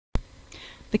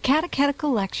The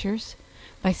Catechetical Lectures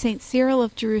by St. Cyril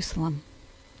of Jerusalem.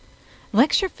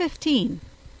 Lecture 15.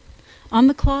 On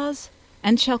the clause,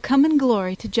 "And shall come in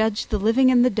glory to judge the living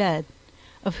and the dead,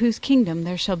 of whose kingdom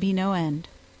there shall be no end."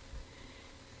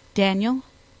 Daniel,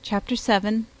 chapter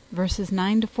 7, verses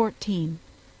 9 to 14.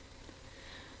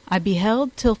 I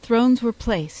beheld till thrones were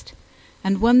placed,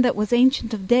 and one that was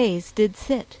ancient of days did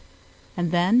sit.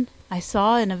 And then I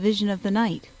saw in a vision of the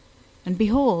night, and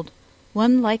behold,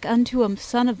 one like unto a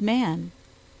son of man.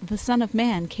 The Son of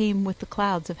Man came with the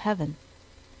clouds of heaven.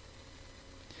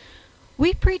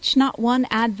 We preach not one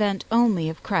advent only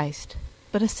of Christ,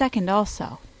 but a second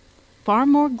also, far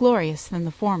more glorious than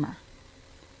the former.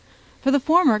 For the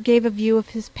former gave a view of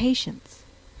his patience,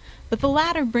 but the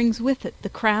latter brings with it the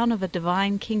crown of a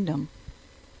divine kingdom.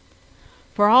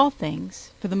 For all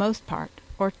things, for the most part,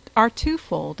 are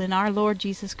twofold in our Lord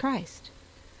Jesus Christ.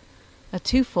 A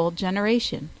twofold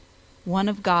generation, one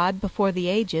of God before the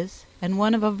ages, and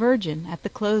one of a virgin at the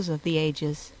close of the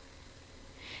ages.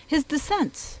 His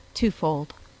descents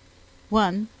twofold,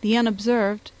 one the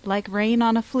unobserved, like rain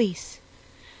on a fleece,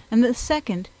 and the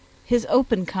second his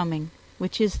open coming,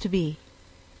 which is to be.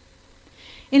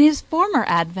 In his former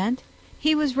advent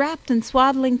he was wrapped in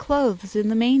swaddling clothes in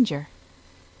the manger.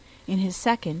 In his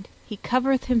second he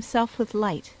covereth himself with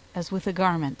light, as with a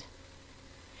garment.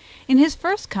 In his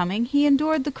first coming he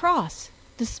endured the cross,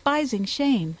 despising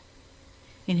shame.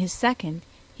 In his second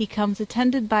he comes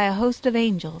attended by a host of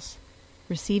angels,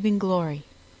 receiving glory.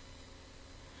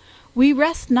 We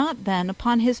rest not then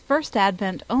upon his first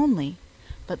advent only,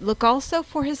 but look also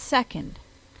for his second.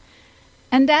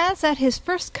 And as at his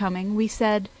first coming we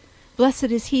said,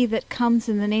 "Blessed is he that comes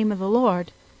in the name of the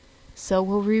Lord," so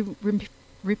will we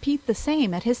repeat the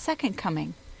same at his second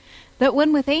coming, that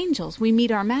when with angels we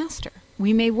meet our Master,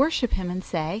 we may worship him and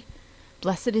say,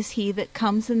 "Blessed is he that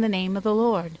comes in the name of the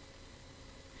Lord."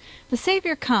 The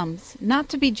Saviour comes, not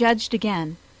to be judged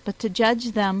again, but to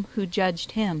judge them who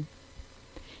judged him.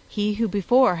 He who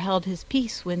before held his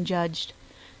peace when judged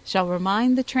shall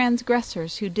remind the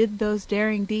transgressors who did those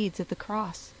daring deeds at the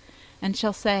cross, and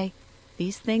shall say,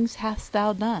 "These things hast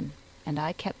thou done, and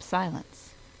I kept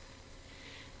silence."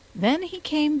 Then he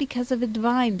came because of a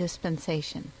divine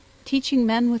dispensation, teaching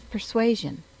men with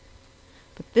persuasion.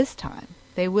 But this time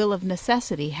they will of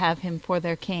necessity have him for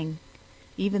their king,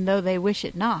 even though they wish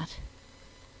it not.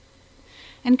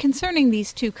 And concerning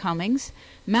these two comings,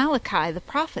 Malachi the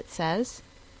prophet says,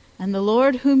 "And the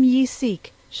Lord whom ye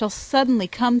seek shall suddenly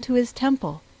come to his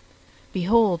temple.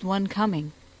 Behold, one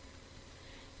coming."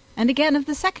 And again of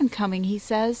the second coming he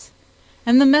says,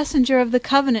 "And the messenger of the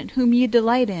covenant whom ye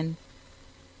delight in.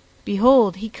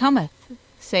 Behold, he cometh,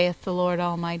 saith the Lord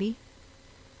Almighty."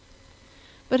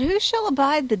 But who shall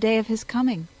abide the day of his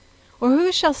coming? Or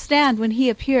who shall stand when he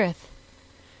appeareth?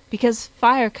 Because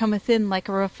fire cometh in like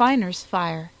a refiner's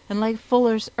fire, and like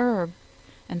fuller's herb,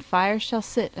 and fire shall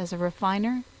sit as a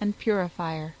refiner and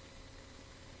purifier.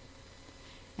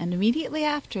 And immediately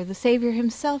after the Saviour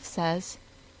himself says,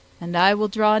 "And I will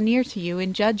draw near to you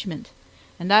in judgment,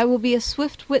 and I will be a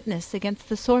swift witness against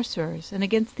the sorcerers, and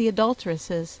against the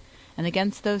adulteresses, and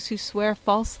against those who swear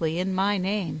falsely in my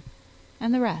name,"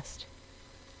 and the rest.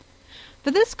 For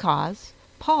this cause,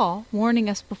 Paul, warning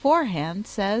us beforehand,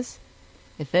 says,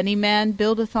 "If any man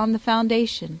buildeth on the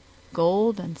foundation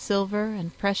gold and silver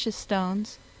and precious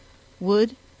stones,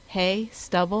 wood, hay,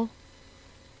 stubble,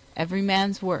 every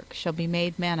man's work shall be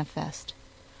made manifest,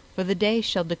 for the day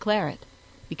shall declare it,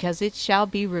 because it shall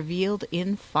be revealed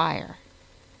in fire."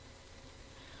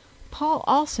 Paul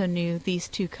also knew these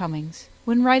two comings,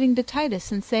 when writing to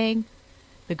Titus and saying,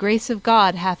 "The grace of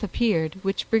God hath appeared,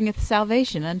 which bringeth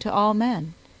salvation unto all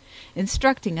men,"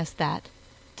 instructing us that,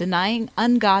 denying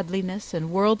ungodliness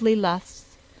and worldly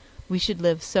lusts, we should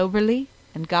live soberly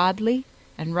and godly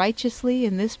and righteously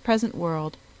in this present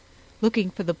world,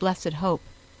 looking for the blessed hope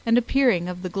and appearing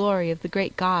of the glory of the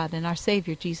great God and our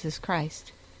Saviour Jesus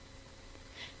Christ.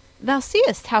 Thou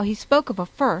seest how he spoke of a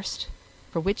first,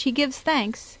 for which he gives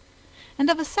thanks, and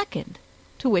of a second,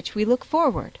 to which we look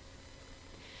forward.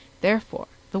 Therefore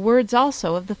the words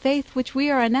also of the faith which we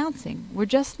are announcing were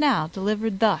just now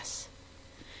delivered thus,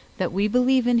 that we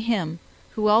believe in him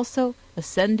who also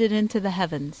ascended into the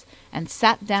heavens, and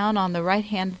sat down on the right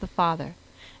hand of the Father,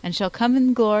 and shall come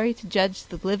in glory to judge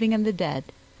the living and the dead,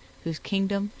 whose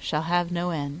kingdom shall have no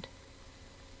end.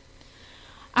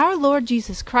 Our Lord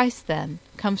Jesus Christ, then,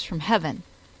 comes from heaven,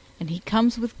 and he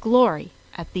comes with glory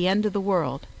at the end of the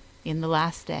world, in the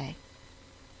last day.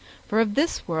 For of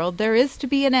this world there is to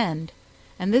be an end,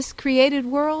 and this created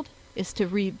world is to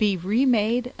be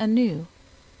remade anew.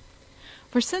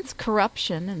 For since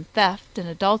corruption and theft and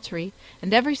adultery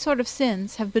and every sort of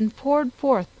sins have been poured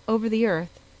forth over the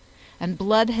earth, and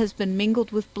blood has been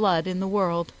mingled with blood in the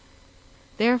world,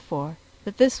 therefore,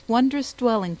 that this wondrous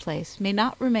dwelling place may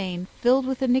not remain filled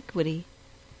with iniquity,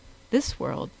 this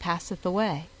world passeth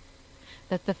away,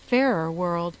 that the fairer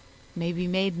world may be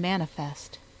made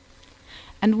manifest.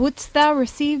 And wouldst thou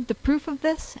receive the proof of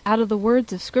this out of the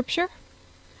words of Scripture?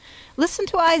 Listen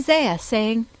to Isaiah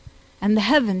saying, "And the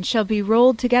heavens shall be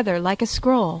rolled together like a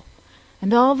scroll,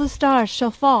 and all the stars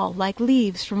shall fall like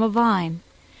leaves from a vine,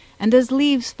 and as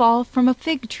leaves fall from a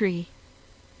fig tree."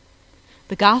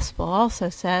 The Gospel also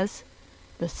says,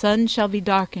 "The sun shall be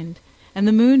darkened, and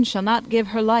the moon shall not give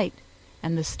her light,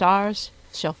 and the stars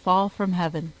shall fall from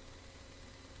heaven."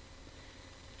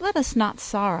 Let us not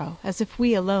sorrow as if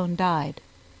we alone died.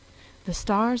 The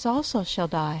stars also shall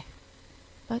die,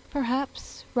 but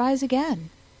perhaps rise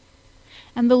again.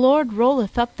 And the Lord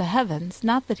rolleth up the heavens,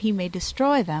 not that he may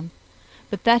destroy them,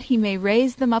 but that he may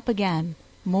raise them up again,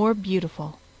 more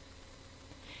beautiful.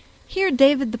 Hear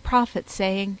David the prophet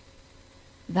saying,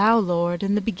 "Thou, Lord,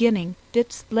 in the beginning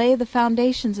didst lay the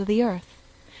foundations of the earth,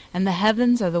 and the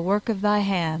heavens are the work of thy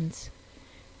hands.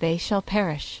 They shall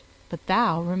perish, but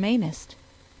thou remainest."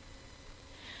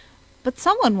 But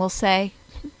someone will say,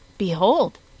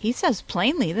 "Behold, he says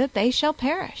plainly that they shall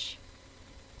perish."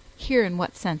 Hear in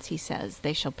what sense he says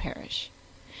they shall perish.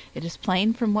 It is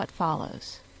plain from what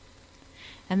follows.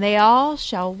 "And they all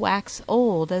shall wax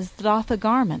old as doth a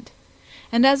garment,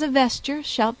 and as a vesture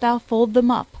shalt thou fold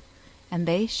them up, and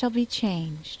they shall be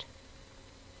changed."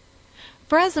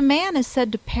 For as a man is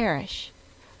said to perish,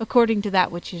 according to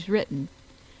that which is written,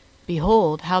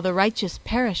 "Behold, how the righteous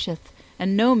perisheth,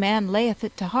 and no man layeth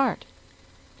it to heart,"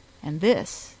 and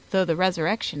this, though the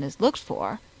resurrection is looked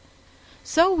for,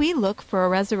 so we look for a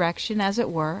resurrection, as it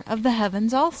were, of the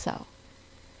heavens also.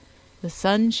 "The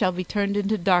sun shall be turned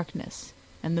into darkness,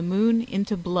 and the moon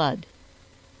into blood."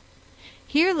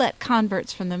 Here let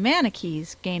converts from the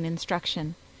Manichees gain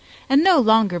instruction, and no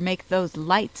longer make those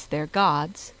lights their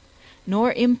gods,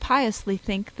 nor impiously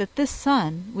think that this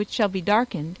sun which shall be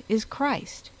darkened is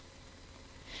Christ.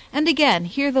 And again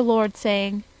hear the Lord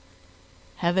saying,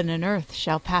 "Heaven and earth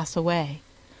shall pass away,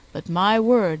 but my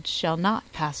words shall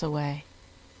not pass away."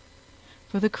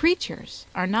 For the creatures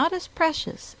are not as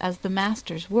precious as the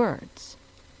Master's words.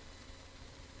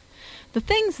 The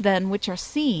things then which are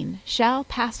seen shall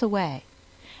pass away,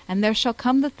 and there shall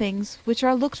come the things which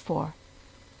are looked for,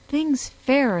 things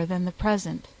fairer than the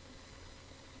present.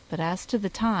 But as to the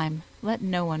time, let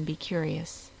no one be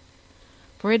curious.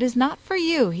 For it is not for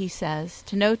you, he says,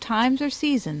 to know times or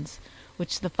seasons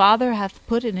which the Father hath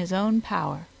put in his own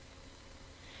power.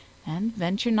 And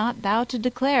venture not thou to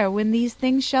declare when these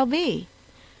things shall be,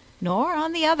 nor,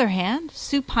 on the other hand,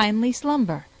 supinely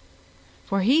slumber.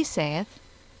 For he saith,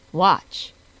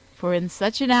 "Watch, for in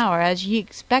such an hour as ye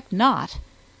expect not,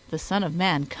 the Son of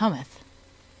Man cometh."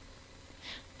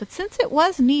 But since it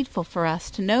was needful for us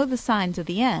to know the signs of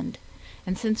the end,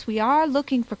 and since we are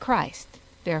looking for Christ,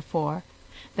 therefore,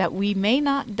 that we may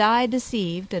not die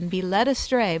deceived and be led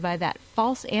astray by that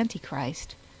false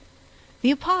Antichrist,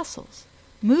 the apostles,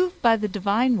 moved by the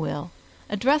divine will,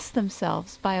 address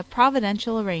themselves by a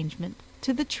providential arrangement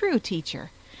to the true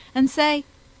teacher, and say,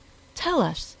 "Tell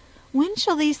us, when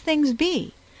shall these things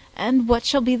be, and what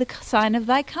shall be the sign of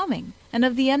thy coming, and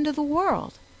of the end of the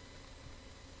world?"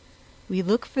 We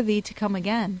look for thee to come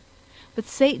again, but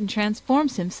Satan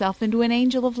transforms himself into an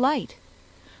angel of light.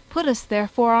 Put us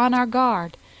therefore on our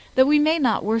guard, that we may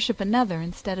not worship another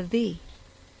instead of thee.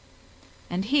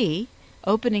 And he,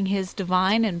 opening his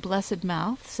divine and blessed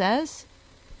mouth, says,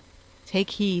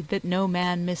 "Take heed that no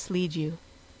man mislead you."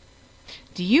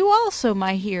 Do you also,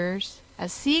 my hearers,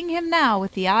 as seeing him now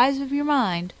with the eyes of your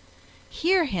mind,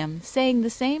 hear him saying the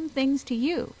same things to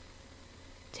you?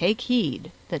 Take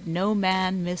heed that no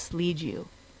man mislead you.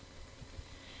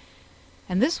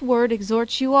 And this word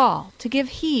exhorts you all to give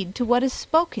heed to what is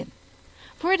spoken,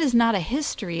 for it is not a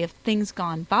history of things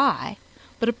gone by,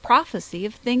 but a prophecy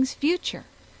of things future,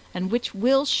 and which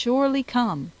will surely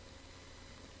come.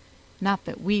 Not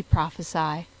that we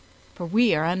prophesy, for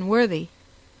we are unworthy,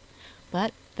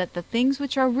 but that the things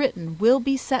which are written will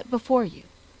be set before you,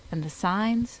 and the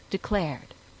signs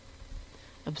declared.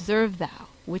 Observe thou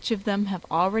which of them have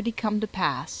already come to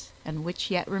pass, and which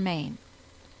yet remain,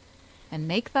 and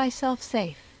make thyself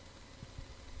safe.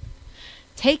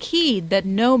 Take heed that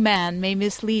no man may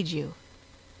mislead you.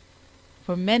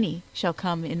 For many shall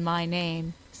come in my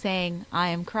name, saying, I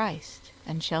am Christ,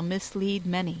 and shall mislead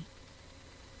many.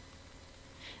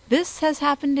 This has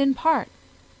happened in part,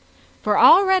 for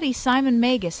already Simon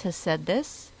Magus has said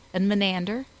this, and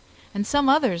Menander, and some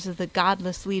others of the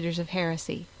godless leaders of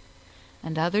heresy,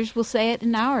 and others will say it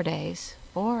in our days,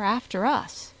 or after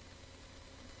us.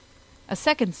 A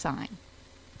second sign,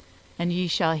 and ye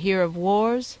shall hear of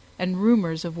wars and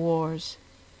rumors of wars.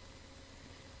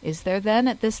 Is there then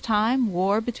at this time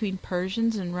war between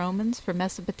Persians and Romans for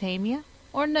Mesopotamia,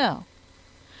 or no?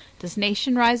 Does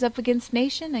nation rise up against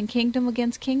nation, and kingdom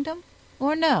against kingdom,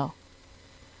 or no?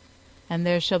 And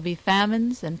there shall be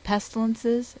famines and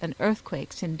pestilences and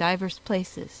earthquakes in divers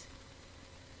places.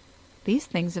 These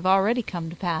things have already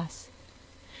come to pass.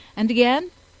 And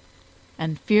again,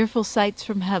 and fearful sights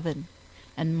from heaven,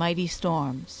 and mighty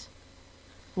storms.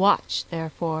 Watch,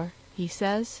 therefore, he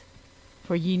says,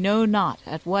 for ye know not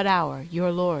at what hour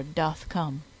your Lord doth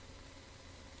come.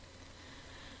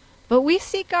 But we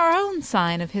seek our own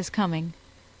sign of his coming.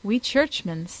 We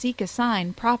churchmen seek a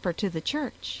sign proper to the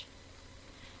church.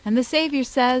 And the Saviour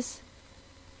says,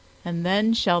 And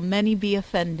then shall many be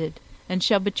offended, and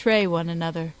shall betray one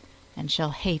another, and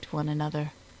shall hate one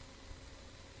another.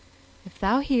 If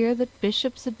thou hear that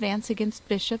bishops advance against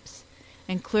bishops,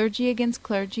 and clergy against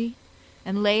clergy,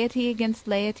 and laity against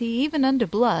laity, even unto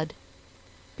blood,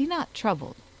 be not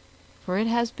troubled, for it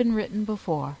has been written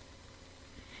before.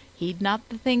 Heed not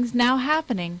the things now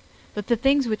happening, but the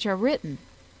things which are written.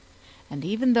 And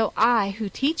even though I, who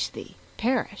teach thee,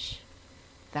 perish,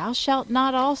 thou shalt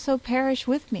not also perish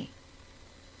with me.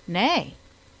 Nay,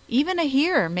 even a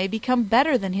hearer may become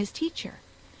better than his teacher,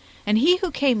 and he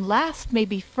who came last may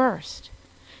be first,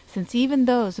 since even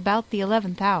those about the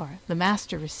 11th hour the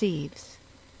Master receives.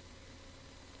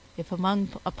 If among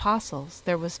apostles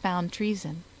there was found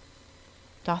treason,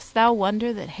 dost thou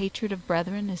wonder that hatred of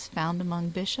brethren is found among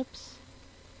bishops?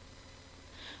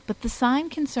 But the sign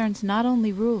concerns not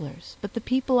only rulers, but the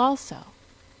people also.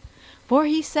 For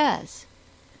he says,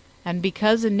 And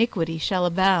because iniquity shall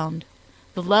abound,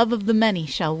 the love of the many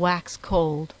shall wax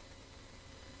cold.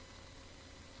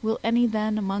 Will any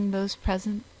then among those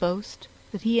present boast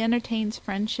that he entertains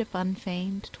friendship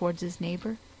unfeigned towards his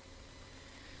neighbor?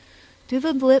 Do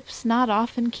the lips not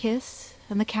often kiss,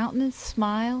 and the countenance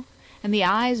smile, and the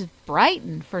eyes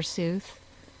brighten, forsooth,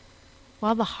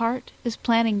 while the heart is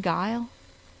planning guile,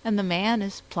 and the man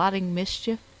is plotting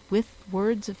mischief with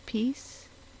words of peace?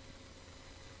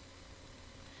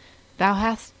 Thou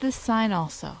hast this sign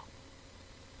also.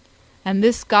 And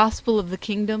this gospel of the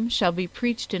kingdom shall be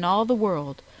preached in all the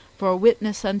world for a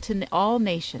witness unto all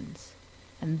nations,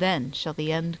 and then shall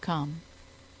the end come.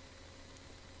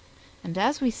 And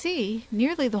as we see,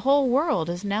 nearly the whole world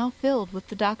is now filled with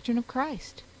the doctrine of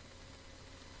Christ.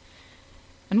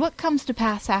 And what comes to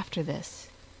pass after this?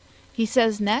 He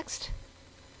says next,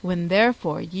 When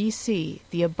therefore ye see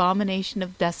the abomination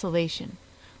of desolation,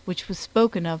 which was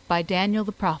spoken of by Daniel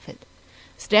the prophet,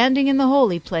 standing in the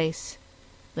holy place,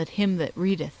 let him that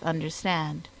readeth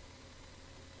understand.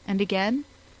 And again,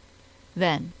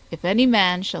 Then if any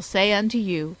man shall say unto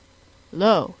you,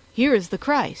 Lo, here is the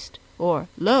Christ, or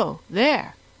Lo,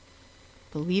 there,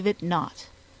 believe it not.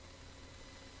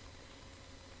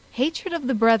 Hatred of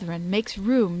the brethren makes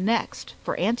room next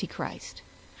for Antichrist,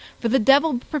 for the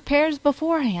devil prepares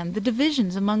beforehand the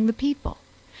divisions among the people,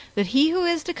 that he who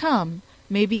is to come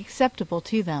may be acceptable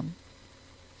to them.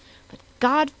 But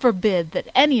God forbid that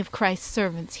any of Christ's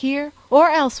servants here or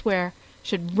elsewhere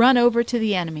should run over to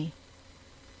the enemy.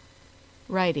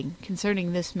 Writing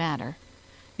concerning this matter,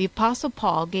 the Apostle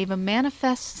Paul gave a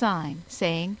manifest sign,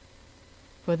 saying,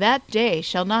 For that day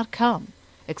shall not come,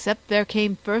 except there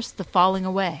came first the falling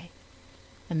away,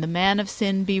 and the man of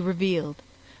sin be revealed,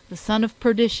 the son of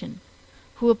perdition,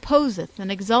 who opposeth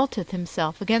and exalteth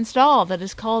himself against all that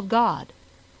is called God,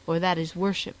 or that is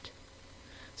worshipped,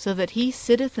 so that he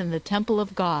sitteth in the temple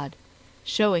of God,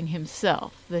 showing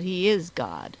himself that he is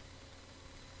God.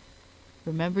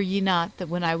 Remember ye not that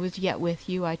when I was yet with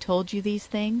you I told you these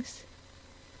things?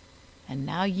 And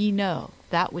now ye know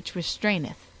that which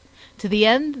restraineth, to the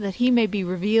end that he may be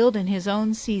revealed in his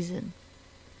own season.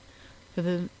 For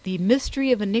the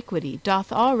mystery of iniquity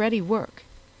doth already work,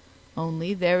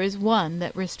 only there is one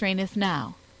that restraineth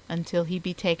now, until he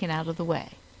be taken out of the way.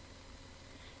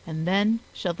 And then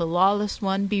shall the lawless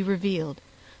one be revealed,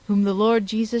 whom the Lord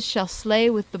Jesus shall slay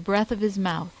with the breath of his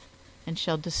mouth, and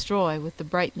shall destroy with the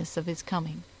brightness of his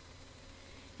coming.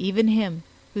 Even him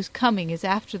whose coming is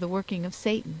after the working of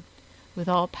Satan, with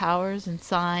all powers and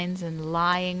signs and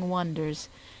lying wonders,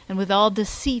 and with all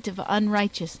deceit of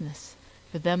unrighteousness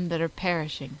for them that are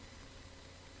perishing.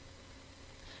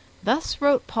 Thus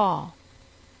wrote Paul,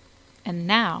 and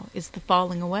now is the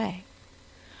falling away.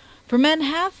 For men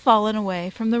have fallen away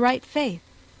from the right faith,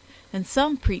 and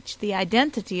some preach the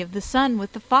identity of the Son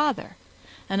with the Father,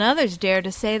 and others dare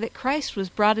to say that Christ was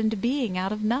brought into being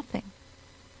out of nothing.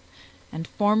 And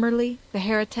formerly the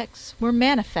heretics were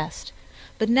manifest,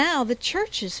 but now the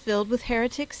Church is filled with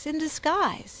heretics in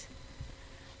disguise.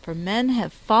 For men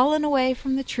have fallen away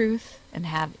from the truth and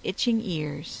have itching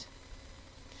ears.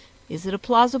 Is it a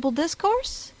plausible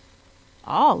discourse?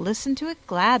 All listen to it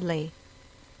gladly.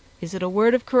 Is it a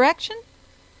word of correction?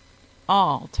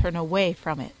 All turn away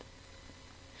from it.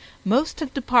 Most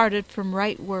have departed from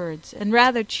right words, and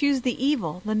rather choose the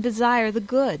evil than desire the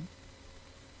good.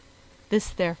 This,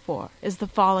 therefore, is the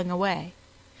falling away,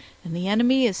 and the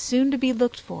enemy is soon to be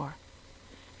looked for.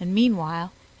 And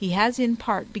meanwhile he has in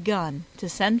part begun to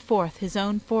send forth his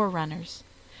own forerunners,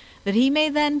 that he may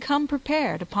then come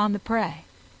prepared upon the prey.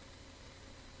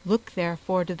 Look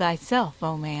therefore to thyself,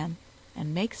 O man,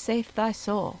 and make safe thy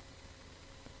soul.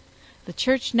 The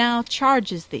Church now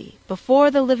charges thee before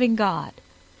the living God.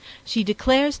 She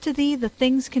declares to thee the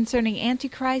things concerning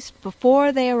Antichrist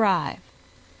before they arrive.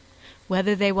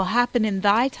 Whether they will happen in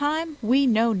thy time, we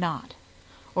know not,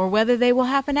 or whether they will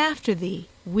happen after thee,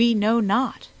 we know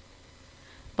not.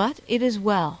 But it is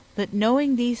well that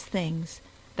knowing these things,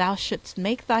 thou shouldst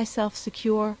make thyself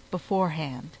secure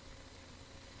beforehand.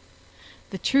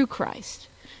 The true Christ,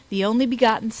 the only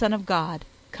begotten Son of God,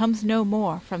 comes no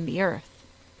more from the earth.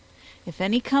 If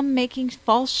any come making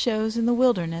false shows in the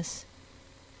wilderness,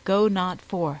 go not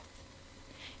forth.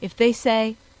 If they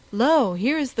say, Lo,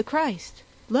 here is the Christ,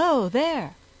 lo,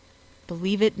 there,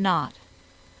 believe it not.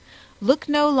 Look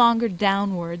no longer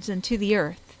downwards into the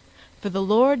earth, for the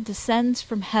Lord descends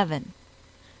from heaven,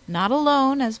 not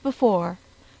alone as before,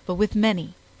 but with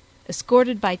many,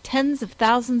 escorted by tens of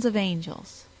thousands of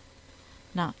angels,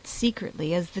 not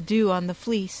secretly as the dew on the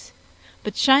fleece,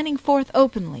 but shining forth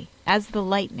openly as the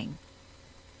lightning.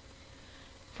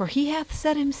 For he hath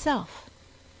said himself,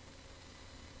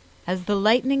 As the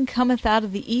lightning cometh out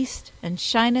of the east, and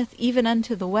shineth even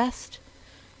unto the west,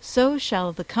 so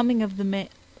shall also the coming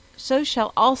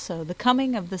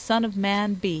of the Son of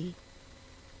Man be.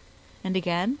 And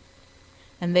again,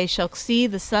 And they shall see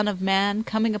the Son of Man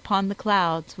coming upon the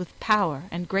clouds with power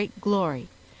and great glory,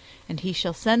 and he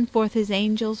shall send forth his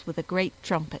angels with a great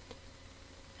trumpet.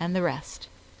 And the rest.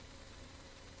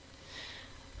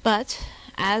 But,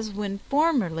 as when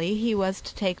formerly he was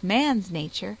to take man's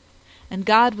nature, and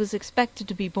God was expected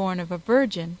to be born of a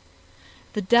virgin,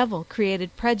 the devil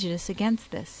created prejudice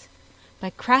against this, by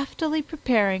craftily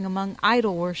preparing among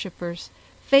idol-worshippers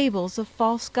fables of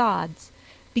false gods,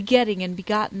 begetting and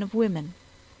begotten of women,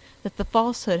 that the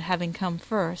falsehood having come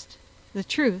first, the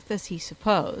truth, as he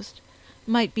supposed,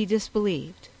 might be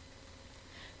disbelieved.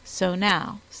 So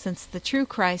now, since the true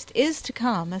Christ is to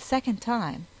come a second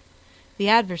time, the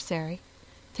adversary,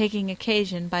 taking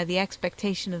occasion by the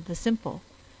expectation of the simple,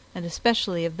 and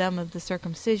especially of them of the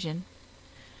circumcision,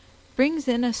 brings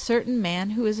in a certain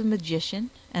man who is a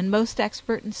magician, and most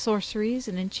expert in sorceries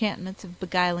and enchantments of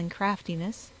beguiling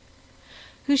craftiness,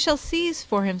 who shall seize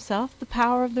for himself the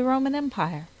power of the Roman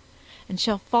Empire, and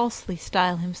shall falsely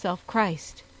style himself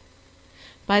Christ.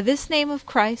 By this name of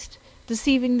Christ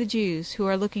deceiving the Jews who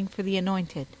are looking for the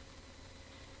anointed,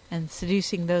 and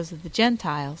seducing those of the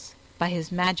Gentiles by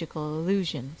his magical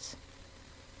illusions.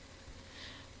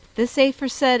 This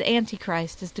aforesaid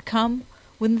Antichrist is to come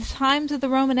when the times of the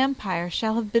Roman Empire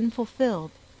shall have been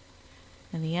fulfilled,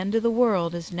 and the end of the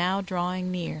world is now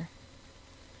drawing near.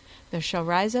 There shall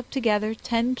rise up together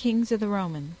 10 kings of the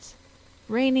Romans,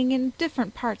 reigning in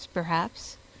different parts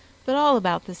perhaps, but all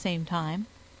about the same time,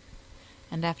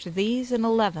 and after these an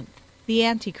 11th, the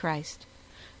Antichrist,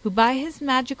 who by his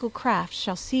magical craft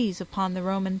shall seize upon the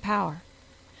Roman power,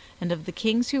 and of the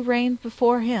kings who reigned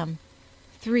before him,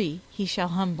 3 he shall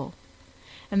humble,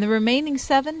 and the remaining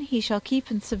 7 he shall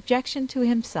keep in subjection to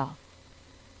himself.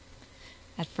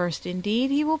 At first,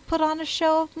 indeed, he will put on a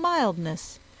show of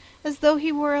mildness, as though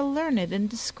he were a learned and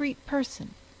discreet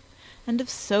person, and of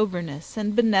soberness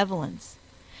and benevolence,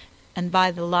 and by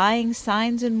the lying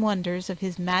signs and wonders of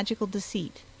his magical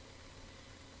deceit,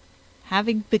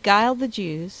 having beguiled the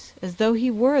Jews, as though he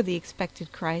were the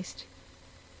expected Christ,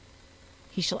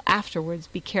 he shall afterwards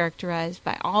be characterized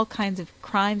by all kinds of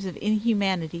crimes of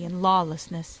inhumanity and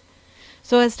lawlessness,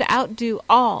 so as to outdo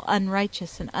all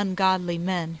unrighteous and ungodly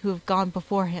men who have gone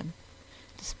before him,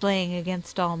 displaying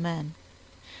against all men,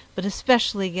 but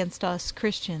especially against us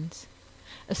Christians,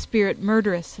 a spirit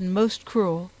murderous and most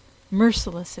cruel,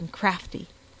 merciless and crafty.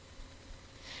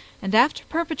 And after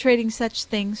perpetrating such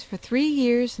things for 3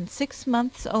 years and 6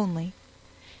 months only,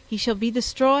 he shall be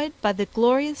destroyed by the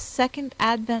glorious second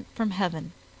advent from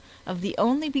heaven of the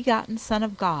only begotten Son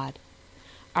of God,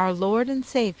 our Lord and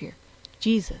Saviour,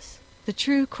 Jesus, the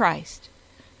true Christ,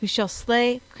 who shall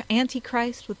slay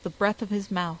Antichrist with the breath of his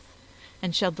mouth,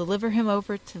 and shall deliver him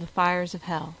over to the fires of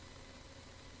hell.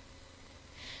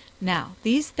 Now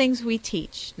these things we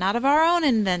teach, not of our own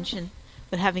invention,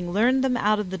 but having learned them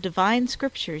out of the divine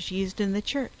scriptures used in the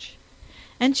church,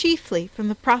 and chiefly from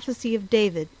the prophecy of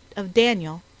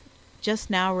Daniel, just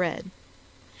now read,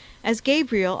 as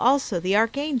Gabriel also the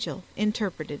archangel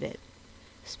interpreted it,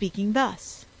 speaking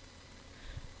thus: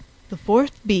 The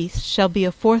fourth beast shall be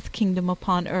a fourth kingdom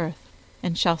upon earth,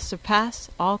 and shall surpass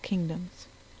all kingdoms.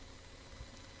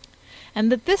 And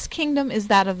that this kingdom is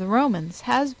that of the Romans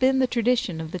has been the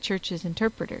tradition of the Church's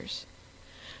interpreters.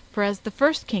 For as the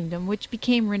first kingdom which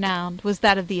became renowned was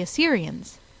that of the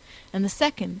Assyrians, and the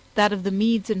second that of the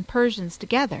Medes and Persians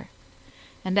together,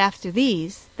 and after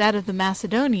these that of the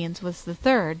Macedonians was the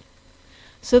third,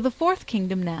 so the fourth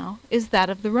kingdom now is that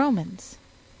of the Romans.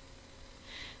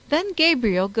 Then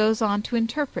Gabriel goes on to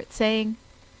interpret, saying,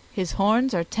 His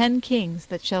horns are 10 kings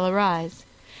that shall arise,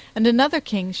 and another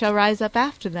king shall rise up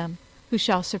after them, who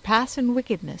shall surpass in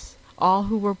wickedness all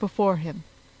who were before him.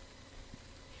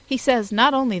 He says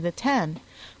not only the 10,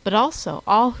 but also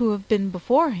all who have been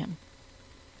before him.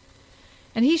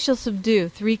 And he shall subdue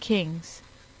 3 kings,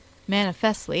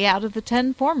 manifestly out of the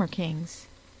 10 former kings.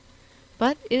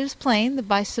 But it is plain that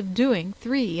by subduing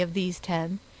 3 of these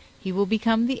 10, he will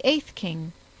become the 8th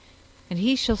king, and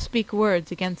he shall speak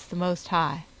words against the Most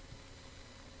High.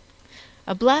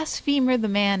 A blasphemer the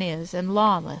man is, and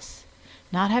lawless,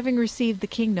 not having received the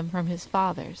kingdom from his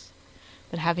fathers,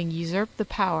 but having usurped the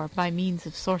power by means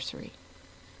of sorcery.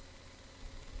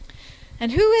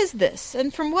 And who is this,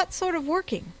 and from what sort of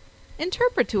working?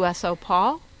 Interpret to us, O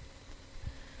Paul.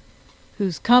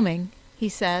 Whose coming, he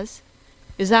says,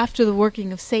 is after the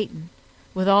working of Satan,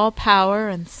 with all power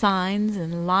and signs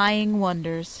and lying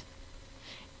wonders,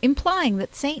 implying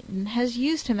that Satan has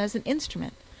used him as an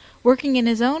instrument, working in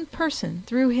his own person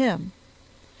through him.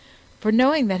 For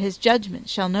knowing that his judgment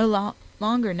shall no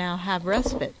longer now have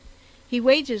respite, he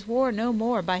wages war no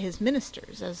more by his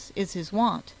ministers, as is his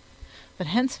wont, but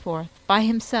henceforth by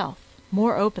himself,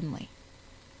 more openly,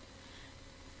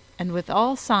 and with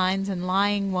all signs and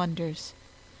lying wonders.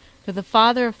 For the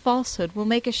father of falsehood will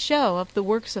make a show of the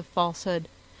works of falsehood,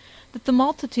 that the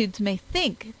multitudes may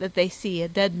think that they see a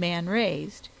dead man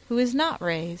raised, who is not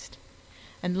raised,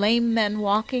 and lame men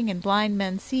walking and blind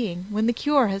men seeing, when the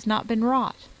cure has not been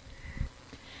wrought.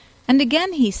 And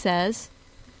again he says,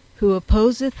 Who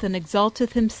opposeth and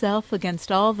exalteth himself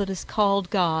against all that is called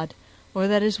God, or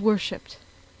that is worshipped.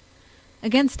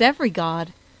 Against every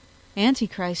god,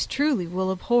 Antichrist truly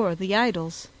will abhor the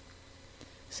idols,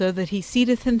 so that he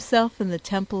seateth himself in the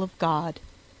temple of God.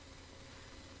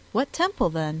 What temple,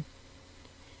 then?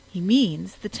 He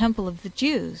means the temple of the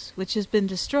Jews, which has been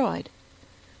destroyed.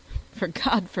 For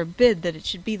God forbid that it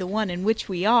should be the one in which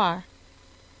we are.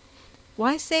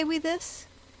 Why say we this?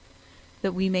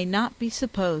 That we may not be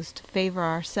supposed to favor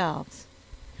ourselves.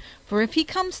 For if he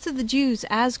comes to the Jews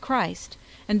as Christ,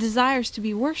 and desires to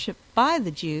be worshipped by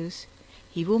the Jews,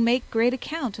 he will make great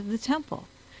account of the temple,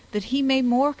 that he may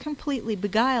more completely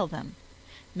beguile them,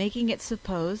 making it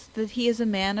supposed that he is a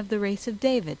man of the race of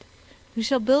David, who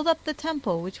shall build up the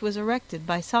temple which was erected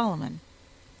by Solomon.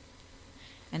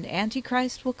 And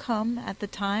Antichrist will come at the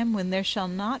time when there shall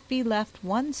not be left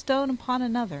one stone upon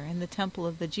another in the temple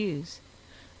of the Jews,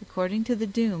 according to the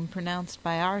doom pronounced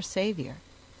by our Saviour.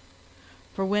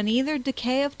 For when either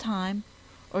decay of time,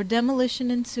 or demolition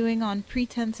ensuing on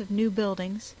pretence of new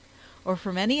buildings, or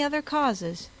from any other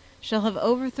causes, shall have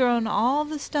overthrown all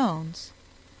the stones,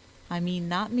 I mean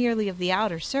not merely of the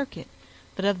outer circuit,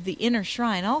 but of the inner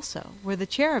shrine also, where the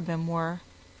cherubim were,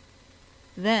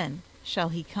 then shall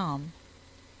he come,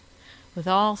 with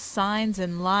all signs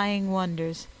and lying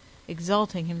wonders,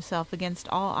 exalting himself against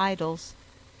all idols,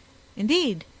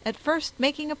 indeed, at first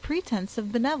making a pretence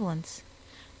of benevolence,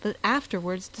 but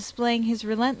afterwards displaying his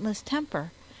relentless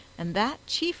temper, and that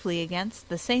chiefly against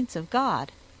the saints of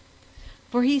God.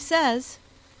 For he says,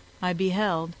 I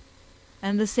beheld,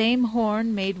 and the same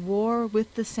horn made war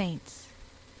with the saints.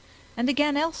 And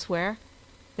again elsewhere,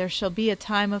 there shall be a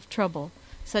time of trouble,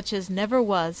 such as never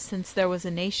was since there was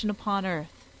a nation upon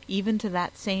earth, even to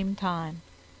that same time.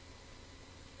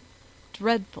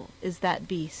 Dreadful is that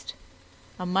beast,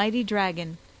 a mighty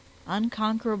dragon,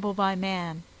 unconquerable by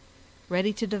man,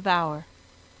 ready to devour,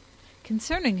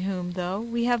 concerning whom, though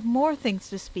we have more things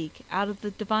to speak out of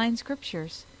the divine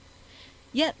scriptures,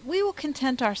 yet we will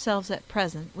content ourselves at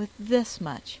present with this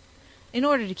much, in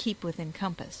order to keep within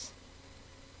compass.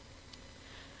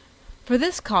 For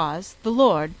this cause the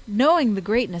Lord, knowing the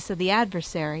greatness of the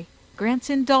adversary, grants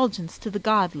indulgence to the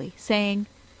godly, saying,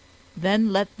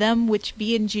 Then let them which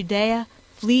be in Judea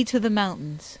flee to the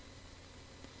mountains.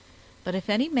 But if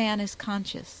any man is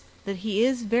conscious that he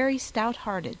is very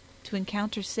stout-hearted to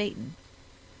encounter Satan,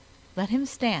 let him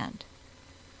stand.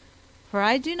 For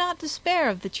I do not despair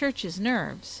of the Church's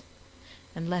nerves.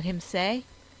 And let him say,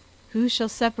 Who shall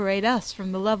separate us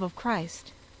from the love of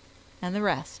Christ? And the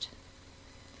rest.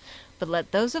 But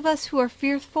let those of us who are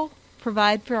fearful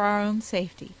provide for our own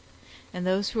safety, and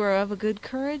those who are of a good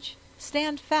courage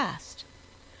stand fast.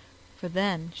 For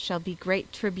then shall be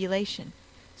great tribulation,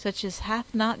 such as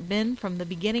hath not been from the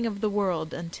beginning of the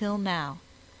world until now,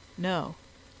 no,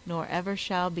 nor ever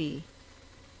shall be.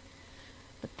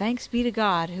 But thanks be to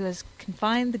God, who has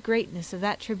confined the greatness of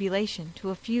that tribulation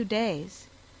to a few days.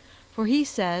 For he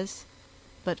says,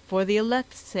 But for the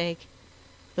elect's sake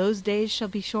those days shall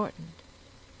be shortened.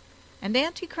 And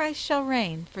Antichrist shall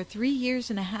reign for 3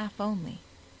 years and a half only.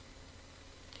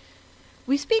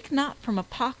 We speak not from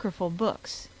apocryphal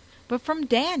books, but from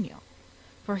Daniel.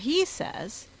 For he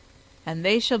says, And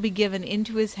they shall be given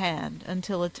into his hand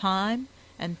until a time,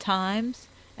 and times,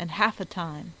 and half a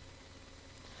time.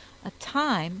 A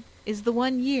time is the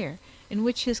 1 year in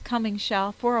which his coming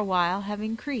shall for a while have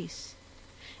increase,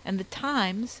 and the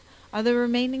times are the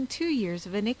remaining 2 years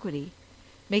of iniquity,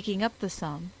 making up the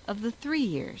sum of the 3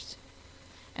 years,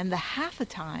 and the half a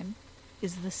time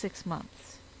is the 6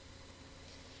 months.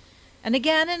 And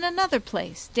again in another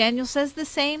place Daniel says the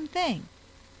same thing.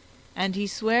 And he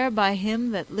sware by him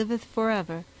that liveth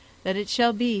forever, that it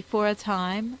shall be for a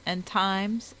time, and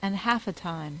times, and half a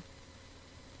time.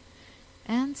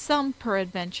 And some,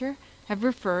 peradventure, have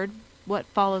referred what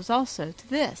follows also to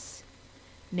this,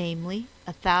 namely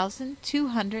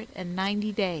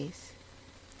 1,290 days.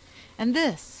 And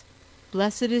this,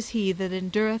 Blessed is he that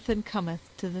endureth and cometh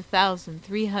to the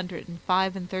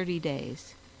 1,335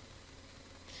 days.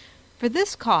 For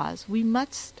this cause we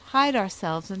must hide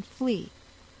ourselves and flee,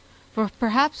 for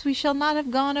perhaps we shall not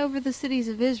have gone over the cities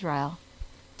of Israel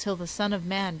till the Son of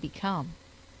Man be come.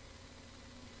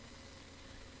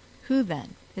 Who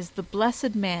then is the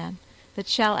blessed man that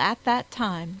shall at that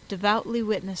time devoutly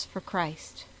witness for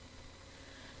Christ?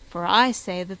 For I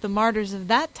say that the martyrs of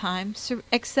that time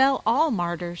excel all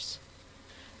martyrs.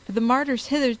 For the martyrs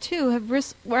hitherto have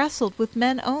wrestled with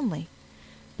men only,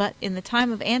 but in the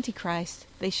time of Antichrist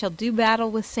they shall do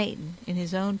battle with Satan in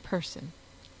his own person.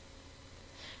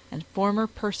 And former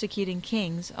persecuting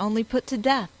kings only put to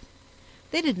death.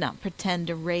 They did not pretend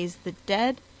to raise the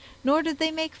dead, nor did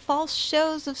they make false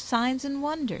shows of signs and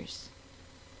wonders.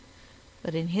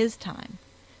 But in his time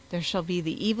there shall be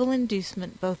the evil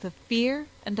inducement both of fear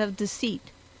and of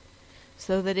deceit,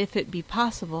 so that if it be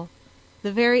possible,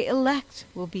 the very elect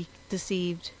will be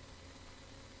deceived.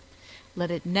 Let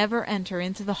it never enter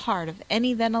into the heart of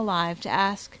any then alive to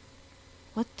ask,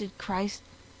 What did Christ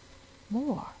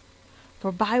more?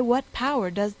 For by what power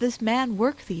does this man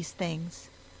work these things?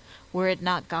 Were it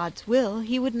not God's will,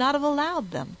 he would not have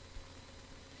allowed them.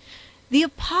 The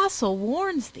apostle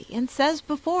warns thee, and says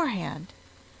beforehand,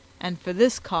 And for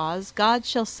this cause God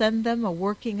shall send them a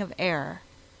working of error.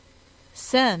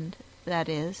 Send, that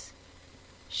is,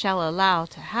 shall allow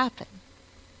to happen,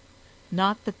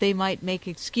 not that they might make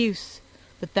excuse,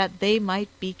 but that they might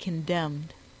be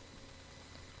condemned.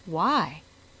 Why?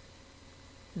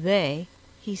 They,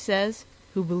 he says,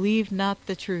 who believed not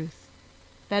the truth,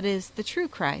 that is, the true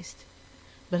Christ,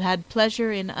 but had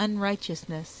pleasure in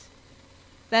unrighteousness,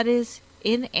 that is,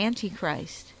 in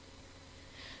Antichrist.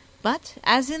 But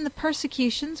as in the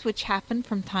persecutions which happen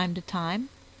from time to time,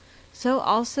 so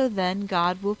also then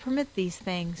God will permit these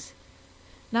things,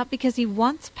 not because he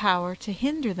wants power to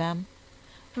hinder them,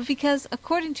 but because,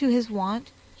 according to his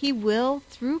wont, he will,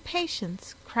 through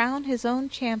patience, crown his own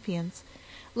champions,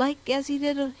 like as he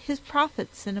did his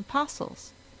prophets and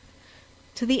apostles,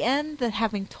 to the end that,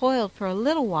 having toiled for a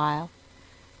little while,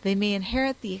 they may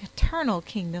inherit the eternal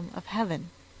kingdom of heaven,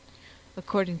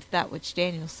 according to that which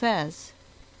Daniel says,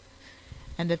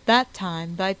 And at that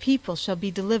time thy people shall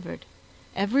be delivered,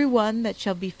 every one that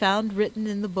shall be found written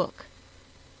in the book,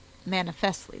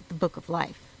 manifestly the book of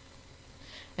life.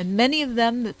 And many of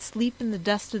them that sleep in the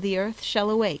dust of the earth shall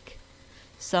awake,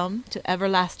 some to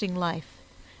everlasting life,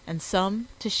 and some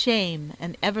to shame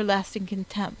and everlasting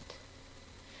contempt.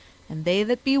 And they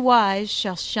that be wise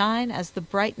shall shine as the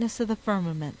brightness of the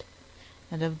firmament,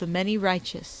 and of the many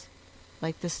righteous,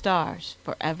 like the stars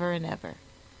for ever and ever.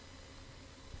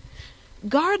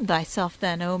 Guard thyself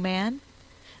then, O man,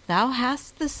 thou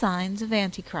hast the signs of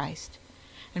Antichrist,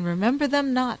 and remember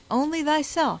them not only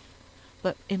thyself,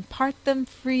 but impart them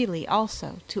freely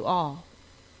also to all.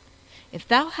 If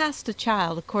thou hast a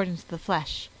child according to the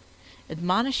flesh,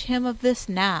 admonish him of this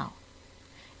now.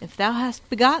 If thou hast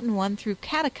begotten one through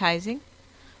catechizing,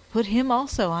 Put him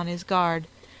also on his guard,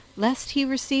 lest he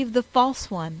receive the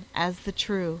false one as the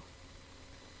true.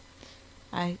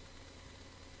 I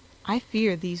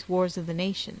fear these wars of the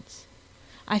nations.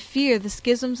 I fear the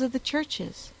schisms of the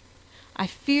churches. I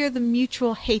fear the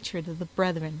mutual hatred of the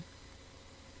brethren.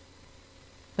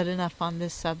 But enough on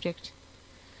this subject.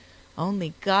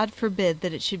 Only God forbid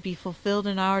that it should be fulfilled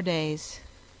in our days.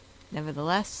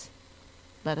 Nevertheless,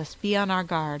 let us be on our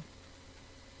guard.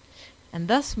 And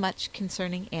thus much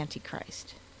concerning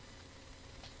Antichrist.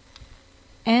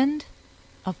 End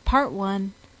of Part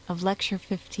 1 of Lecture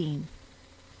 15.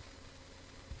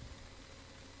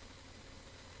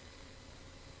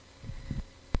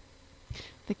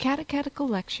 The Catechetical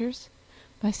Lectures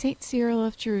by St. Cyril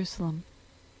of Jerusalem.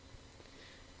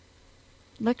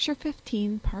 Lecture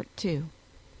 15, Part 2.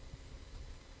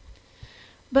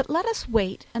 But let us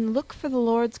wait and look for the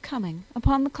Lord's coming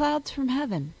upon the clouds from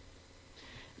heaven.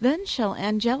 Then shall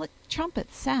angelic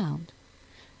trumpets sound.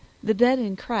 The dead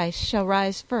in Christ shall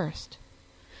rise first.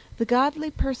 The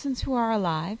godly persons who are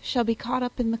alive shall be caught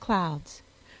up in the clouds,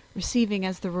 receiving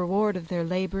as the reward of their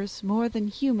labors more than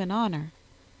human honor,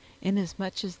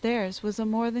 inasmuch as theirs was a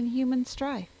more than human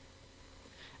strife,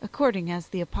 according as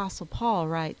the Apostle Paul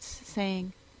writes,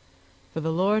 saying, For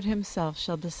the Lord himself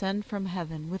shall descend from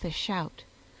heaven with a shout,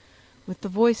 with the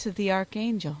voice of the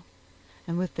archangel,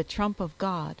 and with the trump of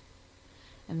God,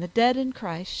 and the dead in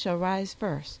Christ shall rise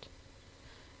first.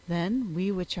 Then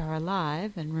we which are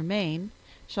alive and remain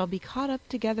shall be caught up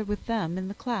together with them in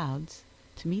the clouds,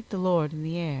 to meet the Lord in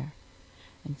the air,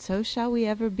 and so shall we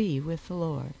ever be with the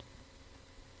Lord.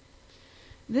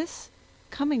 This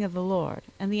coming of the Lord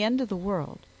and the end of the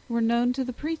world were known to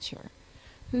the preacher,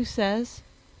 who says,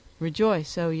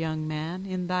 Rejoice, O young man,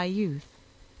 in thy youth,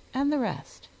 and the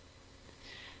rest.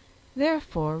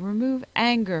 Therefore remove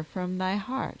anger from thy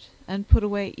heart, and put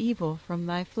away evil from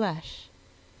thy flesh. ...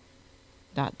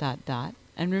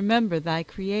 And remember thy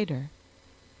Creator. ...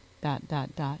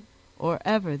 Or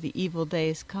ever the evil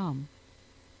days come. ...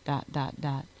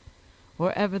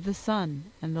 Or ever the sun,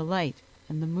 and the light,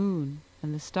 and the moon,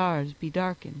 and the stars be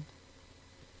darkened. ...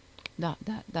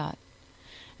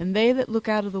 And they that look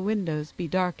out of the windows be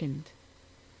darkened,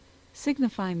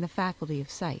 signifying the faculty of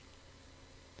sight.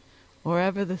 Or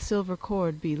ever the silver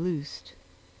cord be loosed,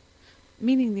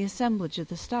 meaning the assemblage of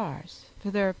the stars, for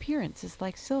their appearance is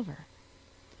like silver,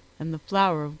 and the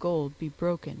flower of gold be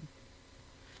broken,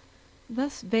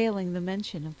 thus veiling the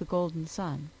mention of the golden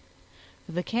sun,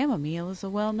 for the chamomile is a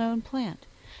well-known plant,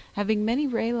 having many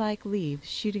ray-like leaves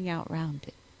shooting out round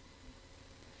it.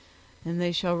 And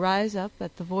they shall rise up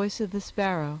at the voice of the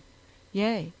sparrow,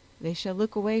 yea, they shall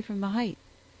look away from the height,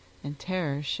 and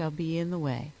terrors shall be in the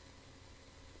way.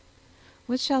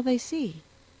 What shall they see?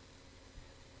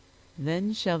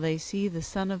 Then shall they see the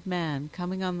Son of Man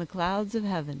coming on the clouds of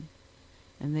heaven,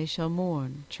 and they shall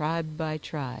mourn tribe by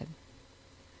tribe.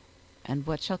 And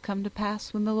what shall come to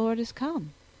pass when the Lord is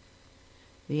come?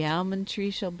 The almond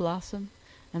tree shall blossom,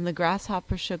 and the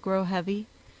grasshopper shall grow heavy,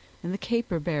 and the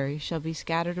caper berry shall be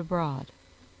scattered abroad.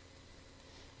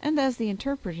 And as the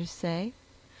interpreters say,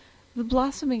 the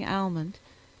blossoming almond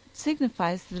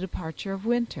signifies the departure of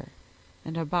winter,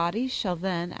 and our bodies shall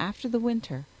then, after the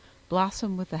winter,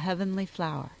 blossom with a heavenly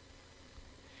flower.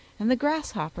 And the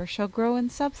grasshopper shall grow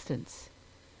in substance.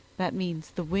 That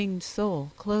means the winged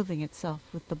soul clothing itself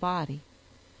with the body.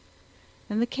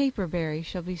 And the caper berry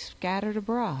shall be scattered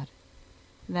abroad.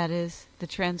 That is, the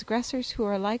transgressors who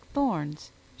are like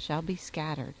thorns shall be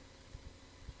scattered.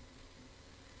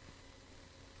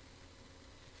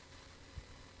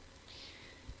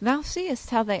 Thou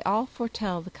seest how they all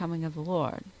foretell the coming of the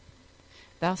Lord.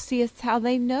 Thou seest how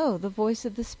they know the voice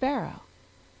of the sparrow.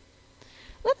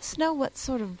 Let us know what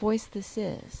sort of voice this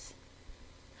is.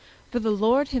 For the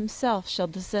Lord himself shall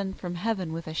descend from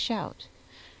heaven with a shout,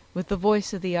 with the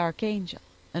voice of the archangel,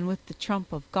 and with the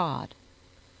trump of God.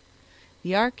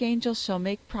 The archangel shall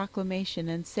make proclamation,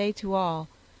 and say to all,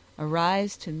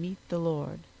 Arise to meet the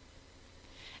Lord.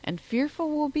 And fearful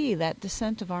will be that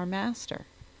descent of our Master.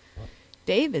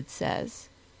 David says,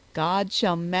 God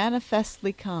shall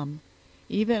manifestly come,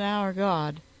 even our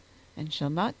God, and shall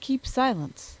not keep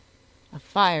silence. A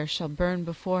fire shall burn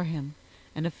before him,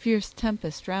 and a fierce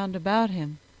tempest round about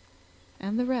him,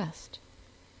 and the rest.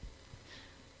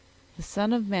 The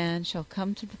Son of Man shall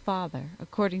come to the Father,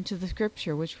 according to the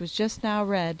scripture which was just now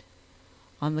read,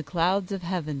 on the clouds of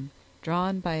heaven,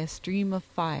 drawn by a stream of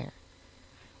fire,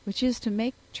 which is to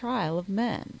make trial of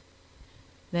men.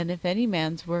 Then if any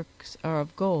man's works are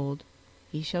of gold,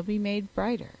 he shall be made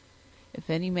brighter. If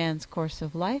any man's course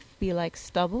of life be like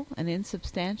stubble and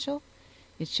insubstantial,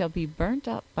 it shall be burnt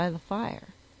up by the fire.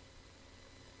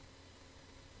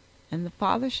 And the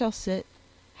Father shall sit,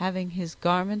 having his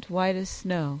garment white as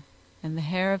snow, and the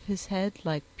hair of his head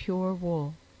like pure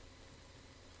wool.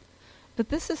 But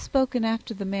this is spoken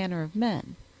after the manner of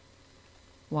men.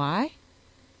 Why?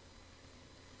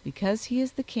 Because he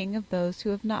is the King of those who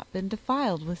have not been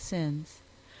defiled with sins.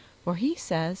 For he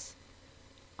says,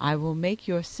 I will make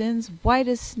your sins white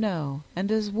as snow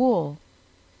and as wool,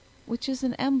 which is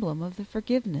an emblem of the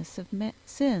forgiveness of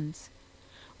sins,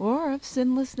 or of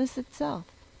sinlessness itself.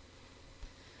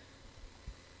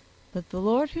 But the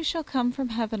Lord who shall come from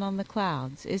heaven on the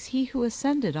clouds is he who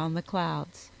ascended on the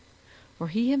clouds. For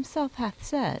he himself hath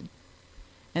said,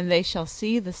 And they shall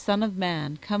see the Son of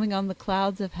Man coming on the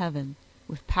clouds of heaven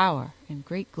with power and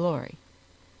great glory.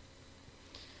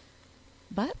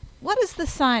 But what is the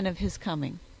sign of his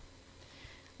coming?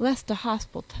 Lest a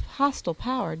hostile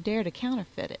power dare to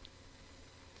counterfeit it.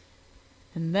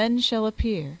 And then shall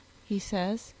appear, he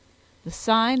says, the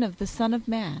sign of the Son of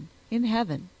Man in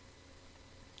heaven.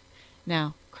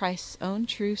 Now, Christ's own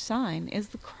true sign is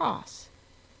the cross.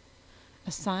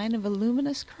 A sign of a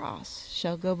luminous cross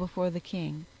shall go before the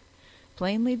King,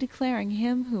 plainly declaring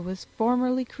him who was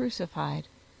formerly crucified,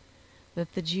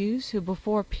 that the Jews who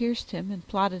before pierced him and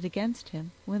plotted against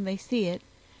him, when they see it,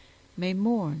 may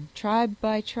mourn tribe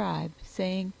by tribe,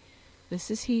 saying, This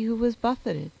is he who was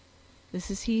buffeted, this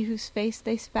is he whose face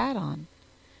they spat on,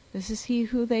 this is he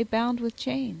who they bound with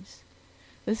chains,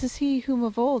 this is he whom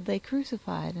of old they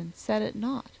crucified and set at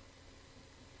naught.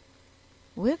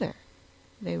 Whither,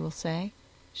 they will say,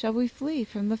 shall we flee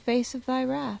from the face of thy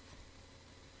wrath?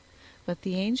 But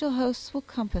the angel hosts will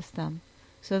compass them,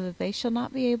 so that they shall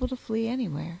not be able to flee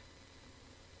anywhere.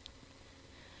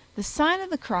 The sign of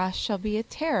the cross shall be a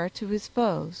terror to his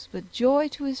foes, but joy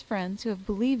to his friends who have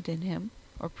believed in him,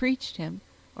 or preached him,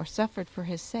 or suffered for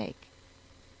his sake.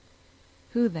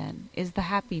 Who, then, is the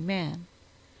happy man?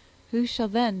 Who shall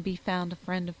then be found a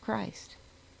friend of Christ?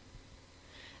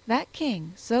 That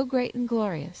King, so great and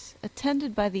glorious,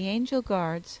 attended by the angel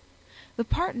guards, the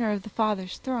partner of the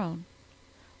Father's throne,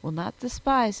 will not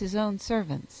despise his own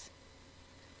servants.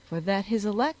 For that his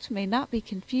elect may not be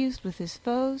confused with his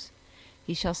foes,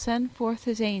 he shall send forth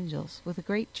his angels with a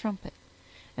great trumpet,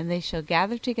 and they shall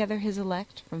gather together his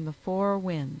elect from the four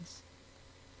winds.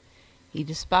 He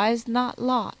despised not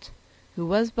Lot, who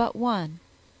was but one.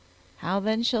 How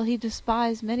then shall he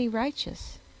despise many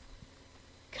righteous?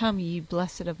 Come, ye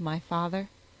blessed of my Father,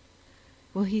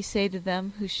 will he say to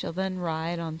them who shall then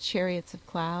ride on chariots of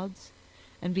clouds,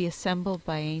 and be assembled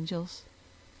by angels.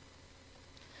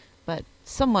 But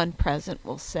someone present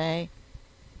will say,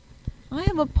 I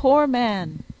am a poor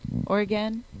man, or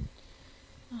again,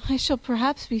 I shall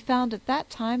perhaps be found at that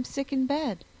time sick in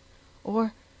bed,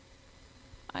 or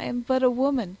I am but a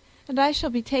woman, and I shall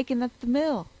be taken at the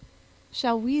mill.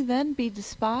 Shall we then be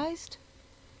despised?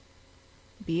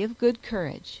 Be of good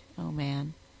courage, O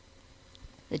man.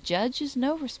 The judge is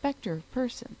no respecter of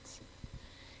persons.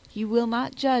 He will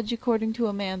not judge according to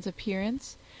a man's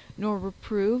appearance, nor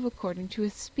reprove according to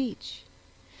his speech.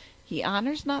 He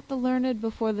honors not the learned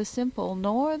before the simple,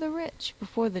 nor the rich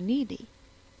before the needy.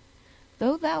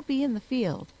 Though thou be in the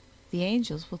field, the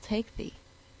angels will take thee.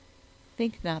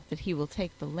 Think not that he will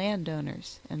take the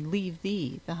landowners, and leave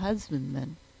thee, the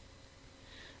husbandman.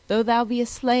 Though thou be a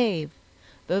slave,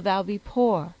 though thou be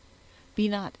poor, be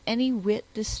not any whit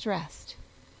distressed.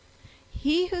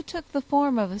 He who took the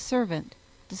form of a servant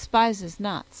despises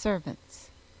not servants.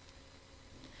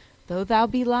 Though thou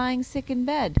be lying sick in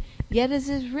bed, yet as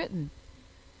is written,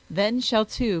 Then shall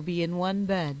two be in one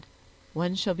bed,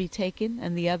 one shall be taken,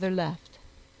 and the other left.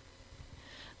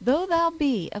 Though thou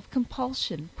be of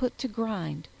compulsion put to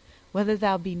grind, whether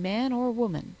thou be man or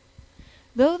woman,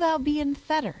 though thou be in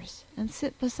fetters, and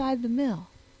sit beside the mill,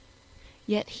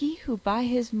 yet he who by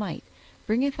his might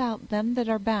bringeth out them that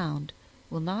are bound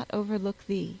will not overlook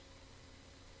thee.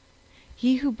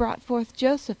 He who brought forth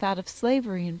Joseph out of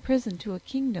slavery and prison to a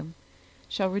kingdom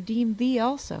shall redeem thee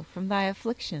also from thy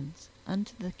afflictions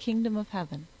unto the kingdom of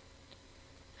heaven.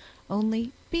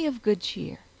 Only be of good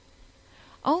cheer.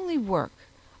 Only work,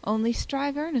 only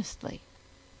strive earnestly,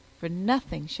 for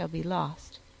nothing shall be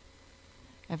lost.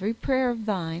 Every prayer of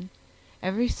thine,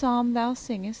 every psalm thou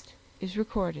singest, is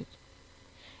recorded.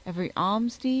 Every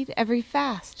alms deed, every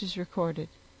fast is recorded.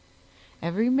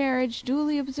 Every marriage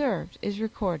duly observed is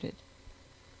recorded.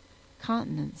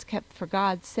 Continence kept for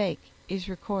God's sake is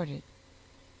recorded.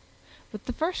 But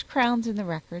the first crowns in the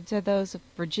records are those of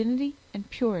virginity and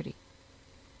purity,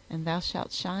 and thou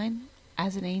shalt shine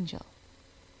as an angel.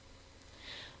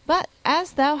 But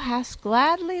as thou hast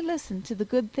gladly listened to the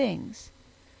good things,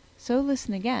 so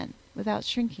listen again without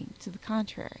shrinking to the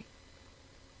contrary.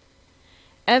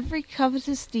 Every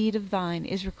covetous deed of thine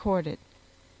is recorded.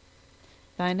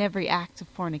 Thine every act of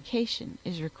fornication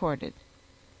is recorded.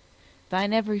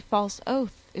 Thine every false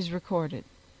oath is recorded.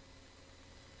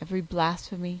 Every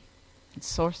blasphemy, and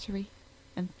sorcery,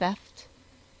 and theft,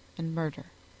 and murder.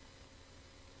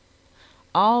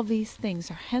 All these things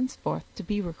are henceforth to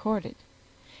be recorded,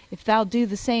 if thou do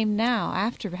the same now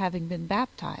after having been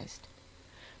baptized,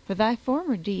 for thy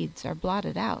former deeds are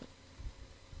blotted out.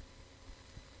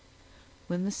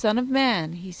 When the Son of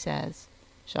Man, he says,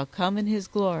 shall come in his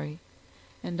glory,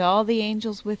 and all the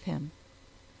angels with him,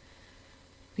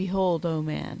 behold, O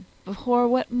man, before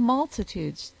what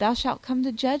multitudes thou shalt come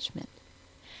to judgment.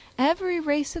 Every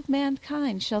race of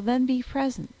mankind shall then be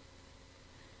present.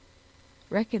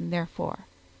 Reckon, therefore,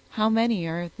 how many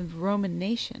are of the Roman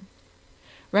nation.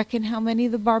 Reckon how many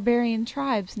the barbarian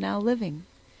tribes now living,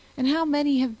 and how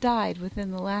many have died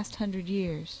within the last 100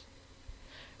 years.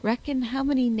 Reckon how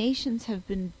many nations have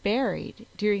been buried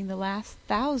during the last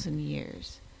 1,000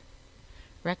 years.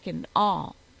 Reckon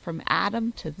all, from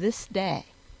Adam to this day.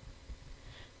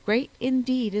 Great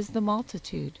indeed is the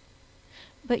multitude,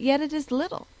 but yet it is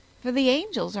little, for the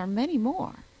angels are many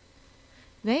more.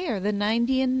 They are the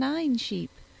 99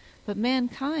 sheep, but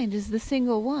mankind is the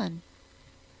single one.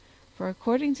 For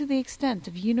according to the extent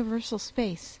of universal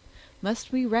space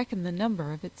must we reckon the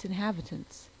number of its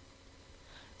inhabitants.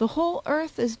 The whole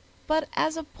earth is but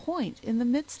as a point in the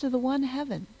midst of the one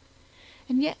heaven,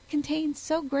 and yet contains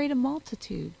so great a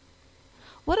multitude.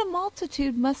 What a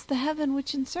multitude must the heaven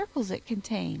which encircles it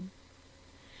contain!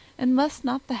 And must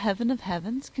not the heaven of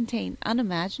heavens contain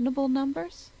unimaginable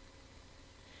numbers?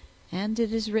 And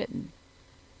it is written,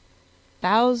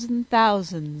 1,000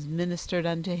 thousands ministered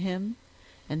unto him,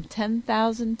 and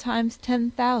 10,000 times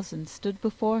 10,000 stood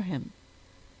before him.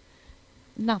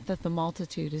 Not that the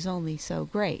multitude is only so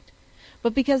great,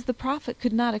 but because the prophet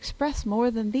could not express more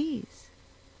than these.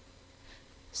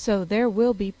 So there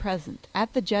will be present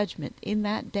at the judgment in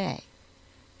that day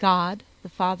God, the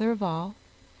Father of all,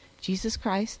 Jesus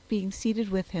Christ being seated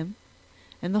with him,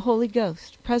 and the Holy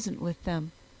Ghost present with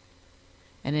them.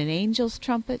 And an angel's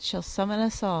trumpet shall summon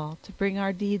us all to bring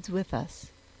our deeds with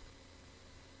us.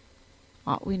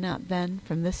 Ought we not then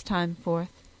from this time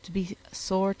forth to be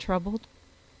sore troubled?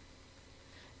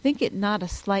 Think it not a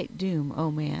slight doom, O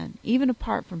man, even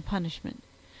apart from punishment,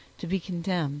 to be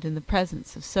condemned in the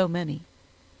presence of so many.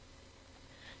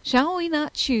 Shall we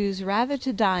not choose rather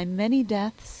to die many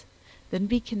deaths than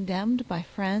be condemned by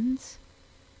friends?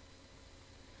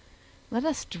 Let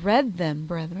us dread them,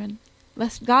 brethren,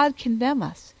 lest God condemn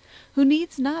us, who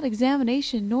needs not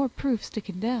examination nor proofs to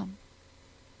condemn.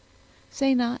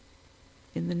 Say not,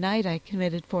 in the night I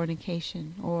committed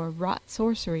fornication, or wrought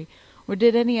sorcery, or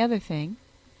did any other thing,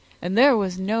 and there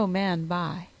was no man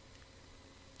by.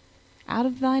 Out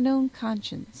of thine own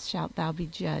conscience shalt thou be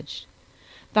judged,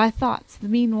 thy thoughts the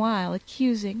meanwhile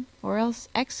accusing or else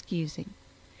excusing,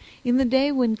 in the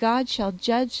day when God shall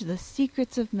judge the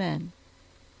secrets of men.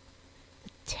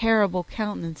 The terrible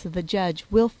countenance of the judge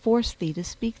will force thee to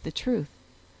speak the truth,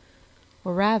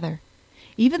 or rather,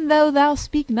 even though thou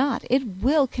speak not, it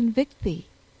will convict thee.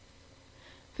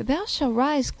 For thou shalt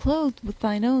rise clothed with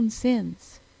thine own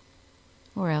sins,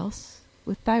 or else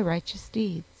with thy righteous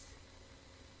deeds.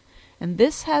 And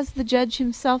this has the judge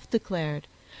himself declared,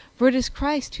 for it is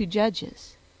Christ who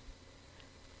judges.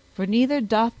 For neither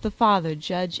doth the Father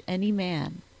judge any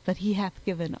man, but he hath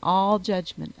given all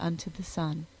judgment unto the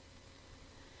Son,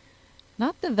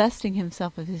 not divesting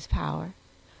himself of his power,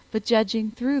 but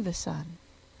judging through the Son.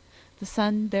 The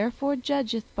Son therefore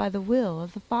judgeth by the will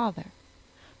of the Father.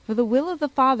 For the will of the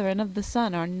Father and of the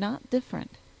Son are not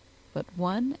different, but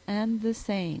one and the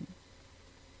same.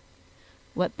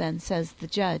 What then says the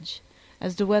judge,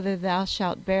 as to whether thou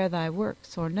shalt bear thy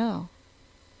works or no?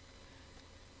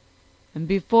 And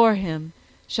before him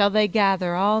shall they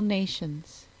gather all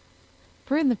nations.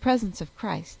 For in the presence of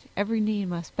Christ every knee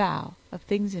must bow, of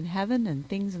things in heaven and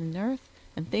things in earth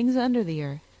and things under the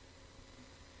earth.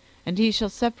 And he shall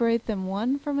separate them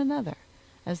one from another,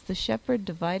 as the shepherd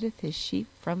divideth his sheep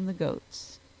from the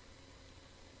goats.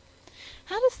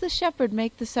 How does the shepherd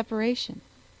make the separation?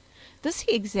 Does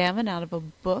he examine out of a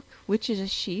book which is a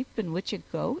sheep and which a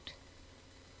goat?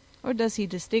 Or does he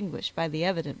distinguish by the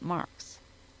evident marks?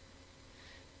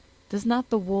 Does not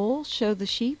the wool show the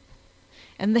sheep,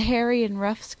 and the hairy and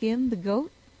rough skin the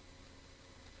goat?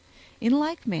 In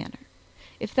like manner,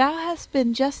 if thou hast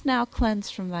been just now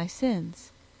cleansed from thy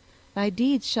sins, thy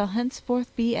deeds shall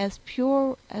henceforth be as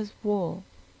pure as wool,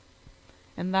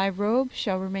 and thy robe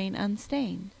shall remain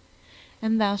unstained,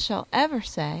 and thou shalt ever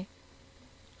say,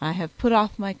 I have put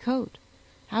off my coat,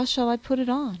 how shall I put it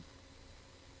on?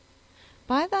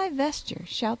 By thy vesture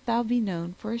shalt thou be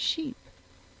known for a sheep.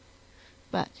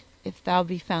 But if thou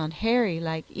be found hairy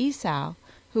like Esau,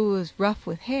 who was rough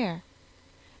with hair,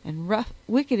 and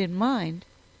wicked in mind,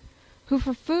 who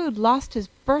for food lost his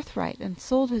birthright and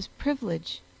sold his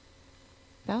privilege,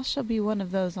 thou shalt be one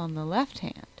of those on the left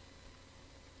hand.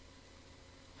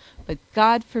 But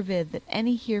God forbid that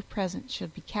any here present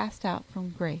should be cast out from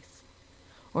grace,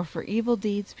 or for evil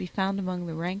deeds be found among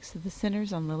the ranks of the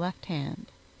sinners on the left hand.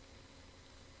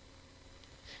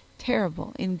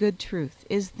 Terrible, in good truth,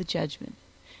 is the judgment,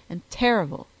 and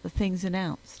terrible the things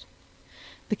announced.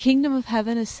 The kingdom of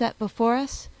heaven is set before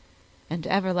us, and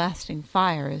everlasting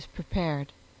fire is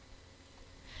prepared.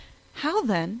 How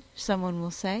then, someone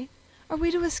will say, are we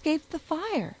to escape the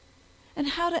fire, and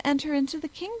how to enter into the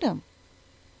kingdom?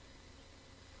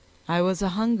 I was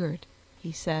a-hungered,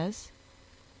 he says,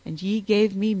 and ye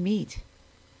gave me meat.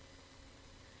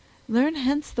 Learn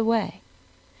hence the way.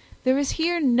 There is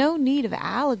here no need of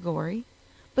allegory,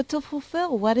 but to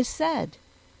fulfill what is said.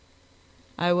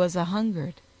 I was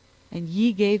a-hungered, and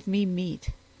ye gave me meat.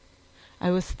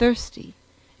 I was thirsty,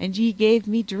 and ye gave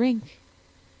me drink.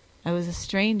 I was a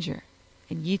stranger,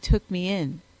 and ye took me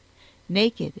in,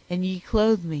 naked, and ye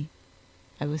clothed me.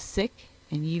 I was sick,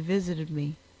 and ye visited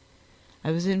me.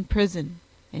 I was in prison,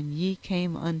 and ye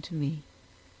came unto me.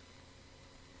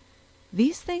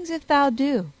 These things if thou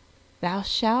do, thou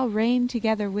shalt reign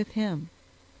together with him.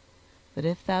 But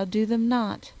if thou do them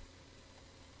not,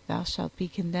 thou shalt be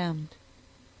condemned.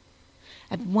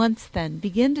 At once then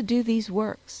begin to do these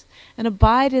works, and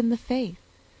abide in the faith,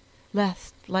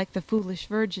 lest, like the foolish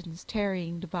virgins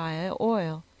tarrying to buy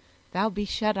oil, thou be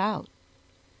shut out.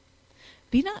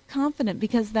 Be not confident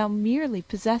because thou merely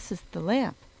possessest the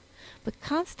lamp, but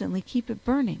constantly keep it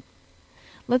burning.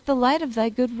 Let the light of thy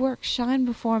good works shine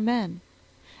before men,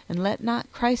 and let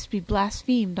not Christ be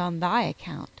blasphemed on thy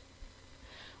account.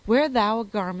 Wear thou a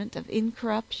garment of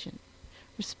incorruption,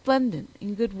 resplendent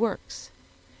in good works,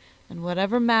 and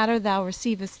whatever matter thou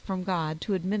receivest from God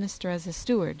to administer as a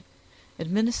steward,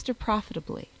 administer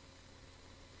profitably.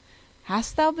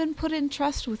 Hast thou been put in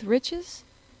trust with riches?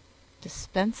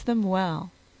 Dispense them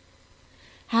well.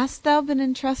 Hast thou been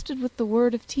entrusted with the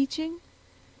word of teaching?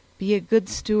 Be a good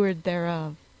steward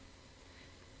thereof.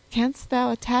 Canst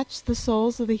thou attach the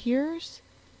souls of the hearers?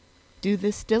 Do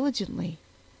this diligently.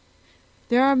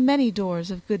 There are many doors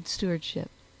of good stewardship.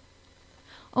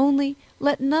 Only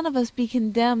let none of us be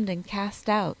condemned and cast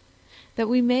out, that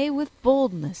we may with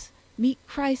boldness meet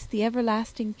Christ the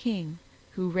everlasting King,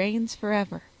 who reigns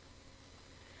forever.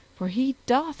 For he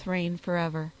doth reign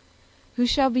forever, who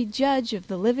shall be judge of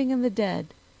the living and the dead,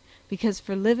 because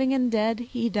for living and dead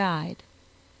he died.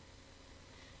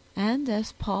 And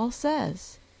as Paul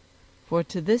says, for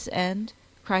to this end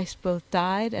Christ both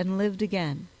died and lived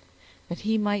again, that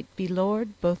he might be Lord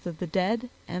both of the dead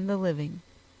and the living.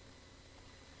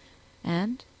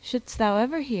 And shouldst thou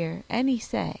ever hear any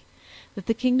say that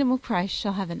the kingdom of Christ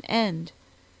shall have an end,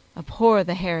 abhor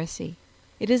the heresy.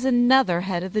 It is another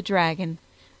head of the dragon,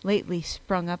 lately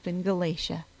sprung up in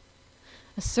Galatia.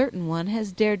 A certain one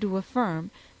has dared to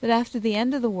affirm that after the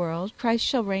end of the world Christ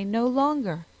shall reign no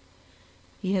longer.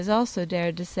 He has also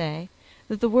dared to say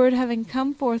that the Word having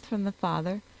come forth from the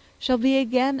Father shall be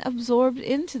again absorbed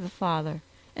into the Father,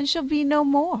 and shall be no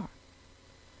more,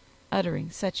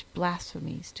 uttering such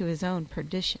blasphemies to his own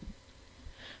perdition.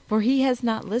 For he has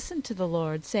not listened to the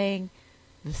Lord, saying,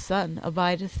 The Son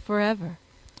abideth forever.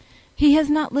 He has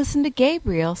not listened to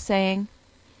Gabriel, saying,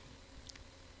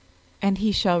 And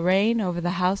he shall reign over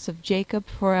the house of Jacob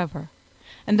forever,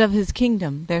 and of his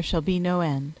kingdom there shall be no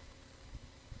end.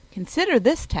 Consider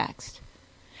this text.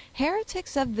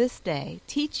 Heretics of this day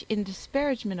teach in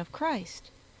disparagement of Christ,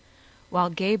 while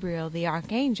Gabriel the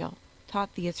archangel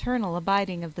taught the eternal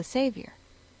abiding of the Saviour.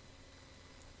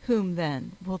 Whom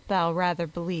then wilt thou rather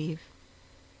believe?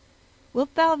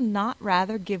 Wilt thou not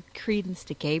rather give credence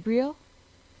to Gabriel?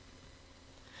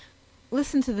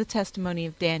 Listen to the testimony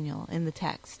of Daniel in the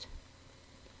text.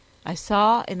 I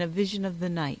saw in a vision of the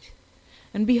night,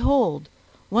 and behold,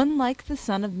 one like the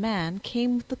Son of Man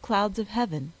came with the clouds of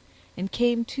heaven, and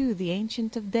came to the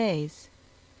Ancient of Days.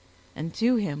 And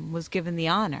to him was given the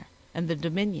honor, and the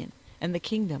dominion, and the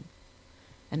kingdom.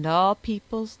 And all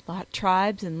peoples,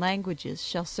 tribes, and languages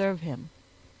shall serve him.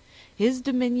 His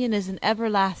dominion is an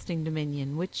everlasting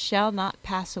dominion, which shall not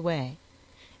pass away,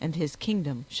 and his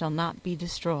kingdom shall not be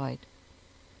destroyed.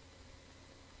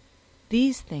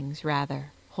 These things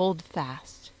rather hold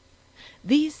fast.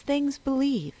 These things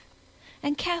believe,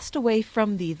 and cast away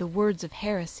from thee the words of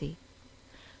heresy,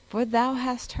 for thou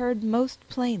hast heard most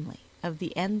plainly of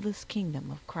the endless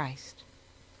kingdom of Christ.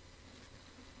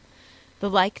 The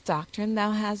like doctrine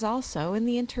thou hast also in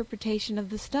the interpretation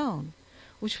of the stone,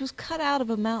 which was cut out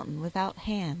of a mountain without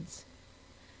hands,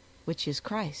 which is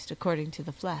Christ according to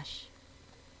the flesh.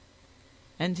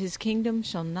 And his kingdom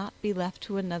shall not be left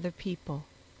to another people.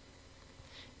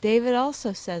 David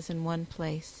also says in one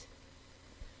place,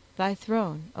 Thy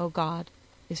throne, O God,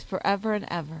 is forever and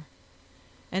ever.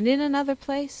 And in another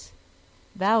place,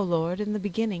 Thou, Lord, in the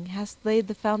beginning hast laid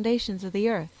the foundations of the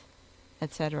earth,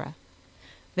 etc.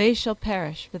 They shall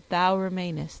perish, but thou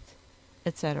remainest,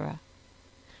 etc.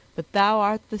 But thou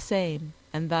art the same,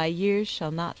 and thy years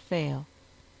shall not fail.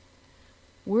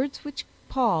 Words which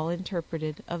Paul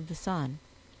interpreted of the Son.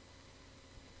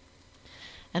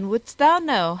 And wouldst thou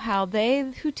know how they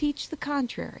who teach the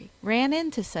contrary ran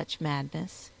into such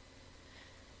madness?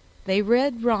 They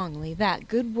read wrongly that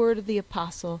good word of the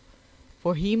apostle,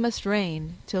 For he must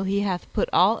reign till he hath put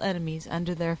all enemies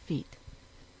under their feet.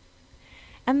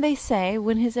 And they say,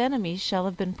 when his enemies shall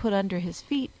have been put under his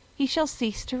feet, he shall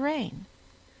cease to reign,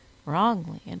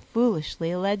 wrongly and foolishly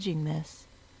alleging this.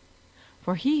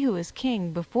 For he who is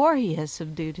king before he has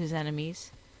subdued his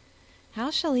enemies, how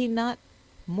shall he not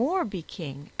more be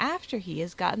king after he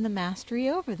has gotten the mastery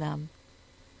over them?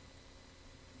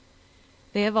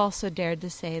 They have also dared to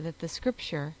say that the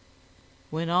Scripture,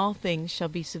 when all things shall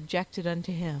be subjected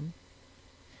unto him,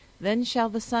 then shall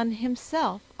the Son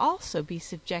himself also be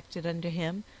subjected unto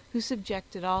him who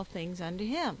subjected all things unto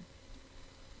him.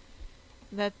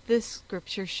 That this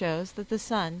Scripture shows that the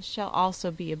Son shall also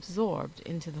be absorbed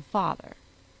into the Father.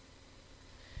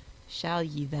 Shall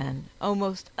ye then, O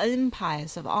most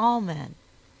impious of all men,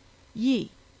 ye,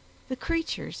 the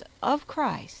creatures of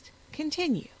Christ,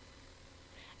 continue?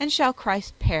 And shall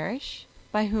Christ perish,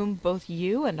 by whom both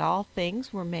you and all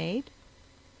things were made?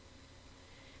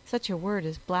 Such a word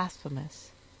is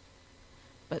blasphemous.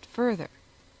 But further,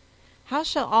 how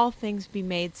shall all things be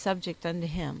made subject unto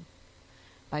him?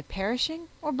 By perishing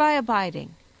or by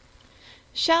abiding?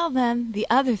 Shall then the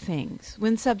other things,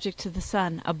 when subject to the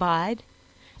Son, abide?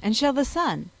 And shall the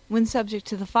Son, when subject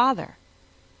to the Father,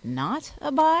 not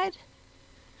abide?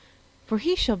 For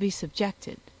he shall be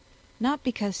subjected, not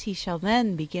because he shall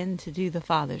then begin to do the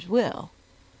Father's will,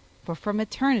 for from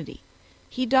eternity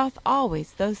he doth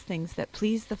always those things that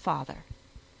please the Father,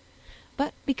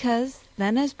 but because,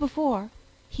 then as before,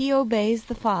 he obeys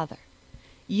the Father,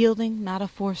 yielding not a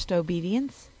forced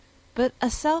obedience, but a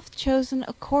self-chosen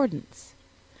accordance.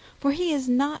 For he is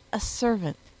not a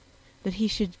servant, that he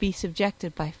should be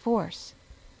subjected by force,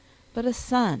 but a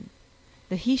son,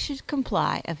 that he should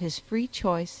comply of his free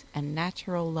choice and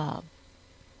natural love.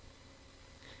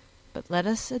 But let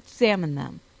us examine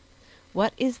them.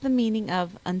 What is the meaning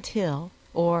of until,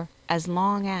 or as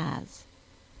long as?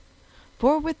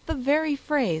 For with the very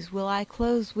phrase will I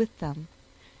close with them,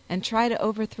 and try to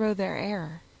overthrow their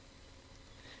error.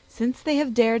 Since they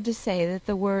have dared to say that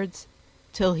the words,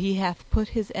 till he hath put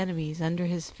his enemies under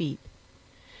his feet,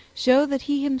 show that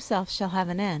he himself shall have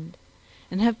an end,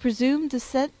 and have presumed to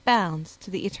set bounds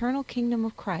to the eternal kingdom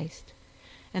of Christ,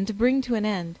 and to bring to an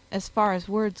end, as far as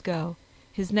words go,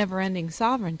 his never-ending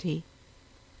sovereignty.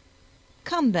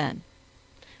 Come then,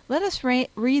 let us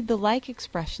read the like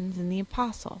expressions in the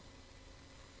Apostle.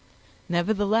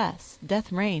 Nevertheless,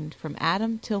 death reigned from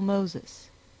Adam till Moses.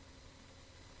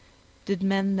 Did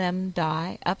men them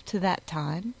die up to that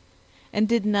time? And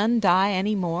did none die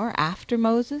any more after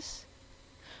Moses?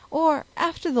 Or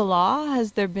after the law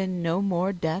has there been no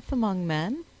more death among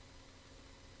men?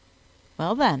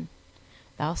 Well then,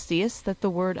 thou seest that the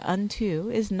word unto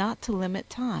is not to limit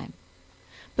time,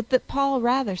 but that Paul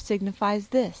rather signifies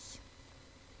this.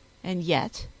 And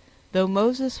yet, though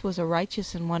Moses was a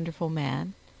righteous and wonderful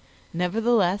man,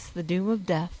 nevertheless the doom of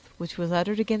death, which was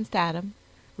uttered against Adam,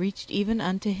 reached even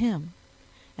unto him,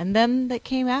 and them that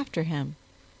came after him.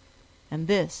 And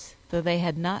this, though they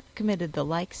had not committed the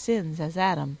like sins as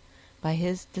Adam, by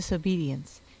his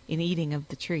disobedience in eating of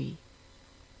the tree.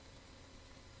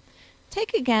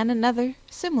 Take again another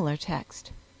similar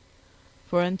text.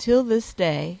 For until this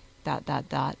day, ...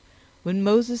 when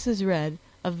Moses is read,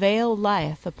 a veil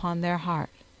lieth upon their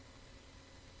heart.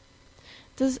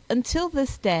 Does until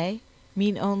this day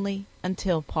mean only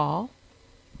until Paul?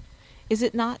 Is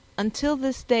it not until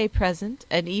this day present,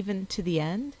 and even to the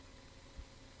end?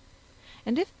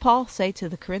 And if Paul say to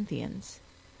the Corinthians,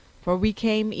 For we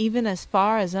came even as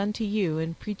far as unto you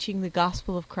in preaching the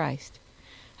gospel of Christ,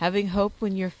 having hope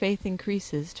when your faith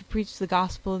increases to preach the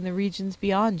gospel in the regions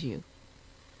beyond you,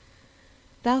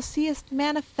 thou seest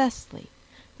manifestly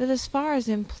that as far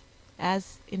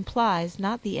as implies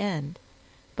not the end,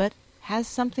 but has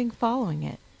something following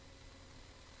it.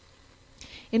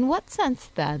 In what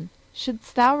sense, then,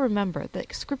 shouldst thou remember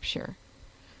that Scripture,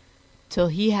 till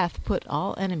he hath put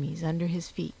all enemies under his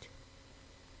feet.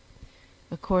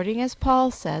 According as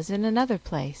Paul says in another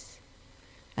place,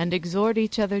 and exhort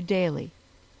each other daily,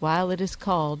 while it is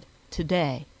called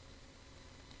today,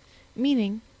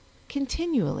 meaning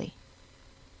continually.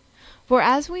 For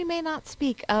as we may not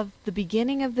speak of the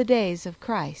beginning of the days of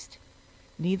Christ,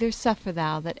 neither suffer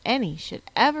thou that any should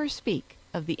ever speak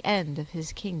of the end of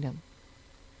his kingdom.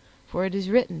 For it is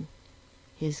written,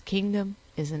 his kingdom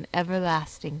is an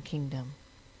everlasting kingdom.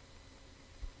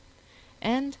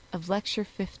 End of Lecture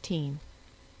 15.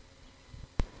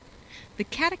 The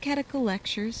Catechetical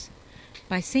Lectures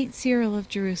by St. Cyril of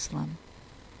Jerusalem.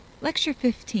 Lecture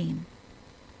 15.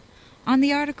 On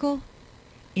the article,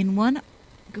 In One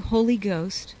Holy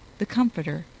Ghost, the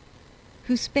Comforter,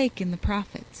 who spake in the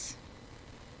prophets.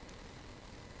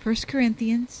 1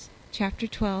 Corinthians chapter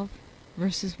 12,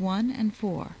 verses 1 and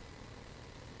 4.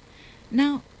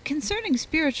 Now, concerning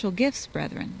spiritual gifts,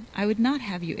 brethren, I would not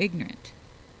have you ignorant.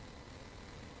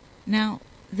 Now,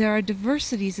 there are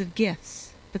diversities of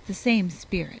gifts, but the same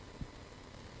Spirit.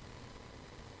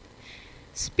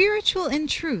 Spiritual in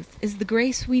truth is the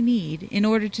grace we need in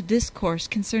order to discourse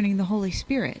concerning the Holy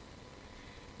Spirit.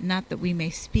 Not that we may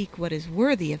speak what is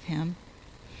worthy of him,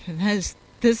 for this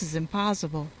is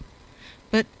impossible,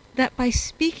 but that by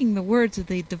speaking the words of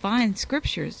the divine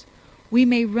Scriptures we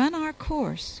may run our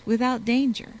course without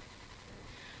danger.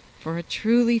 For a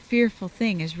truly fearful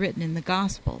thing is written in the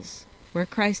Gospels, where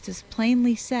Christ has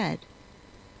plainly said,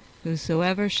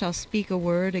 Whosoever shall speak a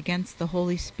word against the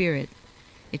Holy Spirit,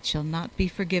 it shall not be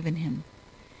forgiven him,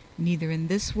 neither in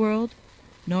this world,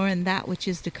 nor in that which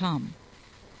is to come.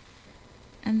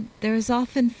 And there is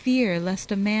often fear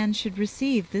lest a man should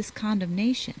receive this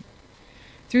condemnation,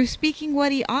 through speaking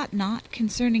what he ought not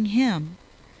concerning him,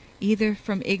 either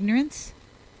from ignorance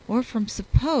or from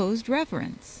supposed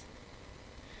reverence.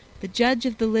 The Judge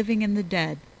of the living and the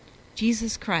dead,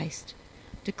 Jesus Christ,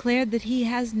 declared that he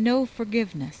has no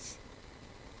forgiveness.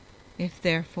 If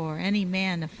therefore any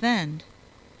man offend,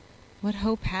 what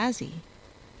hope has he?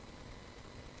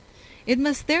 It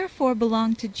must therefore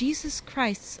belong to Jesus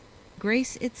Christ's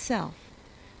grace itself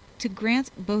to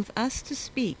grant both us to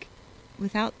speak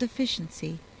without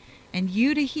deficiency and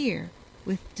you to hear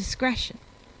with discretion.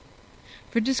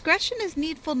 For discretion is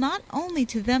needful not only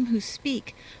to them who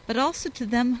speak, but also to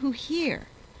them who hear,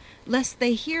 lest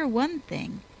they hear one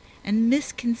thing and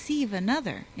misconceive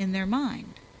another in their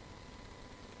mind.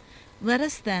 Let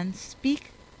us then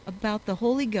speak about the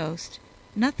Holy Ghost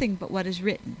nothing but what is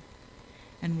written,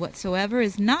 and whatsoever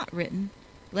is not written,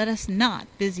 let us not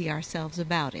busy ourselves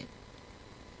about it.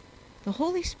 The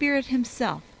Holy Spirit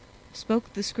himself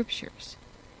spoke the Scriptures.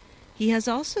 He has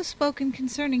also spoken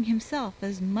concerning himself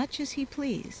as much as he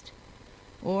pleased,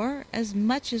 or as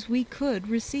much as we could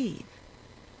receive.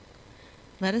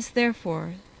 Let us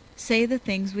therefore say the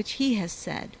things which he has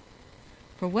said,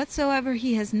 for whatsoever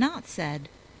he has not said,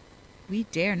 we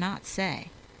dare not say.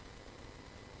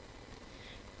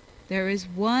 There is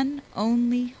one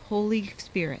only Holy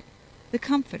Spirit, the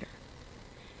Comforter.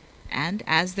 And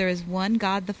as there is one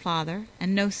God the Father,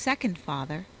 and no second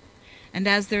Father, and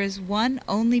as there is one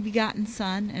only begotten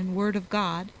Son and Word of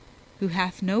God, who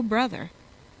hath no brother,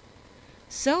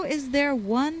 so is there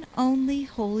one only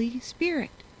Holy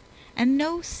Spirit, and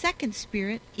no second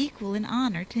Spirit equal in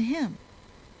honor to him.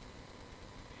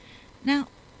 Now,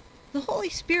 the Holy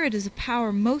Spirit is a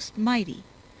power most mighty,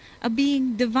 a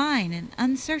being divine and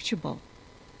unsearchable,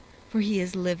 for he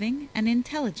is living and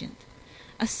intelligent,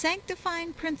 a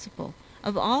sanctifying principle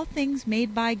of all things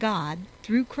made by God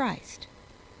through Christ.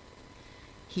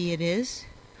 He it is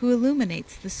who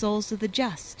illuminates the souls of the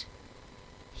just.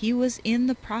 He was in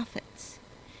the prophets.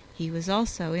 He was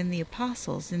also in the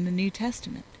apostles in the New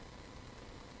Testament.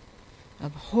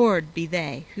 Abhorred be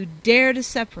they who dare to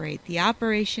separate the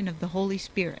operation of the Holy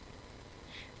Spirit.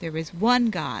 There is one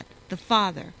God, the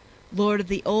Father, Lord of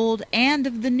the Old and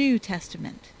of the New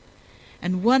Testament,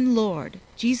 and one Lord,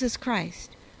 Jesus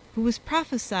Christ, who was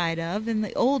prophesied of in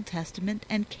the Old Testament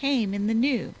and came in the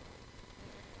New,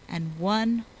 and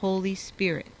one Holy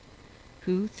Spirit,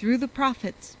 who through the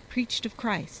prophets preached of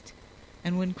Christ,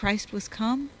 and when Christ was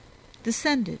come,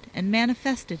 descended and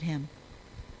manifested him.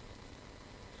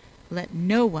 Let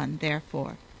no one,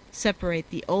 therefore, separate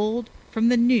the Old from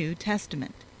the New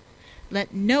Testament.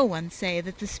 Let no one say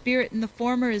that the Spirit in the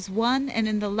former is one and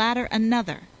in the latter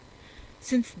another,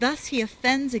 since thus he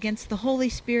offends against the Holy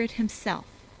Spirit himself,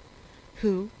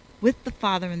 who, with the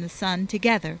Father and the Son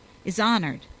together, is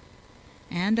honored,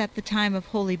 and at the time of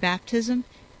holy baptism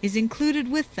is included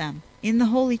with them in the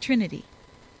Holy Trinity.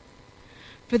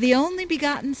 For the only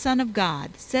begotten Son of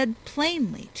God said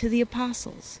plainly to the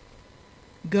apostles,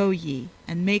 Go ye,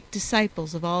 and make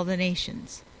disciples of all the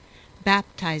nations,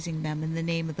 baptizing them in the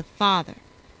name of the Father,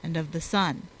 and of the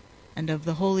Son, and of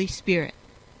the Holy Spirit.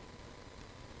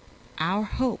 Our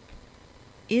hope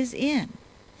is in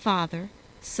Father,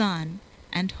 Son,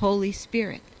 and Holy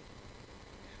Spirit.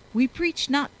 We preach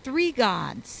not three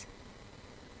gods.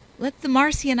 Let the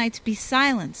Marcionites be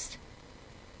silenced.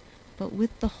 But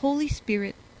with the Holy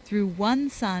Spirit, through one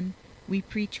Son, we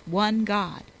preach one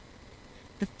God.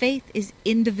 The faith is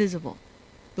indivisible,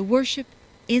 the worship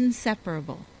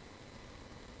inseparable.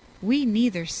 We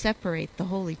neither separate the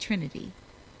Holy Trinity,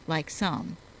 like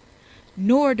some,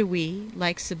 nor do we,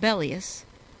 like Sabellius,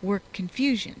 work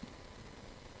confusion.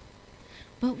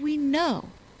 But we know,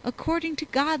 according to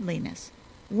godliness,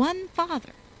 one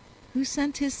Father, who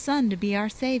sent his Son to be our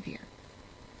Savior.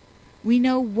 We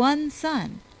know one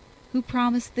Son, who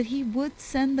promised that he would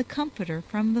send the Comforter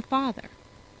from the Father.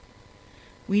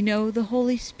 We know the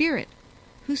Holy Spirit,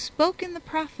 who spoke in the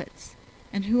prophets,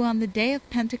 and who on the day of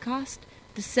Pentecost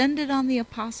descended on the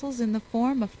apostles in the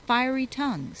form of fiery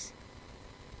tongues.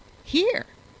 Here,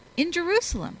 in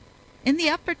Jerusalem, in the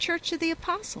upper church of the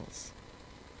apostles.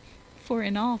 For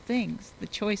in all things the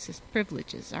choicest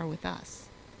privileges are with us.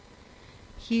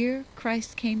 Here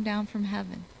Christ came down from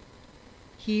heaven.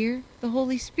 Here the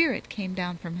Holy Spirit came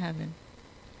down from heaven.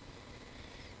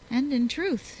 And in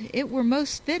truth it were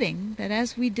most fitting that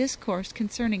as we discourse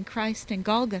concerning Christ in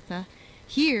Golgotha,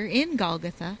 here in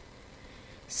Golgotha,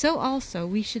 so also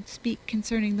we should speak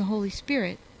concerning the Holy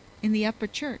Spirit in the upper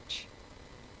church.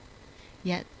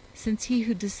 Yet, since he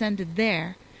who descended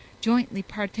there jointly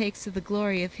partakes of the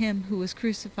glory of him who was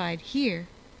crucified here,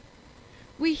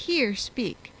 we here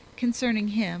speak concerning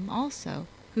him also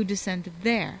who descended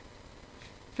there,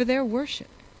 for their worship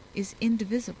is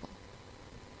indivisible.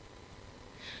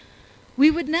 We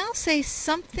would now say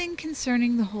something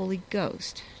concerning the Holy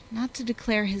Ghost, not to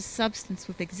declare his substance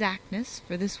with exactness,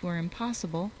 for this were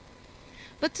impossible,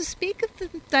 but to speak of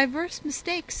the diverse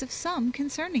mistakes of some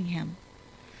concerning him,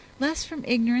 lest from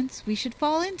ignorance we should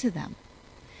fall into them,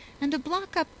 and to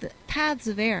block up the paths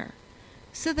of error,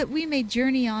 so that we may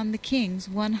journey on the King's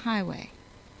one highway.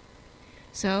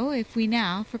 So, if we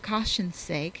now, for caution's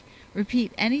sake,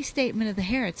 repeat any statement of the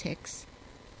heretics,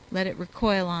 let it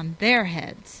recoil on their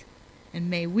heads, and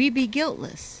may we be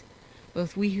guiltless,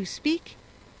 both we who speak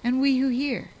and we who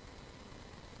hear.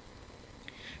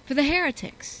 For the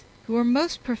heretics, who are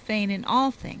most profane in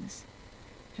all things,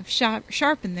 have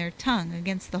sharpened their tongue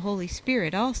against the Holy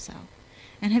Spirit also,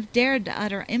 and have dared to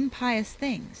utter impious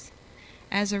things,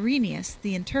 as Irenaeus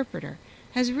the interpreter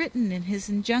has written in his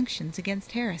injunctions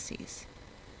against heresies.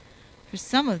 For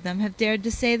some of them have dared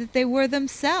to say that they were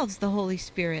themselves the Holy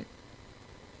Spirit,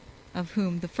 of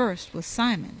whom the first was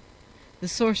Simon, the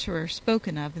sorcerer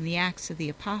spoken of in the Acts of the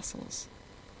Apostles.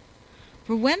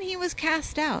 For when he was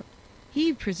cast out,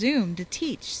 he presumed to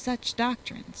teach such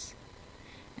doctrines.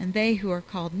 And they who are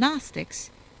called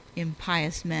Gnostics,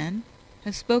 impious men,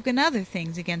 have spoken other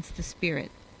things against the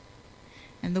Spirit.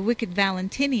 And the wicked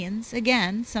Valentinians,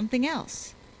 again, something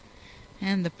else.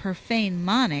 And the profane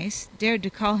Manes dared to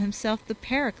call himself the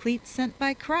Paraclete sent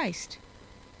by Christ.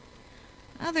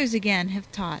 Others again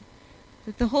have taught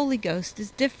that the Holy Ghost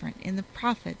is different in the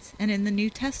prophets and in the New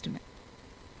Testament.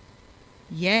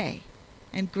 Yea,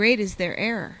 and great is their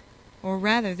error, or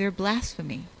rather their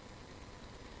blasphemy.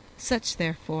 Such,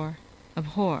 therefore,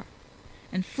 abhor,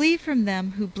 and flee from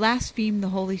them who blaspheme the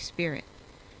Holy Spirit,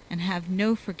 and have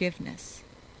no forgiveness.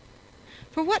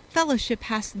 For what fellowship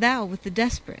hast thou with the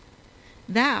desperate,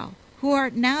 thou who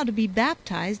art now to be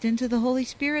baptized into the Holy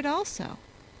Spirit also?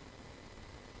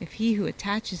 If he who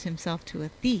attaches himself to a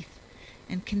thief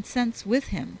and consents with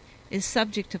him is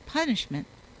subject to punishment,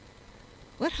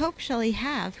 what hope shall he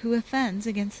have who offends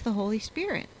against the Holy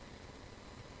Spirit?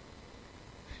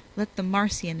 Let the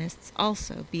Marcionists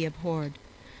also be abhorred,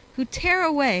 who tear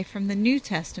away from the New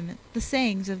Testament the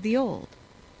sayings of the Old.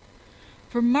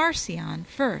 For Marcion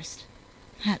first,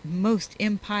 that most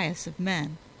impious of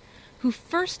men, who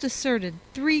first asserted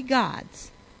three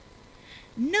gods,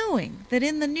 knowing that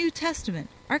in the New Testament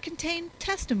are contained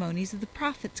testimonies of the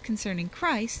prophets concerning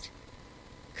Christ,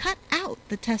 cut out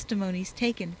the testimonies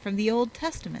taken from the Old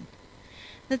Testament,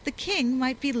 that the king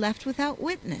might be left without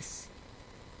witness.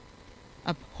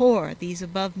 Abhor these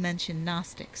above-mentioned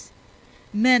Gnostics,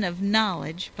 men of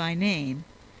knowledge by name,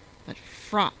 but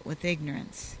fraught with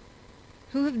ignorance,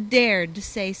 who have dared to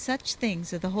say such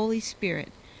things of the Holy Spirit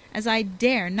as I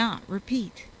dare not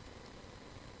repeat.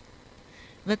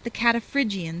 Let the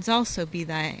Cataphrygians also be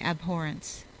thy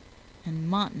abhorrence, and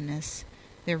Montanus,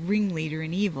 their ringleader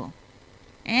in evil,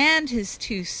 and his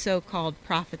two so-called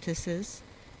prophetesses,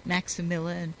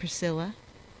 Maximilla and Priscilla,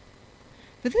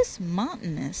 For this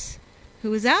Montanus,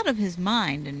 who was out of his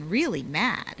mind and really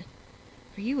mad,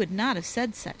 for you would not have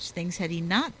said such things had he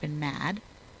not been mad,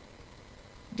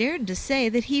 dared to say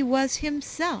that he was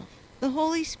himself the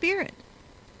Holy Spirit.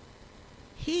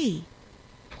 He,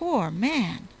 poor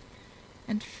man,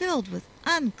 and filled with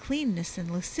uncleanness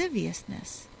and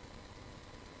lasciviousness.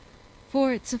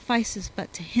 For it suffices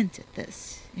but to hint at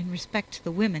this, in respect to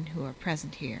the women who are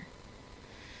present here.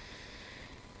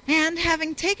 And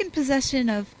having taken possession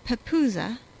of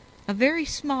Pepusa, a very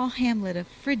small hamlet of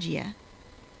Phrygia,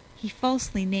 he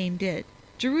falsely named it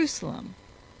Jerusalem,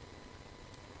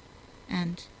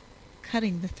 and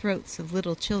cutting the throats of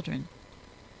little children,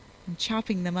 and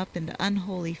chopping them up into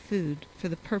unholy food for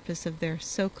the purpose of their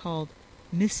so-called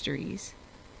mysteries.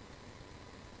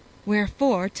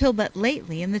 Wherefore, till but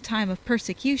lately, in the time of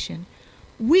persecution,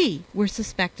 we were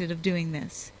suspected of doing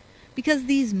this, because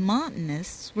these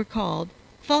Montanists were called,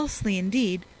 falsely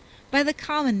indeed, by the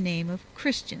common name of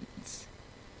Christians.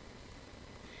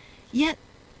 Yet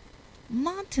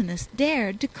Montanus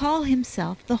dared to call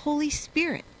himself the Holy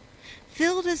Spirit,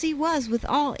 filled as he was with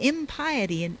all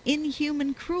impiety and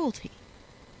inhuman cruelty,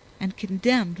 and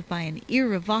condemned by an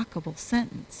irrevocable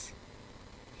sentence.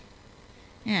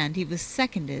 And he was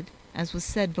seconded, as was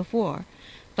said before,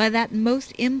 by that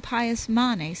most impious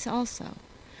Manes also,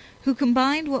 who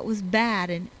combined what was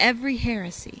bad in every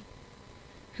heresy,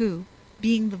 who,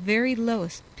 being the very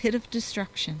lowest pit of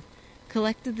destruction,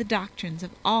 collected the doctrines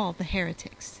of all the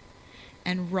heretics,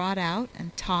 and wrought out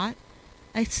and taught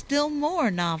a still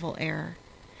more novel error,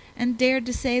 and dared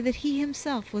to say that he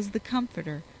himself was the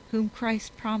Comforter whom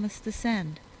Christ promised to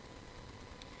send.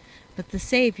 But the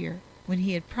Saviour, when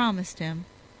he had promised him,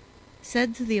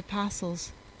 said to the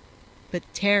apostles, "But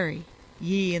tarry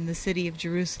ye in the city of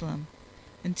Jerusalem,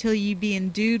 until ye be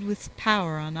endued with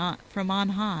power from on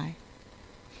high."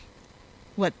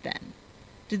 What then?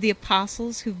 Did the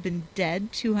apostles, who've been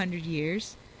dead 200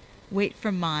 years, wait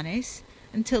for Manes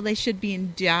until they should be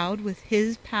endowed with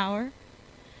his power?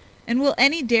 And will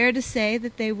any dare to say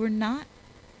that they were not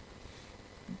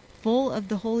full of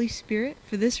the Holy Spirit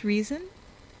for this reason?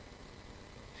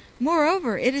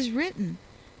 Moreover, it is written,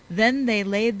 "Then they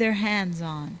laid their hands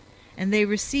on, and they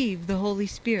received the Holy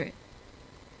Spirit."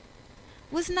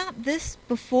 Was not this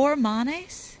before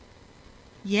Manes?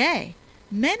 Yea,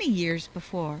 many years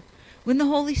before, when the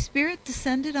Holy Spirit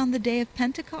descended on the day of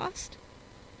Pentecost?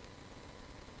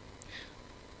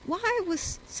 Why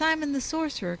was Simon the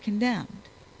sorcerer condemned?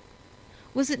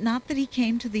 Was it not that he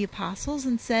came to the apostles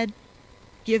and said,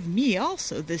 "Give me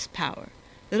also this power,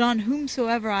 that on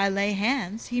whomsoever I lay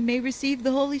hands he may receive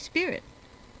the Holy Spirit"?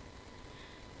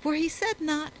 For he said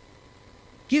not,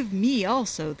 "Give me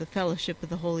also the fellowship of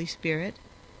the Holy Spirit,"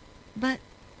 but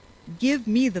 "Give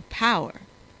me the power,"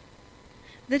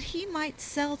 that he might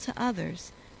sell to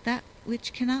others that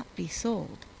which cannot be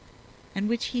sold, and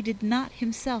which he did not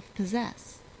himself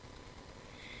possess.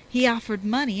 He offered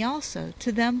money also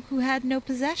to them who had no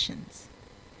possessions,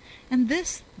 and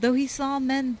this though he saw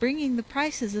men bringing the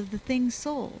prices of the things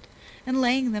sold, and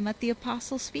laying them at the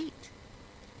apostles' feet.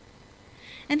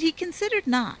 And he considered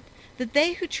not that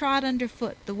they who trod under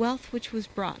foot the wealth which was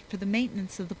brought for the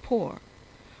maintenance of the poor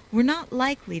were not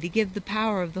likely to give the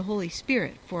power of the Holy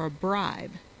Spirit for a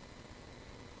bribe.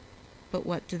 But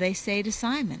what do they say to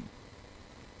Simon?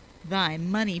 "Thy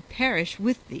money perish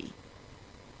with thee,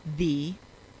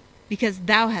 because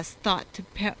thou hast thought to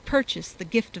purchase the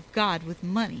gift of God with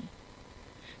money.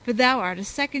 For thou art a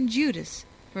second Judas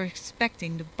for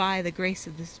expecting to buy the grace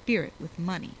of the Spirit with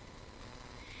money."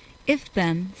 If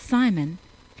then Simon,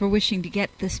 for wishing to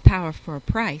get this power for a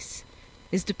price,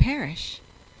 is to perish,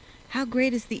 how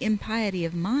great is the impiety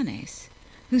of Manes,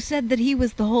 who said that he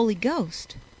was the Holy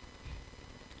Ghost?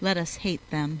 Let us hate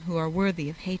them who are worthy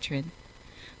of hatred.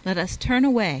 Let us turn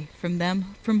away from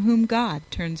them from whom God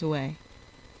turns away.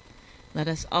 Let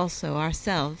us also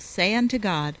ourselves say unto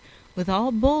God with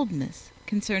all boldness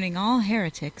concerning all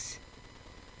heretics,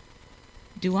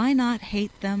 "Do I not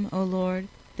hate them, O Lord,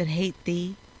 that hate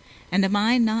thee? And am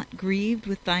I not grieved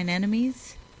with thine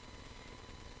enemies?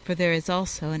 For there is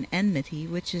also an enmity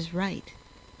which is right,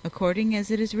 according as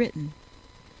it is written,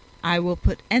 I will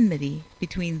put enmity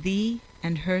between thee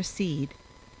and her seed.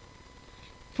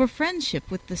 For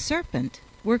friendship with the serpent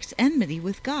works enmity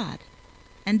with God,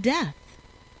 and death."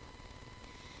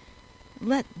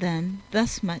 Let then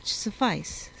thus much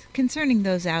suffice concerning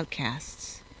those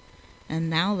outcasts. And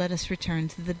now let us return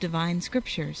to the divine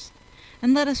Scriptures,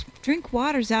 and let us drink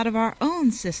waters out of our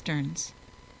own cisterns,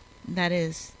 that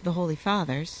is, the Holy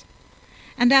Father's,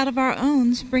 and out of our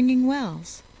own springing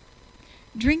wells.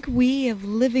 Drink we of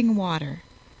living water,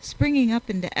 springing up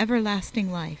into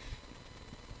everlasting life.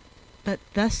 but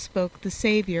thus spoke the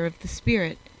Saviour of the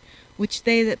Spirit, which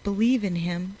they that believe in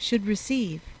him should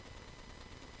receive.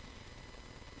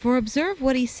 For observe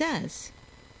what he says,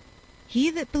 "He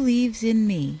that believes in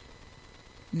me,"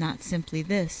 not simply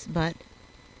this, but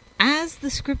 "as the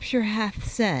Scripture hath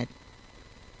said,"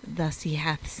 thus he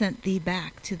hath sent thee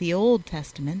back to the Old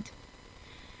Testament,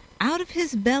 "out of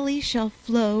his belly shall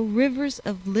flow rivers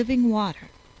of living water,"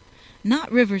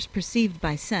 not rivers perceived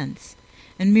by sense,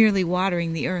 and merely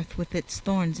watering the earth with its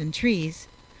thorns and trees,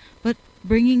 but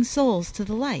bringing souls to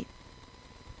the light.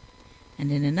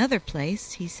 And in another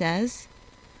place he says,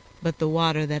 "But the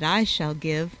water that I shall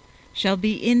give shall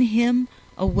be in him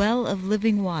a well of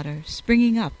living water,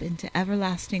 springing up into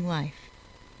everlasting life."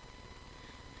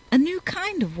 A new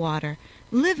kind of water,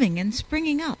 living and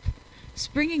springing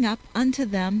up unto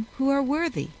them who are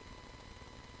worthy.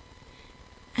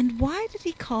 And why did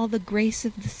he call the grace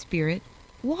of the Spirit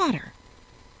water?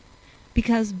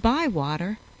 Because by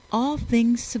water all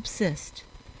things subsist.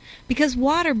 Because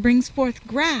water brings forth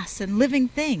grass and living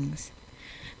things.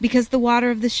 Because the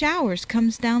water of the showers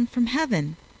comes down from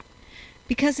heaven.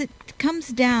 Because it comes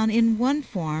down in one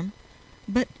form,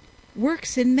 but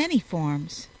works in many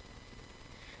forms.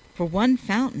 For one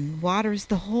fountain waters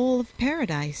the whole of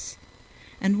paradise,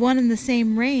 and one and the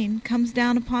same rain comes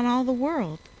down upon all the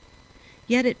world.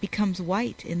 Yet it becomes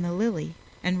white in the lily,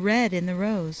 and red in the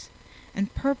rose,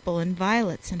 and purple in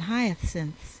violets and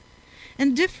hyacinths,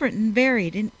 and different and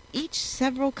varied in each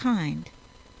several kind.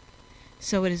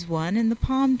 So it is one in the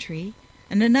palm tree,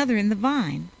 and another in the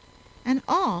vine, and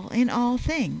all in all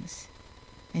things,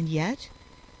 and yet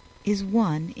is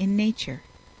one in nature,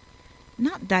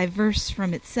 not diverse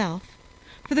from itself,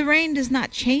 for the rain does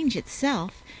not change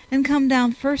itself, and come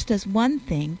down first as one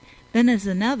thing, then as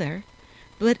another,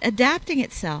 but adapting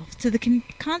itself to the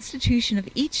constitution of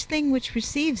each thing which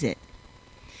receives it,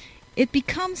 it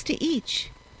becomes to each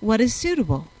what is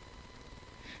suitable.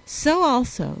 So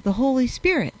also the Holy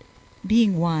Spirit,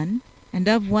 being one, and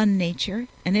of one nature,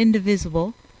 and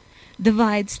indivisible,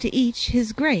 divides to each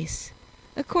his grace,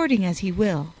 according as he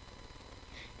will.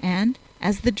 And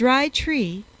as the dry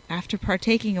tree, after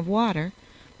partaking of water,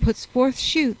 puts forth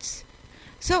shoots,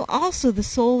 so also the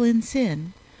soul in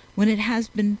sin, when it has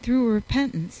been through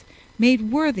repentance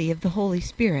made worthy of the Holy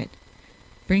Spirit,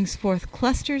 brings forth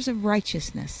clusters of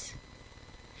righteousness.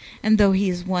 And though he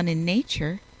is one in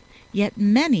nature, yet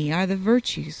many are the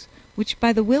virtues which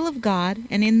by the will of God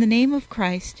and in the name of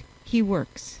Christ he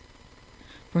works.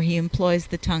 For he employs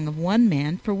the tongue of one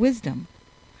man for wisdom.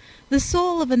 The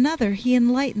soul of another he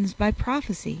enlightens by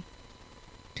prophecy.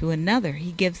 To another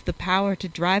he gives the power to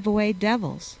drive away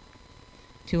devils.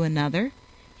 To another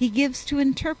he gives to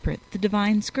interpret the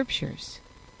divine scriptures.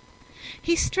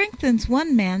 He strengthens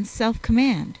one man's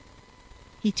self-command.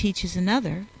 He teaches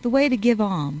another the way to give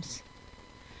alms.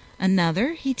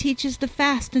 Another he teaches to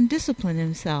fast and discipline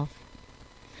himself.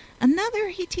 Another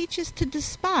he teaches to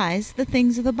despise the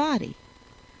things of the body.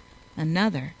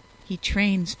 Another he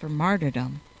trains for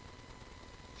martyrdom.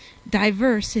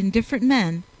 Diverse in different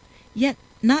men, yet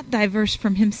not diverse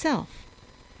from himself.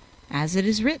 As it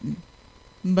is written,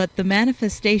 "But the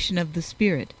manifestation of the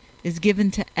Spirit is given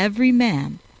to every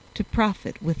man to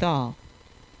profit withal."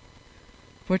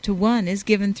 For to one is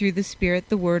given through the Spirit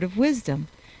the word of wisdom,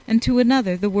 and to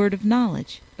another the word of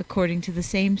knowledge, according to the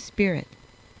same Spirit.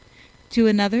 To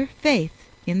another faith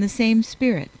in the same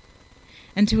Spirit,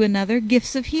 and to another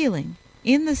gifts of healing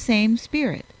in the same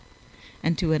Spirit,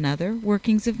 and to another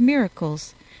workings of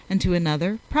miracles, and to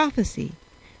another prophecy,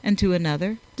 and to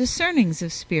another discernings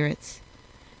of spirits,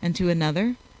 and to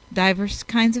another divers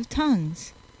kinds of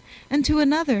tongues, and to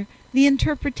another the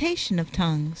interpretation of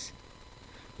tongues.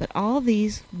 But all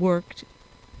these worked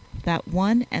that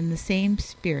one and the same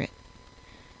Spirit,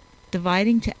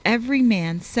 dividing to every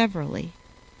man severally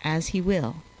as he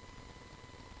will.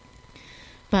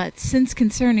 But since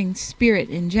concerning Spirit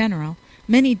in general,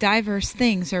 many diverse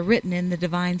things are written in the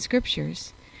divine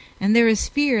Scriptures, and there is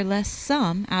fear lest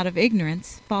some, out of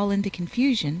ignorance, fall into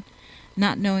confusion,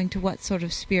 not knowing to what sort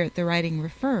of Spirit the writing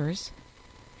refers,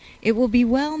 it will be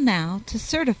well now to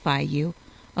certify you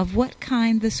of what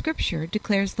kind the Scripture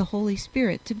declares the Holy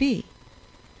Spirit to be.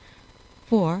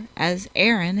 For, as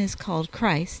Aaron is called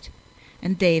Christ,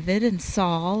 and David and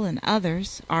Saul and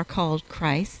others are called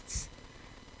Christs,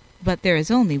 but there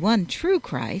is only one true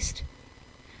Christ,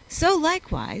 so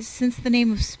likewise, since the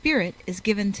name of Spirit is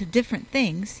given to different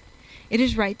things, it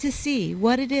is right to see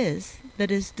what it is that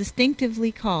is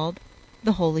distinctively called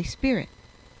the Holy Spirit.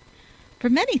 For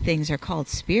many things are called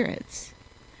spirits.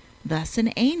 Thus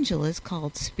an angel is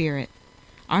called spirit,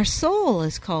 our soul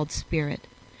is called spirit,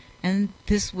 and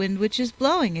this wind which is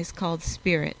blowing is called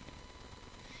spirit,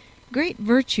 Great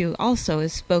virtue also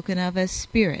is spoken of as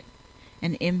spirit,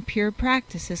 and impure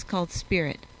practice is called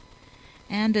spirit,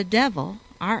 and a devil,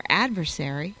 our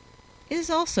adversary, is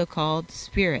also called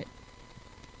spirit.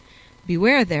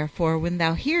 Beware therefore when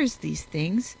thou hearest these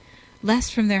things,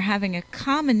 lest from their having a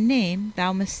common name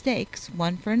thou mistakes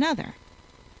one for another.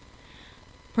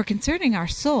 For concerning our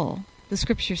soul, the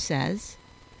Scripture says,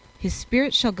 His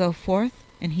spirit shall go forth,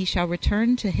 and he shall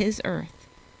return to his earth.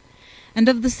 And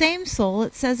of the same soul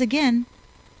it says again,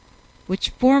 which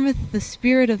formeth the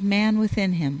spirit of man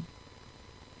within him.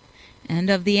 And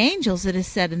of the angels it is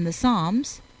said in the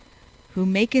Psalms, Who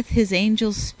maketh his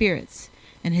angels spirits,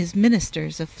 and his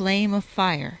ministers a flame of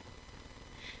fire.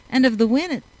 And of the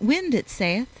wind it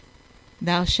saith,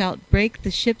 Thou shalt break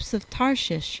the ships of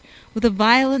Tarshish with a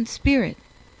violent spirit,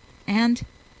 and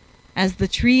as the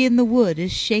tree in the wood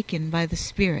is shaken by the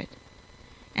Spirit,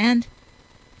 and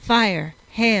fire,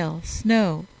 hail,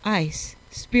 snow, ice,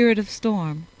 spirit of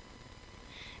storm.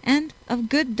 And of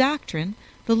good doctrine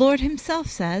the Lord himself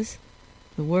says,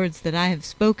 The words that I have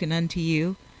spoken unto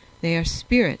you, they are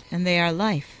spirit and they are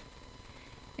life,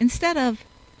 instead of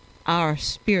our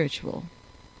spiritual.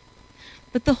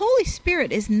 But the Holy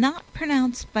Spirit is not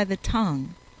pronounced by the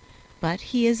tongue, but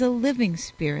he is a living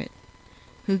spirit,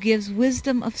 who gives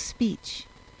wisdom of speech,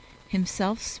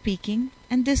 himself speaking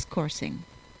and discoursing.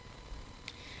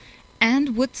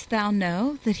 And wouldst thou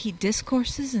know that he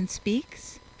discourses and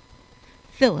speaks?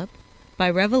 Philip, by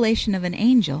revelation of an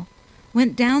angel,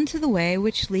 went down to the way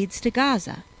which leads to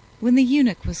Gaza, when the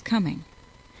eunuch was coming.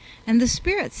 And the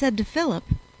Spirit said to Philip,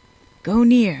 Go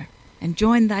near, and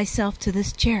join thyself to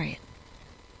this chariot.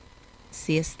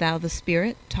 Seest thou the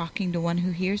Spirit talking to one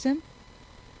who hears him?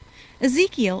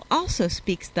 Ezekiel also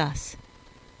speaks thus,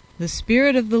 The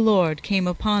Spirit of the Lord came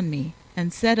upon me,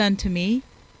 and said unto me,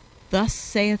 Thus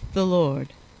saith the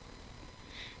Lord.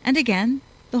 And again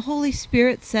the Holy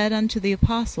Spirit said unto the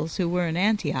apostles who were in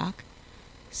Antioch,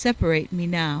 Separate me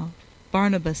now,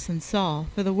 Barnabas and Saul,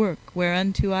 for the work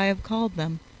whereunto I have called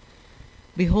them.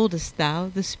 Beholdest thou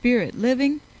the Spirit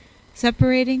living,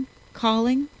 separating,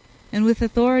 calling, and with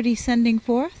authority sending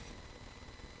forth?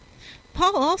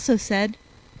 Paul also said,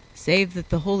 Save that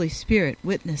the Holy Spirit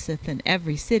witnesseth in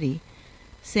every city,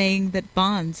 saying that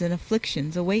bonds and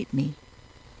afflictions await me.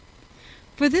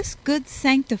 For this good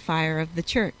sanctifier of the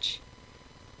church,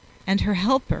 and her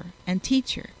helper and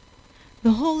teacher,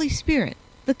 the Holy Spirit,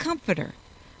 the Comforter,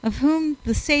 of whom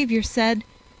the Saviour said,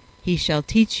 He shall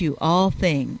teach you all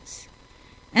things.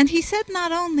 And he said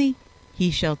not only, He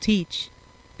shall teach,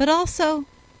 but also,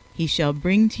 He shall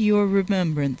bring to your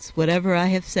remembrance whatever I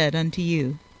have said unto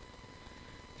you.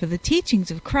 For the teachings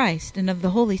of Christ and of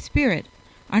the Holy Spirit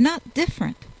are not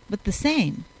different, but the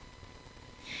same.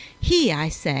 He, I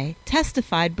say,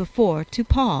 testified before to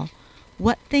Paul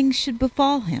what things should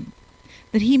befall him,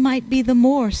 that he might be the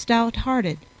more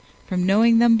stout-hearted, from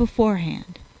knowing them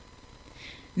beforehand.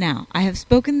 Now I have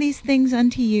spoken these things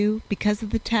unto you because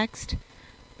of the text,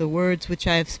 The words which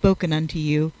I have spoken unto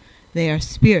you, they are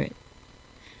spirit.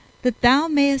 That thou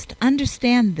mayest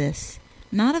understand this,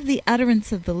 not of the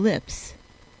utterance of the lips,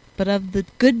 but of the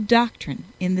good doctrine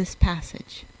in this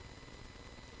passage.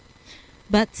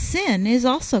 But sin is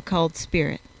also called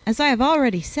spirit, as I have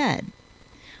already said,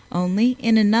 only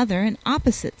in another and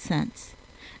opposite sense,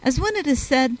 as when it is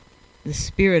said, The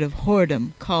spirit of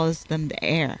whoredom caused them to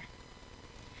err.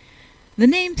 The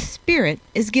name spirit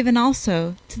is given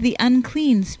also to the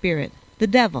unclean spirit, the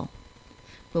devil,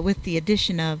 but with the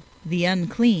addition of the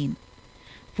unclean,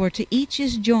 for to each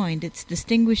is joined its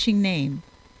distinguishing name,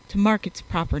 to mark its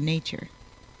proper nature.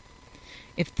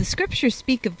 If the Scriptures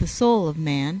speak of the soul of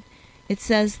man, it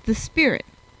says the spirit,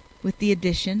 with the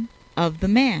addition of the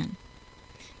man.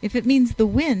 If it means the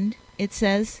wind, it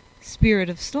says spirit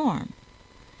of storm.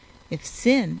 If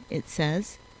sin, it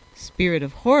says spirit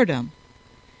of whoredom.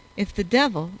 If the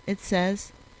devil, it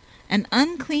says an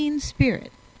unclean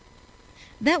spirit.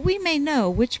 That we may know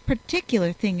which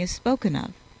particular thing is spoken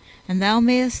of, and thou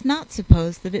mayest not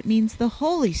suppose that it means the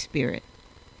Holy Spirit.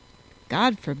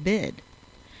 God forbid.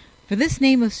 For this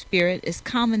name of spirit is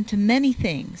common to many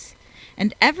things,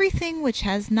 and everything which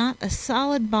has not a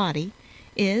solid body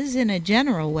is, in a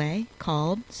general way,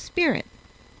 called spirit.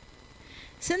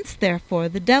 Since, therefore,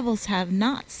 the devils have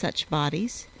not such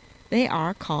bodies, they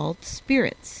are called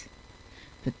spirits.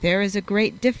 But there is a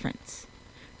great difference.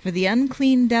 For the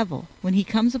unclean devil, when he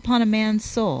comes upon a man's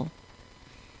soul,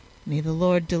 may the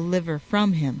Lord deliver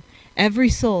from him every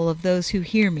soul of those who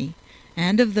hear me,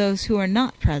 and of those who are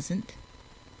not present.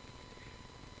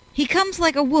 He comes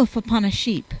like a wolf upon a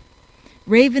sheep,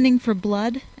 ravening for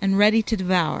blood and ready to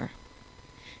devour.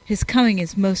 His coming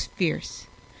is most fierce.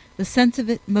 the sense of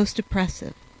it most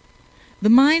oppressive. The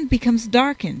mind becomes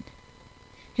darkened.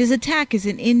 His attack is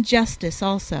an injustice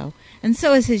also, and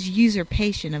so is his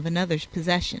usurpation of another's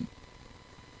possession.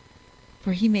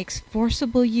 For he makes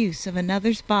forcible use of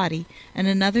another's body and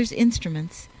another's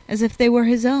instruments as if they were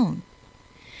his own.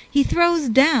 He throws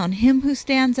down him who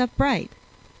stands upright,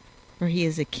 for he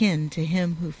is akin to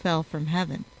him who fell from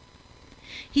heaven.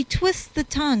 He twists the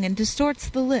tongue and distorts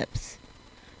the lips.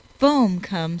 Foam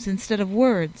comes instead of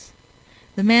words.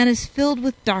 The man is filled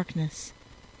with darkness.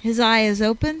 His eye is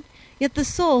open, yet the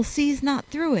soul sees not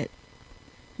through it.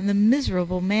 And the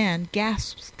miserable man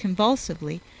gasps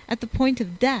convulsively at the point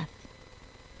of death.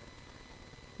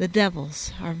 The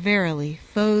devils are verily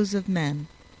foes of men,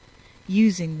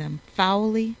 using them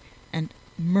foully and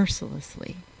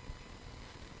mercilessly.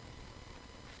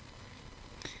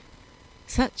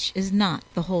 Such is not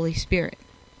the Holy Spirit.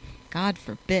 God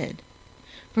forbid.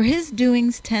 For his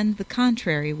doings tend the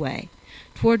contrary way,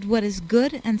 toward what is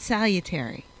good and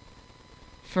salutary.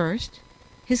 First,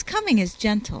 his coming is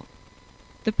gentle.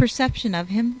 The perception of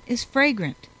him is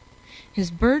fragrant.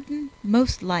 His burden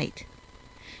most light.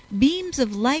 Beams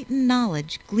of light and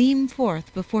knowledge gleam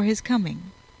forth before his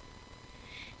coming.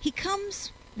 He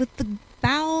comes with the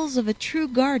bowels of a true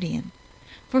guardian,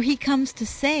 for he comes to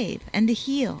save and to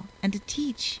heal and to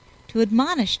teach, to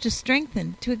admonish, to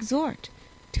strengthen, to exhort,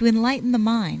 to enlighten the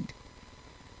mind,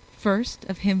 first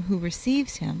of him who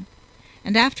receives him,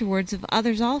 and afterwards of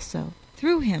others also,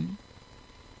 through him.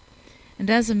 And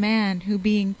as a man who,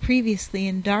 being previously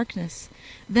in darkness,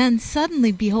 then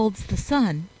suddenly beholds the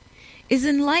sun, is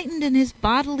enlightened in his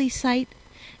bodily sight,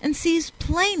 and sees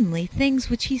plainly things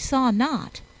which he saw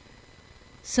not,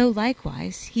 so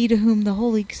likewise he to whom the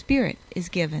Holy Spirit is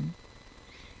given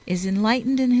is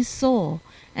enlightened in his soul,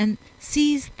 and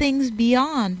sees things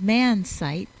beyond man's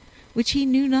sight which he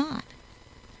knew not.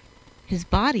 His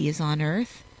body is on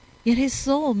earth, yet his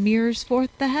soul mirrors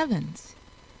forth the heavens.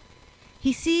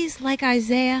 He sees, like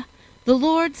Isaiah, the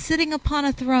Lord sitting upon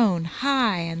a throne,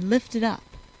 high and lifted up.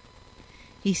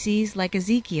 He sees, like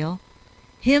Ezekiel,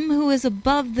 him who is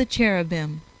above the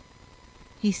cherubim.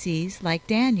 He sees, like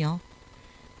Daniel,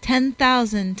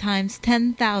 10,000 times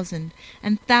 10,000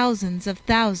 and thousands of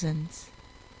thousands.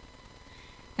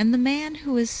 And the man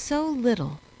who is so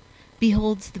little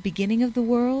beholds the beginning of the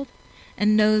world,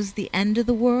 and knows the end of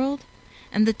the world,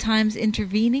 and the times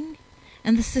intervening,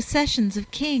 and the successions of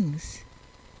kings,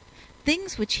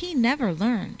 things which he never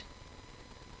learned,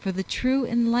 for the true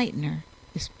enlightener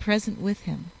is present with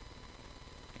him.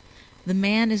 The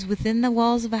man is within the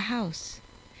walls of a house,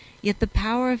 yet the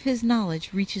power of his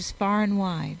knowledge reaches far and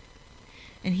wide,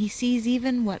 and he sees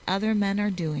even what other men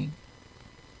are doing.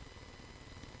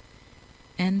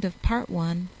 End of Part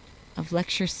 1 of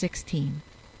Lecture 16.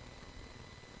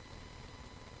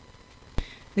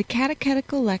 The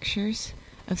Catechetical Lectures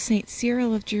of St.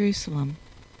 Cyril of Jerusalem.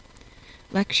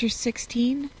 Lecture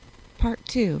 16, Part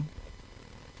 2.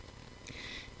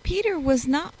 Peter was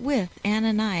not with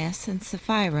Ananias and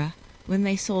Sapphira when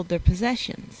they sold their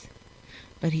possessions,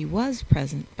 but he was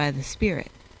present by the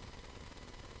Spirit.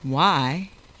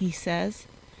 "Why," he says,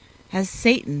 "has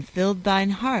Satan filled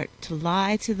thine heart to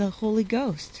lie to the Holy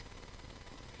Ghost?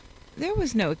 There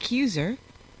was no accuser,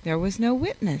 there was no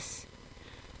witness.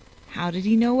 How did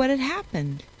he know what had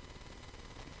happened?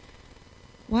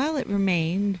 While it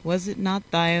remained, was it not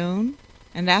thy own?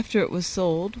 And after it was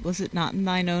sold, was it not in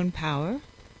thine own power?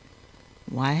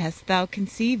 Why hast thou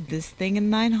conceived this thing in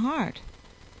thine heart?"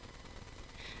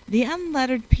 The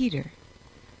unlettered Peter,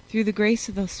 through the grace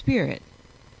of the Spirit,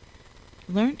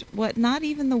 learnt what not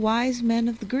even the wise men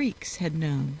of the Greeks had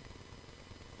known.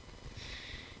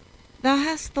 Thou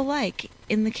hast the like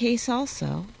in the case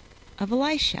also of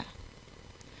Elisha.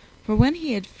 For when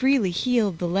he had freely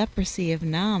healed the leprosy of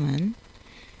Naaman,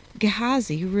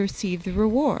 Gehazi received the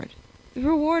reward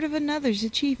of another's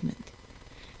achievement,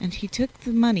 and he took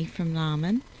the money from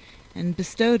Naaman and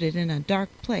bestowed it in a dark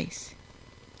place.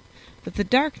 But the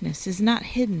darkness is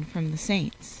not hidden from the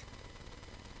saints.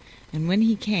 And when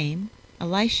he came,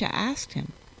 Elisha asked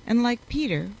him, and like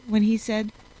Peter, when he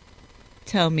said,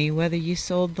 "Tell me whether you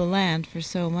sold the land for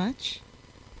so much?"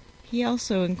 he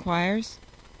also inquires,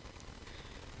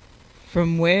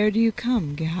 "From where do you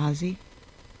come, Gehazi?"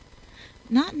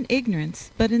 "Not in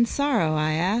ignorance, but in sorrow,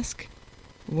 I ask.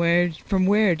 From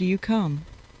where do you come?"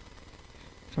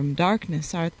 "From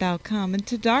darkness art thou come, and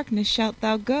to darkness shalt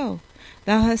thou go.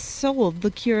 Thou hast sold the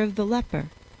cure of the leper,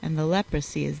 and the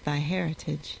leprosy is thy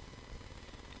heritage."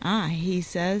 "I," he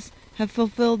says, "have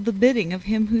fulfilled the bidding of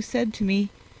him who said to me,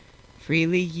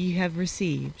 Freely ye have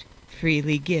received,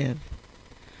 freely give.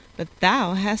 But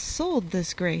thou hast sold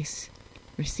this grace.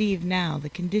 receive now the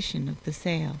condition of the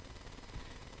sale.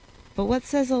 But what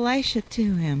says Elisha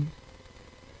to him?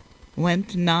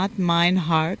 Went not mine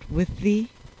heart with thee?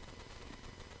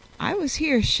 I was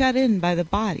here shut in by the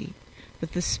body,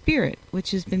 but the Spirit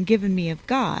which has been given me of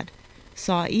God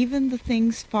saw even the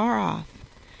things far off,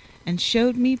 and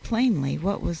showed me plainly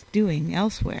what was doing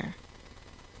elsewhere.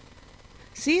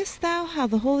 Seest thou how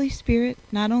the Holy Spirit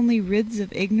not only rids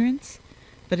of ignorance,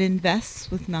 but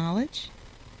invests with knowledge?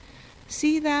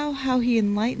 See thou how he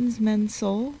enlightens men's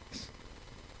souls?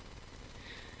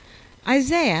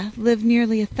 Isaiah lived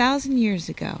nearly 1,000 years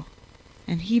ago,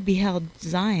 and he beheld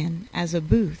Zion as a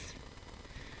booth.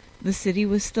 The city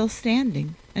was still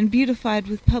standing, and beautified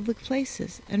with public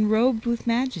places, and robed with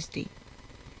majesty.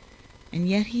 And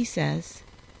yet he says,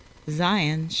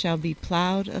 Zion shall be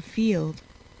plowed a field,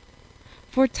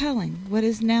 foretelling what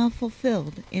is now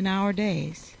fulfilled in our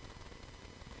days.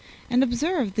 And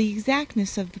observe the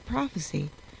exactness of the prophecy,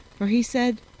 for he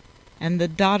said, And the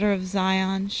daughter of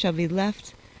Zion shall be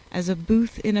left as a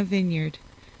booth in a vineyard,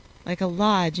 like a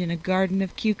lodge in a garden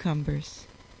of cucumbers.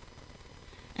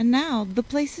 And now the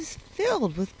place is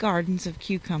filled with gardens of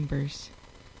cucumbers.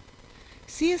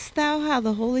 Seest thou how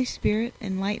the Holy Spirit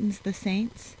enlightens the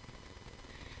saints?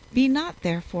 Be not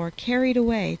therefore carried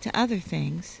away to other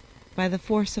things by the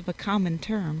force of a common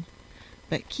term,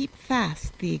 but keep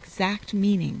fast the exact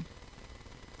meaning.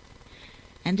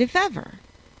 And if ever,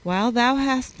 while thou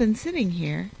hast been sitting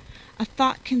here, a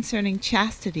thought concerning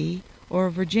chastity or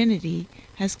virginity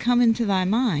has come into thy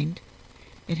mind,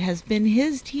 it has been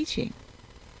his teaching.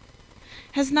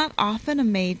 Has not often a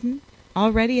maiden,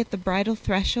 already at the bridal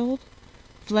threshold,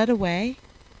 fled away,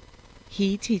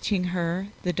 he teaching her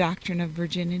the doctrine of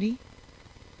virginity?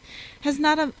 Has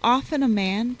not often a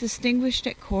man, distinguished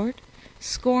at court,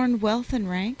 scorned wealth and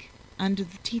rank, under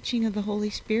the teaching of the Holy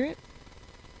Spirit?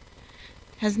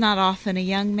 Has not often a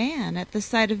young man, at the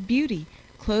sight of beauty,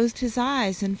 closed his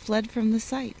eyes and fled from the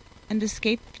sight, and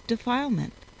escaped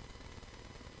defilement?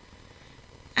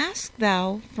 Ask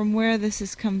thou from where this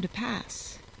has come to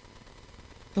pass.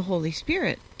 The Holy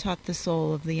Spirit taught the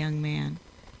soul of the young man.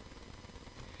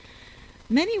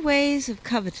 Many ways of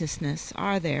covetousness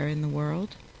are there in the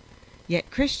world,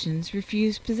 yet Christians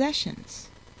refuse possessions.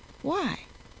 Why?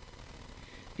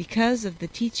 Because of the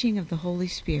teaching of the Holy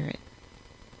Spirit.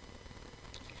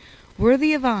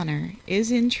 Worthy of honor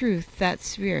is in truth that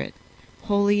Spirit,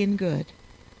 holy and good,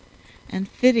 and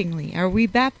fittingly are we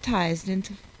baptized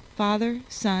into Father,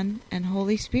 Son, and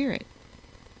Holy Spirit.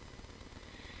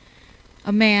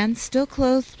 A man still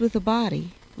clothed with a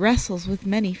body wrestles with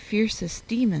many fiercest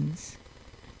demons,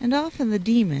 and often the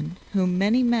demon, whom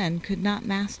many men could not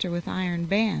master with iron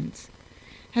bands,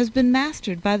 has been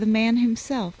mastered by the man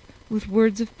himself with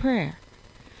words of prayer,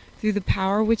 through the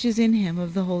power which is in him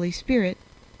of the Holy Spirit,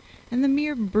 and the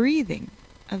mere breathing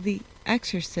of the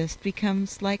exorcist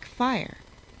becomes like fire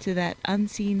to that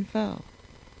unseen foe.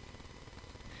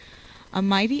 A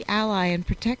mighty ally and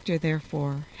protector,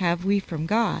 therefore, have we from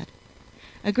God,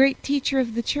 a great teacher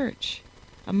of the Church,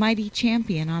 a mighty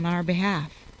champion on our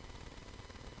behalf.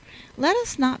 Let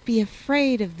us not be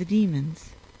afraid of the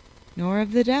demons, nor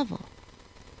of the devil,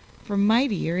 for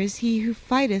mightier is he who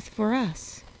fighteth for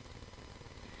us.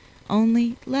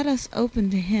 Only let us open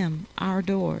to him our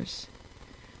doors,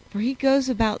 for he goes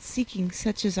about seeking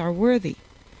such as are worthy,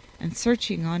 and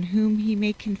searching on whom he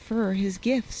may confer his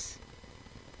gifts.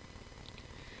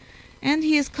 And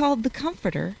he is called the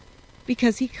Comforter,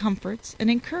 because he comforts and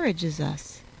encourages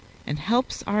us, and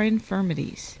helps our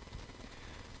infirmities.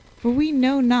 For we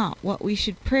know not what we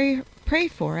should pray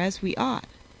for as we ought,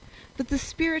 but the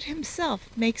Spirit himself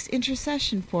makes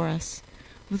intercession for us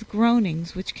with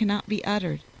groanings which cannot be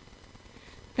uttered.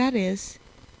 That is,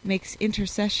 makes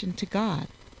intercession to God.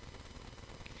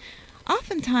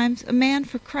 Oftentimes a man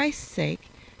for Christ's sake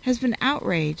has been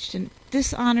outraged and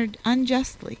dishonored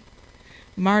unjustly.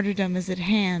 Martyrdom is at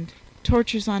hand,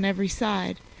 tortures on every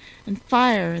side, and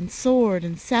fire and sword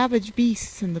and savage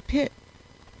beasts in the pit.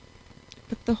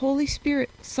 But the Holy Spirit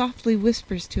softly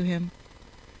whispers to him,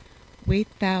 Wait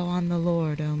thou on the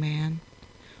Lord, O man.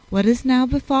 What is now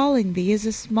befalling thee is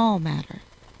a small matter.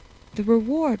 The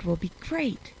reward will be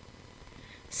great.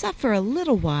 Suffer a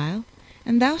little while,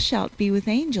 and thou shalt be with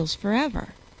angels forever.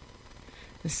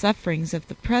 The sufferings of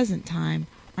the present time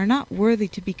are not worthy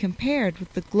to be compared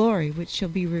with the glory which shall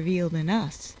be revealed in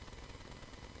us.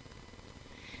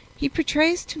 He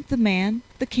portrays to the man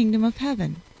the kingdom of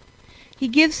heaven. He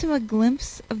gives him a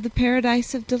glimpse of the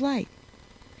paradise of delight,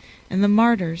 and the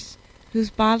martyrs, whose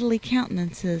bodily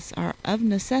countenances are of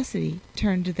necessity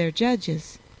turned to their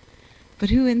judges, but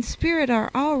who in spirit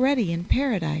are already in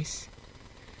paradise,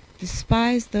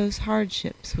 despise those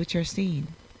hardships which are seen.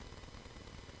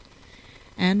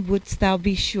 And wouldst thou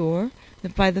be sure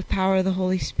that by the power of the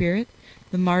Holy Spirit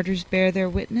the martyrs bear their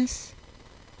witness?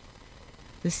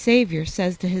 The Saviour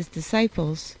says to his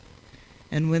disciples,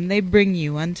 "And when they bring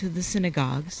you unto the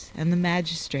synagogues, and the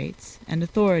magistrates, and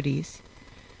authorities,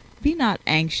 be not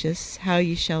anxious how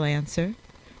ye shall answer,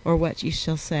 or what ye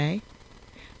shall say,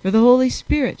 for the Holy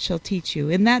Spirit shall teach you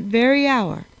in that very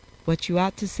hour what you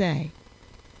ought to say."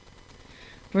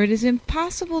 For it is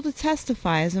impossible to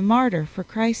testify as a martyr for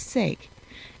Christ's sake,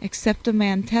 except a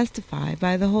man testify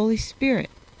by the Holy Spirit.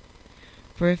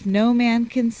 For if no man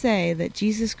can say that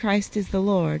Jesus Christ is the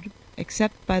Lord,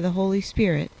 except by the Holy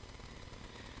Spirit,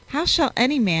 how shall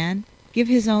any man give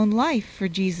his own life for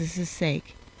Jesus'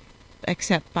 sake,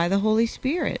 except by the Holy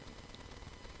Spirit?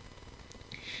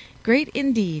 Great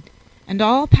indeed, and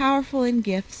all-powerful in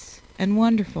gifts, and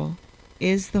wonderful,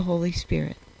 is the Holy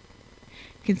Spirit.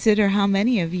 Consider how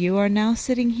many of you are now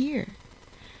sitting here.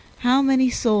 How many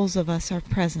souls of us are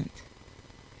present.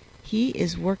 He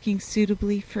is working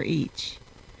suitably for each,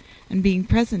 and being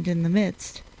present in the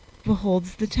midst,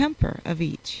 beholds the temper of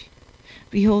each,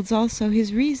 beholds also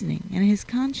his reasoning and his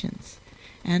conscience,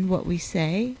 and what we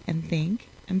say and think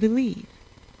and believe.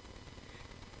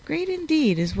 Great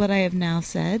indeed is what I have now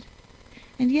said,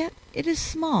 and yet it is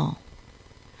small.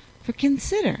 For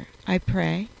consider, I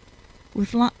pray,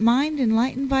 with mind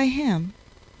enlightened by him,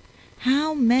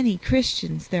 how many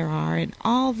Christians there are in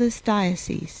all this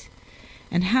diocese,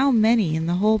 and how many in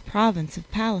the whole province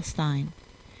of Palestine.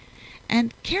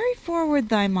 And carry forward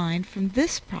thy mind from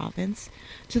this province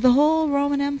to the whole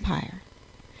Roman Empire.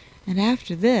 And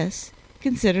after this,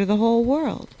 consider the whole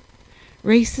world,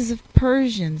 races of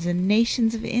Persians and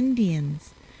nations of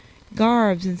Indians,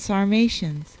 Garbs and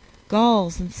Sarmatians,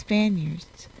 Gauls and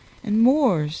Spaniards, and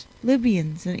Moors,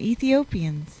 Libyans and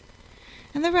Ethiopians,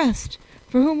 and the rest,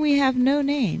 for whom we have no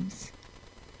names.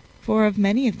 For of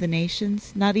many of the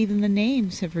nations not even the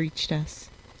names have reached us.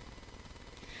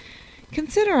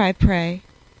 Consider, I pray,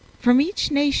 from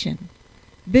each nation,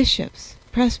 bishops,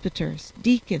 presbyters,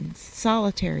 deacons,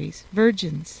 solitaries,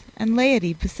 virgins, and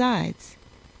laity besides,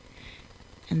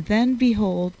 and then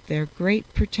behold their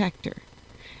great protector,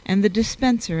 and the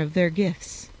dispenser of their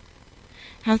gifts,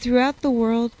 how throughout the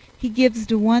world he gives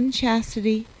to one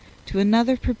chastity, to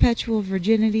another perpetual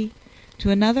virginity, to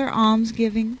another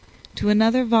almsgiving, to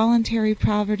another voluntary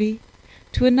poverty,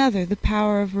 to another the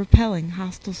power of repelling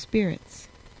hostile spirits.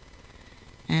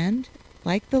 And,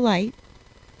 like the light,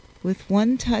 with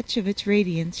one touch of its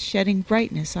radiance shedding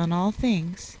brightness on all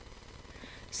things,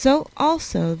 so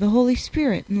also the Holy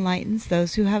Spirit enlightens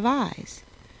those who have eyes.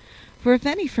 For if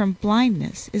any from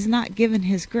blindness is not given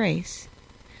his grace,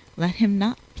 let him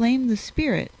not blame the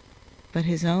Spirit, but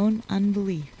his own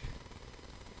unbelief.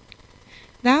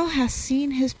 Thou hast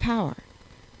seen his power,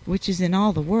 which is in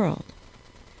all the world.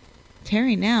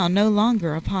 Tarry now no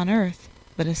longer upon earth,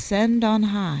 but ascend on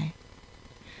high.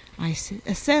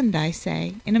 Ascend, I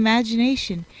say, in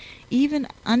imagination, even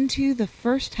unto the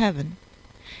first heaven,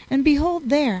 and behold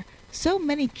there so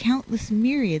many countless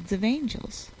myriads of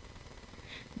angels.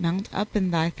 Mount up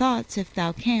in thy thoughts, if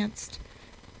thou canst,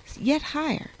 yet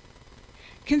higher.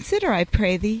 Consider, I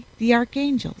pray thee, the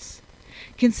archangels.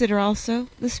 Consider also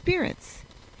the spirits.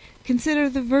 Consider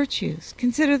the virtues.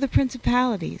 Consider the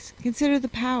principalities. Consider the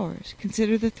powers.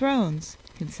 Consider the thrones.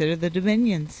 Consider the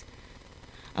dominions.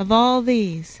 Of all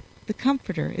these, the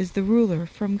Comforter is the ruler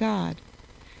from God,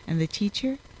 and the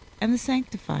teacher and the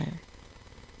sanctifier.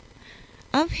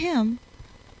 Of him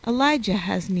Elijah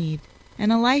has need,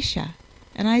 and Elisha,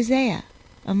 and Isaiah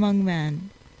among men.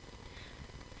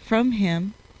 Of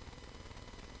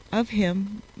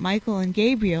him Michael and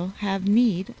Gabriel have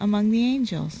need among the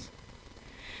angels.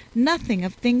 Nothing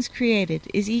of things created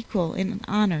is equal in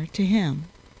honor to him.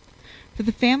 For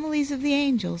the families of the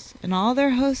angels, and all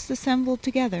their hosts assembled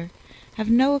together, have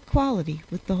no equality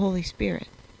with the Holy Spirit.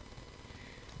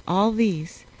 All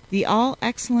these, the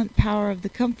all-excellent power of the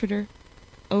Comforter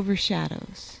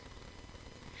overshadows.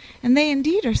 And they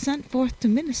indeed are sent forth to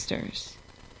ministers.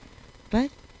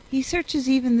 But he searches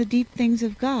even the deep things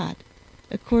of God,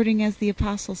 according as the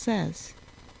Apostle says,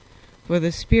 "For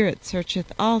the Spirit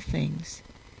searcheth all things,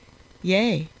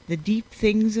 yea, the deep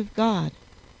things of God.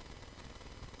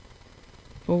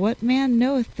 For what man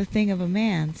knoweth the thing of a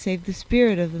man, save the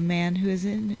spirit of the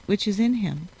man which is in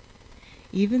him?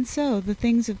 Even so the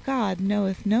things of God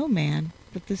knoweth no man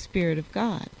but the Spirit of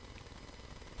God."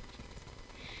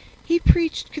 He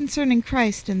preached concerning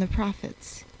Christ in the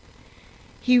prophets.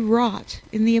 He wrought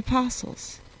in the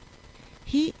apostles.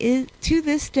 To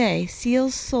this day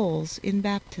seals souls in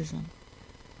baptism.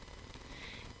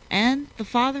 And the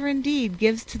Father indeed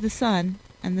gives to the Son,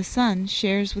 and the Son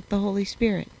shares with the Holy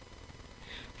Spirit.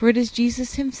 For it is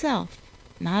Jesus himself,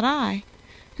 not I,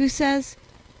 who says,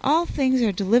 "All things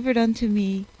are delivered unto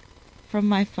me from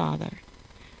my Father."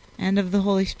 And of the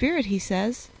Holy Spirit he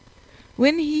says,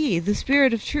 "When he, the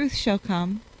Spirit of truth, shall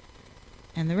come,"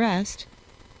 and the rest,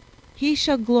 "he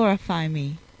shall glorify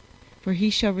me, for he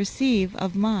shall receive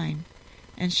of mine,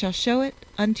 and shall show it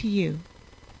unto you."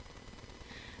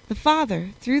 The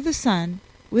Father, through the Son,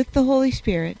 with the Holy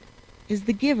Spirit, is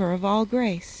the giver of all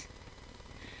grace.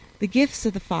 The gifts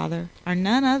of the Father are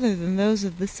none other than those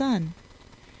of the Son,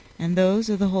 and those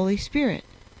of the Holy Spirit.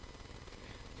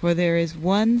 For there is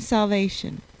one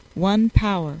salvation, one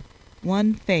power,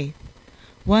 one faith,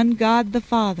 one God the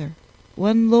Father,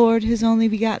 one Lord his only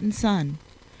begotten Son,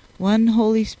 one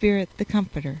Holy Spirit the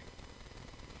Comforter.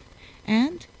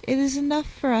 And it is enough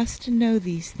for us to know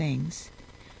these things,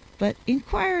 but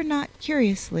inquire not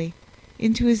curiously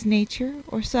into his nature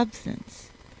or substance.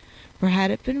 For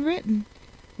had it been written,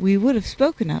 we would have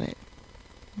spoken of it.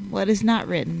 What is not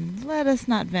written, let us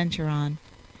not venture on.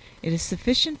 It is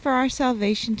sufficient for our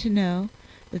salvation to know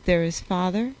that there is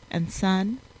Father and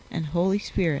Son and Holy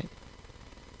Spirit.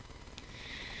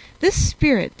 This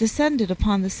Spirit descended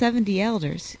upon the 70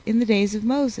 elders in the days of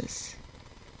Moses.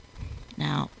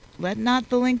 Now, let not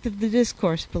the length of the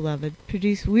discourse, beloved,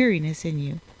 produce weariness in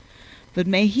you, but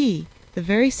may he, the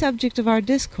very subject of our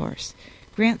discourse,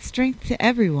 grant strength to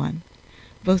everyone,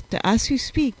 both to us who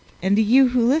speak and to you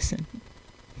who listen.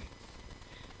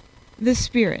 The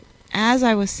Spirit, as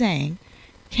I was saying,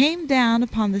 came down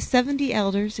upon the 70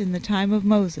 elders in the time of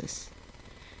Moses.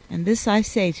 And this I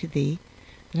say to thee,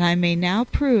 that I may now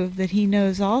prove that he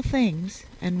knows all things,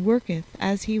 and worketh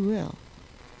as he will.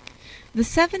 The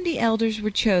 70 elders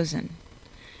were chosen,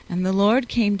 and the Lord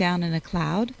came down in a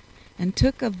cloud, and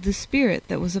took of the Spirit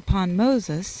that was upon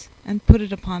Moses, and put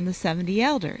it upon the 70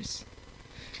 elders.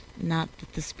 Not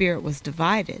that the Spirit was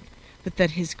divided, but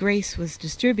that his grace was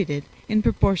distributed in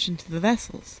proportion to the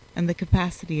vessels, and the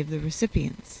capacity of the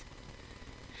recipients.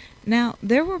 Now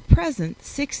there were present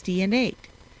 68,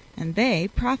 and they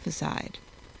prophesied.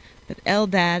 But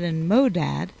Eldad and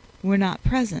Modad were not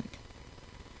present.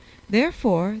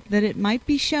 Therefore, that it might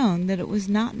be shown that it was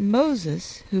not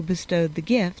Moses who bestowed the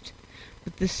gift,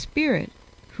 but the Spirit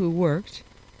who worked,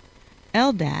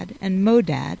 Eldad and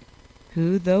Modad,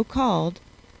 who, though called,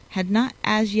 had not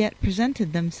as yet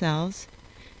presented themselves,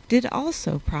 did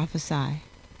also prophesy.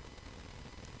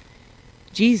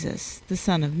 Jesus, the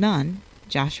son of Nun,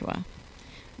 Joshua,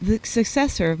 the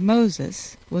successor of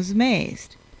Moses, was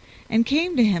amazed, and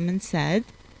came to him and said,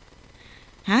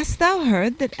 Hast thou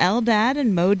heard that Eldad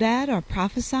and Modad are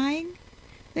prophesying?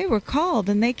 They were called,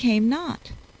 and they came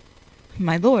not.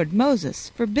 My lord Moses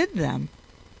forbid them.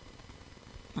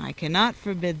 I cannot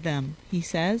forbid them, he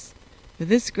says, for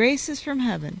this grace is from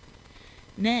heaven.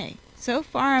 Nay, so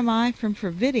far am I from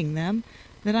forbidding them,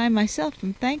 that I myself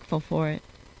am thankful for it.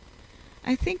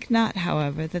 I think not,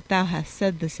 however, that thou hast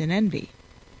said this in envy.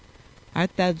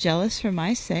 Art thou jealous for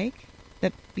my sake,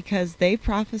 that because they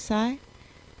prophesy,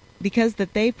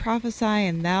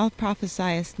 and thou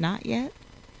prophesiest not yet?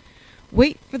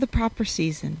 Wait for the proper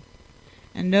season,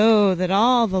 and know that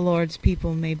all the Lord's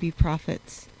people may be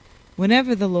prophets,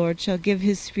 whenever the Lord shall give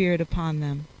his Spirit upon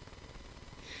them.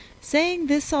 Saying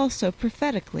this also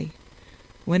prophetically,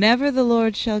 whenever the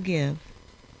Lord shall give.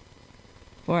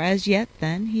 For as yet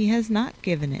then he has not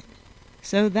given it,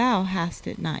 so thou hast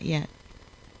it not yet.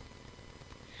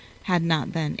 Had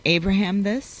not then Abraham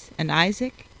this, and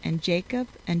Isaac, and Jacob,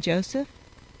 and Joseph,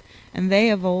 and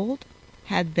they of old,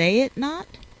 had they it not?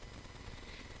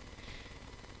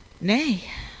 Nay,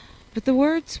 but the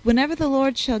words, whenever the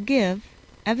Lord shall give,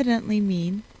 evidently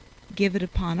mean, give it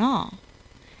upon all.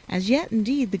 As yet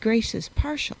indeed the grace is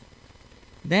partial,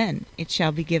 then it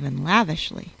shall be given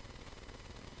lavishly.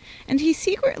 And he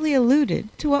secretly alluded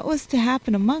to what was to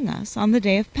happen among us on the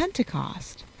day of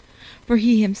Pentecost, for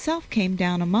he himself came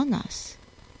down among us.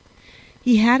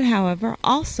 He had, however,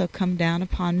 also come down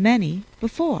upon many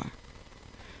before.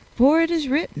 For it is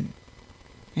written,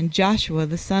 And Joshua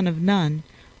the son of Nun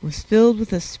was filled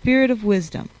with a spirit of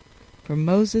wisdom, for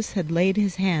Moses had laid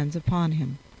his hands upon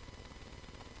him.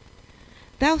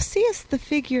 Thou seest the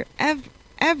figure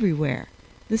everywhere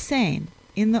the same,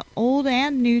 in the Old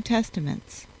and New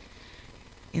Testaments.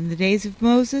 In the days of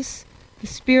Moses, the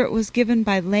Spirit was given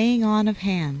by laying on of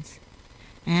hands,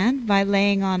 and by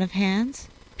laying on of hands,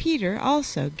 Peter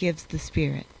also gives the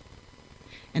Spirit.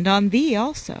 And on thee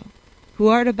also, who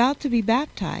art about to be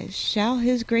baptized, shall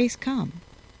his grace come.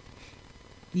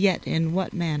 Yet in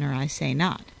what manner I say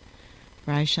not,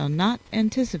 for I shall not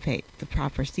anticipate the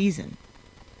proper season.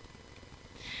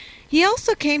 He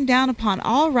also came down upon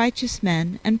all righteous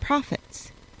men and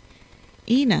prophets,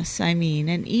 Enos, and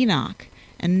Enoch,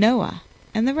 and Noah,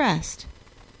 and the rest,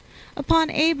 upon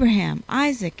Abraham,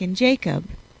 Isaac, and Jacob.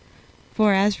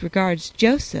 For as regards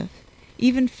Joseph,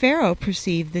 even Pharaoh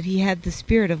perceived that he had the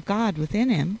Spirit of God within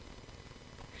him.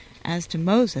 As to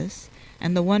Moses,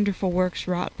 and the wonderful works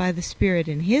wrought by the Spirit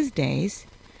in his days,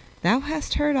 thou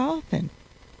hast heard often.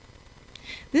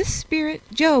 This Spirit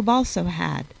Job also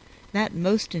had, that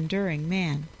most enduring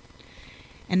man,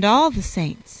 and all the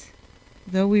saints,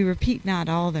 though we repeat not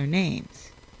all their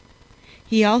names.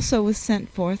 He also was sent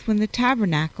forth when the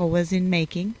tabernacle was in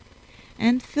making,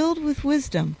 and filled with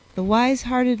wisdom the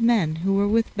wise-hearted men who were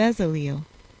with Bezaleel.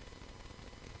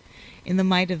 In the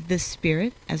might of this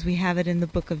Spirit, as we have it in the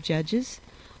book of Judges,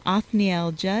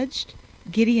 Othniel judged,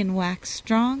 Gideon waxed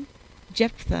strong,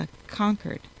 Jephthah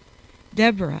conquered,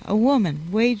 Deborah, a woman,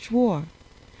 waged war,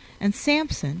 and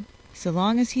Samson, so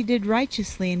long as he did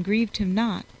righteously and grieved him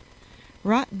not,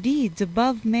 wrought deeds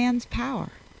above man's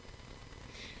power.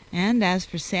 And as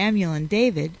for Samuel and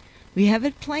David, we have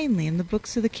it plainly in the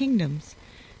books of the kingdoms,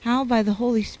 how by the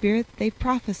Holy Spirit they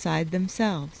prophesied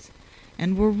themselves,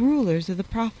 and were rulers of the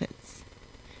prophets.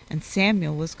 And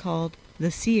Samuel was called the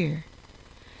seer.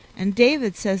 And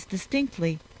David says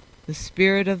distinctly, "The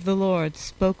Spirit of the Lord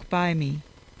spoke by me."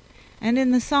 And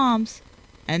in the Psalms,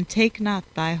 "And take not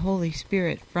thy Holy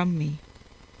Spirit from me."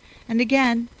 And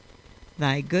again,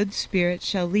 "Thy good Spirit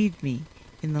shall lead me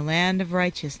in the land of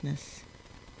righteousness."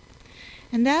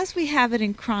 And as we have it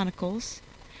in Chronicles,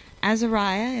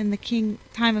 Azariah in the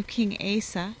time of King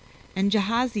Asa, and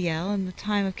Jahaziel in the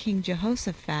time of King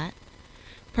Jehoshaphat,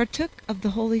 partook of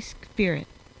the Holy Spirit.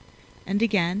 And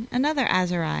again another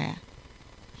Azariah,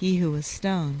 he who was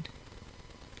stoned.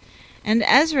 And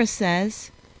Ezra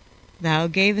says, "Thou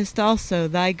gavest also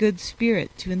thy good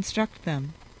Spirit to instruct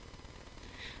them."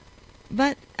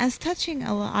 But as touching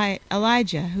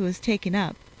Elijah who was taken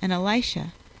up, and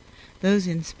Elisha, those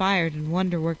inspired and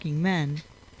wonder-working men,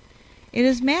 it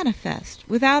is manifest,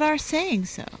 without our saying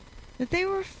so, that they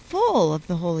were full of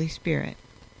the Holy Spirit.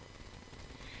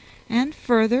 And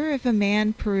further, if a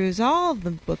man peruse all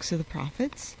the books of the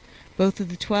prophets, both of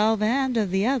the 12 and of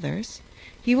the others,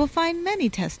 he will find many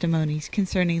testimonies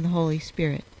concerning the Holy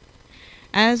Spirit,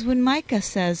 as when Micah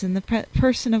says in the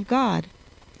person of God,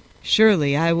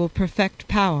 "Surely I will perfect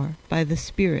power by the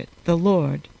Spirit, the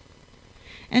Lord."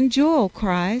 And Joel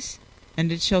cries,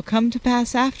 "And it shall come to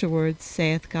pass afterwards,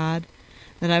 saith God,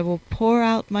 that I will pour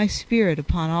out my Spirit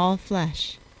upon all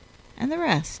flesh," and the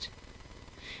rest.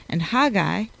 And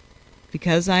Haggai,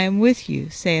 "Because I am with you,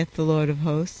 saith the Lord of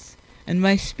hosts, and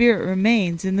my Spirit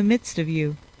remains in the midst of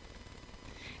you."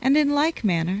 And in like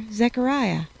manner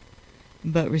Zechariah,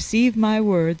 "But receive my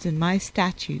words and my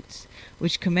statutes,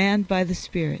 which command by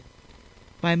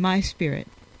my Spirit,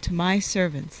 to my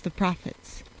servants the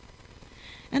prophets."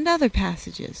 And other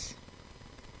passages.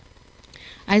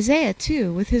 Isaiah,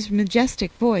 too, with his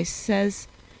majestic voice, says,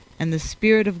 "And the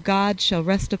Spirit of God shall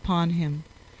rest upon him,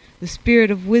 the Spirit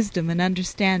of wisdom and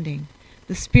understanding,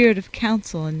 the Spirit of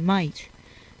counsel and might,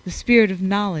 the Spirit of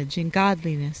knowledge and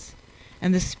godliness,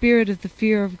 and the Spirit of the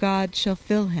fear of God shall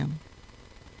fill him,"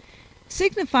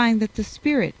 signifying that the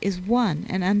Spirit is one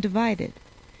and undivided,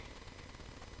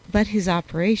 but his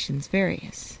operations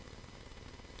various.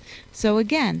 So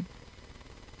again,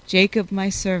 "Jacob my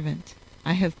servant,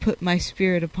 I have put my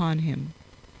Spirit upon him."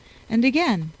 And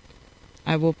again,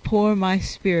 "I will pour my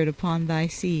Spirit upon thy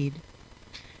seed."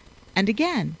 And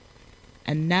again,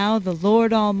 "And now the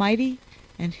Lord Almighty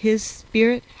and his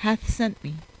Spirit hath sent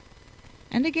me."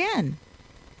 And again,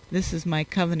 "This is my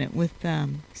covenant with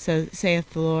them, saith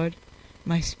the Lord,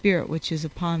 my Spirit which is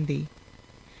upon thee."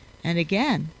 And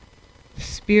again, "The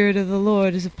Spirit of the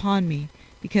Lord is upon me,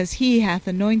 because he hath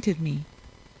anointed me,"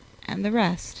 and the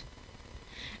rest.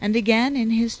 And again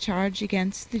in his charge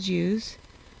against the Jews,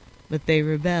 "But they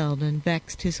rebelled and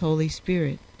vexed his Holy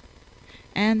Spirit."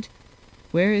 And,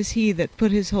 "Where is he that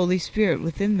put his Holy Spirit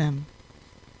within them?"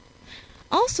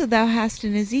 Also thou hast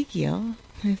in Ezekiel,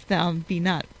 if thou be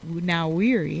not now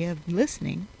weary of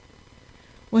listening,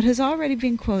 what has already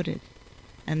been quoted,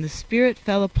 "And the Spirit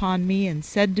fell upon me and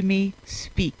said to me,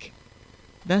 Speak,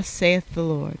 thus saith the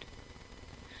Lord."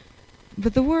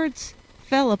 But the words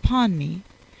 "fell upon me"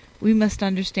 we must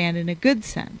understand in a good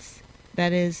sense,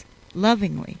 that is,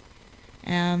 lovingly,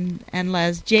 and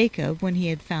as Jacob, when he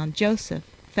had found Joseph,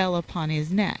 fell upon his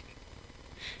neck.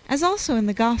 As also in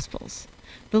the Gospels,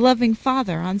 the loving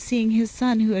father, on seeing his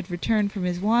son who had returned from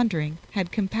his wandering,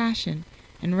 had compassion,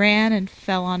 and ran and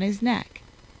fell on his neck,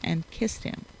 and kissed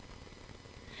him.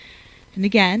 And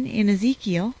again in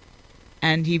Ezekiel,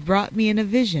 And he brought me in a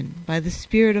vision by the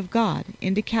Spirit of God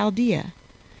into Chaldea,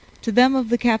 to them of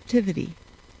the captivity.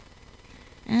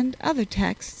 And other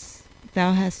texts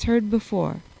thou hast heard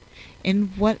before, in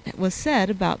what was said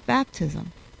about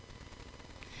baptism.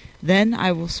 Then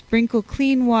I will sprinkle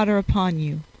clean water upon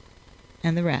you,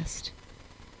 and the rest.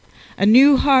 A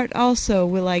new heart also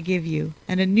will I give you,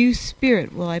 and a new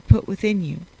spirit will I put within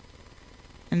you.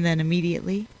 And then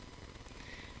immediately,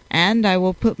 and I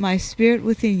will put my spirit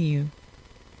within you.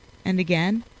 And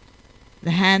again,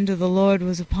 the hand of the Lord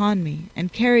was upon me,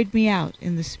 and carried me out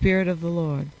in the spirit of the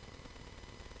Lord.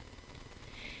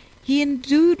 He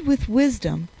endued with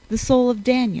wisdom the soul of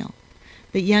Daniel,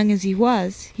 that young as he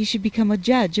was, he should become a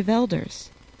judge of elders.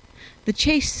 The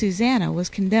chaste Susanna was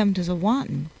condemned as a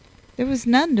wanton. There was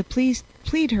none to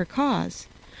plead her cause,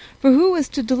 for who was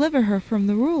to deliver her from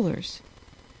the rulers?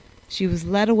 She was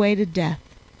led away to death.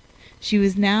 She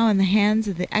was now in the hands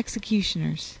of the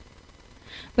executioners.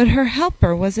 But her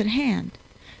helper was at hand,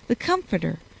 the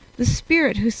Comforter, the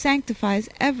Spirit who sanctifies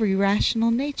every rational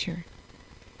nature.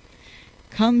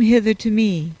 Come hither to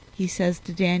me, he says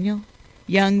to Daniel,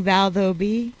 young though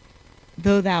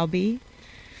thou be.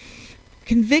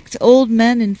 Convict old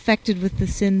men infected with the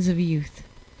sins of youth.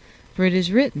 For it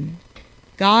is written,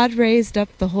 God raised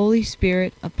up the Holy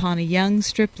Spirit upon a young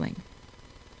stripling.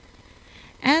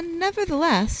 And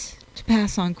nevertheless, to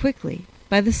pass on quickly,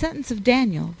 by the sentence of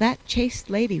Daniel, that chaste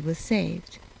lady was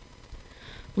saved.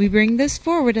 We bring this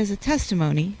forward as a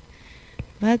testimony,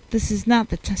 but this is not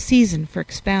the season for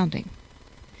expounding.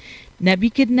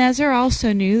 Nebuchadnezzar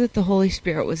also knew that the Holy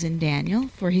Spirit was in Daniel,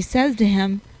 for he says to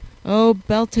him, O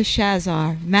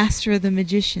Belteshazzar, master of the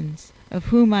magicians, of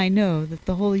whom I know that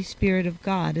the Holy Spirit of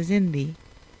God is in thee.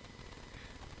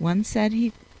 One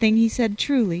thing he said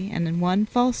truly, and one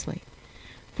falsely,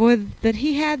 for that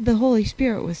he had the Holy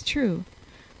Spirit was true,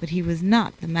 but he was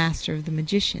not the master of the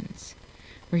magicians,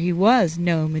 for he was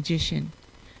no magician,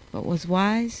 but was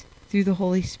wise through the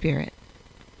Holy Spirit.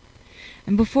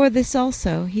 And before this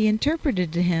also he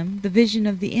interpreted to him the vision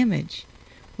of the image,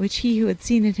 which he who had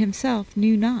seen it himself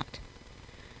knew not.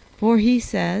 For he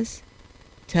says,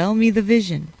 Tell me the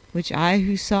vision, which I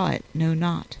who saw it know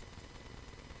not.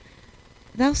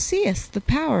 Thou seest the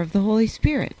power of the Holy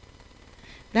Spirit.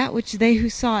 That which they who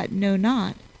saw it know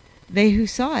not, they who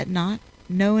saw it not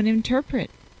know and interpret.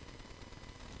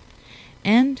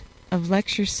 End of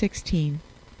Lecture 16.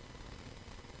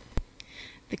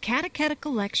 The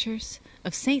Catechetical Lectures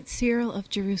of St. Cyril of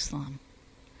Jerusalem.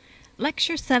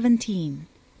 Lecture 17.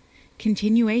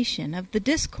 Continuation of the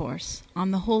Discourse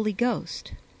on the Holy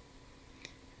Ghost.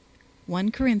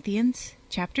 1 Corinthians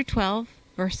chapter 12,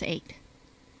 verse 8.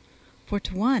 For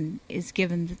to one is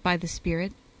given by the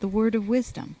Spirit the word of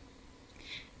wisdom,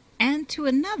 and to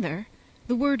another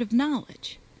the word of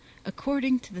knowledge,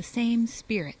 according to the same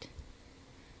Spirit.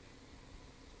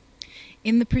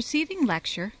 In the preceding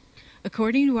lecture,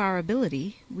 according to our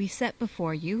ability, we set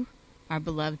before you, our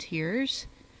beloved hearers,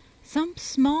 some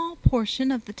small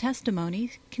portion of the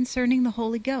testimony concerning the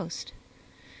Holy Ghost,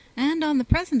 and on the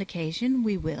present occasion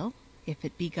we will, if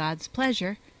it be God's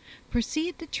pleasure,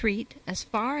 proceed to treat, as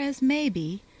far as may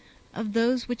be, of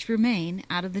those which remain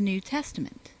out of the New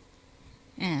Testament.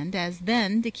 And as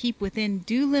then, to keep within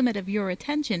due limit of your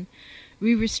attention,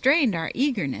 we restrained our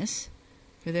eagerness,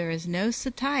 for there is no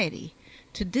satiety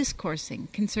to discoursing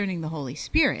concerning the Holy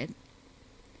Spirit,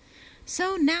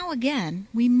 so now again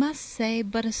we must say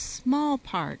but a small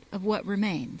part of what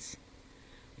remains.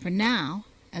 For now,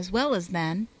 as well as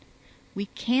then, we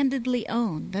candidly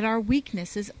own that our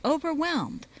weakness is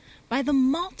overwhelmed by the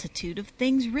multitude of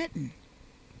things written.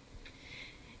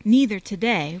 Neither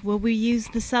today will we use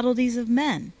the subtleties of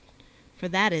men, for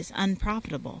that is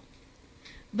unprofitable,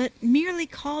 but merely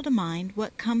call to mind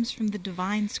what comes from the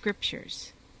divine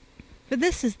Scriptures. For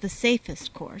this is the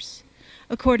safest course,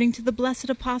 according to the blessed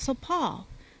Apostle Paul,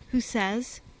 who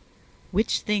says,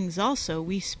 Which things also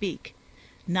we speak,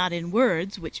 not in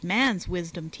words which man's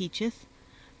wisdom teacheth,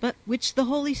 but which the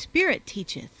Holy Spirit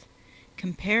teacheth,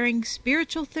 comparing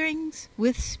spiritual things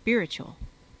with spiritual.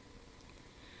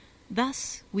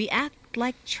 Thus we act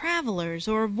like travelers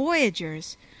or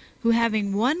voyagers, who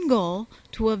having one goal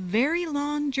to a very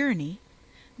long journey,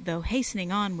 though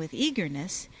hastening on with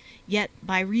eagerness, yet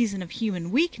by reason of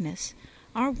human weakness,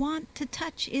 are wont to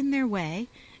touch in their way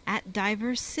at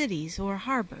divers cities or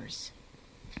harbors.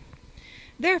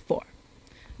 Therefore,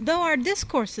 though our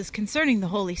discourses concerning the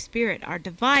Holy Spirit are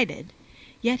divided,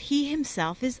 yet he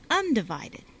himself is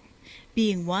undivided,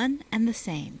 being one and the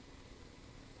same.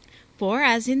 For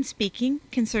as in speaking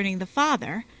concerning the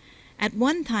Father, at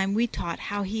one time we taught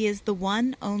how he is the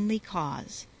one only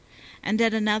cause, and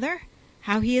at another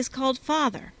how he is called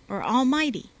Father or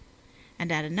Almighty,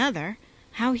 and at another,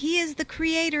 how he is the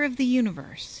creator of the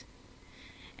universe.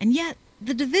 And yet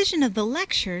the division of the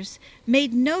lectures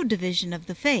made no division of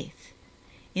the faith,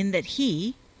 in that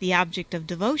he, the object of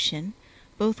devotion,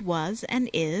 both was and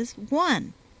is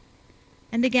one.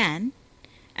 And again,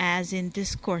 as in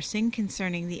discoursing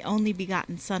concerning the only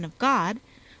begotten Son of God,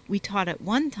 we taught at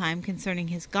one time concerning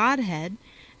his Godhead,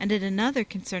 and at another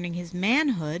concerning his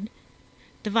manhood,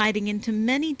 dividing into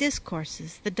many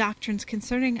discourses the doctrines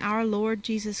concerning our Lord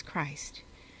Jesus Christ,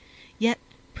 yet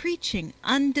preaching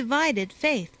undivided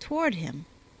faith toward him.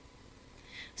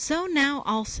 So now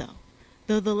also,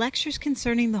 though the lectures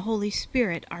concerning the Holy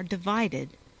Spirit are divided,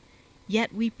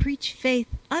 yet we preach faith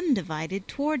undivided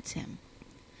towards him.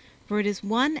 For it is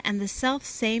one and the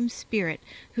self-same Spirit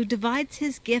who divides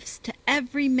his gifts to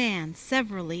every man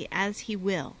severally as he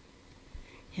will,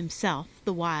 himself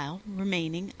the while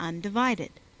remaining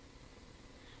undivided.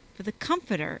 For the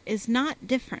Comforter is not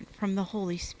different from the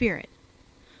Holy Spirit,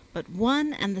 but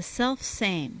one and the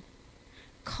self-same,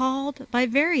 called by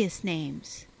various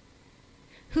names,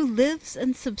 who lives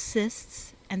and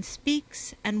subsists and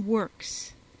speaks and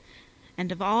works,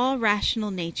 and of all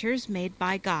rational natures made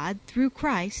by God through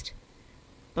Christ,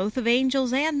 both of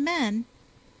angels and men,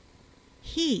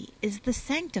 he is the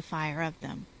sanctifier of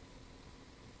them.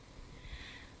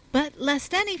 But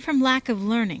lest any from lack of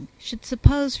learning should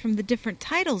suppose from the different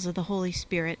titles of the Holy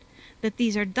Spirit that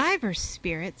these are diverse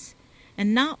spirits,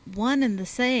 and not one and the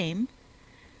same,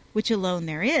 which alone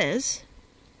there is,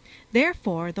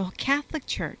 therefore the Catholic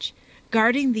Church,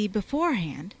 guarding thee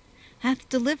beforehand, hath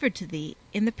delivered to thee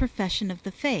in the profession of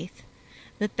the faith,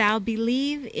 that thou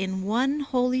believe in one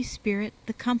Holy Spirit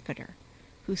the Comforter,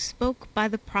 who spoke by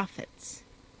the prophets,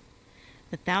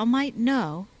 that thou might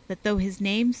know that though his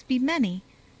names be many,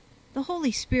 the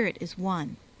Holy Spirit is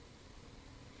one,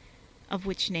 of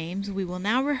which names we will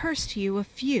now rehearse to you a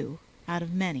few out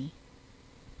of many.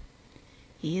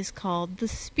 He is called the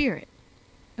Spirit,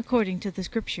 according to the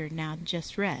Scripture now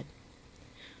just read.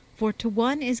 For to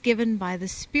one is given by the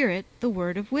Spirit the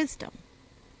word of wisdom.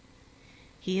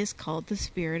 He is called the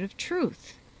Spirit of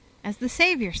truth, as the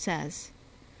Saviour says,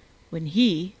 when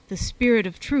he, the Spirit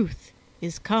of truth,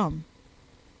 is come.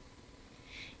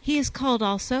 He is called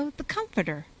also the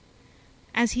Comforter,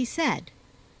 as he said,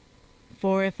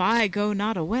 For if I go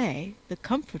not away, the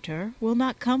Comforter will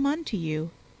not come unto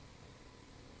you.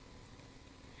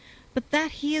 But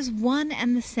that he is one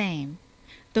and the same,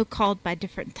 though called by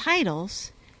different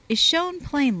titles, is shown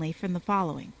plainly from the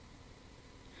following.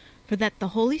 For that the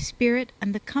Holy Spirit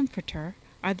and the Comforter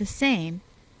are the same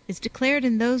is declared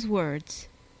in those words,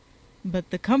 But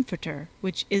the Comforter,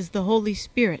 which is the Holy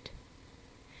Spirit.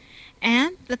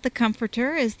 And that the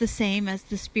Comforter is the same as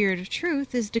the Spirit of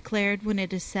truth is declared when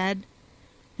it is said,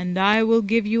 And I will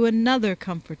give you another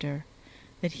Comforter,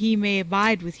 that he may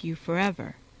abide with you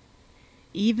forever,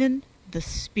 even the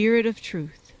Spirit of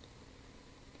truth.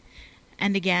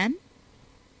 And again,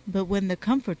 But when the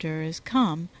Comforter is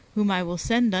come, whom I will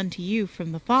send unto you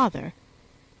from the Father,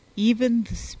 even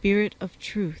the Spirit of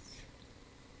truth.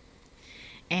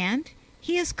 And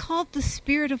he is called the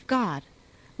Spirit of God,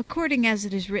 according as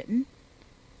it is written,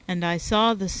 And I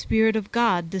saw the Spirit of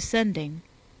God descending.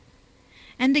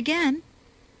 And again,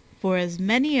 For as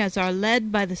many as are led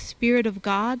by the Spirit of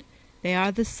God, they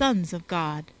are the sons of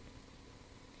God.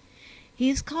 He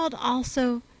is called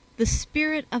also the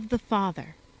Spirit of the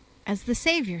Father, as the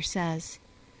Saviour says,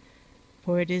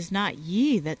 For it is not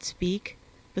ye that speak,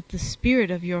 but the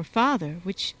Spirit of your Father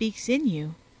which speaks in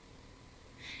you.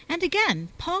 And again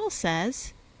Paul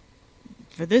says,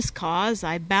 For this cause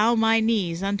I bow my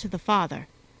knees unto the Father,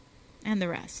 and the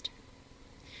rest,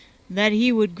 that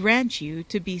he would grant you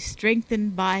to be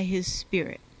strengthened by his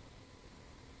Spirit.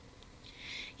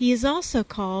 He is also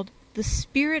called the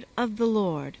Spirit of the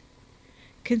Lord,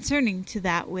 concerning to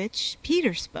that which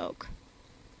Peter spoke,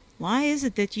 Why is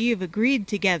it that ye have agreed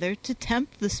together to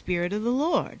tempt the Spirit of the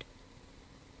Lord?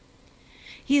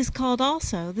 He is called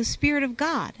also the Spirit of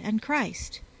God and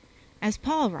Christ, as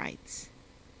Paul writes,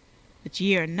 But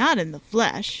ye are not in the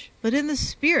flesh, but in the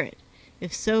Spirit,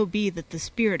 if so be that the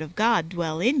Spirit of God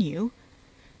dwell in you.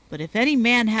 But if any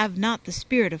man have not the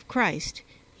Spirit of Christ,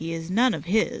 he is none of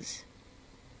his.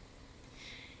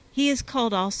 He is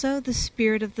called also the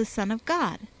Spirit of the Son of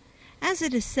God, as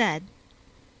it is said,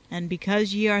 And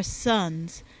because ye are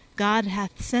sons, God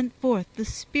hath sent forth the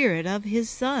Spirit of his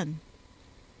Son.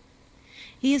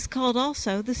 He is called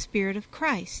also the Spirit of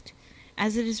Christ,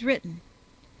 as it is written,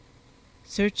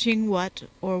 Searching what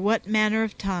or what manner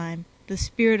of time the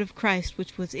Spirit of Christ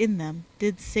which was in them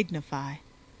did signify.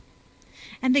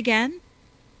 And again,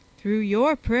 through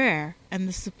your prayer and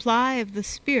the supply of the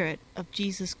Spirit of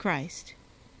Jesus Christ.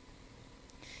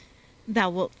 Thou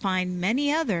wilt find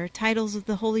many other titles of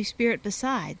the Holy Spirit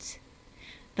besides.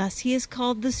 Thus he is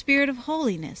called the Spirit of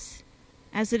holiness,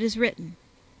 as it is written,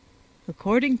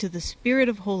 according to the Spirit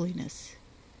of holiness.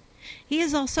 He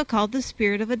is also called the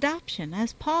Spirit of adoption,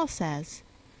 as Paul says,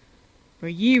 for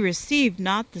ye received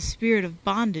not the spirit of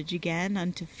bondage again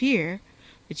unto fear,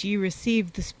 but ye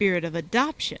received the Spirit of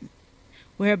adoption,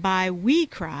 whereby we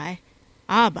cry,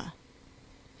 Abba,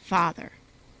 Father.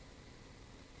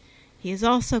 He is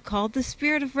also called the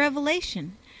Spirit of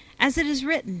revelation, as it is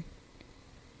written,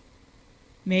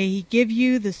 may he give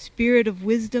you the spirit of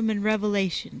wisdom and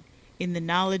revelation in the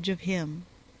knowledge of him.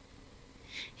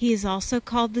 He is also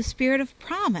called the Spirit of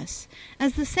promise,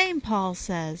 as the same Paul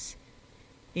says,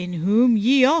 in whom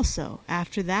ye also,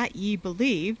 after that ye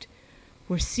believed,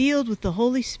 were sealed with the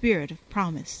Holy Spirit of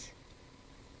promise.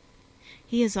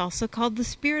 He is also called the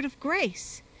Spirit of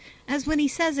grace, as when he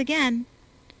says again,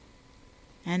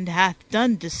 and hath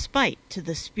done despite to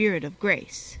the Spirit of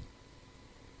grace.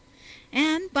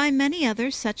 And by many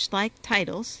other such like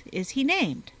titles is he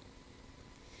named.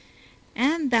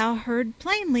 And thou heard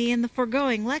plainly in the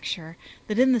foregoing lecture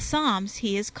that in the Psalms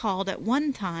he is called at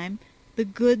one time the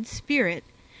Good Spirit,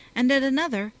 and at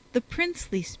another the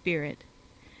Princely Spirit,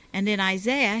 and in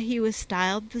Isaiah he was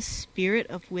styled the Spirit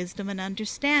of wisdom and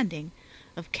understanding,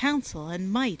 of counsel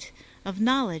and might, of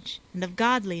knowledge and of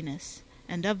godliness,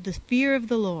 and of the fear of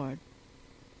the Lord.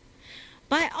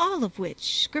 By all of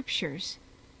which scriptures,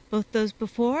 both those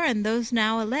before and those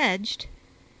now alleged,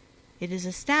 it is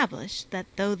established that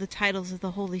though the titles of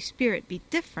the Holy Spirit be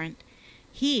different,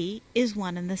 he is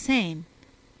one and the same,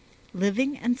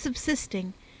 living and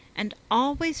subsisting, and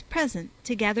always present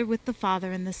together with the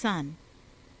Father and the Son,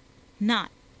 not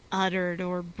uttered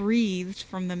or breathed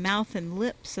from the mouth and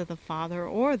lips of the Father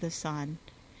or the Son,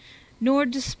 nor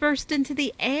dispersed into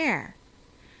the air,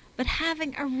 but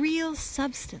having a real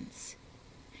substance,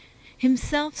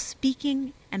 himself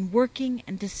speaking and working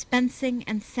and dispensing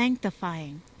and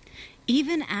sanctifying,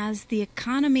 even as the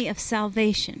economy of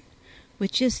salvation,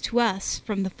 which is to us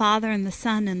from the Father and the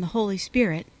Son and the Holy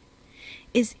Spirit,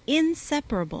 is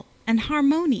inseparable and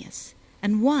harmonious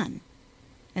and one,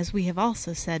 as we have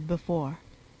also said before.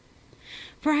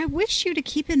 For I wish you to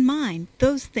keep in mind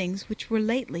those things which were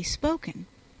lately spoken,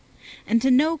 and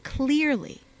to know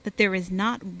clearly that there is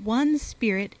not one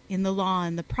Spirit in the law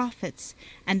and the prophets,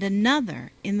 and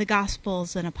another in the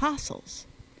Gospels and Apostles,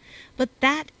 but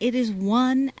that it is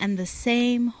one and the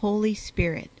same Holy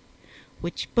Spirit,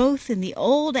 which both in the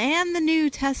Old and the New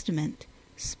Testament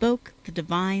spoke the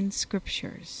divine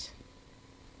Scriptures.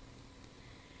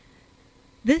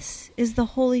 This is the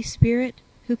Holy Spirit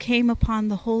who came upon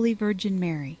the Holy Virgin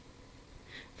Mary.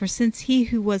 For since he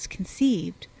who was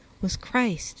conceived was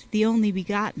Christ, the only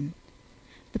begotten,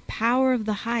 the power of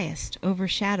the highest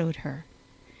overshadowed her,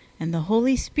 and the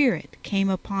Holy Spirit came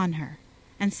upon her,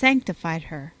 and sanctified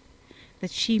her,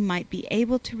 that she might be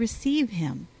able to receive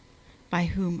him, by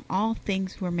whom all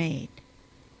things were made.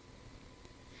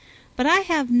 But I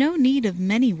have no need of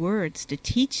many words to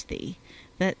teach thee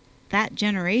that that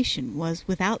generation was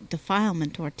without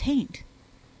defilement or taint,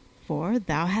 for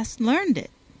thou hast learned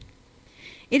it.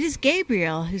 It is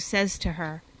Gabriel who says to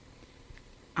her,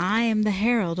 I am the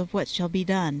herald of what shall be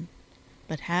done,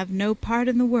 but have no part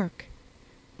in the work.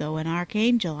 Though an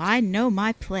archangel, I know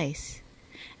my place,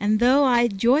 and though I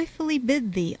joyfully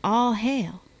bid thee all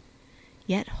hail,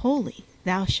 yet wholly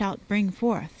thou shalt bring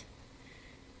forth,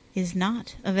 is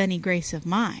not of any grace of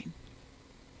mine.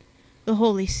 The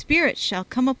Holy Spirit shall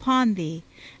come upon thee,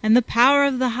 and the power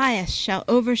of the highest shall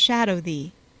overshadow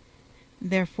thee.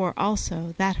 Therefore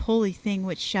also that holy thing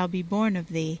which shall be born of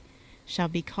thee shall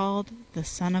be called the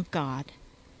Son of God.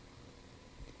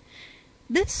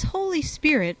 This Holy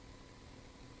Spirit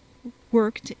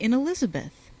worked in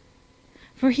Elizabeth,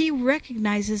 for he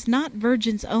recognizes not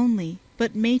virgins only,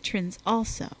 but matrons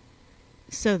also,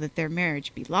 so that their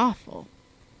marriage be lawful.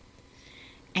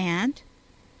 And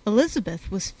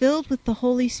Elizabeth was filled with the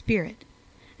Holy Spirit,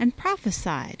 and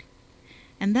prophesied,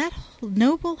 and that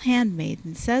noble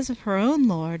handmaiden says of her own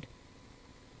Lord,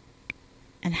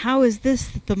 And how is this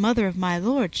that the mother of my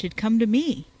Lord should come to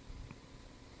me?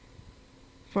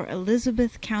 For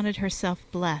Elizabeth counted herself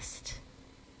blessed.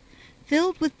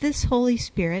 Filled with this Holy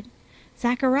Spirit,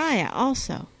 Zachariah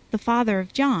also, the father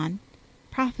of John,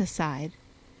 prophesied,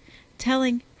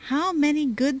 telling how many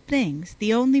good things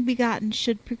the only begotten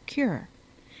should procure,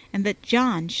 and that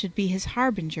John should be his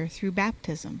harbinger through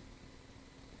baptism.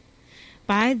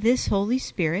 By this Holy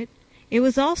Spirit it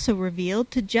was also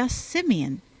revealed to just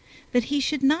Simeon that he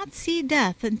should not see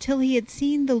death until he had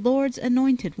seen the Lord's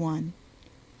anointed one.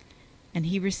 And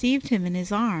he received him in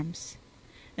his arms,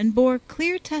 and bore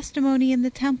clear testimony in the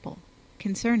temple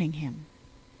concerning him.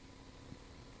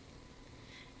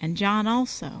 And John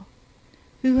also,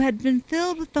 who had been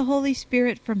filled with the Holy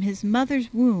Spirit from his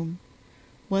mother's womb,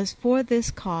 was for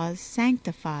this cause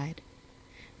sanctified,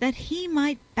 that he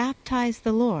might baptize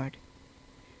the Lord,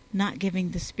 not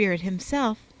giving the Spirit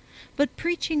himself, but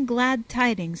preaching glad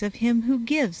tidings of him who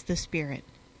gives the Spirit.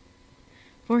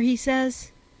 For he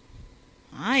says,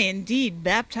 I indeed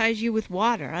baptize you with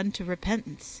water unto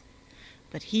repentance,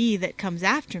 but he that comes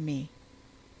after me,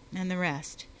 and the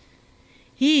rest,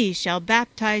 he shall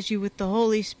baptize you with the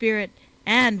Holy Spirit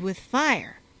and with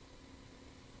fire.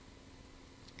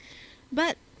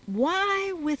 But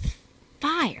why with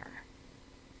fire?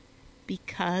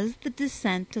 Because the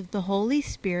descent of the Holy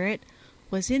Spirit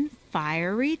was in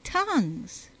fiery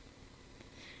tongues,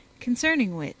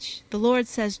 concerning which the Lord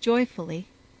says joyfully,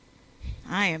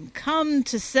 I am come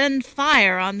to send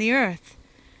fire on the earth.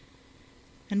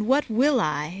 And what will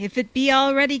I, if it be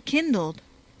already kindled?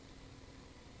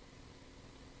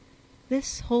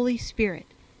 This Holy Spirit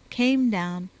came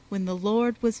down when the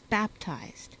Lord was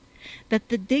baptized, that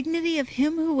the dignity of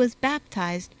him who was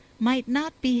baptized might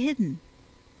not be hidden.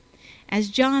 As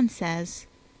John says,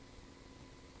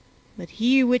 But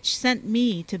he which sent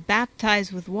me to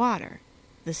baptize with water,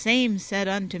 the same said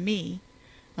unto me,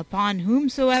 Upon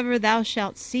whomsoever thou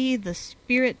shalt see the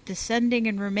Spirit descending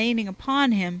and remaining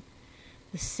upon him,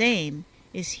 the same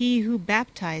is he who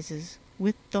baptizes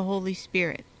with the Holy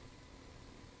Spirit.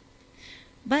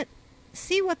 But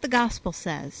see what the Gospel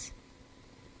says.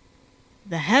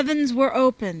 The heavens were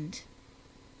opened.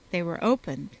 They were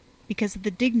opened because of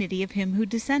the dignity of him who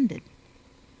descended.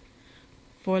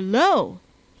 For lo,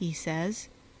 he says,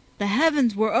 the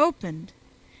heavens were opened,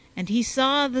 and he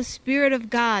saw the Spirit of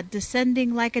God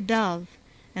descending like a dove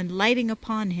and lighting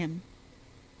upon him.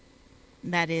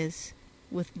 That is,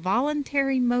 with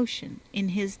voluntary motion in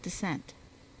his descent.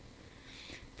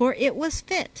 For it was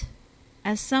fit,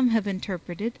 as some have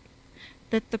interpreted,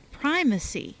 that the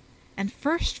primacy and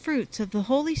first fruits of the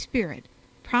Holy Spirit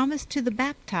promised to the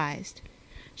baptized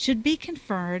should be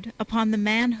conferred upon the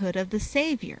manhood of the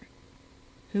Savior,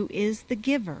 who is the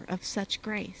giver of such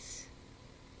grace.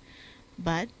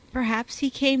 But perhaps he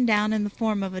came down in the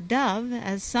form of a dove,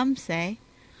 as some say,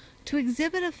 to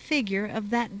exhibit a figure of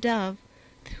that dove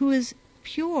who is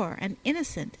pure and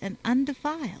innocent and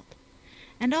undefiled,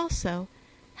 and also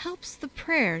helps the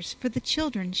prayers for the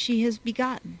children she has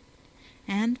begotten,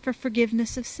 and for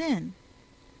forgiveness of sin,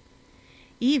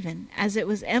 even as it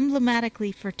was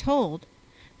emblematically foretold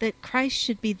that Christ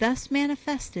should be thus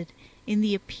manifested in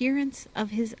the appearance of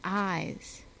his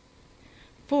eyes.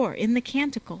 For in the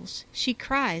Canticles she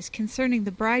cries concerning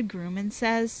the bridegroom and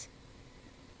says,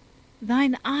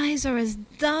 Thine eyes are as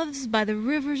doves by the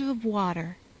rivers of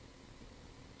water.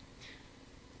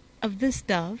 Of this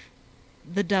dove,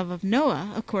 the dove of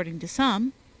Noah, according to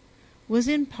some, was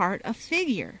in part a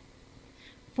figure.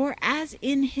 For as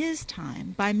in his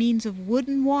time, by means of wood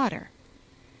and water,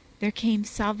 there came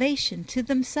salvation to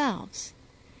themselves,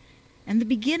 and the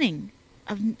beginning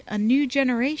of a new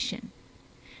generation,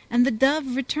 and the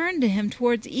dove returned to him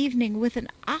towards evening with an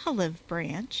olive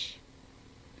branch.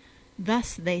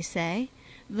 Thus, they say,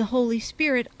 the Holy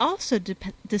Spirit also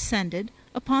descended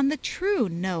upon the true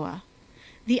Noah,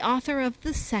 the author of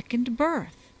the second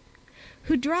birth,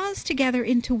 who draws together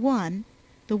into one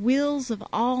the wills of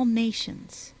all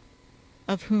nations,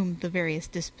 of whom the various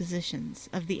dispositions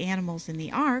of the animals in the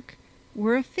ark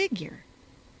were a figure.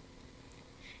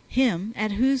 Him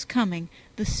at whose coming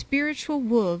the spiritual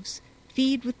wolves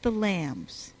feed with the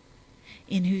lambs,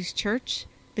 in whose church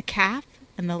the calf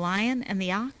and the lion and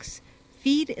the ox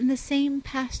feed in the same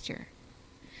pasture,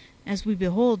 as we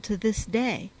behold to this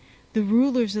day the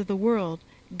rulers of the world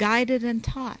guided and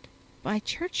taught by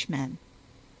churchmen.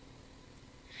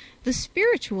 The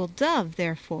spiritual dove,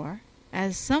 therefore,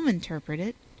 as some interpret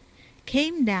it,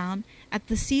 came down at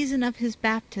the season of his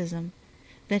baptism,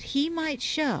 that he might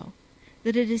show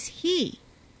that it is he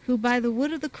who by the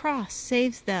wood of the cross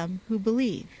saves them who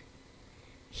believe,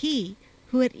 he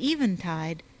who at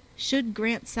eventide should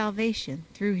grant salvation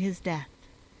through his death.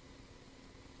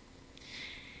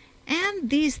 And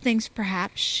these things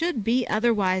perhaps should be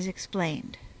otherwise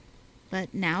explained.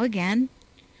 But now again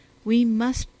we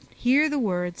must hear the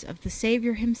words of the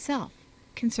Savior himself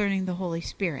concerning the Holy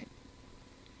Spirit.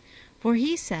 For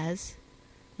he says,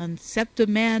 Except a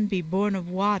man be born of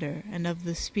water and of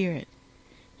the Spirit,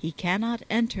 he cannot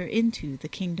enter into the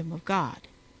kingdom of God.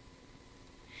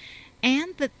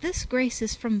 And that this grace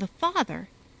is from the Father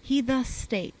he thus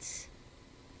states,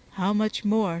 "How much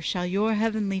more shall your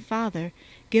heavenly Father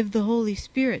give the Holy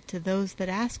Spirit to those that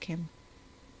ask him?"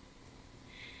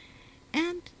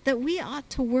 And that we ought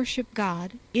to worship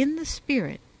God in the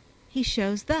Spirit he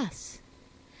shows thus,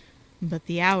 "But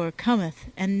the hour cometh,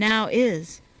 and now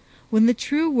is, when the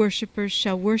true worshippers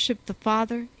shall worship the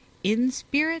Father in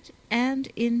spirit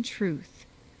and in truth.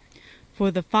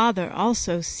 For the Father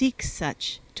also seeks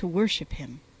such to worship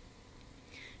him.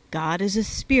 God is a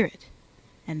spirit,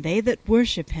 and they that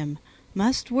worship him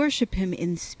must worship him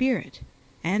in spirit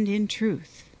and in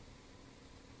truth."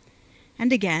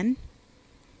 And again,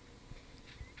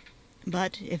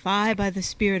 "But if I by the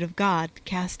Spirit of God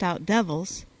cast out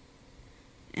devils,"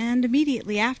 and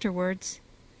immediately afterwards,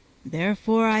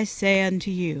 "Therefore I say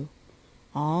unto you,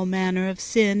 all manner of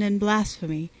sin and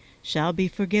blasphemy shall be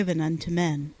forgiven unto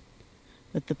men,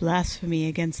 but the blasphemy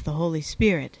against the Holy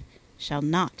Spirit shall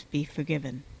not be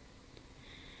forgiven.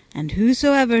 And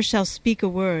whosoever shall speak a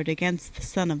word against the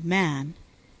Son of Man,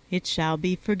 it shall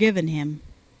be forgiven him.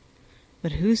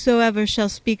 But whosoever shall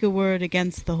speak a word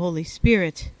against the Holy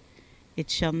Spirit, it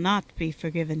shall not be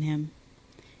forgiven him,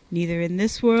 neither in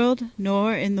this world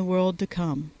nor in the world to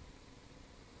come."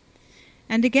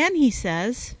 And again he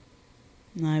says,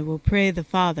 "I will pray the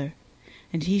Father,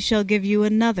 and he shall give you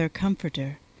another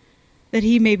Comforter, that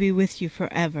he may be with you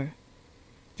forever,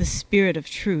 the Spirit of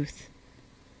truth,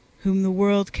 whom the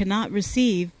world cannot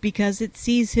receive, because it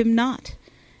sees him not,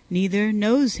 neither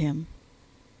knows him.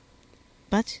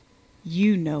 But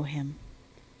you know him,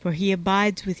 for he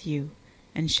abides with you,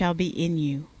 and shall be in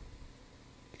you."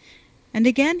 And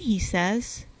again he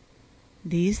says,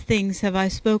 "These things have I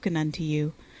spoken unto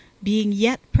you, being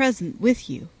yet present with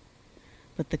you.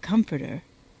 But the Comforter,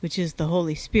 which is the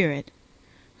Holy Spirit,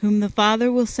 whom the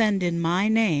Father will send in my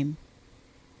name,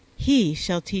 he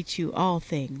shall teach you all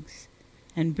things,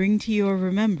 and bring to your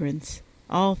remembrance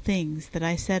all things that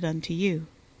I said unto you."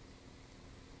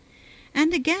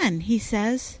 And again he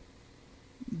says,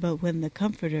 "But when the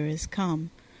Comforter is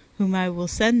come, whom I will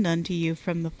send unto you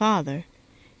from the Father,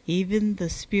 even the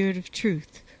Spirit of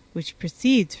truth, which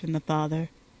proceeds from the Father,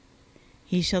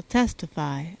 he shall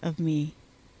testify of me."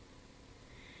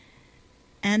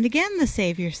 And again the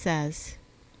Saviour says,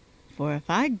 "For if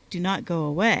I do not go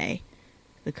away,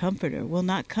 the Comforter will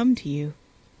not come to you. ...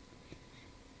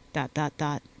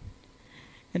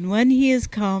 And when he is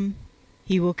come,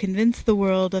 he will convince the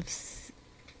world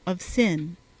of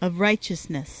sin, of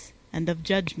righteousness, and of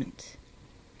judgment."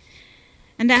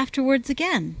 And afterwards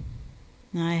again,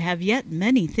 "I have yet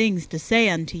many things to say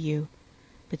unto you,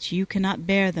 but you cannot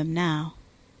bear them now.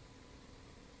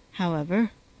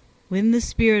 However, when the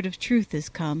Spirit of truth is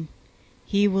come,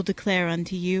 he will declare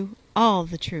unto you all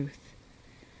the truth.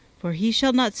 For he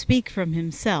shall not speak from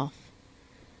himself,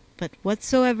 but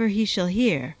whatsoever he shall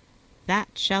hear, that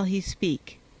shall he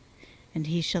speak, and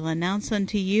he shall announce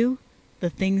unto you the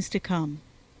things to come.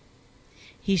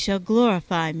 He shall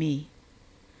glorify me,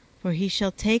 for he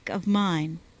shall take of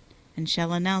mine, and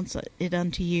shall announce it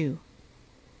unto you.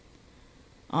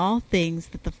 All things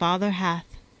that the Father hath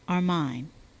are mine.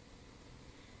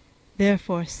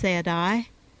 Therefore said I,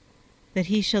 that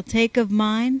he shall take of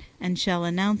mine, and shall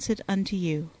announce it unto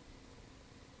you."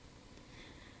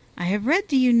 I have read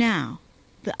to you now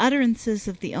the utterances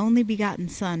of the only begotten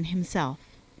Son himself,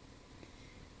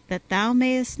 that thou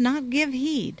mayest not give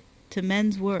heed to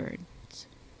men's words.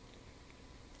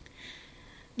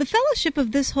 The fellowship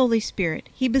of this Holy Spirit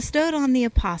he bestowed on the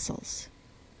apostles.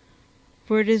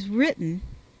 For it is written,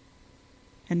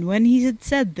 "And when he had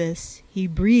said this, he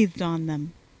breathed on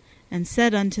them, and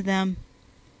said unto them,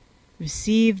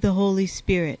 Receive the Holy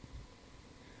Spirit.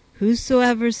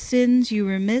 Whosoever sins you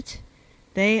remit,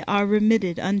 they are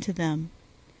remitted unto them.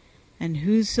 And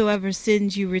whosoever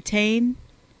sins you retain,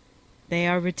 they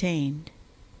are retained."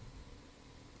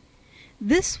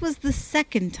 This was the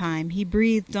second time he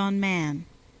breathed on man,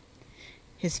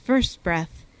 his first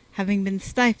breath having been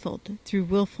stifled through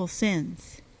wilful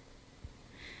sins.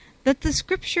 That the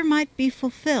scripture might be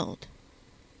fulfilled,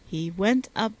 he went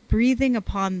up breathing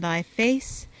upon thy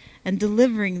face, and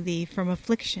delivering thee from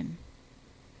affliction.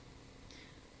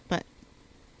 But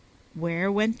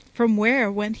from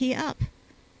where went he up?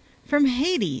 From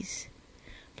Hades.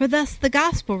 For thus the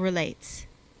Gospel relates,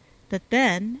 that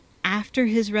then, after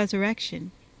his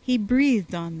resurrection, he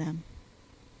breathed on them.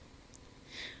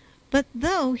 But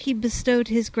though he bestowed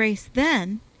his grace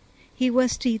then, he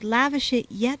was to lavish it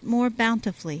yet more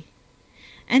bountifully.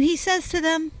 And he says to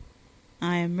them,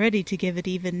 I am ready to give it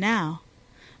even now,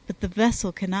 but the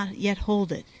vessel cannot yet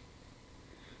hold it.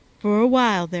 For a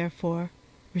while, therefore,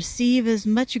 receive as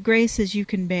much grace as you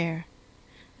can bear,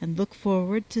 and look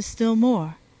forward to still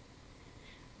more,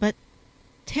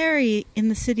 Tarry in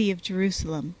the city of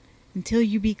Jerusalem until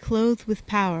you be clothed with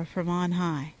power from on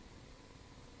high.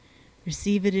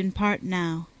 Receive it in part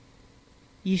now.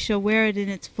 Ye shall wear it in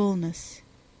its fullness.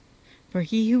 For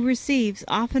he who receives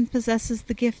often possesses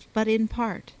the gift but in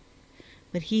part,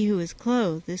 but he who is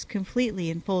clothed is completely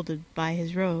enfolded by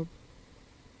his robe.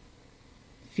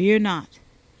 Fear not,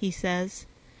 he says,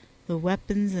 the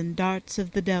weapons and darts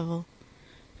of the devil,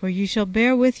 for you shall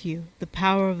bear with you the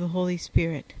power of the Holy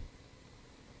Spirit.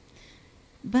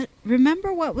 But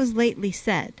remember what was lately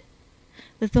said,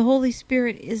 that the Holy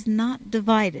Spirit is not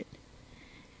divided,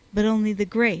 but only the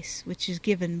grace which is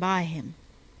given by him.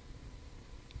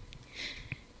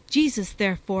 Jesus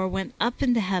therefore went up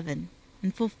into heaven,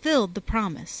 and fulfilled the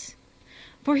promise.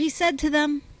 For he said to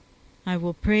them, I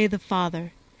will pray the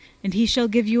Father, and he shall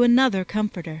give you another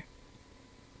Comforter.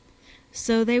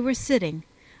 So they were sitting,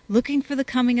 looking for the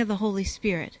coming of the Holy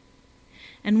Spirit.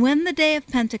 And when the day of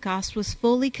Pentecost was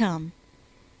fully come,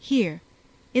 here,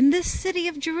 in this city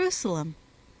of Jerusalem,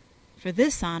 for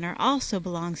this honor also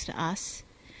belongs to us,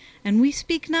 and we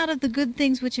speak not of the good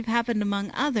things which have happened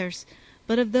among others,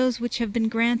 but of those which have been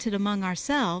granted among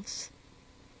ourselves.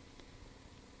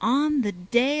 On the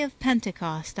day of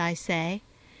Pentecost, I say,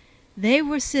 they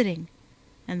were sitting,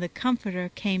 and the Comforter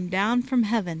came down from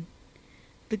heaven,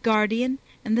 the guardian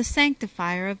and the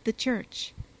sanctifier of the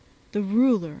church, the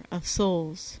ruler of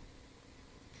souls,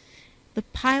 the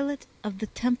pilot of the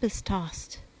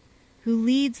tempest-tossed, who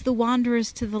leads the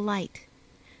wanderers to the light,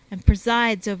 and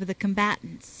presides over the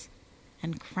combatants,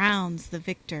 and crowns the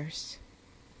victors.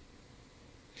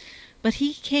 But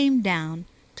he came down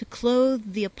to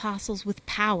clothe the apostles with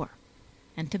power,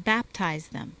 and to baptize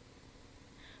them.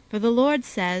 For the Lord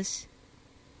says,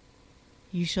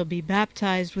 You shall be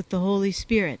baptized with the Holy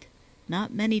Spirit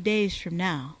not many days from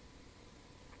now.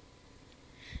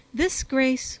 This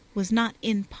grace was not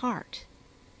in part,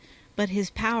 but his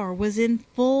power was in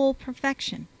full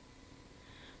perfection.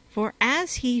 For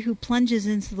as he who plunges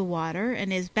into the water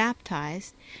and is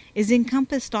baptized is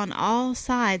encompassed on all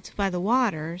sides by the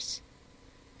waters,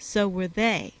 so were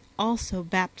they also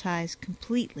baptized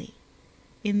completely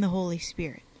in the Holy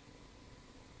Spirit,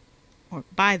 or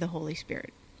by the Holy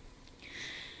Spirit.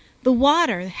 The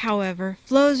water, however,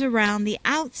 flows around the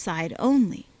outside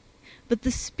only, but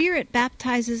the Spirit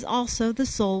baptizes also the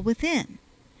soul within,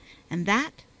 and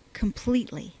that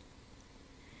completely.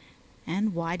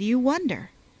 And why do you wonder?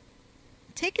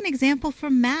 Take an example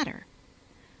from matter,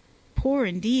 poor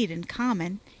indeed and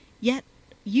common, yet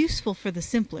useful for the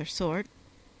simpler sort.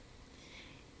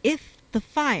 If the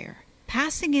fire,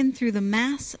 passing in through the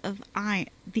mass of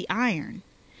the iron,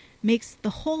 makes the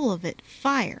whole of it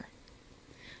fire,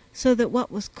 so that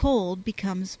what was cold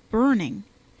becomes burning,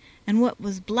 and what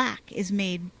was black is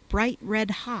made bright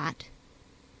red hot,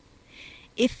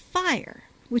 if fire,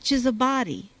 which is a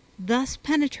body, thus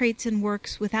penetrates and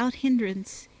works without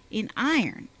hindrance in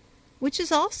iron, which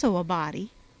is also a body,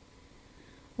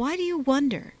 why do you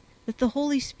wonder that the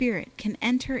Holy Spirit can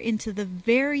enter into the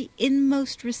very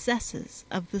inmost recesses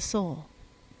of the soul?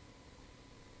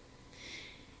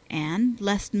 And,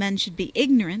 lest men should be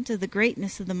ignorant of the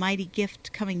greatness of the mighty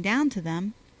gift coming down to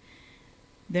them,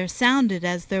 there sounded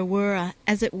as it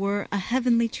were a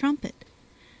heavenly trumpet.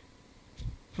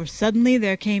 For suddenly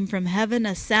there came from heaven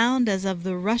a sound as of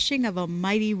the rushing of a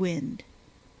mighty wind,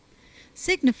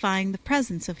 signifying the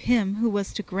presence of him who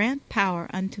was to grant power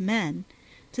unto men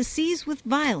to seize with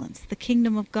violence the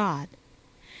kingdom of God,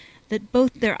 that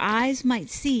both their eyes might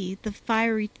see the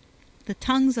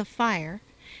tongues of fire,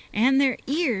 and their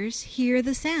ears hear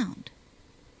the sound.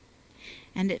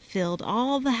 And it filled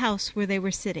all the house where they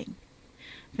were sitting,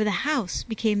 for the house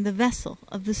became the vessel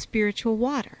of the spiritual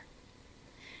water.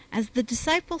 As the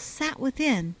disciples sat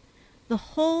within, the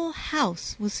whole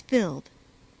house was filled.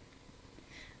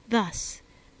 Thus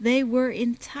they were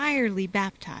entirely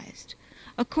baptized,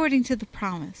 according to the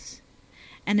promise,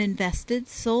 and invested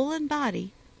soul and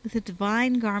body with a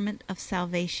divine garment of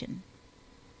salvation.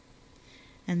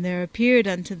 And there appeared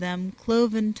unto them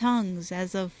cloven tongues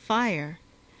as of fire,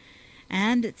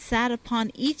 and it sat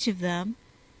upon each of them,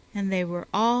 and they were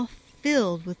all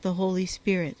filled with the Holy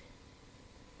Spirit.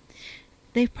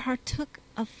 They partook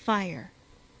of fire,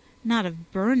 not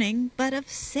of burning, but of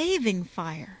saving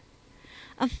fire,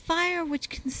 of fire which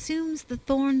consumes the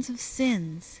thorns of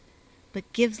sins,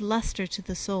 but gives luster to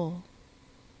the soul.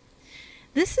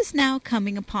 This is now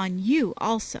coming upon you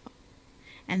also,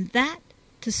 and that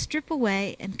to strip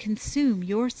away and consume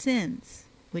your sins,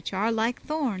 which are like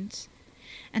thorns,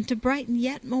 and to brighten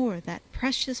yet more that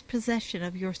precious possession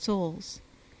of your souls,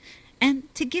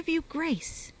 and to give you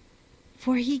grace,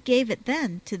 for he gave it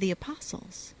then to the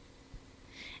apostles,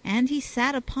 And he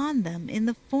sat upon them in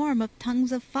the form of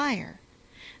tongues of fire,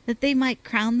 that they might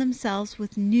crown themselves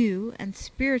with new and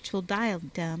spiritual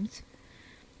diadems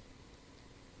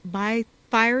by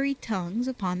fiery tongues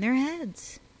upon their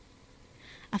heads.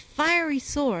 A fiery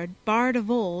sword barred of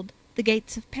old the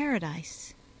gates of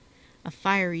paradise. A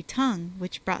fiery tongue,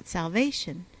 which brought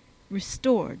salvation,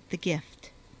 restored the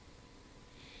gift.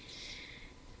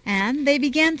 And they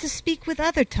began to speak with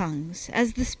other tongues,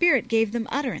 as the Spirit gave them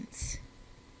utterance.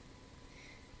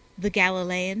 The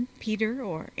Galilean, Peter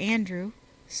or Andrew,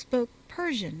 spoke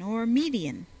Persian or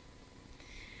Median.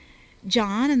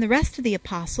 John and the rest of the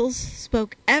apostles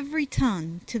spoke every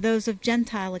tongue to those of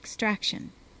Gentile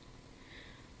extraction.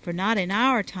 For not in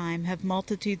our time have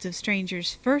multitudes of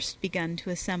strangers first begun to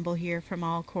assemble here from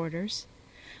all quarters,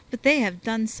 but they have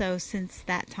done so since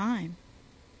that time.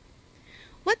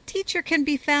 What teacher can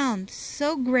be found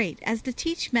so great as to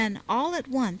teach men all at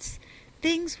once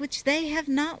things which they have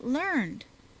not learned?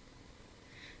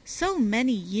 So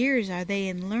many years are they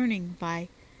in learning by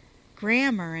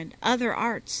grammar and other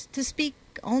arts to speak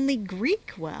only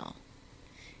Greek well,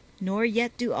 nor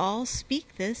yet do all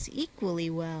speak this equally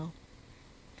well.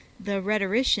 The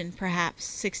rhetorician perhaps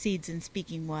succeeds in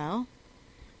speaking well,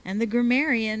 and the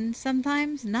grammarian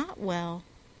sometimes not well,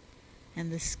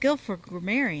 and the skilful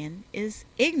grammarian is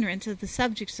ignorant of the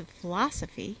subjects of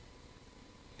philosophy.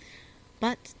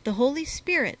 But the Holy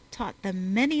Spirit taught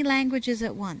them many languages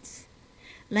at once,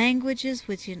 languages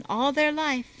which in all their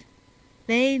life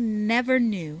they never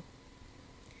knew.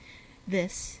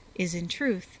 This is in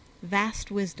truth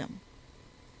vast wisdom.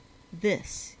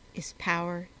 This is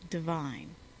power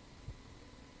divine.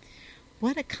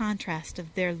 What a contrast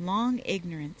of their long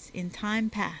ignorance in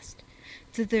time past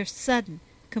to their sudden,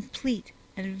 complete,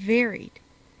 and varied,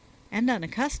 and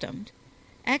unaccustomed,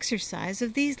 exercise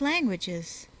of these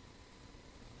languages!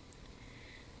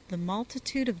 The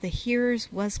multitude of the hearers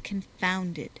was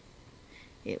confounded.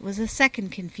 It was a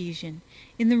second confusion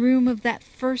in the room of that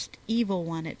first evil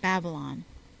one at Babylon.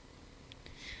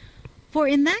 For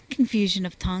in that confusion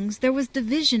of tongues there was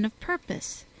division of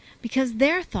purpose, because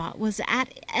their thought was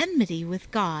at enmity with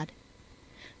God.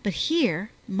 But here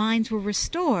minds were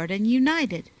restored and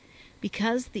united,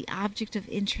 because the object of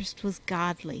interest was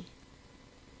godly.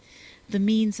 The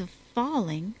means of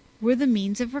falling were the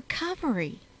means of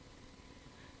recovery.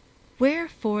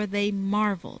 Wherefore they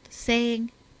marveled,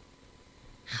 saying,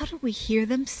 "How do we hear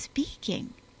them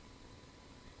speaking?"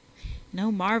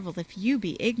 No marvel if you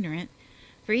be ignorant,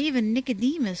 for even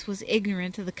Nicodemus was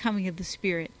ignorant of the coming of the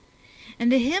Spirit. And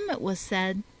to him it was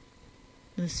said,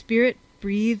 "The Spirit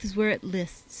breathes where it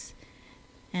lists,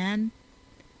 and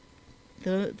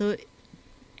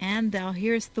thou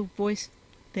hearest the voice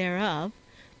thereof,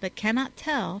 but cannot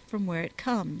tell from where it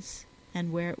comes,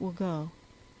 and where it will go."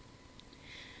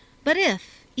 But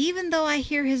if, even though I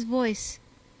hear his voice,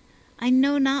 I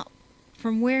know not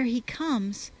from where he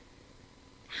comes,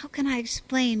 how can I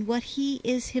explain what he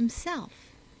is himself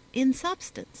in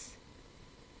substance?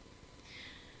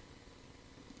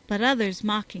 But others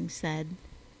mocking said,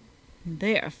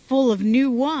 "They are full of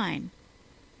new wine."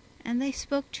 And they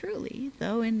spoke truly,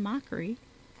 though in mockery.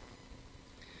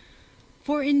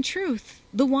 For in truth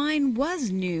the wine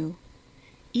was new,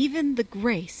 even the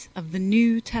grace of the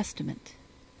New Testament.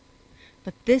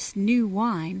 But this new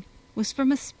wine was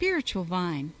from a spiritual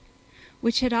vine,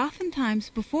 which had oftentimes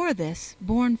before this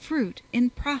borne fruit in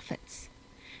prophets,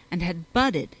 and had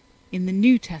budded in the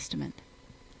New Testament.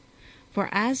 For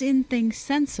as in things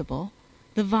sensible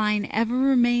the vine ever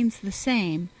remains the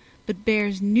same, but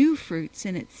bears new fruits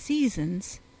in its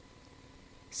seasons,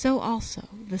 so also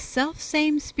the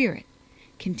selfsame Spirit,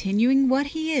 continuing what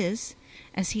he is,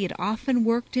 as he had often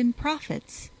worked in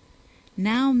prophets,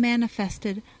 now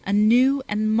manifested a new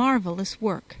and marvelous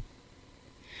work.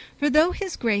 For though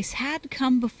his grace had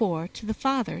come before to the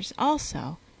fathers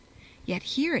also, yet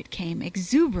here it came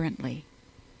exuberantly.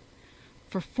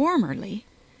 For formerly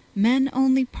men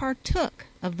only partook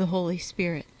of the Holy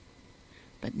Spirit,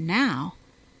 but now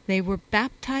they were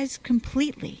baptized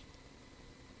completely.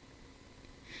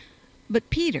 But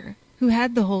Peter, who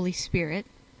had the Holy Spirit,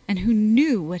 and who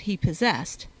knew what he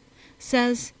possessed,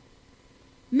 says,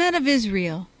 "Men of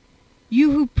Israel,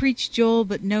 you who preach Joel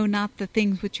but know not the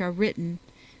things which are written,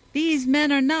 these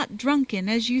men are not drunken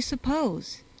as you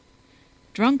suppose.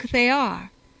 Drunk they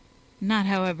are, not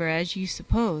however as you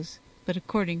suppose, but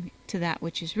according to that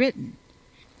which is written.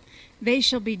 They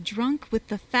shall be drunk with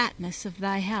the fatness of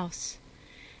thy house,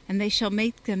 and they shall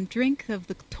make them drink of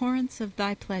the torrents of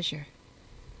thy pleasure."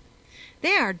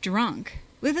 They are drunk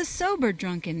with a sober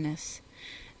drunkenness,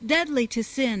 deadly to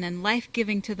sin and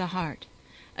life-giving to the heart,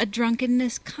 a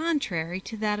drunkenness contrary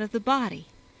to that of the body,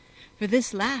 For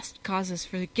this last causes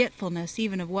forgetfulness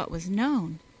even of what was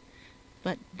known,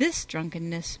 but this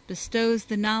drunkenness bestows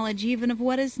the knowledge even of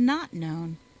what is not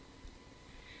known.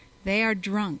 They are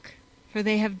drunk, for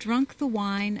they have drunk the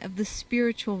wine of the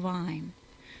spiritual vine,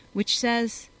 which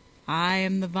says, I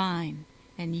am the vine,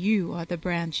 and you are the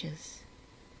branches.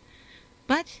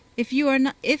 But if you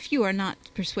are not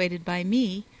persuaded by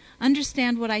me,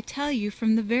 understand what I tell you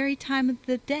from the very time of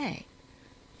the day.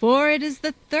 For it is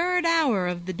the 3rd hour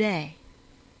of the day.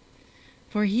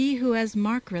 For he who, as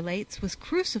Mark relates, was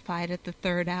crucified at the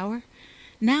 3rd hour,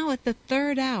 now at the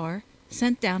 3rd hour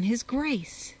sent down his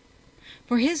grace.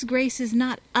 For his grace is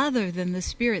not other than the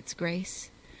Spirit's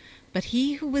grace. But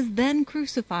he who was then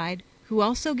crucified, who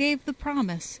also gave the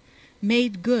promise,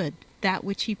 made good that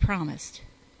which he promised.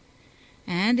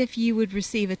 And if ye would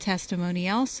receive a testimony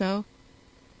also,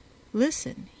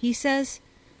 listen, he says,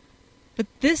 but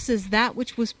this is that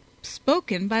which was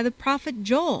spoken by the prophet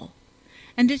Joel.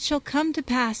 And it shall come to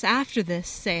pass after this,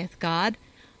 saith God,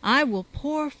 I will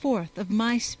pour forth of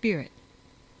my Spirit.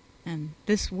 And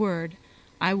this word,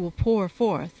 I will pour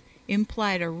forth,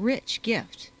 implied a rich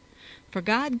gift. For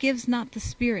God gives not the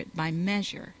Spirit by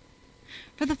measure.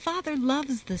 For the Father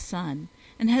loves the Son,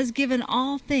 and has given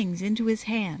all things into his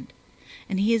hand.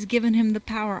 And he has given him the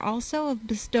power also of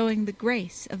bestowing the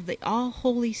grace of the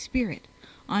all-Holy Spirit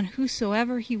on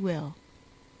whosoever he will.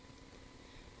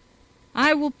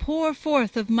 I will pour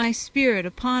forth of my Spirit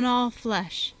upon all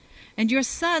flesh, and your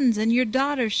sons and your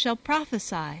daughters shall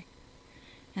prophesy.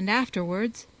 And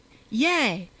afterwards,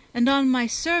 yea, and on my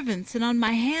servants and on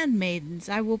my handmaidens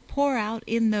I will pour out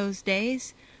in those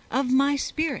days of my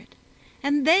Spirit,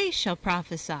 and they shall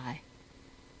prophesy.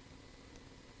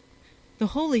 The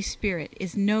Holy Spirit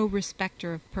is no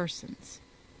respecter of persons,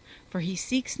 for he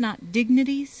seeks not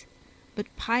dignities,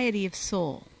 but piety of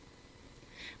soul.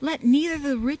 Let neither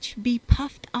the rich be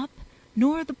puffed up,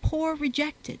 nor the poor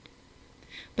rejected,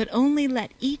 but only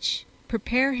let each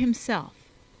prepare himself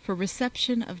for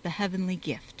reception of the heavenly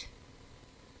gift.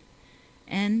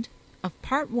 End of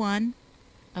Part 1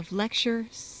 of Lecture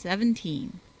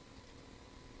 17.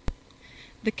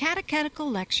 The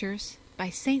Catechetical Lectures by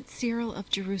St. Cyril of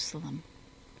Jerusalem.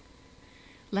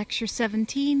 Lecture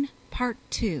 17, Part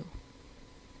 2.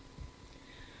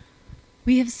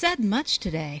 We have said much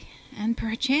today, and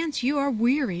perchance you are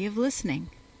weary of listening.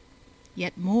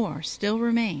 Yet more still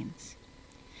remains.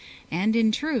 And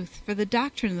in truth, for the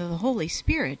doctrine of the Holy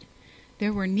Spirit,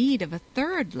 there were need of a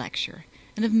 3rd lecture,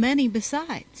 and of many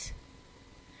besides.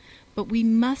 But we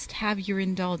must have your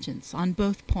indulgence on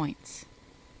both points.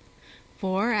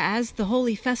 For as the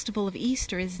holy festival of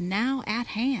Easter is now at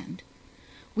hand,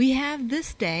 we have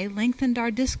this day lengthened our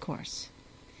discourse.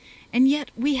 And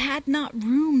yet we had not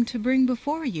room to bring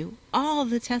before you all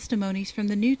the testimonies from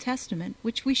the New Testament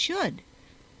which we should.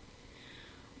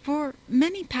 For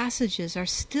many passages are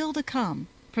still to come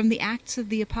from the Acts of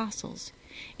the Apostles,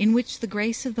 in which the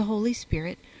grace of the Holy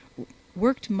Spirit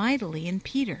worked mightily in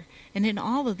Peter and in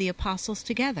all of the apostles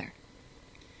together.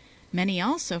 Many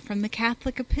also from the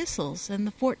Catholic epistles and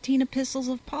the 14 epistles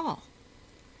of Paul.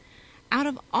 Out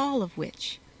of all of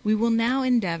which we will now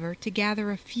endeavor to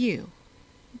gather a few,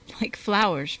 like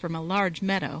flowers from a large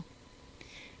meadow,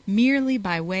 merely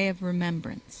by way of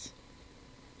remembrance.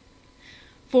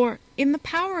 For in the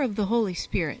power of the Holy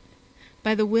Spirit,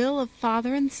 by the will of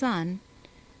Father and Son,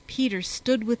 Peter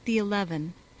stood with the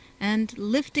 11, and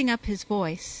lifting up his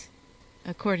voice,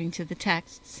 according to the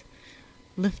texts,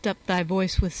 lift up thy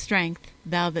voice with strength,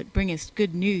 thou that bringest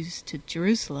good news to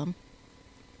Jerusalem,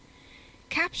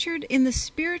 captured in the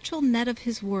spiritual net of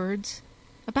his words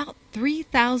about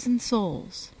 3,000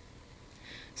 souls.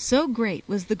 So great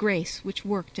was the grace which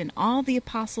worked in all the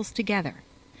apostles together,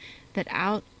 that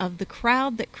out of the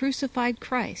crowd that crucified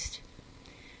Christ,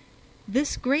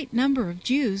 this great number of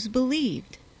Jews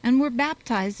believed, and were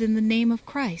baptized in the name of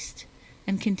Christ,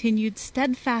 and continued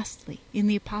steadfastly in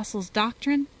the apostles'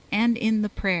 doctrine and in the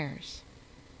prayers.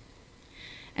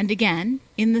 And again,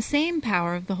 in the same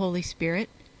power of the Holy Spirit,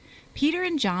 Peter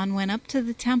and John went up to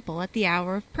the temple at the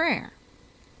hour of prayer,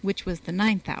 which was the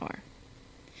 9th hour.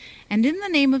 And in the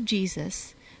name of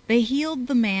Jesus they healed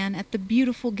the man at the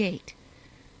Beautiful Gate,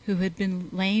 who had been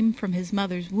lame from his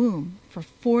mother's womb for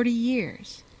 40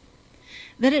 years,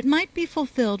 that it might be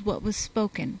fulfilled what was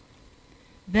spoken,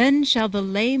 Then shall the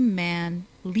lame man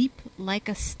leap like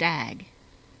a stag.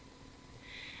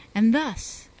 And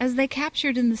thus, as they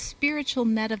captured in the spiritual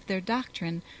net of their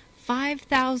doctrine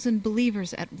 5,000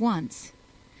 believers at once,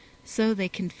 so they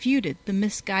confuted the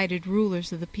misguided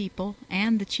rulers of the people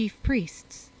and the chief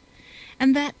priests,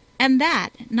 and that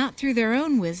not through their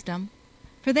own wisdom,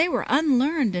 for they were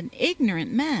unlearned and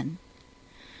ignorant men,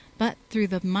 but through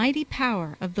the mighty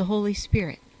power of the Holy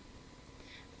Spirit.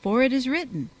 For it is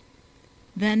written,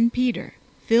 Then Peter,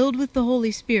 filled with the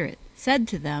Holy Spirit, said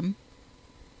to them,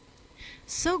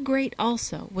 So great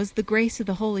also was the grace of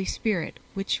the Holy Spirit,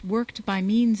 which worked by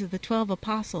means of the 12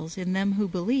 apostles in them who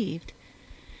believed,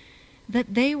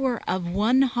 that they were of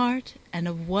one heart and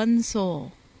of one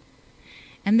soul,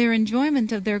 and their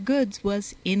enjoyment of their goods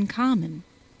was in common,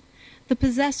 the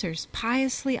possessors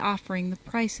piously offering the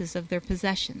prices of their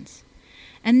possessions,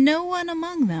 and no one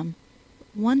among them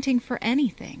wanting for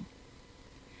anything.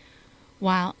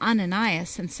 While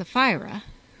Ananias and Sapphira,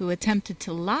 who attempted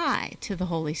to lie to the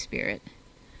Holy Spirit,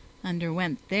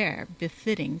 underwent their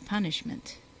befitting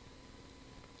punishment.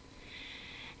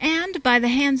 And by the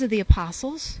hands of the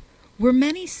apostles were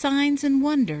many signs and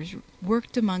wonders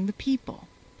worked among the people.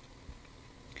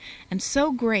 And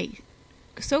so great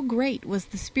was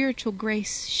the spiritual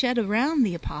grace shed around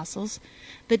the apostles,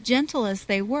 that gentle as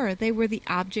they were the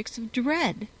objects of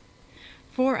dread.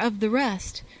 For of the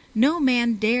rest no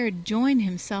man dared join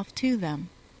himself to them,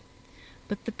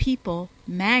 but the people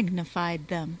magnified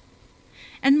them.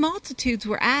 And multitudes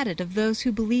were added of those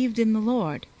who believed in the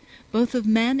Lord, both of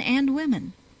men and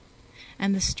women.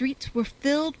 And the streets were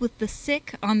filled with the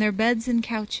sick on their beds and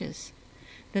couches,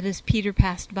 that as Peter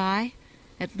passed by,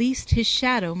 at least his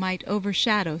shadow might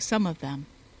overshadow some of them.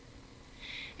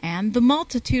 And the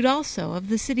multitude also of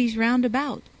the cities round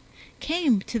about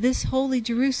came to this holy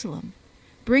Jerusalem,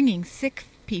 bringing sick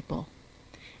people,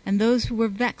 and those who were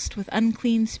vexed with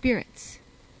unclean spirits.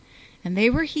 And they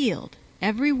were healed,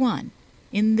 every one,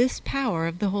 in this power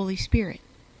of the Holy Spirit.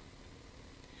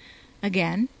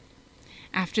 Again,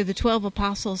 after the 12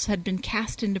 apostles had been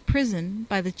cast into prison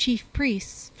by the chief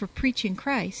priests for preaching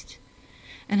Christ,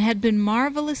 and had been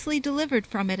marvelously delivered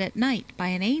from it at night by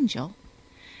an angel,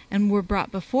 and were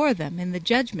brought before them in the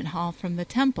judgment hall from the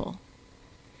temple,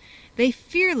 they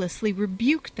fearlessly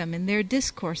rebuked them in their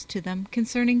discourse to them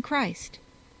concerning Christ,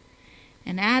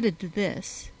 and added to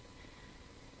this,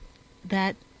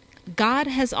 that God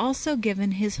has also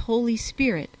given his Holy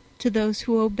Spirit to those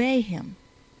who obey him.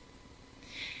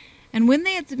 And when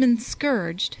they had been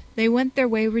scourged, they went their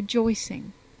way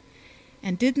rejoicing,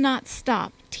 and did not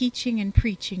stop teaching and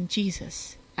preaching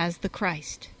Jesus as the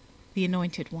Christ, the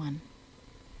Anointed One.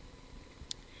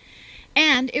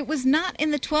 And it was not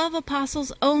in the 12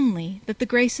 apostles only that the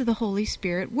grace of the Holy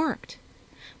Spirit worked,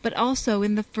 but also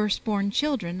in the firstborn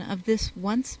children of this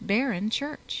once barren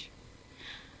church.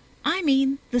 I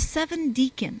mean the 7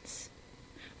 deacons,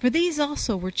 for these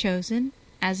also were chosen,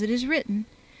 as it is written,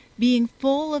 being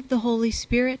full of the Holy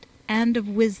Spirit and of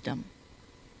wisdom,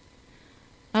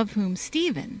 of whom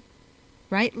Stephen,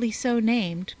 rightly so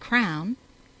named Crown,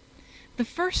 the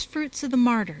firstfruits of the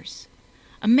martyrs,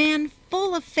 a man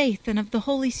full of faith and of the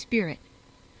Holy Spirit,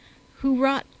 who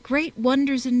wrought great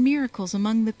wonders and miracles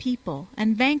among the people,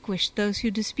 and vanquished those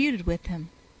who disputed with him,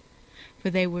 for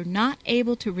they were not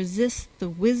able to resist the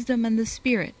wisdom and the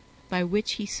Spirit by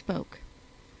which he spoke.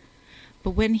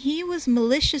 But when he was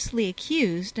maliciously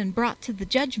accused and brought to the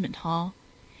judgment hall,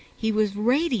 he was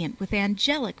radiant with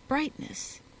angelic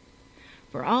brightness.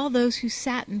 For all those who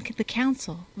sat in the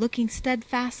council, looking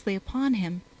steadfastly upon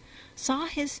him, saw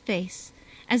his face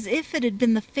as if it had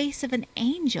been the face of an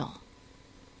angel.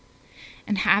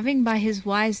 And having by his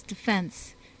wise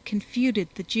defense confuted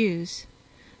the Jews,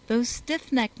 those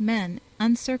stiff-necked men,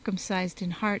 uncircumcised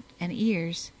in heart and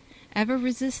ears, ever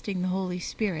resisting the Holy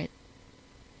Spirit,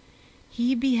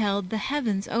 he beheld the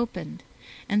heavens opened,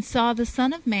 and saw the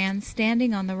Son of Man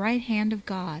standing on the right hand of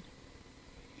God.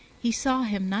 He saw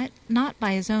him not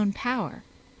by his own power,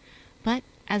 but,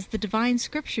 as the divine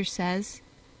Scripture says,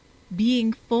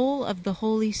 being full of the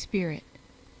Holy Spirit.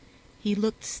 He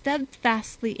looked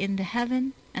steadfastly into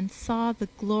heaven and saw the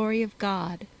glory of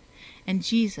God, and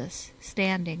Jesus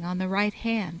standing on the right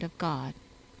hand of God.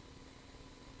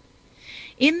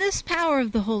 In this power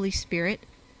of the Holy Spirit,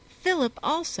 Philip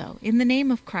also, in the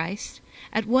name of Christ,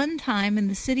 at one time in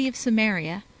the city of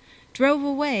Samaria, drove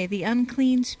away the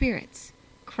unclean spirits,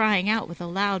 crying out with a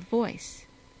loud voice,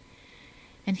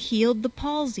 and healed the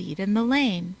palsied and the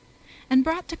lame, and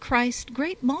brought to Christ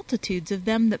great multitudes of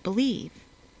them that believe.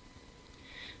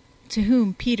 To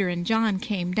whom Peter and John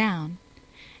came down,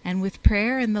 and with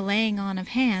prayer and the laying on of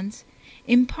hands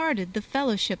imparted the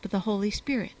fellowship of the Holy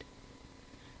Spirit,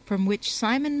 from which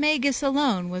Simon Magus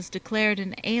alone was declared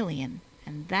an alien,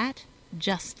 and that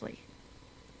justly.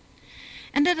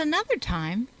 And at another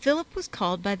time Philip was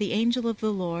called by the angel of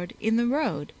the Lord in the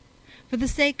road, for the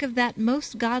sake of that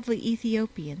most godly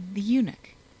Ethiopian, the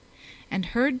eunuch, and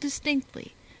heard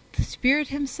distinctly the Spirit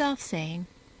himself saying,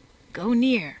 Go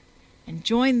near, and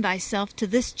join thyself to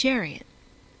this chariot.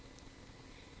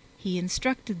 he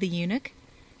instructed the eunuch,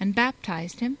 and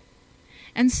baptized him,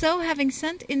 and so having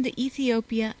sent into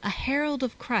Ethiopia a herald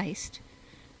of Christ,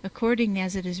 according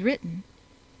as it is written,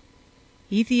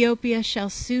 Ethiopia shall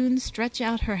soon stretch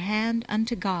out her hand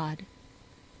unto God,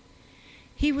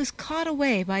 he was caught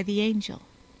away by the angel,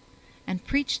 and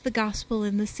preached the gospel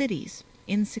in the cities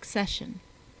in succession.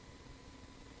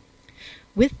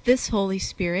 With this Holy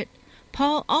Spirit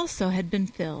Paul also had been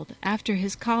filled after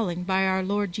his calling by our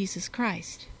Lord Jesus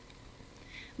Christ.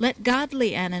 Let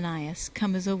godly Ananias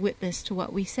come as a witness to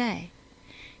what we say.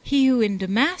 He who in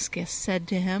Damascus said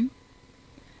to him,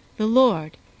 The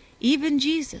Lord, even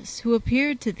Jesus, who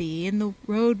appeared to thee in the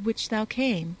road which thou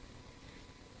came,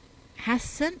 hath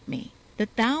sent me,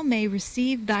 that thou may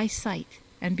receive thy sight,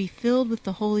 and be filled with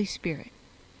the Holy Spirit.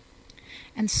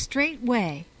 And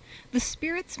straightway the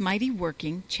Spirit's mighty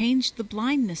working changed the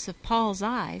blindness of Paul's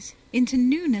eyes into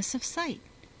newness of sight,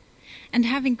 and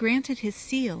having granted his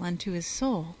seal unto his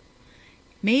soul,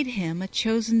 made him a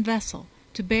chosen vessel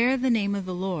to bear the name of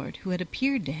the Lord, who had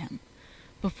appeared to him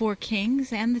before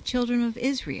kings and the children of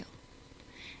Israel,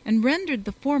 and rendered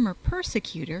the former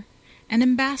persecutor an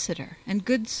ambassador and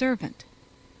good servant,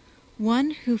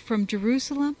 one who from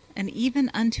Jerusalem and even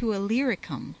unto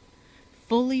Illyricum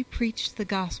fully preached the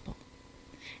gospel,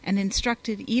 and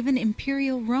instructed even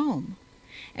imperial Rome,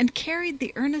 and carried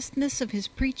the earnestness of his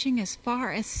preaching as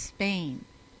far as Spain,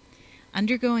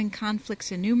 undergoing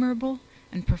conflicts innumerable,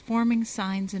 and performing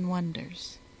signs and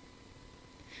wonders.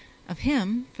 Of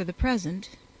him, for the present,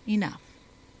 enough.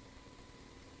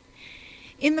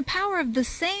 In the power of the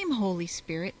same Holy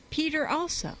Spirit, Peter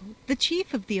also, the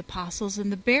chief of the apostles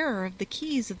and the bearer of the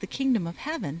keys of the kingdom of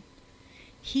heaven,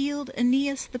 healed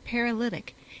Aeneas the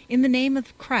paralytic in the name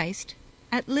of Christ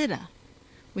at Lydda,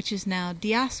 which is now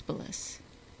Diospolis,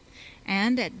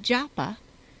 and at Joppa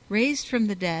raised from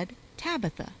the dead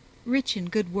Tabitha, rich in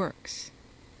good works.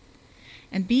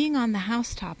 And being on the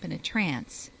housetop in a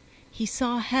trance, he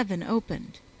saw heaven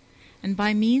opened, and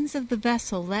by means of the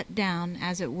vessel let down,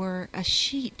 as it were, a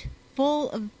sheet full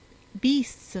of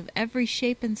beasts of every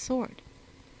shape and sort.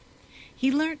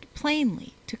 He learnt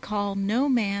plainly to call no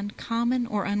man common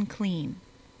or unclean,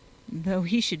 though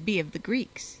he should be of the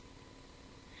Greeks.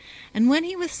 And when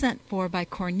he was sent for by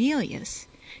Cornelius,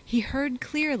 he heard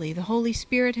clearly the Holy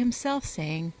Spirit himself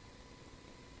saying,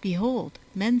 Behold,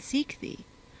 men seek thee,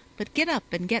 but get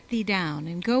up and get thee down,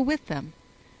 and go with them,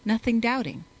 nothing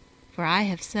doubting, for I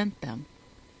have sent them.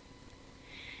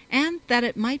 And that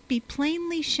it might be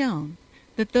plainly shown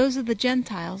that those of the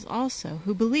Gentiles also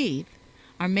who believe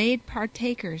are made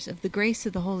partakers of the grace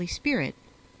of the Holy Spirit,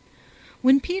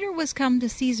 when Peter was come to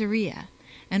Caesarea,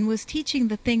 and was teaching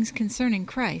the things concerning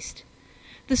Christ,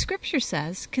 the Scripture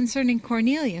says concerning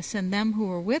Cornelius and them who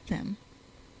were with him,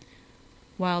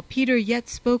 While Peter yet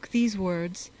spoke these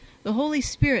words, the Holy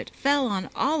Spirit fell on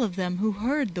all of them who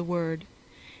heard the word,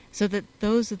 so that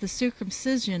those of the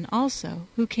circumcision also,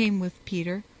 who came with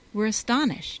Peter, were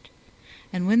astonished.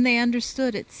 And when they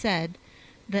understood, it said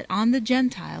that on the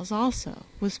Gentiles also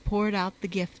was poured out the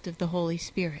gift of the Holy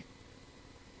Spirit.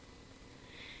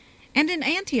 And in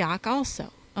Antioch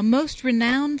also, a most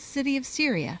renowned city of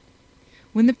Syria,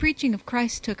 when the preaching of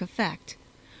Christ took effect,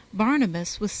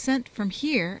 Barnabas was sent from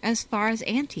here as far as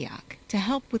Antioch to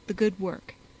help with the good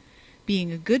work,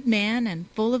 being a good man and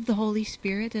full of the Holy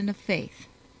Spirit and of faith,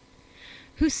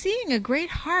 who, seeing a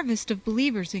great harvest of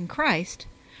believers in Christ,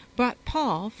 brought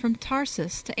Paul from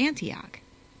Tarsus to Antioch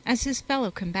as his fellow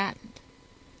combatant.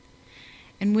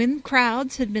 And when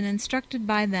crowds had been instructed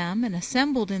by them and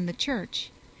assembled in the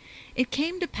church, it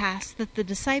came to pass that the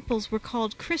disciples were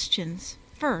called Christians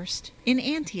first in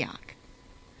Antioch,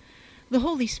 the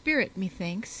Holy Spirit,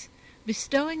 methinks,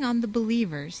 bestowing on the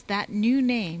believers that new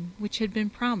name which had been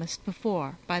promised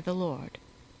before by the Lord.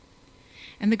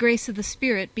 And the grace of the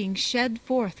Spirit being shed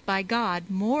forth by God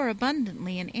more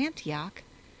abundantly in Antioch,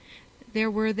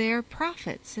 there were there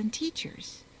prophets and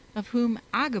teachers, of whom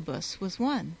Agabus was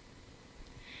one.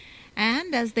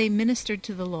 And as they ministered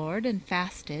to the Lord and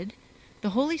fasted,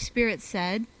 the Holy Spirit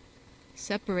said,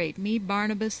 Separate me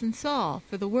Barnabas and Saul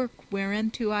for the work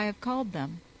whereunto I have called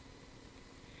them.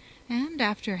 And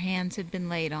after hands had been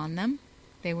laid on them,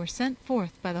 they were sent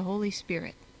forth by the Holy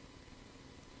Spirit.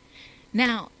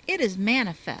 Now it is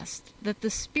manifest that the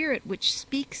Spirit which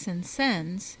speaks and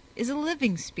sends is a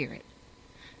living Spirit,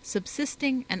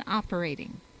 subsisting and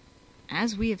operating,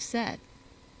 as we have said.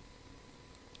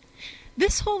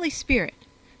 This Holy Spirit,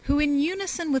 who in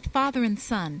unison with Father and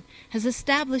Son has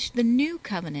established the new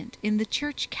covenant in the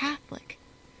Church Catholic,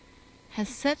 has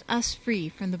set us free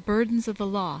from the burdens of the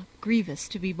law grievous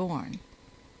to be borne.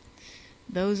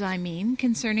 Those, I mean,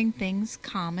 concerning things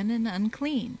common and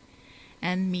unclean,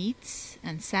 and meats,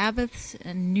 and Sabbaths,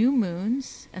 and new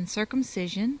moons, and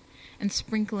circumcision, and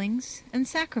sprinklings, and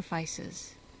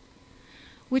sacrifices,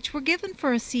 which were given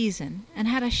for a season, and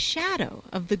had a shadow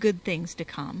of the good things to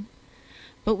come,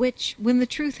 but which, when the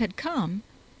truth had come,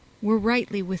 were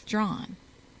rightly withdrawn.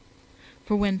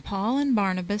 For when Paul and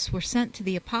Barnabas were sent to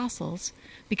the apostles,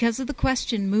 because of the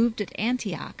question moved at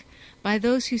Antioch by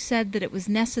those who said that it was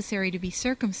necessary to be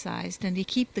circumcised and to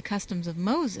keep the customs of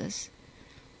Moses,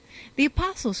 the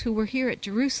apostles who were here at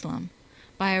Jerusalem,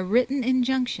 by a written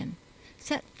injunction,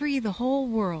 set free the whole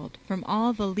world from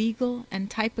all the legal and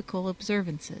typical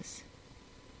observances.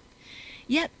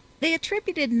 Yet they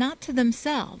attributed not to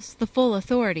themselves the full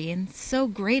authority in so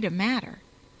great a matter,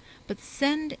 but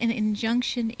send an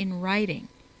injunction in writing,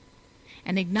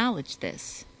 and acknowledge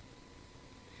this.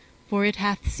 For it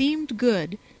hath seemed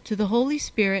good to the Holy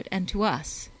Spirit and to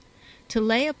us, to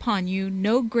lay upon you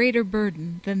no greater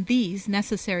burden than these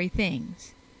necessary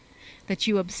things, that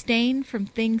you abstain from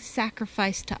things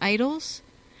sacrificed to idols,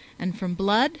 and from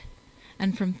blood,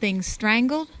 and from things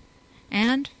strangled,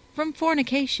 and from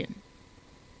fornication.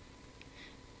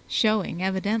 Showing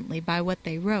evidently by what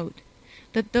they wrote,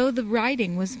 that though the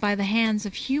writing was by the hands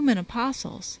of human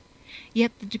apostles,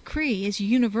 yet the decree is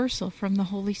universal from the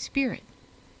Holy Spirit,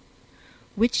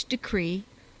 which decree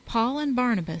Paul and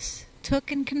Barnabas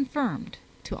took and confirmed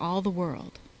to all the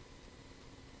world.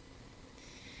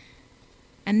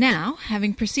 And now,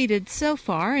 having proceeded so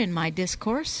far in my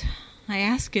discourse, I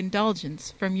ask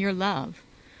indulgence from your love,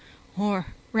 or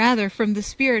rather from the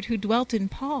Spirit who dwelt in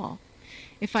Paul,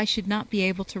 if I should not be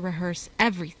able to rehearse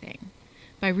everything,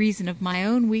 by reason of my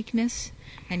own weakness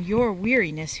and your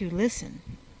weariness who listen.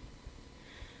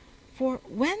 For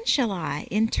when shall I,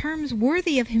 in terms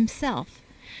worthy of himself,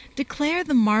 declare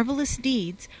the marvelous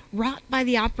deeds wrought by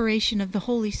the operation of the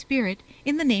Holy Spirit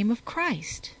in the name of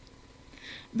Christ?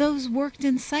 Those worked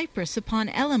in Cyprus upon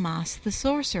Elymas the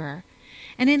sorcerer,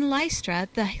 and in Lystra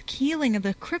at the healing of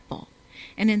the cripple,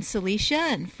 and in Cilicia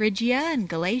and Phrygia and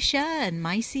Galatia and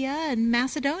Mysia and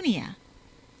Macedonia.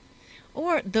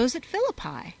 Or those at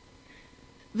Philippi,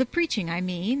 the preaching, I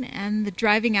mean, and the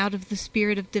driving out of the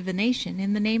spirit of divination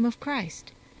in the name of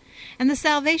Christ, and the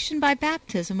salvation by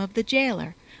baptism of the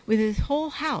jailer with his whole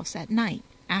house at night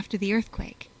after the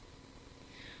earthquake.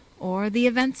 Or the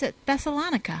events at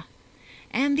Thessalonica,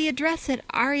 and the address at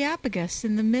Areopagus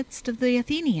in the midst of the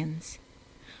Athenians,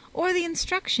 or the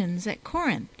instructions at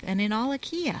Corinth and in all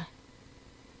Achaia.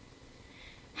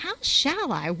 How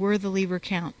shall I worthily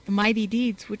recount the mighty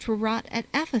deeds which were wrought at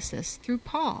Ephesus through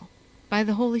Paul by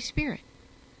the Holy Spirit,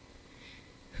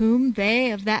 whom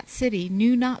they of that city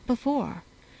knew not before,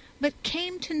 but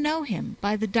came to know him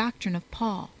by the doctrine of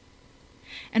Paul?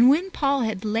 And when Paul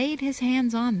had laid his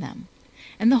hands on them,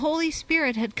 and the Holy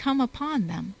Spirit had come upon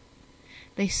them,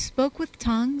 they spoke with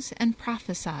tongues and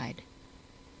prophesied.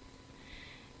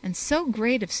 And so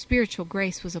great of spiritual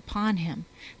grace was upon him,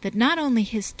 that not only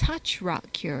his touch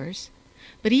wrought cures,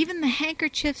 but even the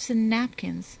handkerchiefs and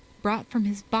napkins brought from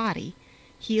his body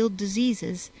healed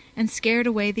diseases and scared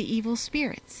away the evil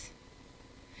spirits.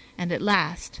 And at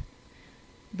last,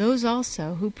 those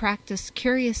also who practiced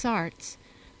curious arts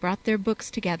brought their books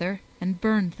together and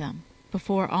burned them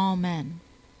before all men.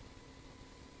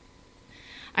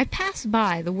 I pass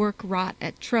by the work wrought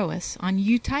at Troas on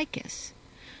Eutychus,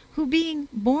 who being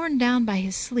borne down by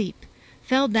his sleep,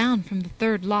 fell down from the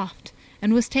third loft,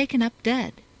 and was taken up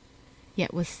dead,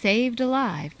 yet was saved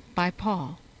alive by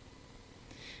Paul.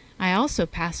 I also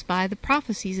pass by the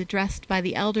prophecies addressed by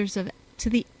the elders to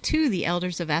the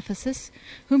elders of Ephesus,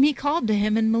 whom he called to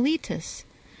him in Miletus,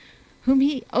 to whom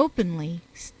he openly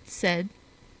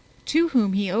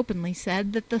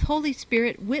said that the Holy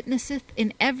Spirit witnesseth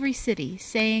in every city,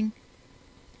 saying,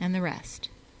 and the rest.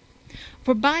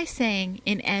 For by saying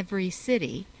in every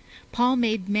city, Paul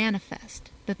made manifest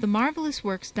that the marvelous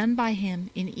works done by him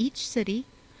in each city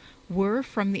were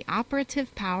from the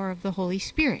operative power of the Holy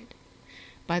Spirit,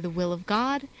 by the will of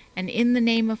God, and in the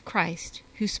name of Christ,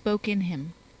 who spoke in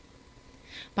him.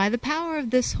 By the power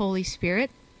of this Holy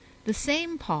Spirit, the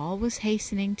same Paul was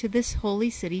hastening to this holy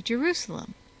city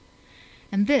Jerusalem,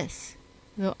 and this,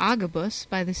 though Agabus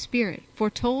by the Spirit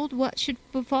foretold what should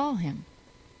befall him.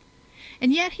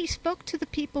 And yet he spoke to the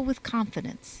people with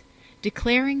confidence,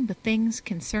 declaring the things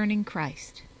concerning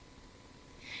Christ.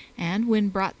 And when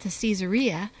brought to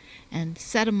Caesarea, and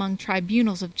set among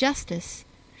tribunals of justice,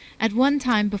 at one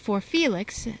time before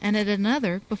Felix, and at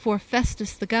another before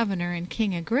Festus the governor and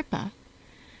King Agrippa,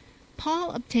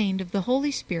 Paul obtained of the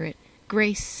Holy Spirit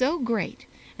grace so great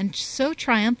and so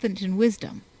triumphant in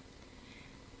wisdom,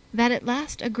 that at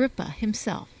last Agrippa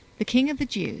himself, the king of the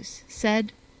Jews,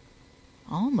 said,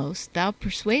 Almost thou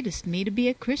persuadest me to be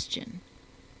a Christian."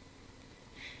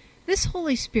 This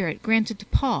Holy Spirit granted to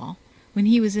Paul, when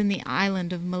he was in the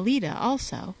island of Melita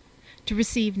also, to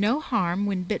receive no harm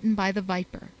when bitten by the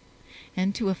viper,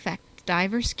 and to effect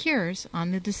divers cures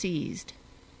on the diseased.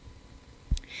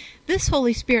 This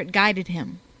Holy Spirit guided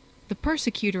him, the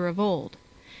persecutor of old,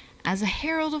 as a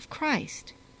herald of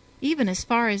Christ, even as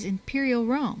far as imperial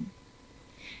Rome,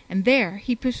 and there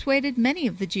he persuaded many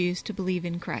of the Jews to believe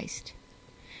in Christ.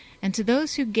 And to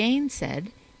those who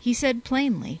gainsaid, he said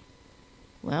plainly,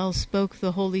 "Well spoke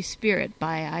the Holy Spirit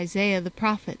by Isaiah the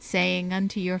prophet, saying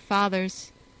unto your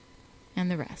fathers,"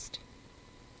 and the rest.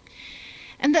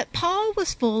 And that Paul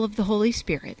was full of the Holy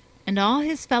Spirit, and all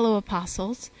his fellow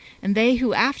apostles, and they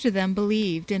who after them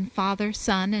believed in Father,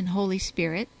 Son, and Holy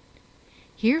Spirit,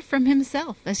 hear from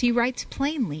himself, as he writes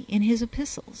plainly in his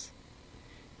epistles.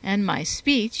 "And my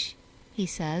speech," he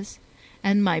says,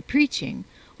 "and my preaching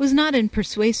was not in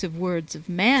persuasive words of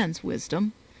man's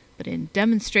wisdom, but in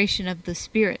demonstration of the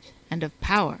Spirit and of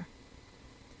power."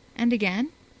 And again,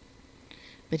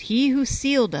 "But he who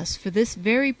sealed us for this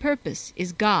very purpose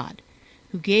is God,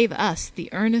 who gave us the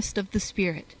earnest of the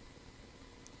Spirit."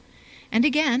 And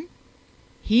again,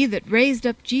 "He that raised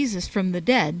up Jesus from the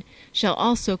dead shall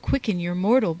also quicken your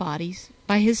mortal bodies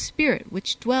by his Spirit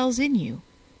which dwells in you."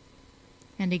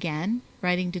 And again,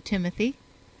 writing to Timothy,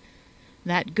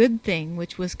 "That good thing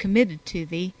which was committed to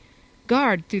thee,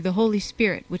 guard through the Holy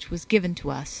Spirit which was given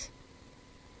to us."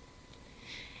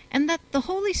 And that the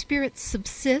Holy Spirit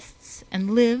subsists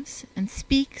and lives and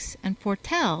speaks and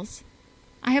foretells,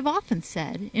 I have often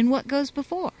said in what goes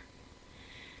before.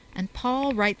 And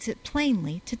Paul writes it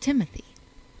plainly to Timothy.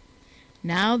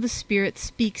 "Now the Spirit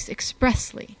speaks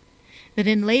expressly, that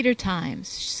in later times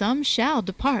some shall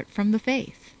depart from the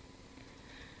faith,"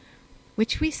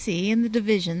 which we see in the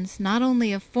divisions not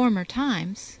only of former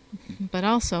times, but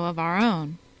also of our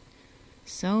own.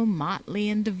 So motley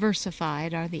and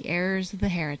diversified are the errors of the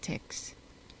heretics.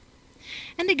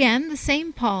 And again the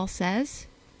same Paul says,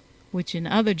 "Which in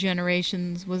other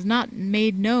generations was not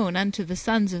made known unto the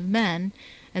sons of men,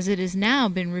 as it is now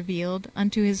been revealed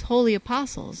unto his holy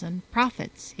apostles and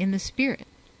prophets in the Spirit."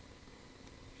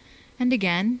 And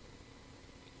again,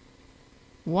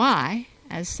 "Why,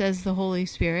 as says the Holy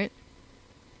Spirit."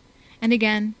 And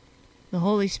again, "The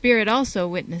Holy Spirit also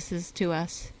witnesses to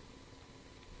us."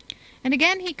 And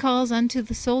again he calls unto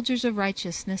the soldiers of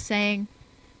righteousness, saying,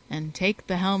 "And take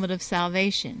the helmet of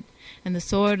salvation, and the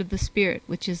sword of the Spirit,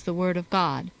 which is the word of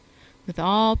God, with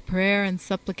all prayer and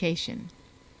supplication."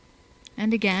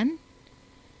 And again,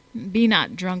 "Be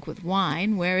not drunk with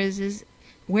wine,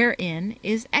 wherein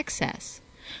is excess,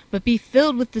 but be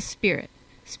filled with the Spirit,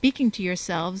 speaking to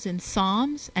yourselves in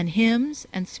psalms and hymns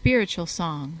and spiritual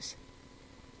songs."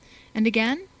 And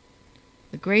again,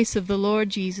 "The grace of the Lord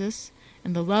Jesus,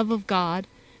 and the love of God,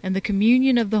 and the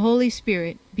communion of the Holy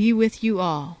Spirit be with you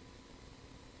all."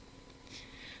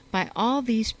 By all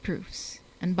these proofs,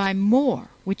 and by more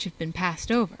which have been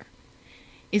passed over,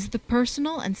 is the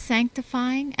personal and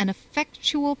sanctifying and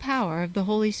effectual power of the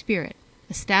Holy Spirit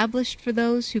established for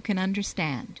those who can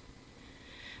understand.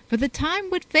 For the time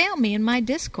would fail me in my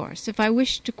discourse if I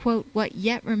wished to quote what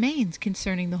yet remains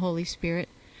concerning the Holy Spirit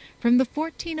from the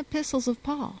 14 epistles of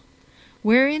Paul,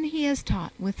 wherein he has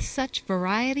taught with such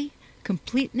variety,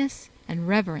 completeness, and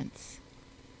reverence.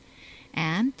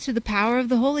 And to the power of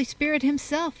the Holy Spirit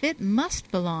himself it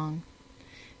must belong,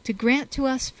 to grant to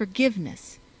us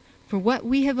forgiveness for what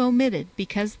we have omitted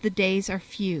because the days are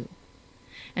few,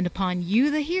 and upon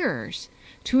you the hearers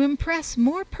to impress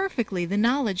more perfectly the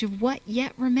knowledge of what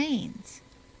yet remains,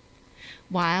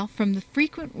 while from the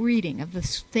frequent reading of the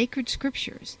sacred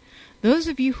Scriptures those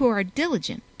of you who are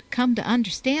diligent come to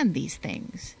understand these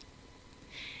things.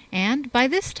 And by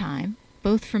this time,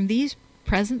 both from these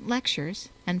present lectures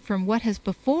and from what has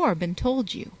before been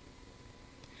told you,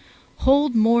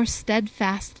 hold more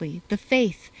steadfastly the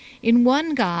faith in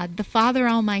one God, the Father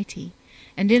Almighty,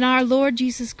 and in our Lord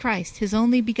Jesus Christ, his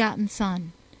only begotten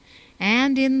Son,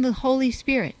 and in the Holy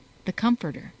Spirit, the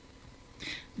Comforter.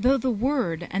 Though the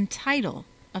word and title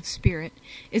of Spirit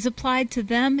is applied to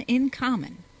them in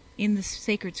common in the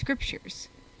sacred Scriptures,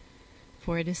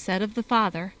 for it is said of the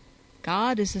Father,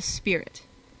 God is a Spirit,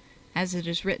 as it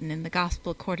is written in the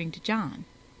Gospel according to John,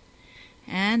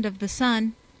 and of the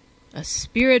Son, a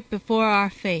Spirit before our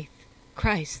faith,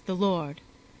 Christ the Lord,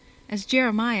 as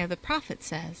Jeremiah the prophet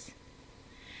says,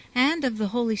 and of the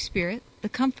Holy Spirit, the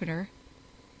Comforter,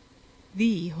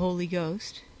 the Holy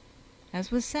Ghost,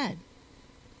 as was said.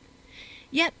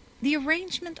 Yet the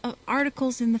arrangement of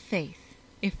articles in the faith,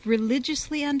 if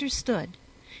religiously understood,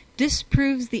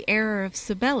 disproves the error of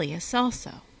Sabellius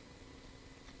also.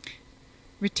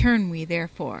 Return we,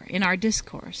 therefore, in our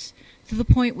discourse to the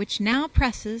point which now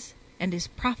presses and is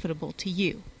profitable to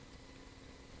you.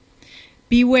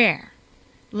 Beware,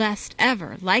 lest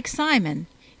ever, like Simon,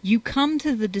 you come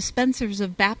to the dispensers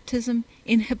of baptism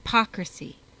in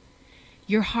hypocrisy,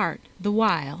 your heart the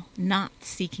while not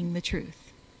seeking the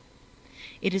truth.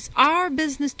 It is our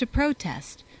business to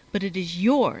protest, but it is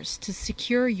yours to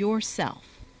secure yourself.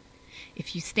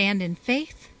 If you stand in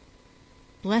faith,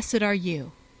 blessed are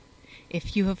you.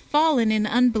 If you have fallen in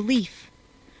unbelief,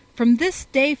 from this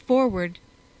day forward,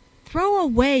 throw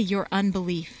away your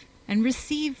unbelief and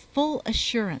receive full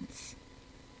assurance.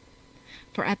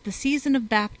 For at the season of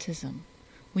baptism,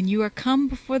 when you are come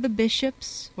before the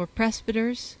bishops or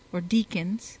presbyters or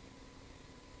deacons,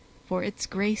 for its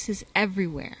grace is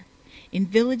everywhere, in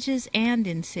villages and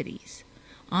in cities,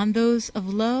 on those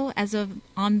of low as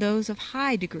on those of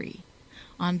high degree,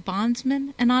 on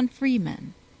bondsmen and on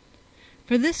freemen.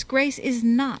 For this grace is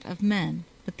not of men,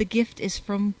 but the gift is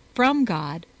from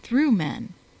God through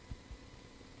men.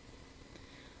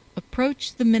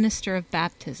 Approach the minister of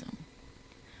baptism,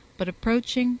 but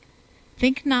approaching,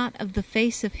 think not of the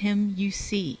face of him you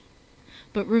see,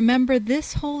 but remember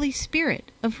this Holy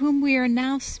Spirit of whom we are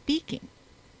now speaking.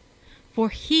 For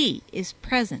he is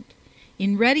present,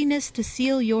 in readiness to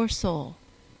seal your soul,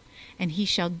 and he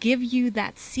shall give you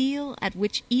that seal at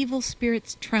which evil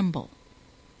spirits tremble,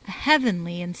 a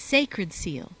heavenly and sacred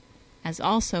seal, as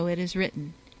also it is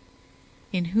written,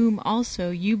 in whom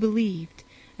also you believed,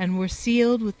 and were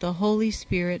sealed with the Holy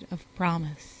Spirit of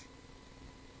promise.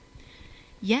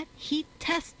 Yet he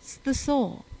tests the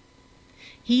soul.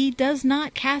 He does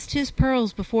not cast his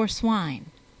pearls before swine.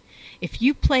 If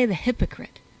you play the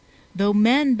hypocrite, though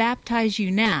men baptize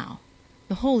you now,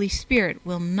 the Holy Spirit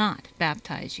will not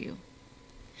baptize you.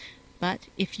 But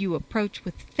if you approach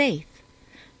with faith,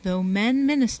 though men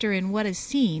minister in what is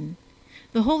seen,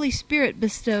 the Holy Spirit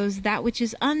bestows that which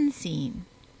is unseen.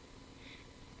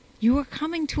 You are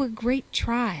coming to a great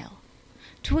trial,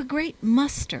 to a great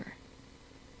muster.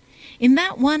 In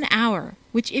that 1 hour,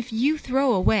 which if you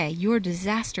throw away, your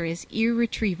disaster is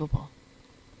irretrievable.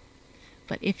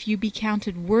 But if you be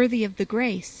counted worthy of the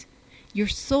grace, your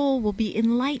soul will be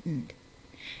enlightened.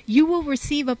 You will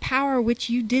receive a power which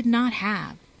you did not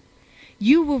have.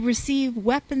 You will receive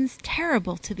weapons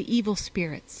terrible to the evil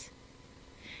spirits.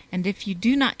 And if you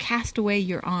do not cast away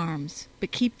your arms,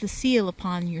 but keep the seal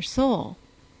upon your soul,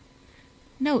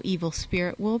 no evil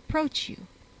spirit will approach you,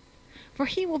 for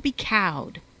he will be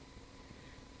cowed.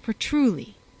 For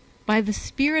truly, by the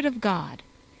Spirit of God,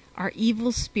 are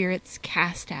evil spirits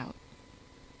cast out.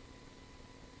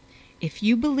 If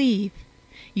you believe,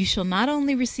 you shall not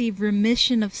only receive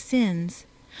remission of sins,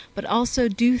 but also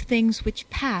do things which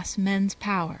pass men's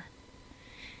power.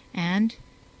 And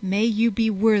may you be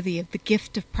worthy of the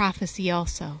gift of prophecy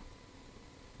also.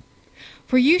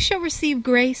 For you shall receive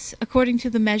grace according to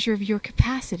the measure of your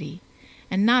capacity,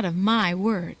 and not of my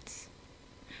words.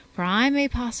 For I may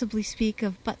possibly speak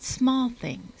of but small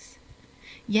things,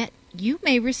 yet you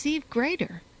may receive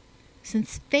greater,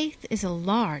 since faith is a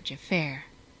large affair.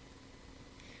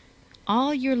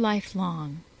 All your life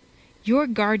long, your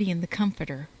guardian the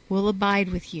Comforter will abide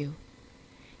with you.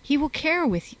 He will care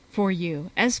for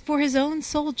you as for his own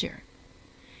soldier,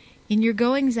 in your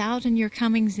goings out and your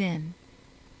comings in,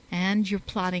 and your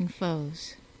plotting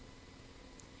foes.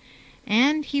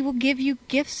 And he will give you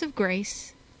gifts of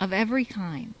grace of every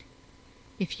kind,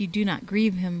 if you do not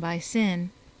grieve him by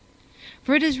sin.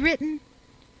 For it is written,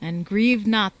 "And grieve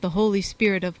not the Holy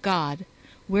Spirit of God,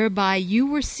 whereby you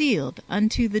were sealed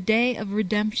unto the day of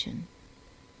redemption."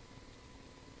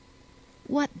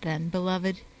 What then,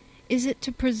 beloved, is it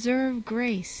to preserve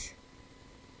grace?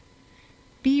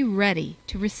 Be ready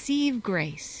to receive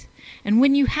grace, and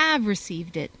when you have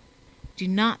received it, do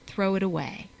not throw it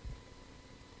away.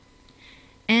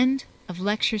 End of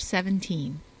Lecture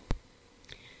 17.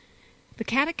 The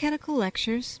Catechetical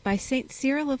Lectures by St.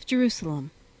 Cyril of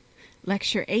Jerusalem,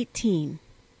 Lecture 18,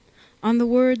 on the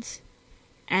words,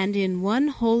 "And in one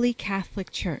holy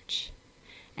Catholic Church,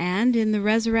 and in the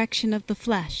resurrection of the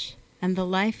flesh, and the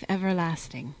life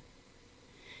everlasting."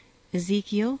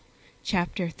 Ezekiel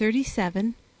chapter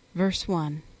 37, verse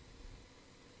 1.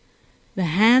 The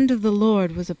hand of the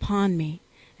Lord was upon me,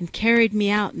 and carried me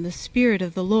out in the spirit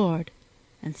of the Lord,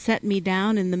 and set me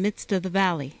down in the midst of the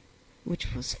valley,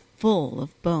 which was full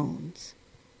of bones.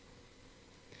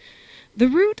 The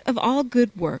root of all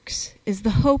good works is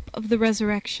the hope of the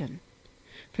resurrection,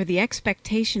 for the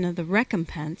expectation of the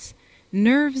recompense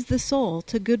nerves the soul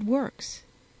to good works.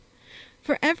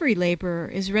 For every laborer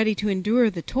is ready to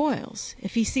endure the toils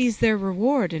if he sees their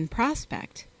reward in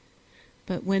prospect,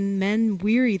 But when men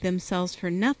weary themselves for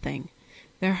nothing,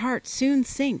 their heart soon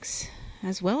sinks,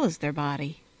 as well as their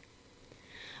body.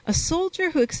 A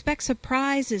soldier who expects a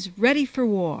prize is ready for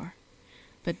war,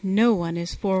 but no one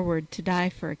is forward to die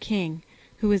for a king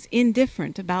who is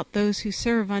indifferent about those who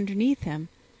serve underneath him,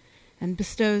 and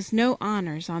bestows no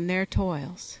honors on their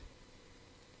toils.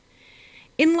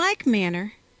 In like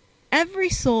manner, every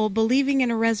soul believing in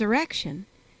a resurrection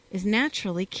is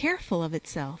naturally careful of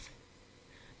itself,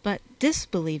 but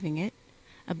disbelieving it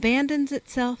abandons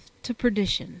itself to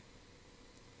perdition.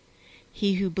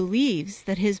 He who believes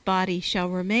that his body shall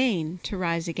remain to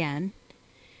rise again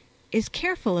is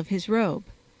careful of his robe,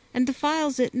 and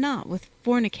defiles it not with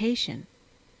fornication.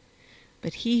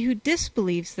 But he who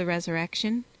disbelieves the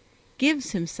resurrection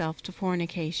gives himself to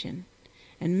fornication,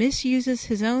 and misuses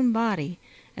his own body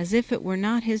as if it were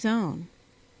not his own.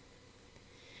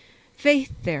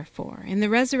 Faith, therefore, in the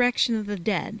resurrection of the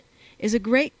dead is a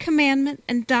great commandment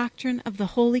and doctrine of the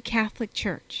Holy Catholic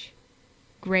Church,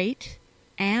 great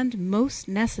and most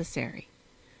necessary,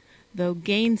 though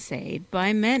gainsayed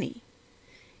by many,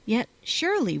 yet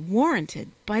surely warranted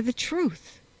by the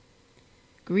truth.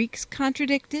 Greeks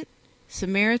contradict it,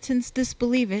 Samaritans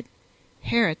disbelieve it,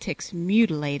 heretics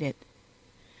mutilate it.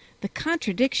 The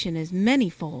contradiction is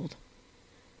manifold,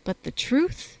 but the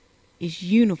truth is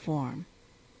uniform.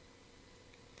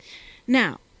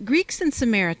 Now, Greeks and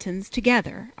Samaritans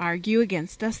together argue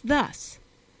against us thus: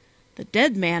 the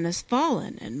dead man is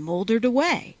fallen and mouldered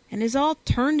away, and is all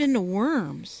turned into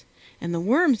worms, and the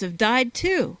worms have died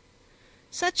too.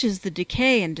 Such is the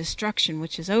decay and destruction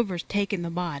which has overtaken the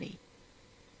body.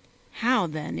 How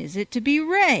then is it to be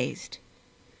raised?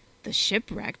 The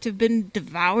shipwrecked have been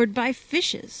devoured by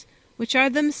fishes, which are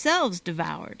themselves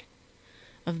devoured.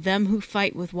 Of them who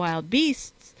fight with wild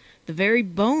beasts, the very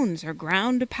bones are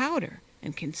ground to powder,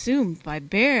 and consumed by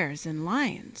bears and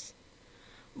lions.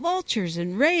 Vultures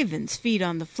and ravens feed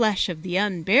on the flesh of the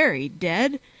unburied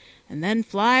dead, and then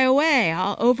fly away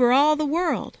over all the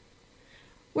world.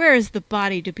 Where is the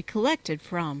body to be collected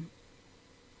from?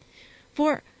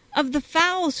 For of the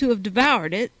fowls who have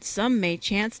devoured it, some may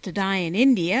chance to die in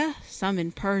India, some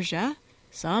in Persia,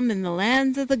 some in the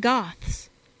lands of the Goths.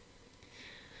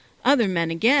 Other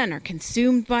men again are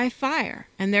consumed by fire,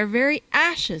 and their very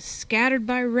ashes scattered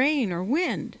by rain or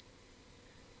wind.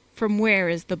 From where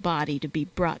is the body to be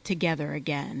brought together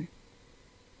again?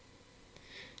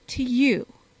 To you,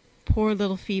 poor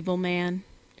little feeble man,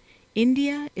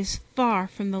 India is far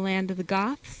from the land of the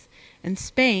Goths, and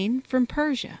Spain from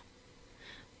Persia.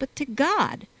 But to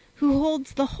God, who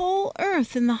holds the whole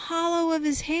earth in the hollow of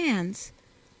his hands,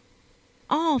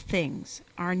 all things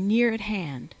are near at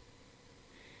hand.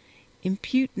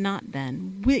 Impute not,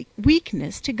 then,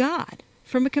 weakness to God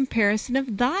from a comparison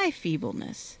of thy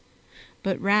feebleness,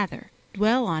 but rather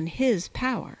dwell on his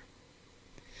power.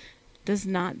 Does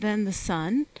not then the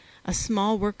sun, a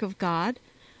small work of God,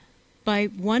 by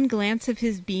one glance of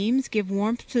his beams give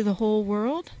warmth to the whole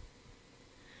world?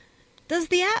 Does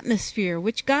the atmosphere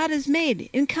which God has made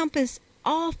encompass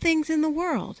all things in the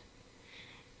world?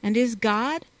 And is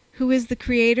God, who is the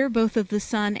creator both of the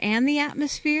sun and the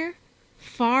atmosphere,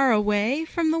 far away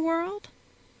from the world?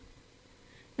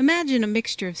 Imagine a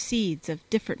mixture of seeds of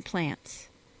different plants.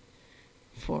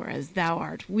 For as thou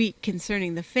art weak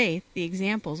concerning the faith, the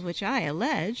examples which I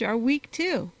allege are weak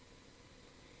too.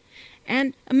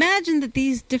 And imagine that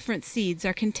these different seeds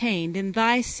are contained in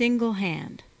thy single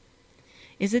hand.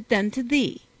 Is it then to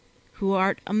thee, who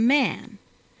art a man,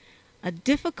 a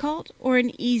difficult or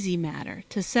an easy matter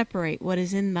to separate what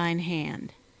is in thine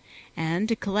hand, and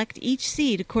to collect each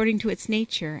seed according to its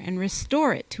nature, and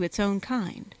restore it to its own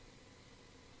kind?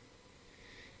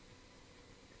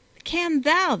 Can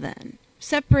thou, then,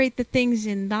 separate the things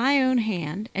in thy own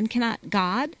hand, and cannot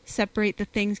God separate the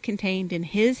things contained in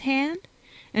his hand,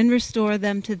 and restore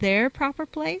them to their proper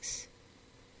place?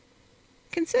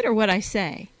 Consider what I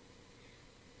say,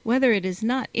 whether it is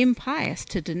not impious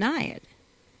to deny it.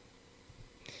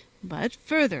 But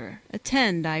further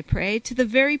attend, I pray, to the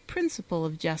very principle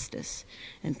of justice,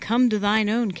 and come to thine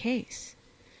own case.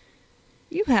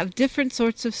 You have different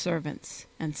sorts of servants,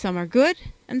 and some are good,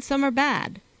 and some are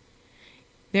bad.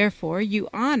 Therefore you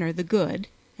honor the good,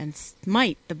 and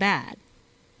smite the bad.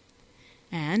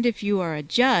 And if you are a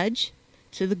judge,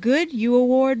 to the good you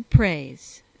award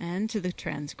praise, and to the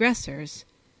transgressors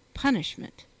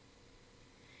punishment.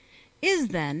 Is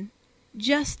then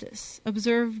justice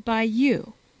observed by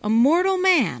you, a mortal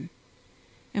man,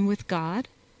 and with God,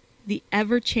 the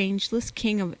ever-changeless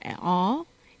King of all,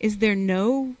 is there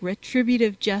no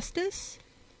retributive justice?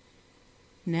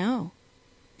 No,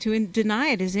 to deny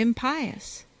it is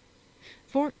impious.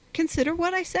 For consider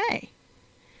what I say.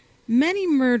 Many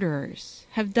murderers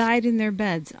have died in their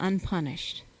beds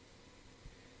unpunished.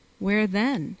 Where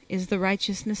then is the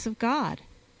righteousness of God?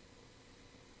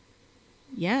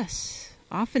 Yes,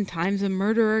 oftentimes a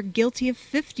murderer guilty of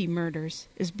 50 murders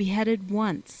is beheaded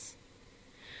once.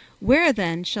 Where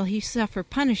then shall he suffer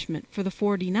punishment for the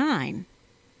 49?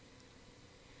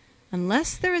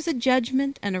 Unless there is a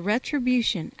judgment and a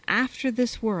retribution after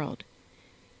this world,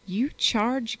 you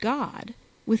charge God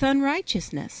with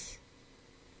unrighteousness.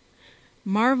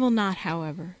 Marvel not,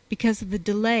 however, because of the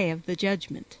delay of the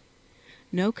judgment.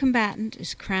 No combatant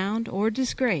is crowned or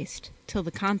disgraced till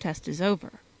the contest is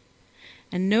over,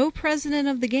 and no president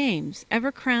of the games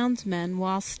ever crowns men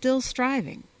while still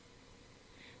striving.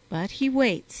 But he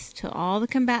waits till all the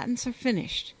combatants are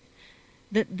finished,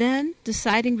 that then,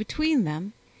 deciding between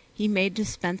them, he may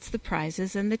dispense the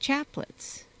prizes and the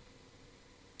chaplets.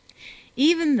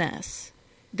 Even this,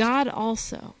 God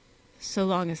also, so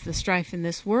long as the strife in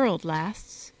this world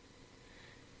lasts,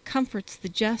 comforts the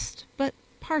just but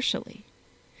partially,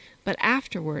 but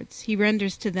afterwards he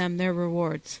renders to them their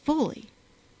rewards fully.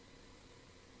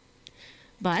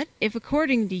 But if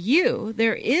according to you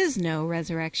there is no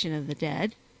resurrection of the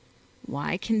dead,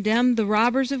 why condemn the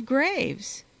robbers of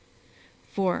graves?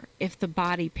 For if the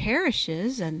body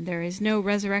perishes and there is no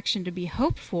resurrection to be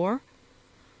hoped for,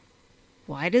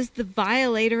 why does the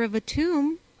violator of a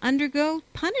tomb undergo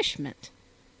punishment?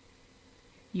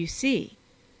 You see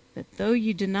that though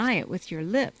you deny it with your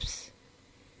lips,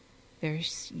 there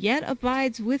yet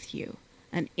abides with you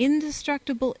an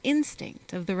indestructible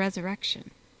instinct of the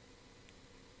resurrection.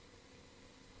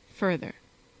 Further,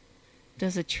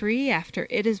 does a tree after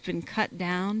it has been cut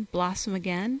down blossom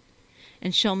again?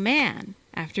 And shall man,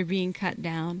 after being cut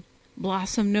down,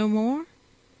 blossom no more?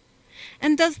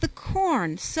 And does the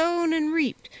corn sown and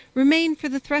reaped remain for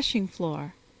the threshing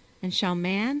floor? And shall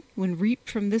man, when reaped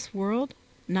from this world,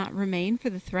 not remain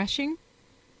for the threshing?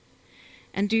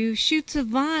 And do shoots of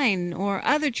vine or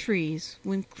other trees,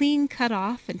 when clean cut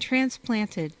off and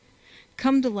transplanted,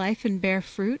 come to life and bear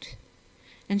fruit?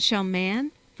 And shall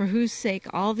man, for whose sake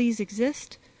all these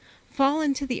exist, fall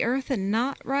into the earth and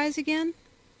not rise again?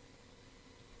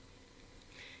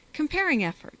 Comparing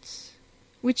efforts,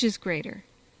 which is greater?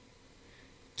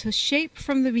 To shape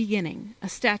from the beginning a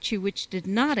statue which did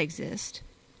not exist,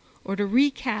 or to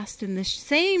recast in the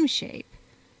same shape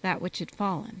that which had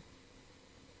fallen?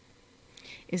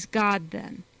 Is God,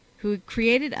 then, who had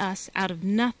created us out of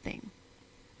nothing,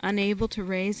 unable to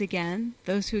raise again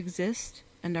those who exist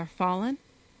and are fallen?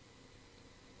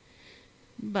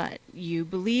 But you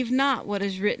believe not what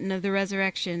is written of the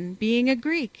resurrection, being a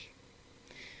Greek.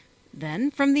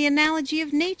 Then, from the analogy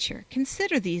of nature,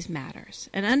 consider these matters,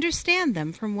 and understand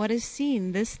them from what is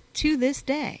seen to this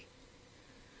day.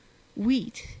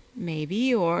 Wheat,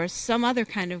 maybe, or some other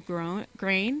kind of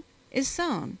grain, is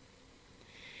sown.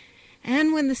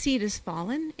 And when the seed is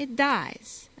fallen, it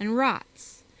dies and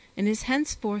rots, and is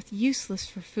henceforth useless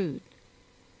for food.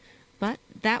 But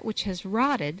that which has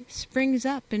rotted springs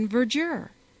up in verdure,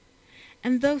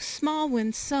 and though small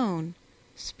when sown,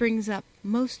 springs up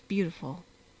most beautiful.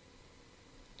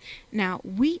 Now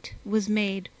wheat was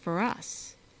made for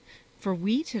us, for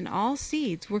wheat and all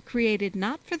seeds were created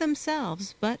not for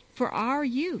themselves, but for our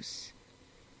use.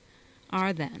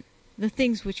 Are then the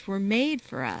things which were made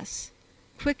for us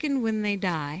quickened when they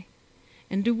die,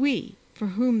 and do we, for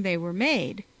whom they were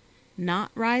made, not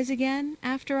rise again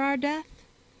after our death?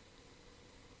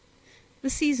 The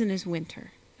season is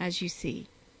winter, as you see.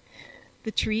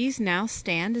 The trees now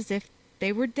stand as if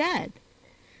they were dead.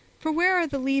 For where are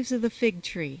the leaves of the fig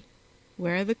tree?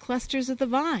 Where are the clusters of the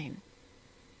vine?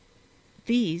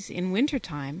 These, in winter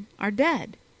time, are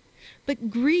dead,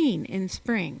 but green in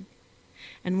spring.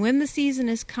 And when the season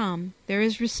is come, there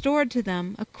is restored to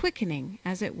them a quickening,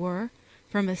 as it were,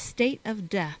 from a state of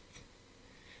death.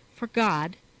 For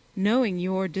God, knowing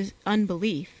your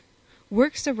unbelief,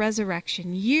 works a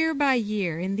resurrection year by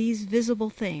year in these visible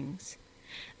things,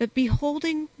 that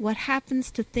beholding what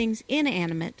happens to things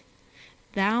inanimate,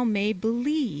 thou may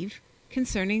believe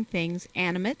concerning things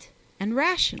animate and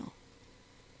rational.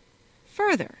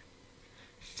 Further,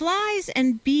 flies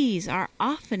and bees are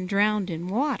often drowned in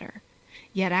water,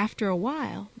 yet after a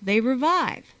while they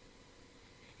revive.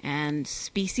 And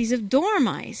species of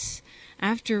dormice,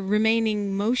 after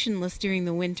remaining motionless during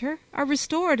the winter, are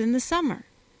restored in the summer.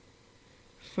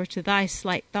 For to thy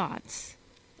slight thoughts,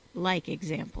 like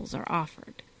examples are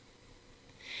offered.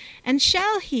 And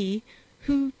shall he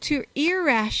who to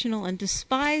irrational and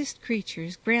despised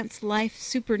creatures grants life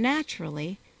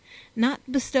supernaturally, not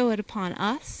bestow it upon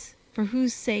us, for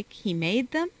whose sake he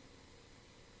made them?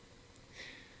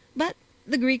 But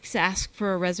the Greeks ask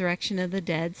for a resurrection of the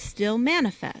dead still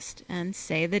manifest, and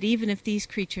say that even if these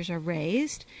creatures are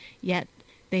raised, yet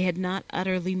they had not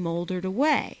utterly moldered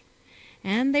away,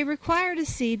 and they require to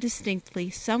see distinctly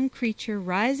some creature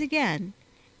rise again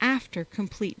after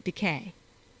complete decay.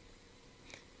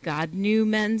 God knew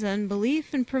men's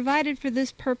unbelief and provided for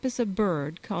this purpose a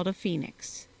bird called a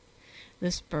phoenix.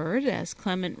 This bird, as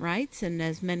Clement writes, and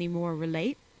as many more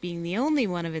relate, being the only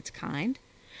one of its kind,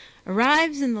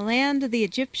 arrives in the land of the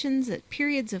Egyptians at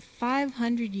periods of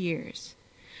 500 years,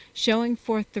 showing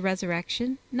forth the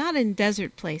resurrection, not in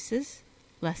desert places,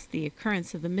 lest the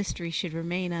occurrence of the mystery should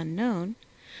remain unknown,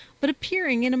 but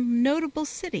appearing in a notable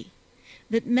city,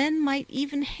 that men might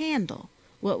even handle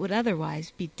what would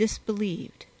otherwise be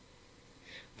disbelieved.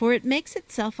 For it makes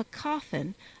itself a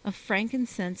coffin of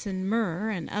frankincense and myrrh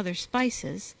and other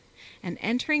spices, and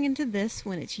entering into this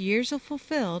when its years are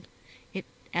fulfilled, it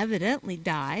evidently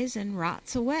dies and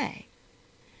rots away.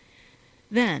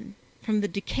 Then, from the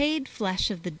decayed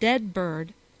flesh of the dead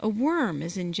bird, a worm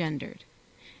is engendered,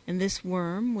 and this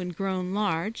worm, when grown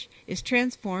large, is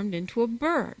transformed into a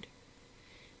bird.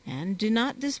 And do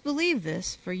not disbelieve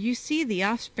this, for you see the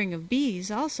offspring of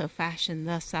bees also fashioned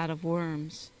thus out of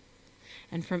worms.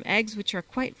 And from eggs which are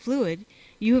quite fluid,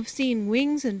 you have seen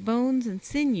wings and bones and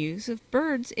sinews of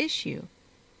birds issue.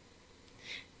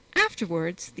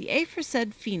 Afterwards, the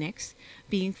aforesaid phoenix,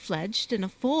 being fledged and a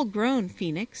full-grown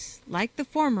phoenix, like the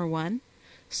former one,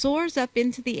 soars up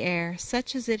into the air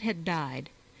such as it had died,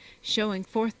 showing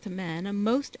forth to men a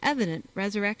most evident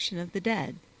resurrection of the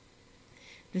dead.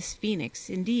 This phoenix,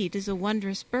 indeed, is a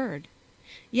wondrous bird,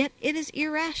 yet it is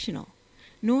irrational,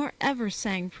 nor ever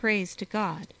sang praise to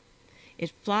God.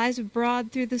 It flies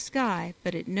abroad through the sky,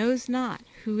 but it knows not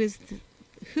who is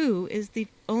the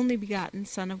only begotten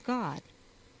Son of God.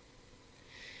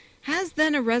 Has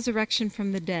then a resurrection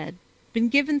from the dead been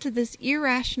given to this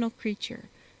irrational creature,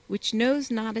 which knows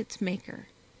not its Maker,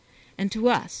 and to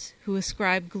us, who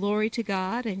ascribe glory to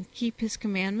God and keep his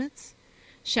commandments?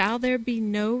 Shall there be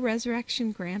no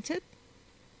resurrection granted?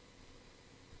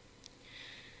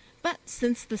 But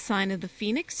since the sign of the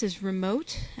phoenix is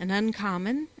remote and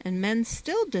uncommon, and men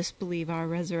still disbelieve our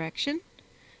resurrection,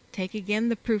 take again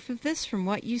the proof of this from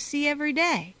what you see every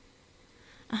day.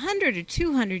 100 or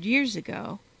 200 years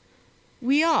ago,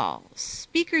 we all,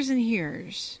 speakers and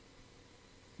hearers,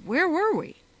 where were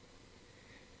we?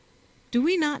 Do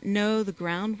we not know the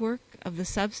groundwork of the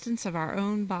substance of our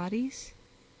own bodies?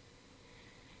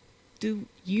 Do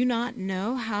you not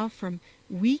know how from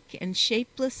weak and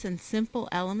shapeless and simple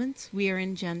elements we are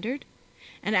engendered,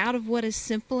 and out of what is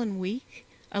simple and weak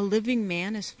a living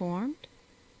man is formed?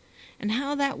 And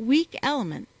how that weak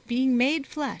element, being made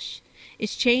flesh,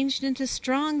 is changed into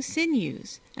strong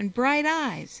sinews, and bright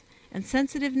eyes, and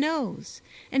sensitive nose,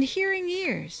 and hearing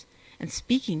ears, and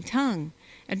speaking tongue,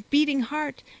 and beating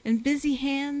heart, and busy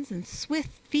hands, and swift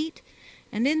feet,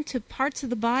 and into parts of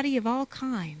the body of all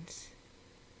kinds?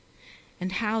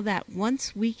 And how that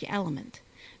once weak element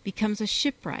becomes a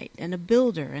shipwright, and a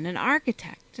builder, and an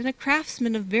architect, and a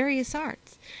craftsman of various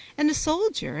arts, and a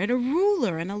soldier, and a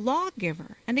ruler, and a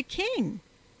lawgiver, and a king?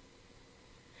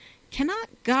 Cannot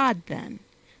God, then,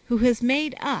 who has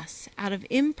made us out of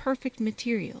imperfect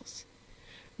materials,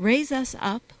 raise us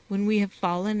up when we have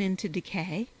fallen into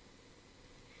decay?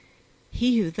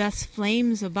 He who thus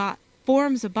forms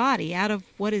a body out of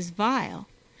what is vile,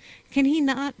 can he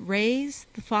not raise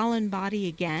the fallen body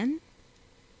again?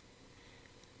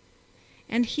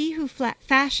 And he who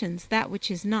fashions that which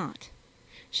is not,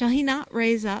 shall he not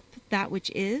raise up that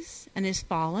which is and is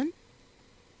fallen?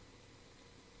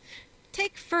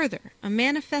 Take further a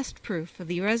manifest proof of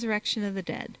the resurrection of the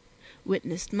dead,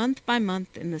 witnessed month by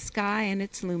month in the sky and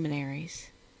its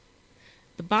luminaries.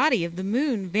 The body of the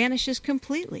moon vanishes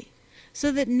completely,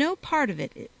 so that no part of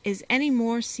it is any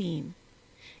more seen.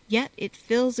 Yet it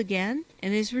fills again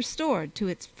and is restored to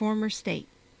its former state.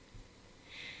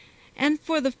 And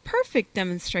for the perfect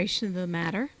demonstration of the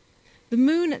matter, the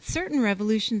moon at certain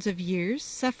revolutions of years,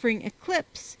 suffering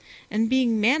eclipse and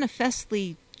being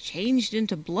manifestly changed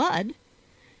into blood,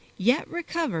 yet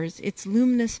recovers its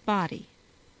luminous body.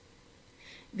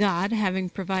 God having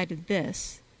provided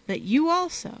this, that you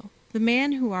also, the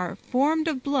man who are formed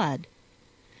of blood,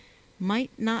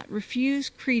 might not refuse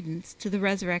credence to the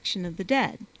resurrection of the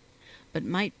dead, but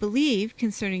might believe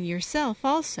concerning yourself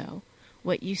also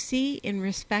what you see in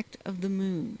respect of the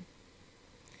moon.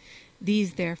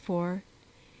 These, therefore,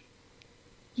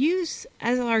 use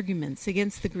as arguments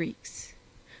against the Greeks.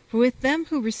 For with them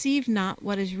who receive not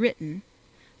what is written,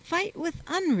 fight with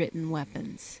unwritten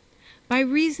weapons, by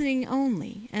reasoning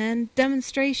only and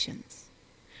demonstrations.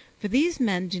 For these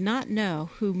men do not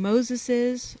know who Moses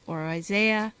is, or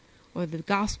Isaiah, or the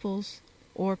Gospels,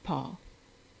 or Paul.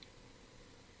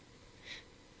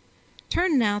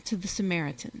 Turn now to the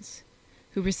Samaritans,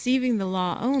 who, receiving the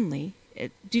law only,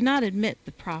 do not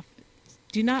allow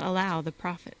the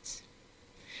prophets.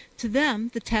 To them,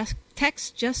 the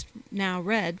text just now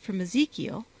read from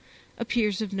Ezekiel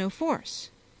appears of no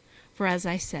force, for, as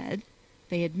I said,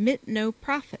 they admit no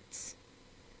prophets.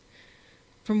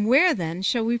 From where, then,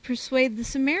 shall we persuade the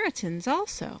Samaritans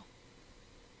also?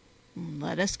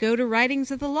 Let us go to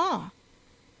writings of the law.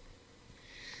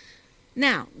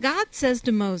 Now, God says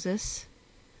to Moses,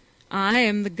 I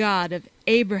am the God of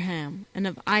Abraham, and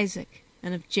of Isaac,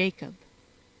 and of Jacob.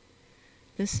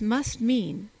 This must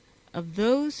mean of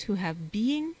those who have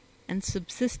being and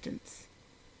subsistence.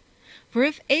 For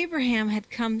if Abraham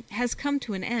has come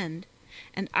to an end,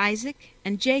 and Isaac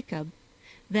and Jacob,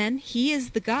 then he is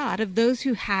the God of those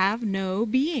who have no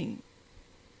being.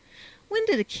 When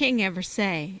did a king ever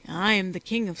say, I am the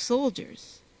king of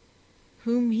soldiers,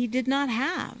 whom he did not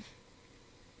have?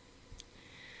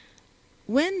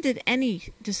 When did any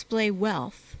display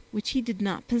wealth which he did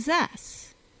not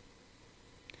possess?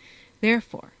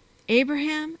 Therefore,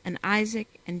 Abraham and Isaac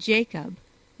and Jacob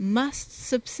must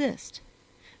subsist,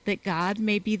 that God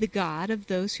may be the God of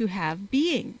those who have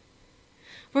being.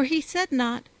 For he said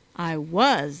not, I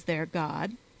was their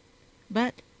God,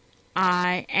 but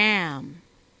I am.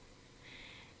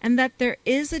 And that there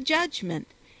is a judgment,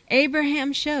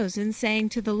 Abraham shows in saying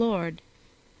to the Lord,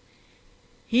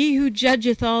 He who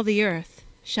judgeth all the earth,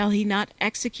 shall he not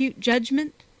execute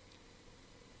judgment?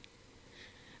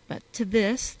 But to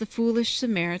this the foolish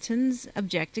Samaritans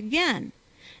object again,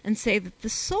 and say that the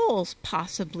souls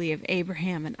possibly of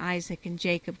Abraham and Isaac and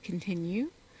Jacob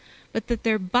continue, but that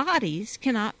their bodies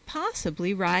cannot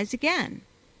possibly rise again.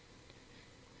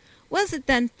 Was it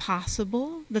then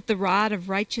possible that the rod of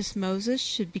righteous Moses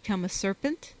should become a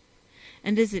serpent?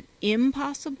 And is it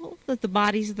impossible that the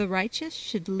bodies of the righteous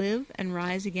should live and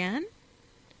rise again?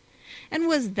 And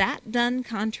was that done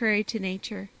contrary to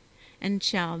nature? And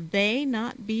shall they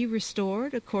not be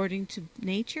restored according to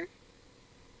nature?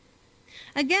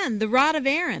 Again, the rod of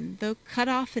Aaron, though cut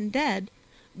off and dead,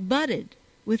 budded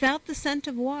without the scent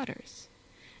of waters,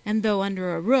 and though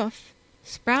under a roof,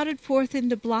 sprouted forth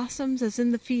into blossoms as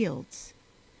in the fields,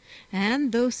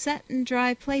 and though set in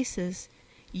dry places,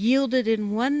 yielded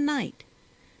in one night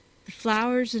the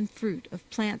flowers and fruit of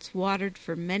plants watered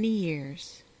for many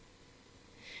years.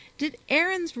 Did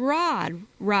Aaron's rod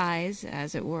rise,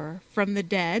 as it were, from the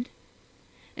dead?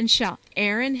 And shall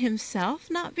Aaron himself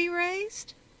not be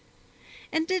raised?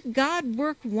 And did God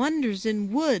work wonders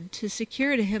in wood to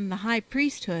secure to him the high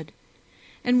priesthood?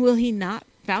 And will he not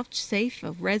vouchsafe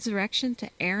a resurrection to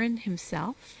Aaron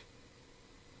himself?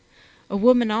 A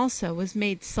woman also was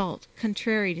made salt,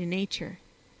 contrary to nature,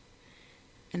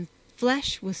 and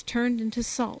flesh was turned into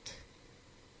salt.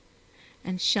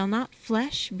 And shall not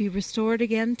flesh be restored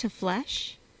again to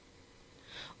flesh?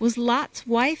 Was Lot's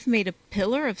wife made a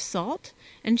pillar of salt,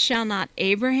 and shall not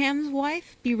Abraham's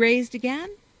wife be raised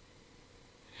again?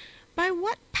 By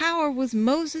what power was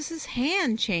Moses'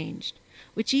 hand changed,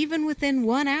 which even within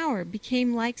 1 hour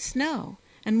became like snow,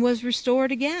 and was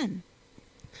restored again?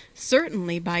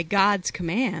 Certainly by God's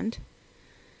command.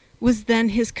 Was then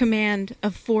his command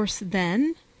of force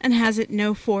then, and has it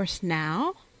no force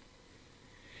now?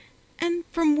 And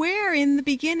from where in the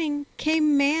beginning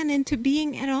came man into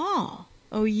being at all,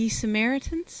 O ye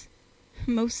Samaritans,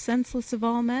 most senseless of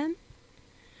all men?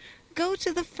 Go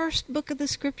to the first book of the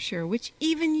Scripture, which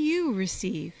even you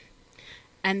receive.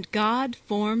 And God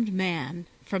formed man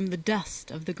from the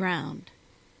dust of the ground.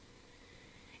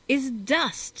 Is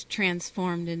dust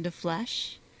transformed into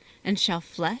flesh, and shall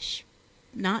flesh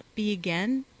not be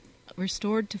again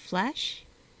restored to flesh?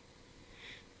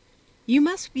 You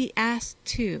must be asked,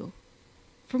 too,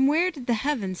 from where did the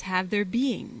heavens have their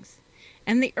beings,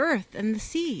 and the earth and the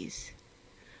seas?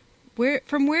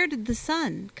 From where did the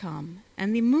sun come,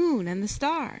 and the moon and the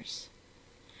stars?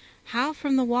 How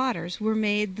from the waters were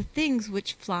made the things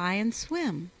which fly and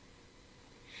swim?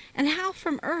 And how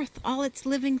from earth all its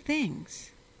living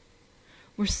things?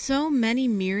 Were so many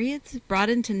myriads brought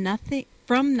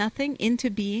from nothing into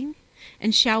being?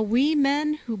 And shall we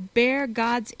men who bear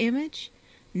God's image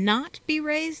not be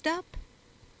raised up?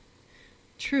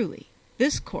 Truly,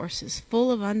 this course is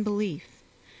full of unbelief,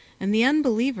 and the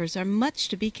unbelievers are much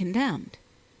to be condemned.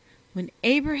 When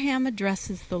Abraham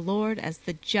addresses the Lord as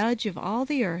the judge of all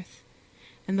the earth,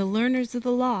 and the learners of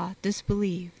the law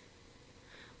disbelieve.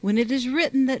 When it is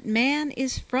written that man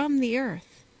is from the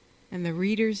earth, and the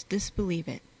readers disbelieve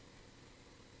it.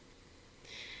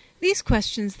 These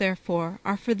questions, therefore,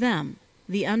 are for them,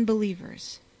 the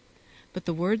unbelievers, but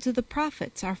the words of the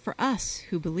prophets are for us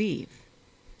who believe.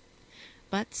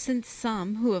 But since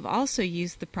some who have also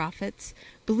used the prophets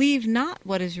believe not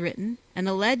what is written, and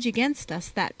allege against us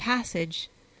that passage,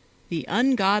 "The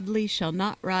ungodly shall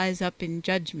not rise up in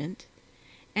judgment,"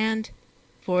 and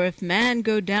 "For if man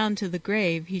go down to the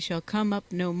grave, he shall come up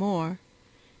no more,"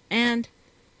 and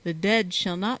 "The dead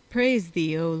shall not praise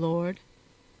thee, O Lord,"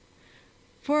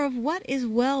 for of what is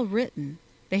well written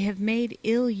they have made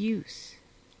ill use.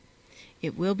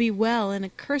 It will be well in a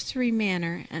cursory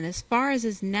manner, and as far as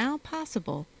is now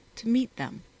possible, to meet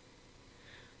them.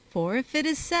 For if it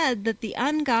is said that the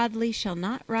ungodly shall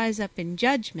not rise up in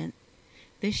judgment,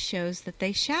 this shows that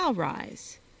they shall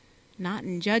rise, not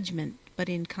in judgment, but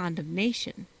in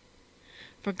condemnation.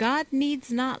 For God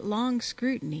needs not long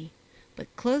scrutiny,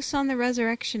 but close on the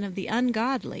resurrection of the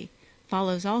ungodly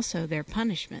follows also their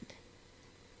punishment.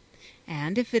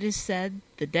 And if it is said,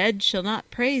 "The dead shall not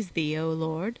praise thee, O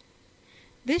Lord,"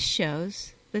 this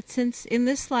shows that since in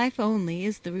this life only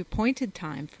is the appointed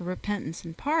time for repentance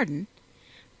and pardon,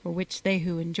 for which they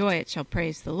who enjoy it shall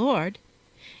praise the Lord,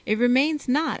 it remains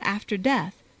not after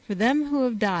death for them who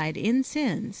have died in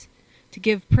sins to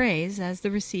give praise as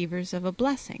the receivers of a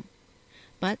blessing,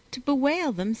 but to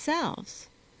bewail themselves.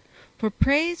 For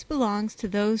praise belongs to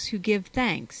those who give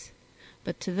thanks,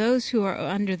 but to those who are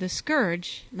under the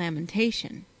scourge,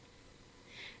 lamentation.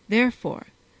 Therefore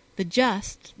the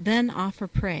just then offer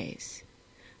praise,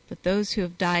 but those who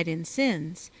have died in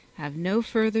sins have no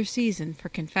further season for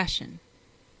confession.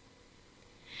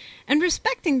 And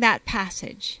respecting that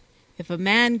passage, "If a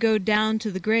man go down to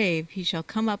the grave, he shall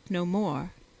come up no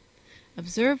more,"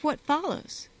 observe what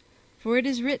follows, for it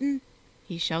is written,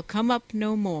 "He shall come up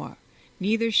no more,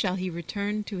 neither shall he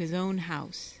return to his own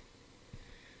house."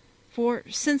 For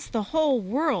since the whole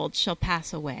world shall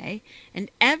pass away,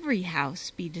 and every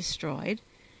house be destroyed,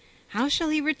 how shall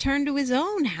he return to his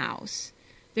own house,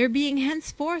 there being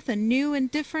henceforth a new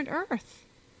and different earth?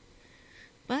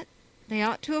 But they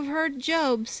ought to have heard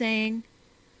Job saying,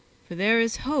 "For there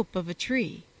is hope of a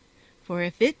tree, for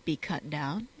if it be cut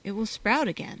down, it will sprout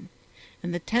again,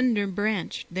 and the tender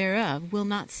branch thereof will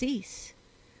not cease.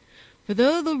 For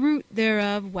though the root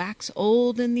thereof wax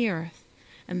old in the earth,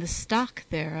 and the stock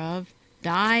thereof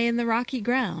die in the rocky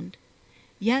ground,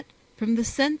 yet from the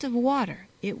scent of water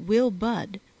it will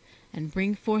bud, and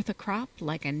bring forth a crop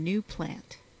like a new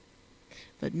plant.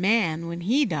 But man, when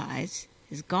he dies,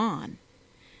 is gone,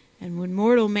 and when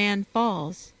mortal man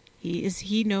falls, is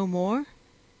he no more?"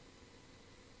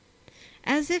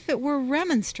 As if it were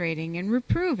remonstrating and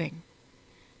reproving,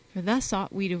 for thus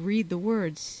ought we to read the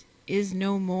words, "is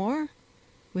no more?"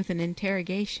 with an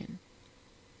interrogation.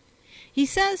 He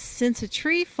says, since a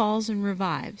tree falls and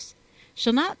revives,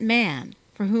 shall not man,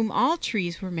 for whom all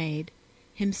trees were made,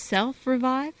 himself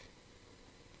revive?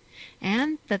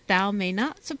 And that thou may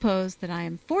not suppose that I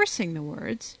am forcing the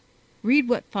words, read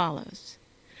what follows.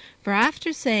 For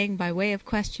after saying by way of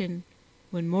question,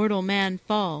 "When mortal man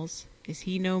falls, is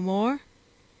he no more?"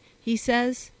 he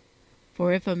says,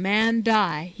 "For if a man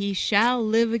die, he shall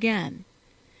live again."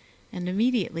 And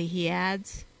immediately he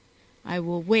adds, "I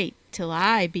will wait till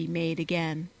I be made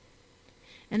again."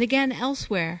 And again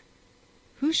elsewhere,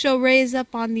 "Who shall raise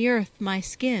up on the earth my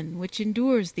skin, which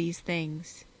endures these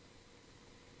things?"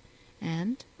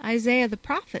 And Isaiah the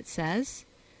prophet says,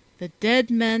 "The dead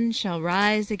men shall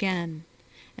rise again,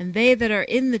 and they that are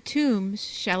in the tombs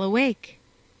shall awake."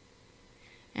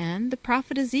 And the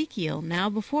prophet Ezekiel, now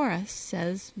before us,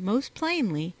 says most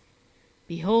plainly,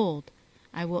 "Behold,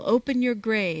 I will open your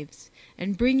graves,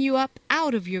 and bring you up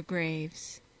out of your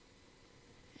graves."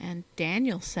 And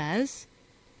Daniel says,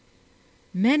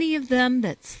 "Many of them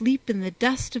that sleep in the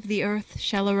dust of the earth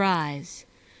shall arise,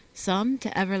 some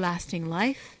to everlasting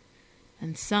life,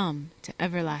 and some to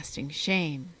everlasting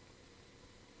shame."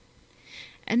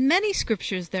 And many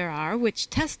scriptures there are which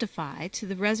testify to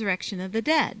the resurrection of the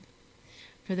dead,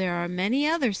 for there are many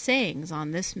other sayings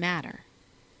on this matter.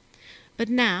 But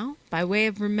now, by way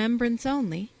of remembrance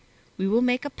only, we will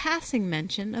make a passing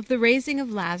mention of the raising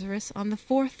of Lazarus on the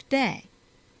 4th day,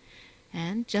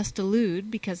 and just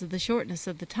allude, because of the shortness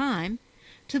of the time,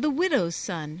 to the widow's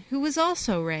son who was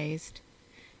also raised.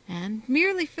 And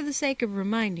merely for the sake of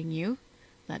reminding you,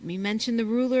 let me mention the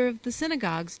ruler of the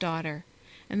synagogue's daughter,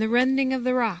 and the rending of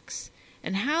the rocks,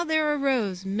 and how there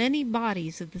arose many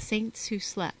bodies of the saints who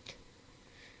slept,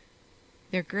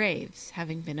 their graves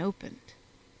having been opened.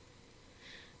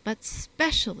 But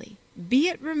specially be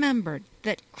it remembered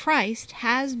that Christ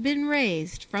has been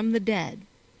raised from the dead.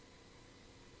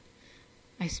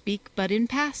 I speak but in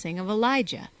passing of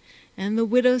Elijah, and the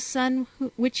widow's son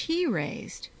which he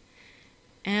raised,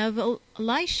 and of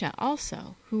Elisha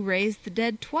also, who raised the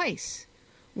dead twice,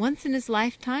 once in his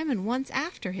lifetime and once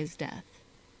after his death.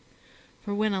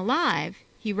 For when alive,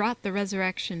 he wrought the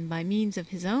resurrection by means of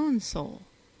his own soul,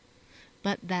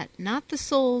 but that not the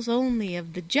souls only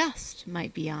of the just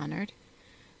might be honored,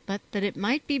 but that it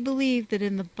might be believed that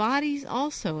in the bodies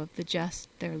also of the just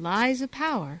there lies a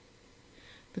power.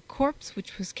 The corpse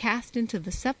which was cast into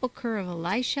the sepulchre of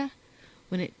Elisha,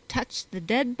 when it touched the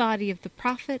dead body of the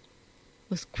prophet,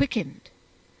 was quickened,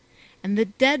 and the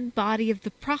dead body of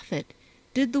the prophet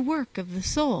did the work of the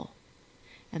soul,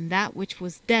 and that which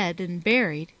was dead and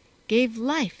buried gave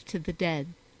life to the dead.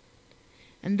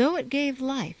 And though it gave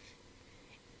life,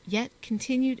 yet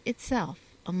continued itself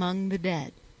among the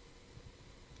dead.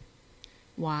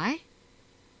 Why?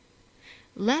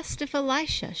 Lest if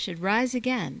Elisha should rise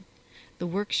again, the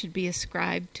work should be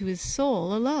ascribed to his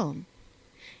soul alone,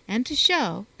 and to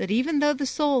show that even though the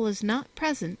soul is not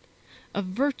present, a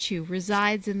virtue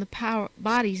resides in the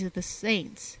bodies of the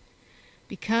saints,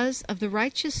 because of the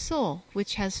righteous soul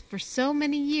which has for so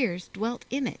many years dwelt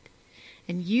in it,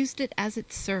 and used it as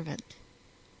its servant.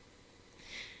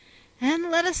 And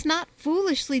let us not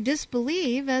foolishly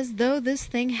disbelieve as though this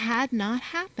thing had not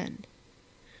happened.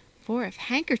 For if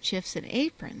handkerchiefs and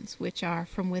aprons, which are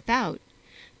from without,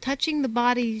 touching the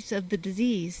bodies of the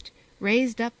diseased,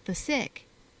 raised up the sick,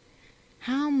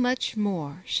 how much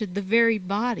more should the very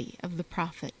body of the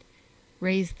prophet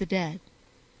raise the dead?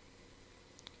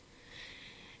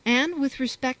 And with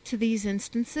respect to these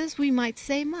instances we might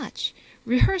say much,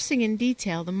 rehearsing in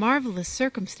detail the marvelous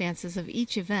circumstances of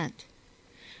each event.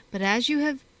 But as you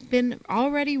have been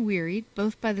already wearied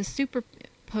both by the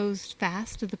superposed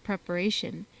fast of the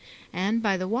preparation and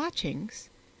by the watchings,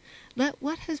 let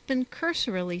what has been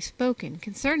cursorily spoken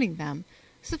concerning them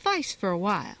suffice for a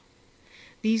while,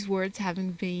 these words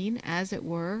having been, as it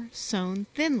were, sown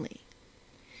thinly,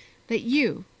 that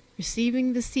you,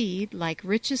 receiving the seed like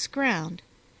richest ground,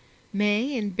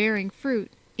 may, in bearing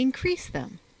fruit, increase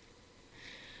them.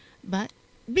 But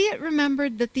be it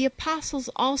remembered that the apostles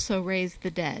also raised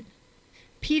the dead.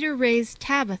 Peter raised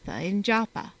Tabitha in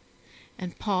Joppa,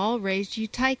 and Paul raised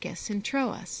Eutychus in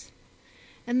Troas,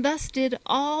 and thus did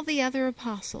all the other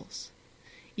apostles,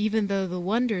 even though the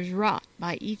wonders wrought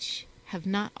by each have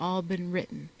not all been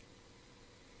written.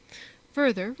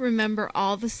 Further, remember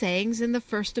all the sayings in the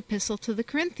first epistle to the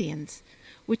Corinthians,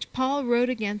 which Paul wrote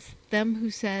against them who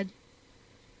said,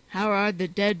 "How are the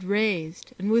dead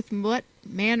raised, and with what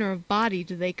manner of body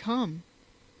do they come?"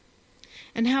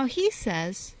 And how he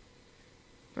says,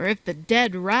 "For if the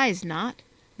dead rise not,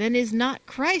 then is not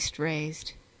Christ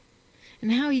raised,"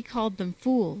 and how he called them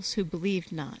fools who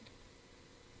believed not.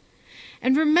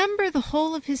 And remember the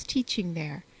whole of his teaching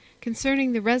there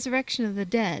concerning the resurrection of the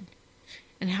dead,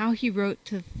 and how he wrote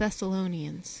to the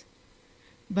Thessalonians,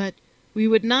 "But we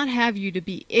would not have you to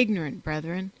be ignorant,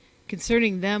 brethren,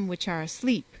 concerning them which are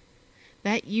asleep,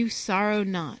 that you sorrow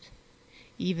not,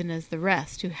 even as the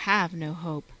rest who have no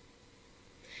hope,"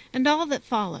 and all that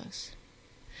follows.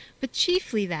 But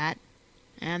chiefly that,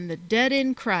 "and the dead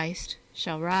in Christ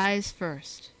shall rise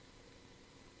first."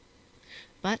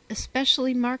 But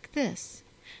especially mark this,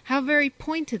 how very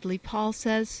pointedly Paul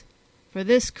says, "For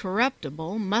this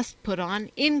corruptible must put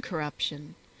on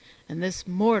incorruption, and this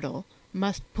mortal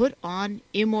must put on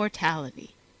immortality.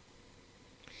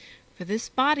 For this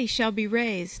body shall be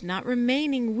raised, not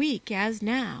remaining weak as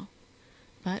now,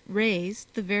 but raised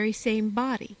the very same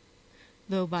body,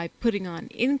 though by putting on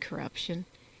incorruption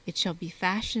it shall be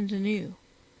fashioned anew,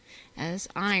 as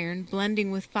iron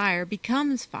blending with fire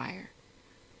becomes fire,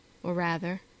 or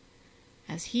rather,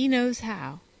 as he knows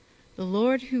how, the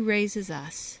Lord who raises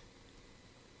us.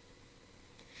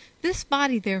 This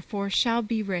body therefore shall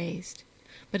be raised,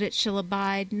 but it shall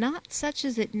abide not such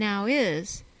as it now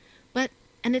is, but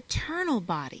an eternal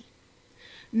body,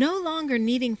 no longer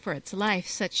needing for its life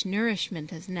such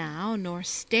nourishment as now, nor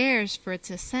stairs for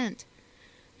its ascent,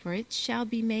 for it shall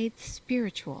be made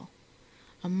spiritual,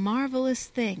 a marvelous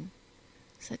thing,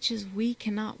 such as we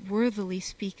cannot worthily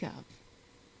speak of.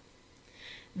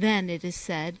 Then, it is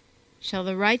said, shall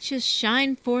the righteous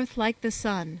shine forth like the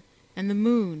sun, and the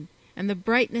moon, and the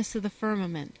brightness of the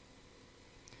firmament.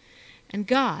 And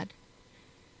God,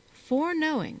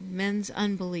 foreknowing men's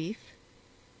unbelief,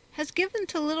 has given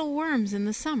to little worms in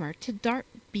the summer to dart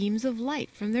beams of light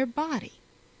from their body,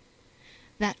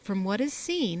 that from what is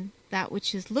seen, that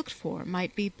which is looked for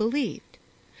might be believed.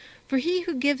 For he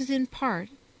who gives in part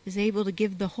is able to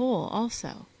give the whole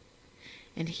also.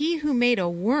 And he who made a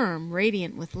worm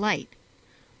radiant with light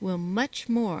will much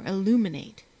more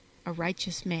illuminate a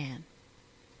righteous man.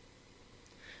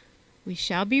 We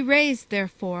shall be raised,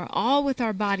 therefore, all with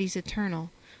our bodies eternal,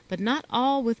 but not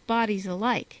all with bodies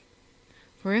alike.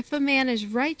 For if a man is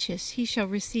righteous, he shall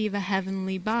receive a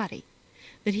heavenly body,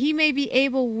 that he may be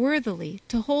able worthily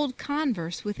to hold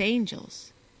converse with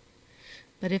angels.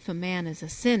 But if a man is a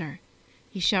sinner,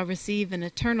 he shall receive an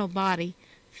eternal body,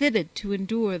 fitted to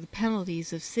endure the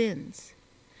penalties of sins,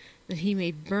 that he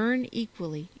may burn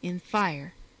eternally in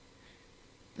fire,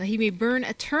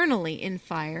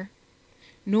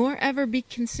 nor ever be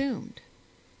consumed.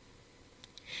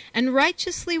 And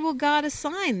righteously will God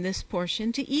assign this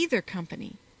portion to either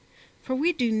company, for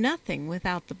we do nothing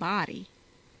without the body.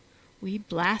 We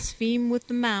blaspheme with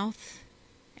the mouth,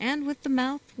 and with the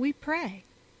mouth we pray.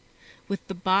 With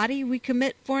the body we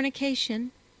commit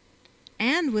fornication,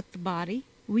 and with the body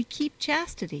we keep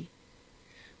chastity.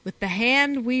 With the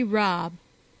hand we rob,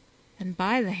 and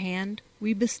by the hand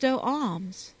we bestow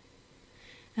alms,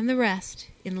 and the rest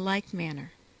in like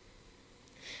manner.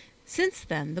 Since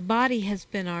then the body has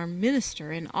been our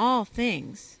minister in all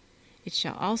things, it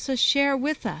shall also share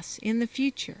with us in the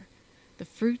future the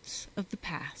fruits of the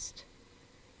past.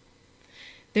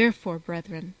 Therefore,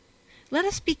 brethren, let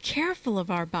us be careful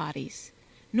of our bodies,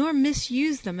 nor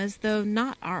misuse them as though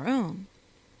not our own.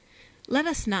 Let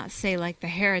us not say like the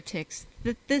heretics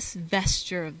that this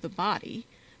vesture of the body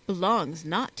belongs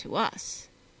not to us,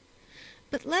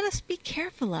 but let us be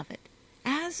careful of it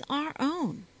as our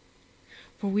own.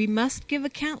 For we must give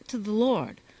account to the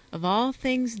Lord of all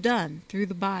things done through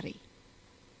the body.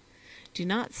 Do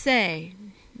not say,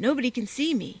 "Nobody can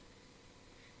see me."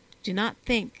 Do not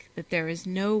think that there is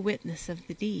no witness of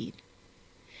the deed.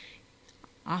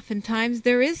 Oftentimes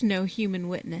there is no human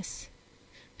witness,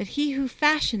 but he who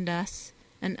fashioned us,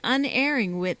 an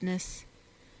unerring witness,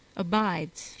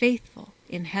 abides faithful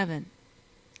in heaven,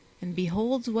 and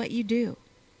beholds what you do.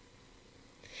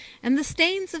 And the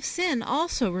stains of sin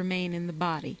also remain in the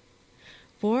body.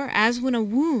 For as when a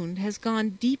wound has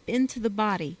gone deep into the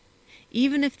body,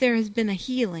 even if there has been a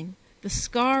healing, the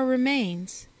scar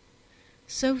remains,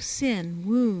 so sin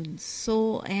wounds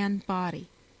soul and body,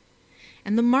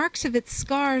 and the marks of its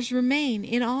scars remain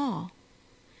in all,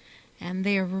 and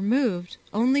they are removed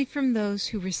only from those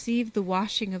who receive the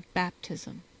washing of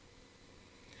baptism.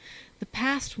 The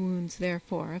past wounds,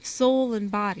 therefore, of soul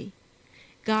and body,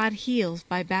 God heals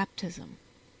by baptism.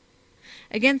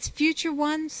 Against future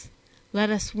ones, let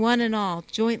us one and all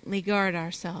jointly guard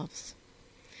ourselves,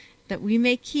 that we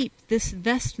may keep this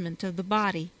vestment of the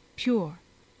body pure,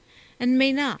 and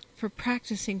may not, for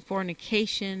practicing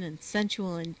fornication and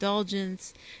sensual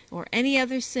indulgence, or any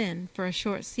other sin for a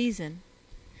short season,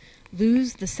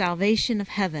 lose the salvation of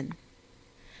heaven,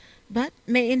 but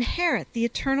may inherit the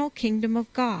eternal kingdom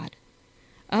of God,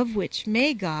 of which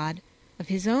may God, of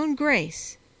his own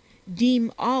grace,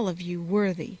 deem all of you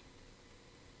worthy.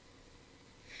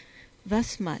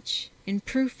 Thus much in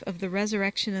proof of the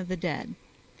resurrection of the dead.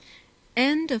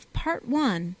 End of Part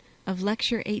 1 of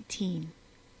Lecture 18.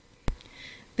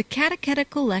 The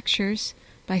Catechetical Lectures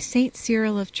by St.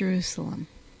 Cyril of Jerusalem.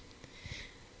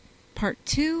 Part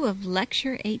 2 of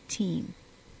Lecture 18.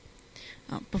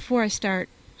 Before I start,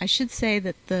 I should say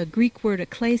that the Greek word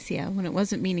ecclesia, when it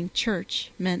wasn't meaning church,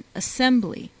 meant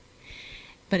assembly.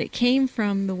 But it came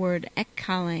from the word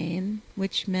ekkalein,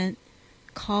 which meant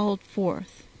called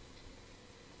forth,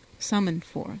 summoned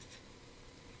forth.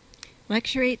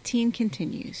 Lecture 18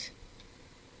 continues.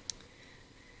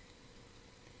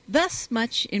 Thus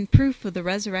much in proof of the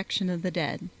resurrection of the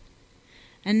dead.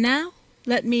 And now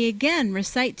let me again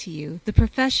recite to you the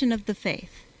profession of the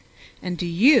faith, and do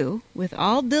you, with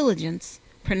all diligence,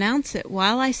 pronounce it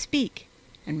while I speak,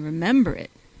 and remember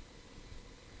it.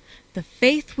 The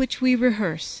faith which we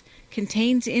rehearse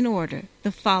contains in order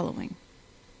the following: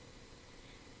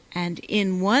 and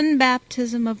in one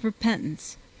baptism of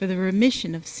repentance for the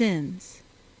remission of sins,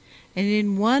 and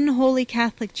in one holy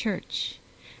Catholic Church,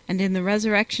 and in the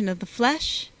resurrection of the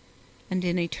flesh, and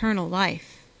in eternal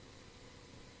life.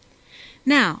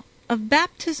 Now, of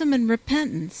baptism and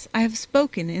repentance I have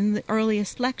spoken in the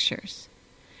earliest lectures,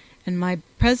 and my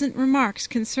present remarks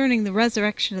concerning the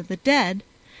resurrection of the dead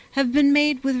have been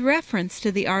made with reference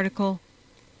to the article,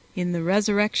 in the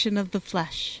resurrection of the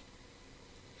flesh.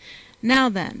 Now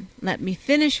then, let me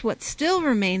finish what still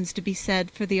remains to be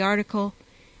said for the article,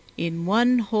 in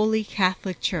one holy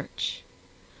Catholic Church,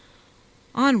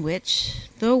 on which,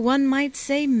 though one might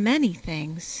say many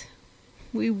things,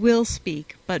 we will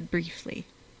speak but briefly.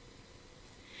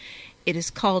 It is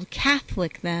called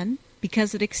Catholic, then,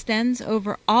 because it extends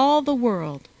over all the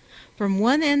world, from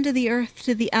one end of the earth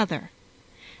to the other,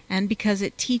 and because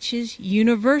it teaches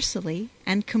universally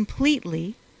and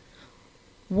completely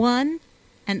one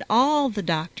and all the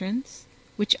doctrines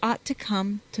which ought to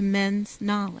come to men's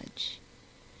knowledge,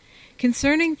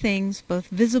 concerning things both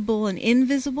visible and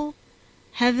invisible,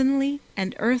 heavenly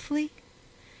and earthly,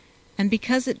 and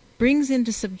because it brings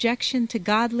into subjection to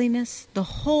godliness the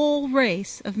whole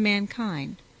race of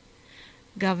mankind,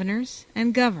 governors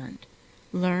and governed,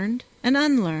 learned and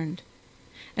unlearned,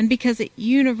 and because it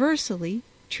universally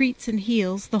treats and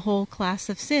heals the whole class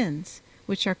of sins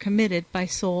which are committed by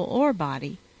soul or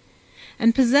body,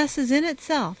 and possesses in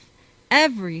itself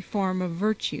every form of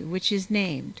virtue which is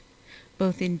named,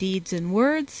 both in deeds and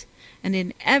words, and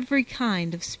in every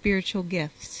kind of spiritual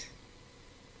gifts.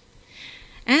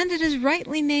 And it is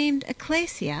rightly named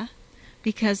Ecclesia,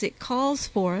 because it calls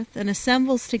forth and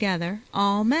assembles together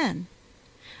all men,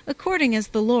 according as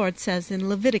the Lord says in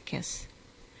Leviticus,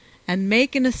 "And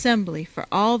make an assembly for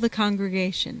all the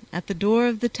congregation at the door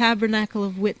of the tabernacle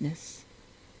of witness."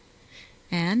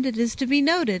 And it is to be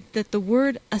noted that the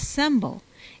word assemble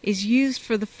is used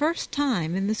for the first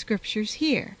time in the Scriptures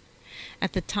here,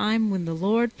 at the time when the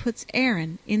Lord puts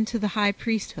Aaron into the high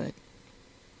priesthood.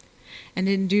 And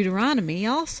in Deuteronomy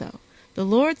also the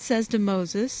Lord says to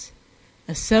Moses,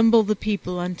 "Assemble the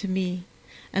people unto me,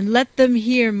 and let them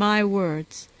hear my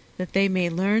words, that they may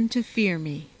learn to fear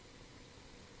me."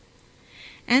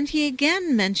 And he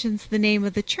again mentions the name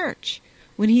of the church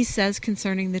when he says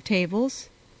concerning the tables,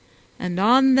 "And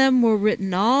on them were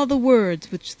written all the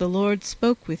words which the Lord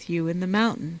spoke with you in the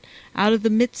mountain, out of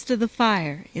the midst of the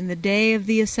fire, in the day of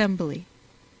the assembly,"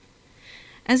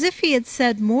 as if he had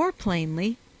said more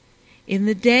plainly, "In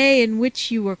the day in which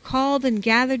you were called and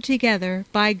gathered together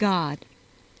by God."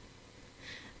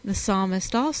 The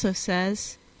psalmist also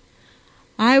says,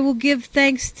 "I will give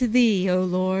thanks to thee, O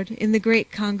Lord, in the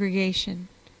great congregation.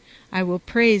 I will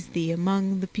praise thee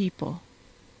among the people."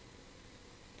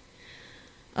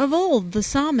 Of old the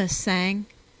psalmist sang,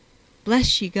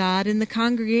 "Bless ye God in the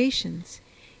congregations,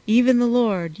 even the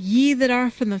Lord, ye that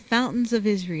are from the fountains of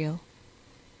Israel."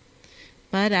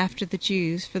 But after the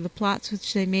Jews, for the plots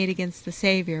which they made against the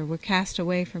Saviour, were cast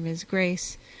away from his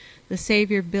grace, the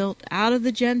Saviour built out of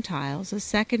the Gentiles a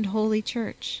second holy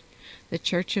church, the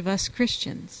church of us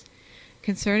Christians,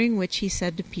 concerning which he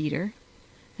said to Peter,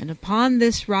 "And upon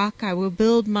this rock I will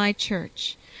build my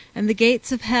church, and the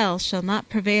gates of hell shall not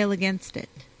prevail against it."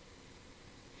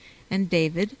 And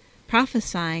David,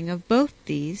 prophesying of both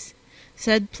these,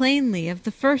 said plainly of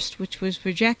the first which was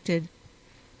rejected,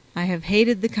 "I have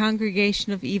hated the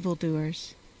congregation of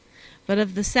evildoers." But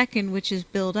of the second which is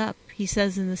built up, he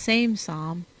says in the same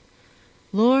psalm,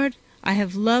 "Lord, I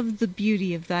have loved the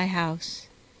beauty of thy house."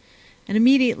 And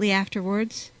immediately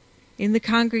afterwards, "In the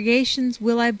congregations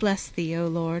will I bless thee, O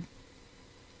Lord."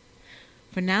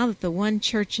 For now that the one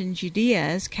church in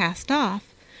Judea is cast off,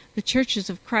 the churches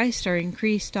of Christ are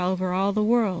increased over all the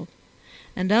world,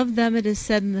 and of them it is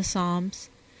said in the Psalms,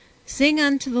 "Sing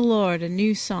unto the Lord a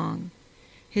new song,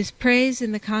 his praise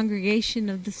in the congregation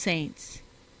of the saints."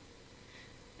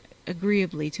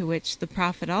 Agreeably to which the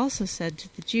prophet also said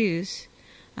to the Jews,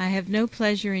 "I have no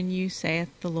pleasure in you, saith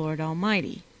the Lord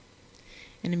Almighty."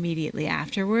 And immediately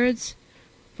afterwards,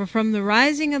 "For from the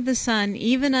rising of the sun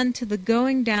even unto the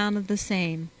going down of the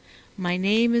same, my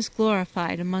name is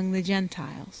glorified among the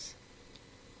Gentiles."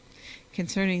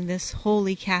 Concerning this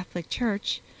holy Catholic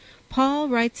Church, Paul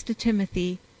writes to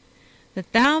Timothy,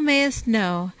 "That thou mayest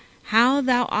know how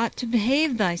thou ought to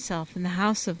behave thyself in the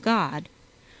house of God,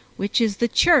 which is the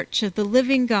church of the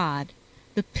living God,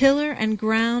 the pillar and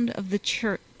ground of the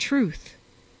truth."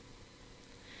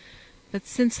 But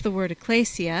since the word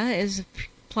ecclesia is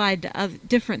applied to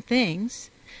different things,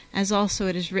 as also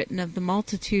it is written of the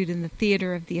multitude in the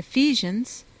theatre of the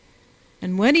Ephesians,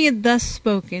 "And when he had thus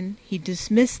spoken, he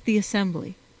dismissed the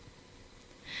assembly."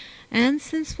 And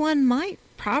since one might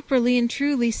properly and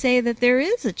truly say that there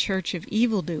is a church of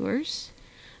evildoers,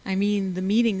 I mean the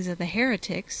meetings of the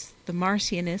heretics, the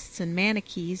Marcionists and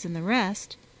Manichees and the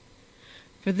rest,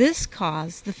 for this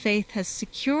cause the faith has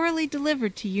securely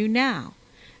delivered to you now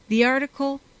the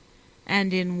article,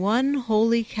 "And in one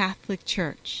holy Catholic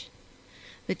Church,"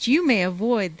 that you may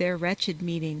avoid their wretched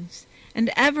meetings,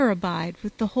 and ever abide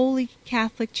with the holy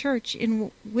Catholic Church in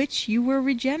which you were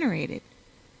regenerated.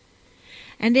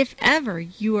 And if ever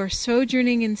you are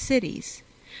sojourning in cities,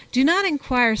 do not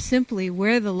inquire simply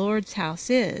where the Lord's house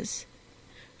is,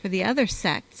 for the other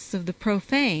sects of the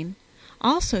profane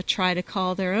also try to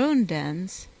call their own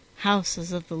dens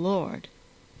houses of the Lord.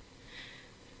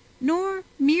 Nor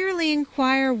merely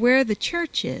inquire where the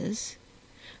church is,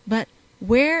 but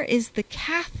where is the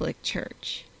Catholic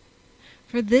Church?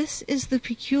 For this is the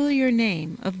peculiar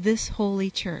name of this holy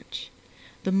church,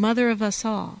 the mother of us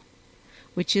all,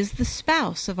 which is the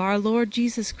spouse of our Lord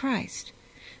Jesus Christ,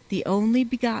 the only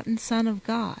begotten Son of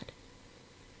God.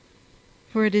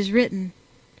 For it is written,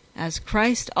 As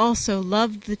Christ also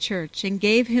loved the church and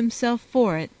gave himself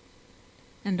for it,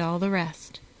 and all the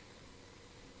rest.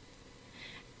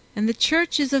 And the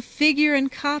church is a figure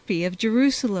and copy of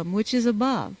Jerusalem which is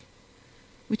above,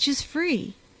 which is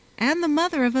free, and the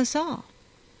mother of us all,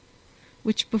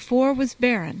 which before was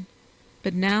barren,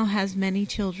 but now has many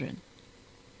children.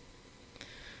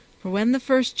 For when the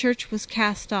first church was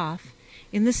cast off,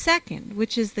 in the second,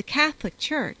 which is the Catholic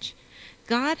Church,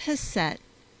 God has set,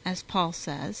 as Paul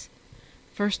says,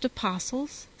 first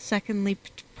apostles, secondly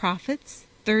prophets,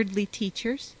 thirdly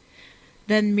teachers,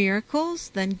 then miracles,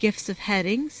 then gifts of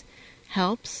headings,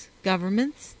 helps,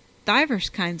 governments, divers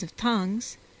kinds of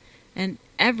tongues, and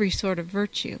every sort of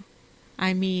virtue,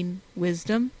 I mean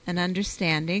wisdom and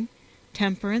understanding,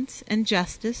 temperance and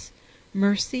justice,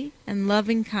 mercy and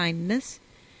loving kindness,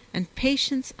 and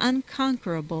patience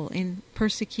unconquerable in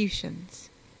persecutions.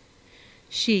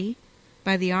 She,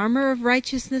 by the armor of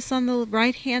righteousness on the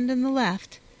right hand and the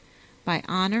left, by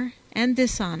honor and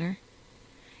dishonor,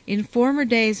 in former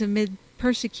days amid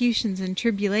persecutions and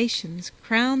tribulations,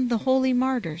 crowned the holy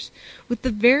martyrs with the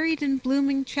varied and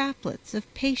blooming chaplets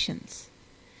of patience.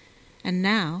 And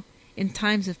now, in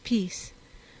times of peace,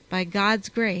 by God's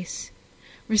grace,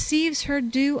 receives her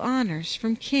due honors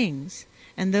from kings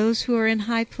and those who are in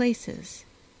high places,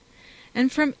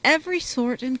 and from every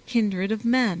sort and kindred of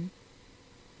men.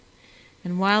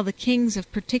 And while the kings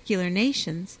of particular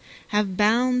nations have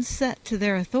bounds set to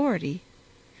their authority,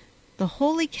 the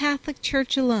Holy Catholic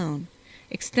Church alone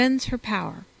extends her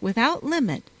power without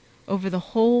limit over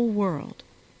the whole world.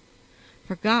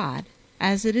 For God,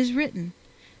 as it is written,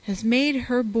 has made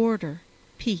her border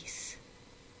peace.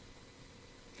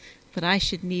 But I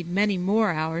should need many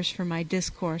more hours for my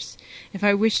discourse if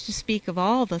I wished to speak of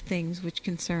all the things which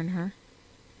concern her.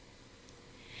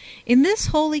 In this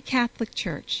Holy Catholic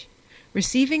Church,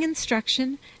 receiving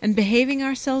instruction and behaving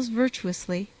ourselves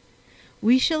virtuously,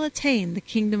 we shall attain the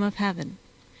kingdom of heaven,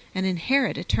 and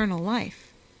inherit eternal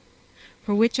life,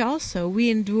 for which also we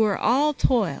endure all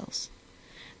toils,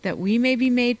 that we may be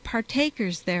made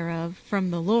partakers thereof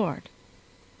from the Lord.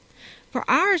 For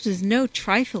ours is no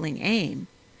trifling aim,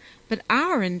 but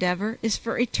our endeavor is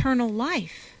for eternal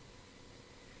life.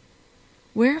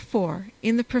 Wherefore,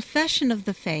 in the profession of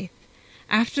the faith,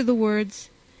 after the words,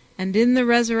 and in the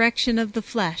resurrection of the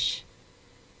flesh,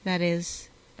 that is,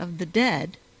 of the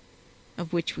dead,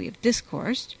 of which we have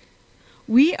discoursed,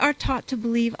 we are taught to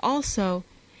believe also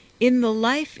in the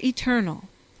life eternal,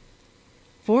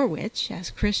 for which,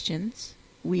 as Christians,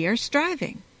 we are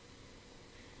striving.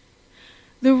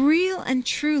 The real and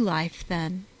true life,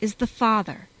 then, is the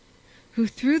Father, who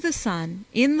through the Son,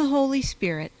 in the Holy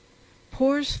Spirit,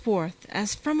 pours forth,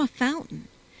 as from a fountain,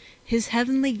 his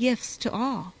heavenly gifts to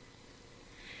all.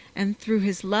 And through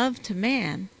his love to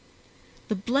man,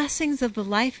 the blessings of the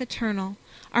life eternal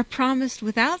are promised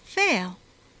without fail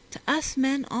to us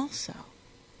men also.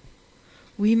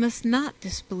 We must not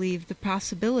disbelieve the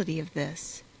possibility of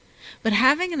this, but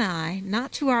having an eye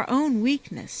not to our own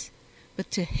weakness,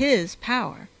 but to his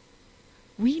power,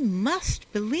 we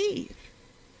must believe.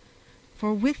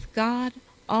 For with God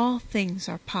all things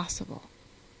are possible.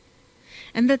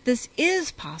 And that this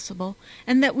is possible,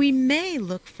 and that we may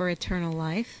look for eternal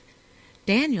life,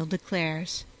 Daniel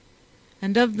declares,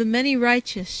 And of the many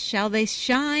righteous shall they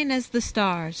shine as the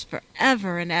stars for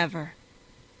ever and ever.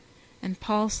 And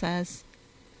Paul says,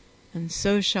 And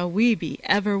so shall we be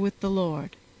ever with the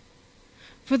Lord.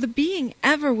 For the being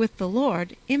ever with the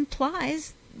Lord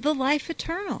implies the life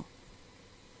eternal.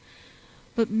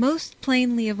 But most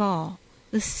plainly of all,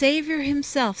 the Savior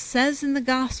himself says in the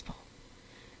Gospel,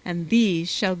 And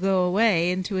these shall go away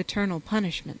into eternal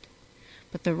punishment,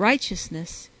 but the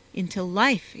righteousness into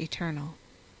life eternal.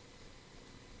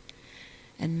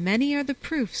 And many are the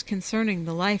proofs concerning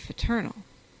the life eternal.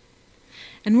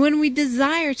 And when we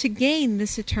desire to gain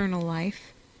this eternal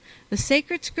life, the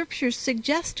sacred Scriptures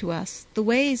suggest to us the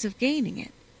ways of gaining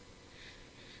it,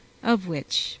 of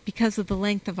which, because of the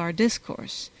length of our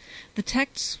discourse, the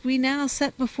texts we now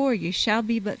set before you shall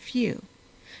be but few,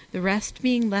 the rest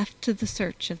being left to the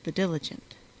search of the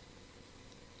diligent.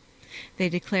 They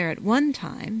declare at one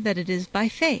time that it is by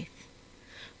faith,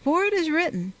 for it is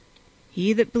written,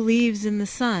 He that believes in the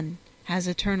Son has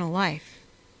eternal life.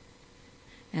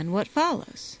 And what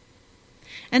follows?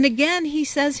 And again he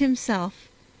says himself,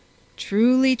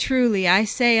 Truly, truly, I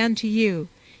say unto you,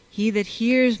 he that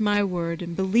hears my word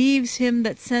and believes him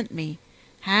that sent me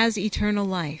has eternal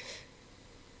life.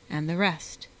 And the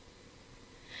rest.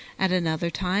 At another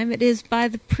time it is by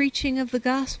the preaching of the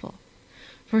gospel,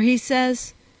 For he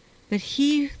says, that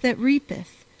he that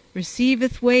reapeth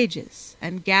receiveth wages,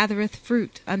 and gathereth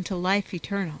fruit unto life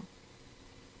eternal.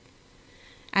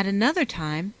 At another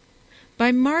time,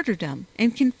 by martyrdom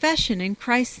and confession in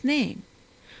Christ's name.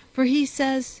 For he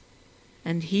says,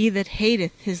 and he that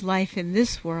hateth his life in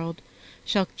this world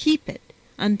shall keep it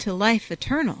unto life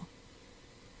eternal.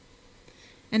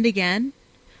 And again,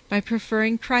 by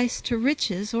preferring Christ to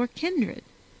riches or kindred.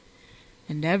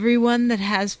 And every one that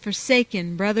has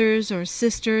forsaken brothers or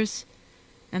sisters,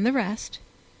 and the rest,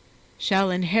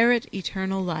 shall inherit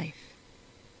eternal life.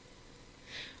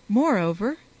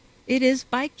 Moreover, it is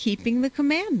by keeping the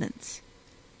commandments.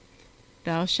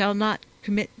 Thou shalt not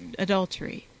commit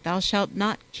adultery, thou shalt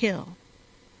not kill,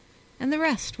 and the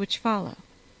rest which follow.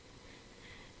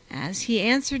 As he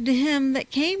answered to him that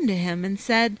came to him, and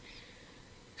said,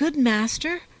 Good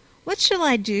Master, what shall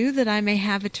I do that I may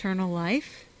have eternal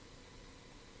life?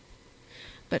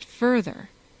 But further,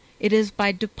 it is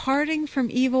by departing from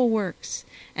evil works,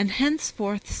 and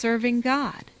henceforth serving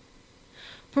God.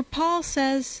 For Paul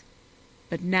says,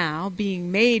 But now,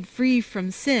 being made free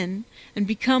from sin, and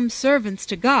become servants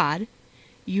to God,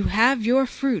 you have your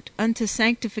fruit unto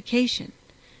sanctification,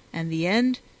 and the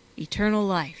end eternal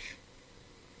life.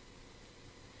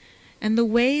 And the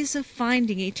ways of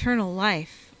finding eternal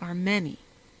life are many,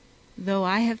 though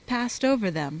I have passed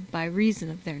over them by reason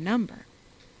of their number.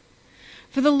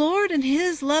 For the Lord in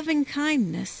his loving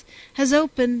kindness has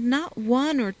opened not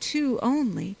one or two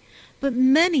only, but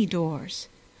many doors,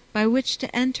 by which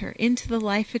to enter into the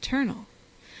life eternal,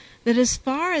 that as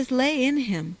far as lay in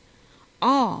him,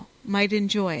 all might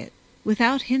enjoy it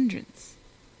without hindrance.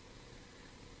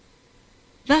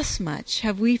 Thus much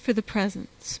have we for the present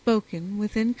spoken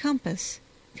within compass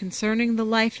concerning the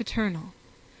life eternal,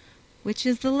 which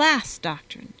is the last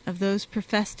doctrine of those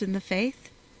professed in the faith,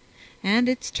 and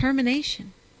its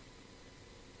termination.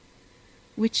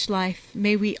 Which life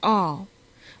may we all,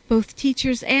 both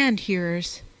teachers and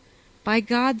hearers, by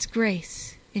God's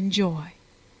grace enjoy.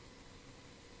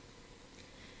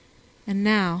 And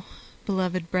now,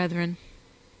 beloved brethren,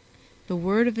 the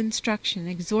word of instruction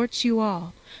exhorts you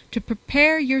all to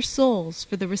prepare your souls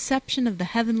for the reception of the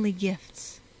heavenly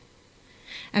gifts.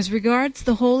 As regards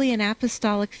the holy and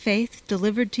apostolic faith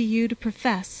delivered to you to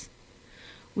profess,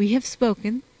 we have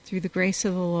spoken, through the grace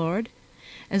of the Lord,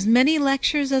 as many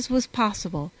lectures as was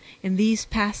possible in these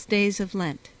past days of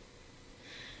Lent.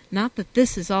 Not that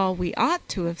this is all we ought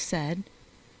to have said,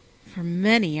 for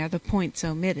many are the points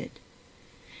omitted,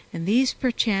 and these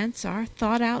perchance are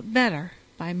thought out better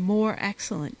by more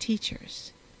excellent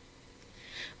teachers.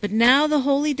 But now the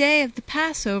holy day of the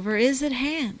Passover is at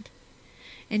hand,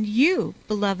 and you,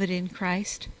 beloved in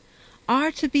Christ,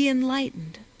 are to be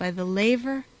enlightened by the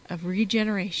laver of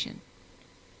regeneration.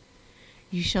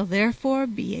 You shall therefore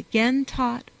be again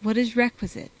taught what is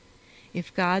requisite,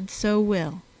 if God so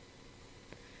will.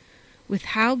 With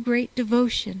how great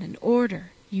devotion and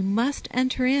order you must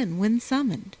enter in when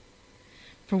summoned,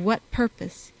 for what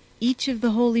purpose each of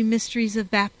the holy mysteries of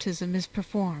baptism is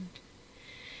performed,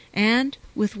 and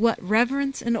with what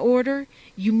reverence and order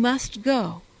you must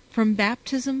go from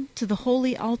baptism to the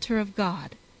holy altar of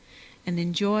God, and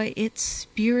enjoy its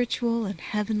spiritual and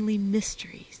heavenly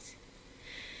mysteries,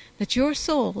 that your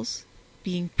souls,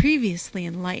 being previously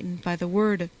enlightened by the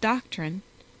word of doctrine,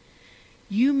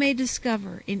 you may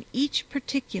discover in each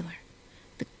particular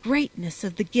the greatness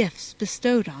of the gifts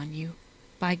bestowed on you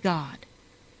by God.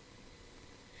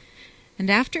 And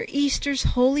after Easter's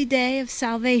holy day of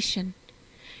salvation,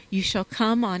 you shall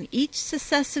come on each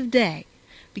successive day,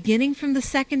 beginning from the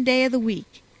second day of the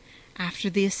week,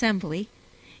 after the assembly,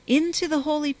 into the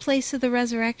holy place of the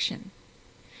resurrection.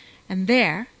 And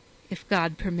there, if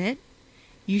God permit,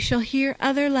 you shall hear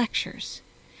other lectures,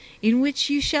 in which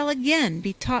you shall again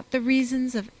be taught the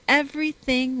reasons of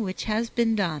everything which has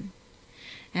been done,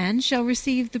 and shall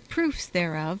receive the proofs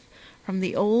thereof from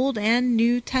the Old and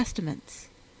New Testaments.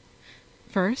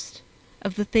 First,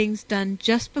 of the things done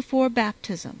just before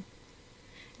baptism.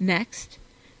 Next,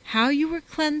 how you were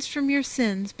cleansed from your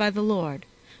sins by the Lord,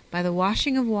 by the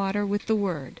washing of water with the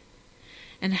word,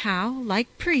 and how,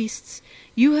 like priests,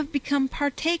 you have become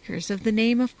partakers of the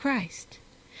name of Christ,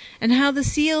 and how the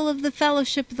seal of the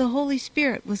fellowship of the Holy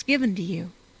Spirit was given to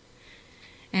you.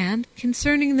 And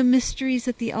concerning the mysteries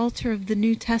at the altar of the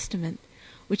New Testament,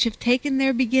 which have taken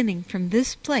their beginning from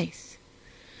this place,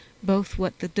 both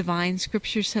what the divine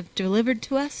Scriptures have delivered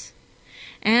to us,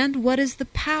 and what is the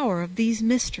power of these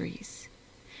mysteries,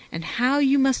 and how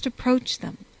you must approach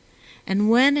them, and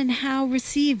when and how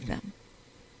receive them.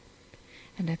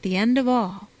 And at the end of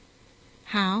all,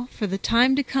 how, for the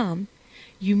time to come,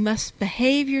 You must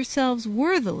behave yourselves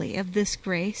worthily of this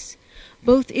grace,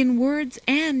 both in words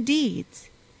and deeds,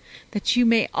 that you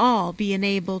may all be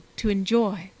enabled to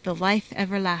enjoy the life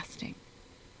everlasting.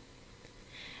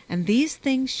 And these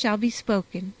things shall be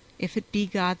spoken, if it be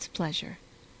God's pleasure.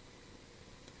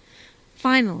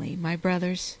 Finally, my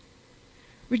brothers,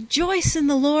 rejoice in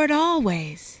the Lord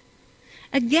always.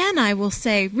 Again I will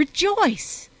say,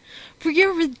 rejoice, for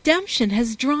your redemption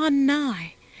has drawn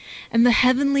nigh, and the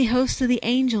heavenly host of the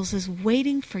angels is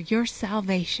waiting for your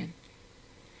salvation.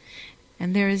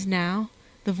 And there is now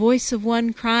the voice of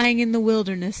one crying in the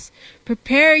wilderness,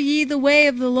 Prepare ye the way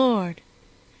of the Lord.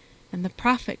 And the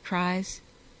prophet cries,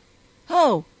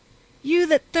 Ho, you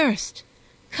that thirst,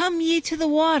 come ye to the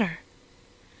water.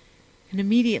 And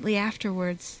immediately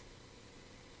afterwards,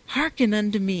 Hearken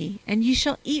unto me, and ye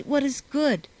shall eat what is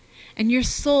good, and your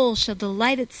soul shall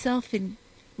delight itself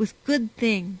with good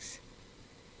things.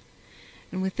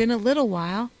 And within a little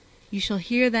while you shall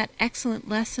hear that excellent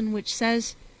lesson which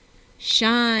says,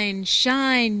 Shine,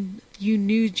 shine, you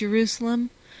new Jerusalem,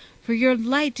 for your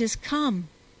light is come.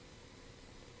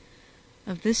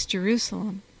 Of this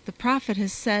Jerusalem the prophet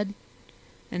has said,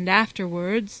 And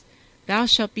afterwards thou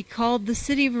shalt be called the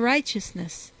city of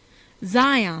righteousness,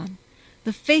 Zion,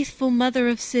 the faithful mother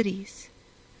of cities,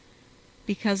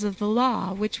 because of the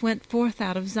law which went forth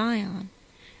out of Zion,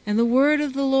 and the word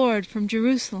of the Lord from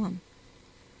Jerusalem,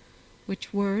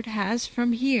 which word has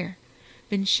from here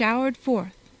been showered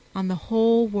forth on the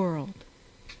whole world.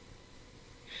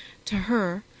 To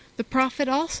her the prophet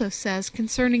also says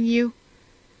concerning you,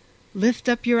 Lift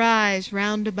up your eyes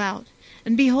round about,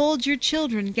 and behold your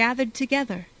children gathered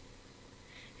together.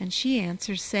 And she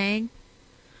answers, saying,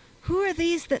 Who are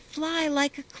these that fly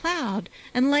like a cloud,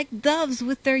 and like doves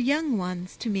with their young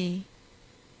ones to me?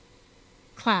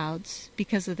 Clouds,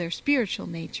 because of their spiritual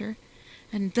nature,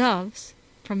 and doves,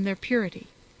 from their purity.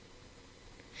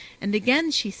 And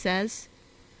again she says,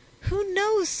 Who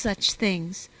knows such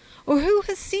things, or who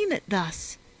has seen it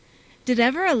thus? Did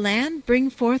ever a land bring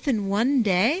forth in one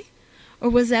day, or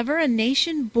was ever a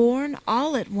nation born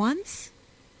all at once?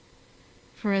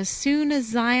 For as soon as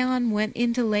Zion went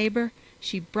into labor,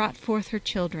 she brought forth her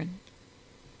children.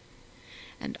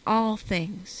 And all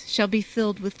things shall be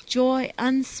filled with joy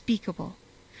unspeakable,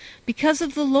 because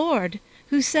of the Lord,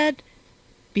 who said,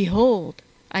 Behold,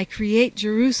 I create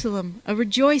Jerusalem a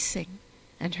rejoicing,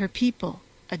 and her people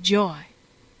a joy.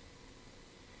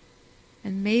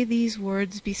 And may these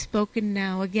words be spoken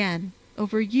now again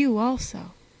over you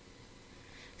also.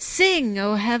 Sing,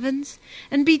 O heavens,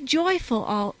 and be joyful,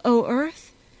 all, O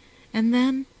earth. And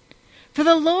then, For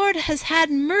the Lord has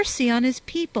had mercy on his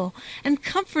people, and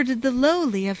comforted the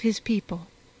lowly of his people.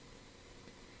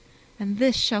 And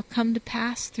this shall come to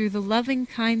pass through the loving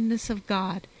kindness of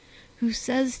God, who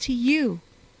says to you,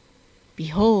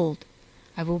 Behold,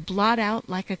 I will blot out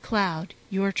like a cloud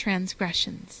your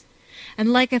transgressions,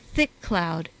 and like a thick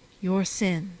cloud your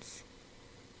sins.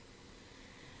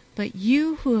 But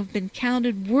you who have been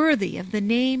counted worthy of the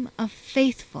name of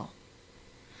faithful,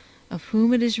 of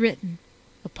whom it is written,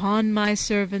 Upon my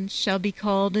servants shall be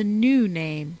called a new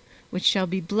name, which shall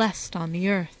be blessed on the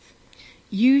earth.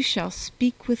 You shall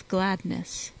speak with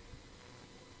gladness.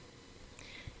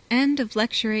 End of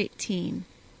Lecture 18.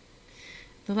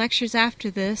 The lectures after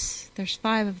this, there's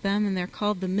 5 of them, and they're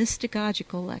called the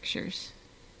Mystagogical Lectures.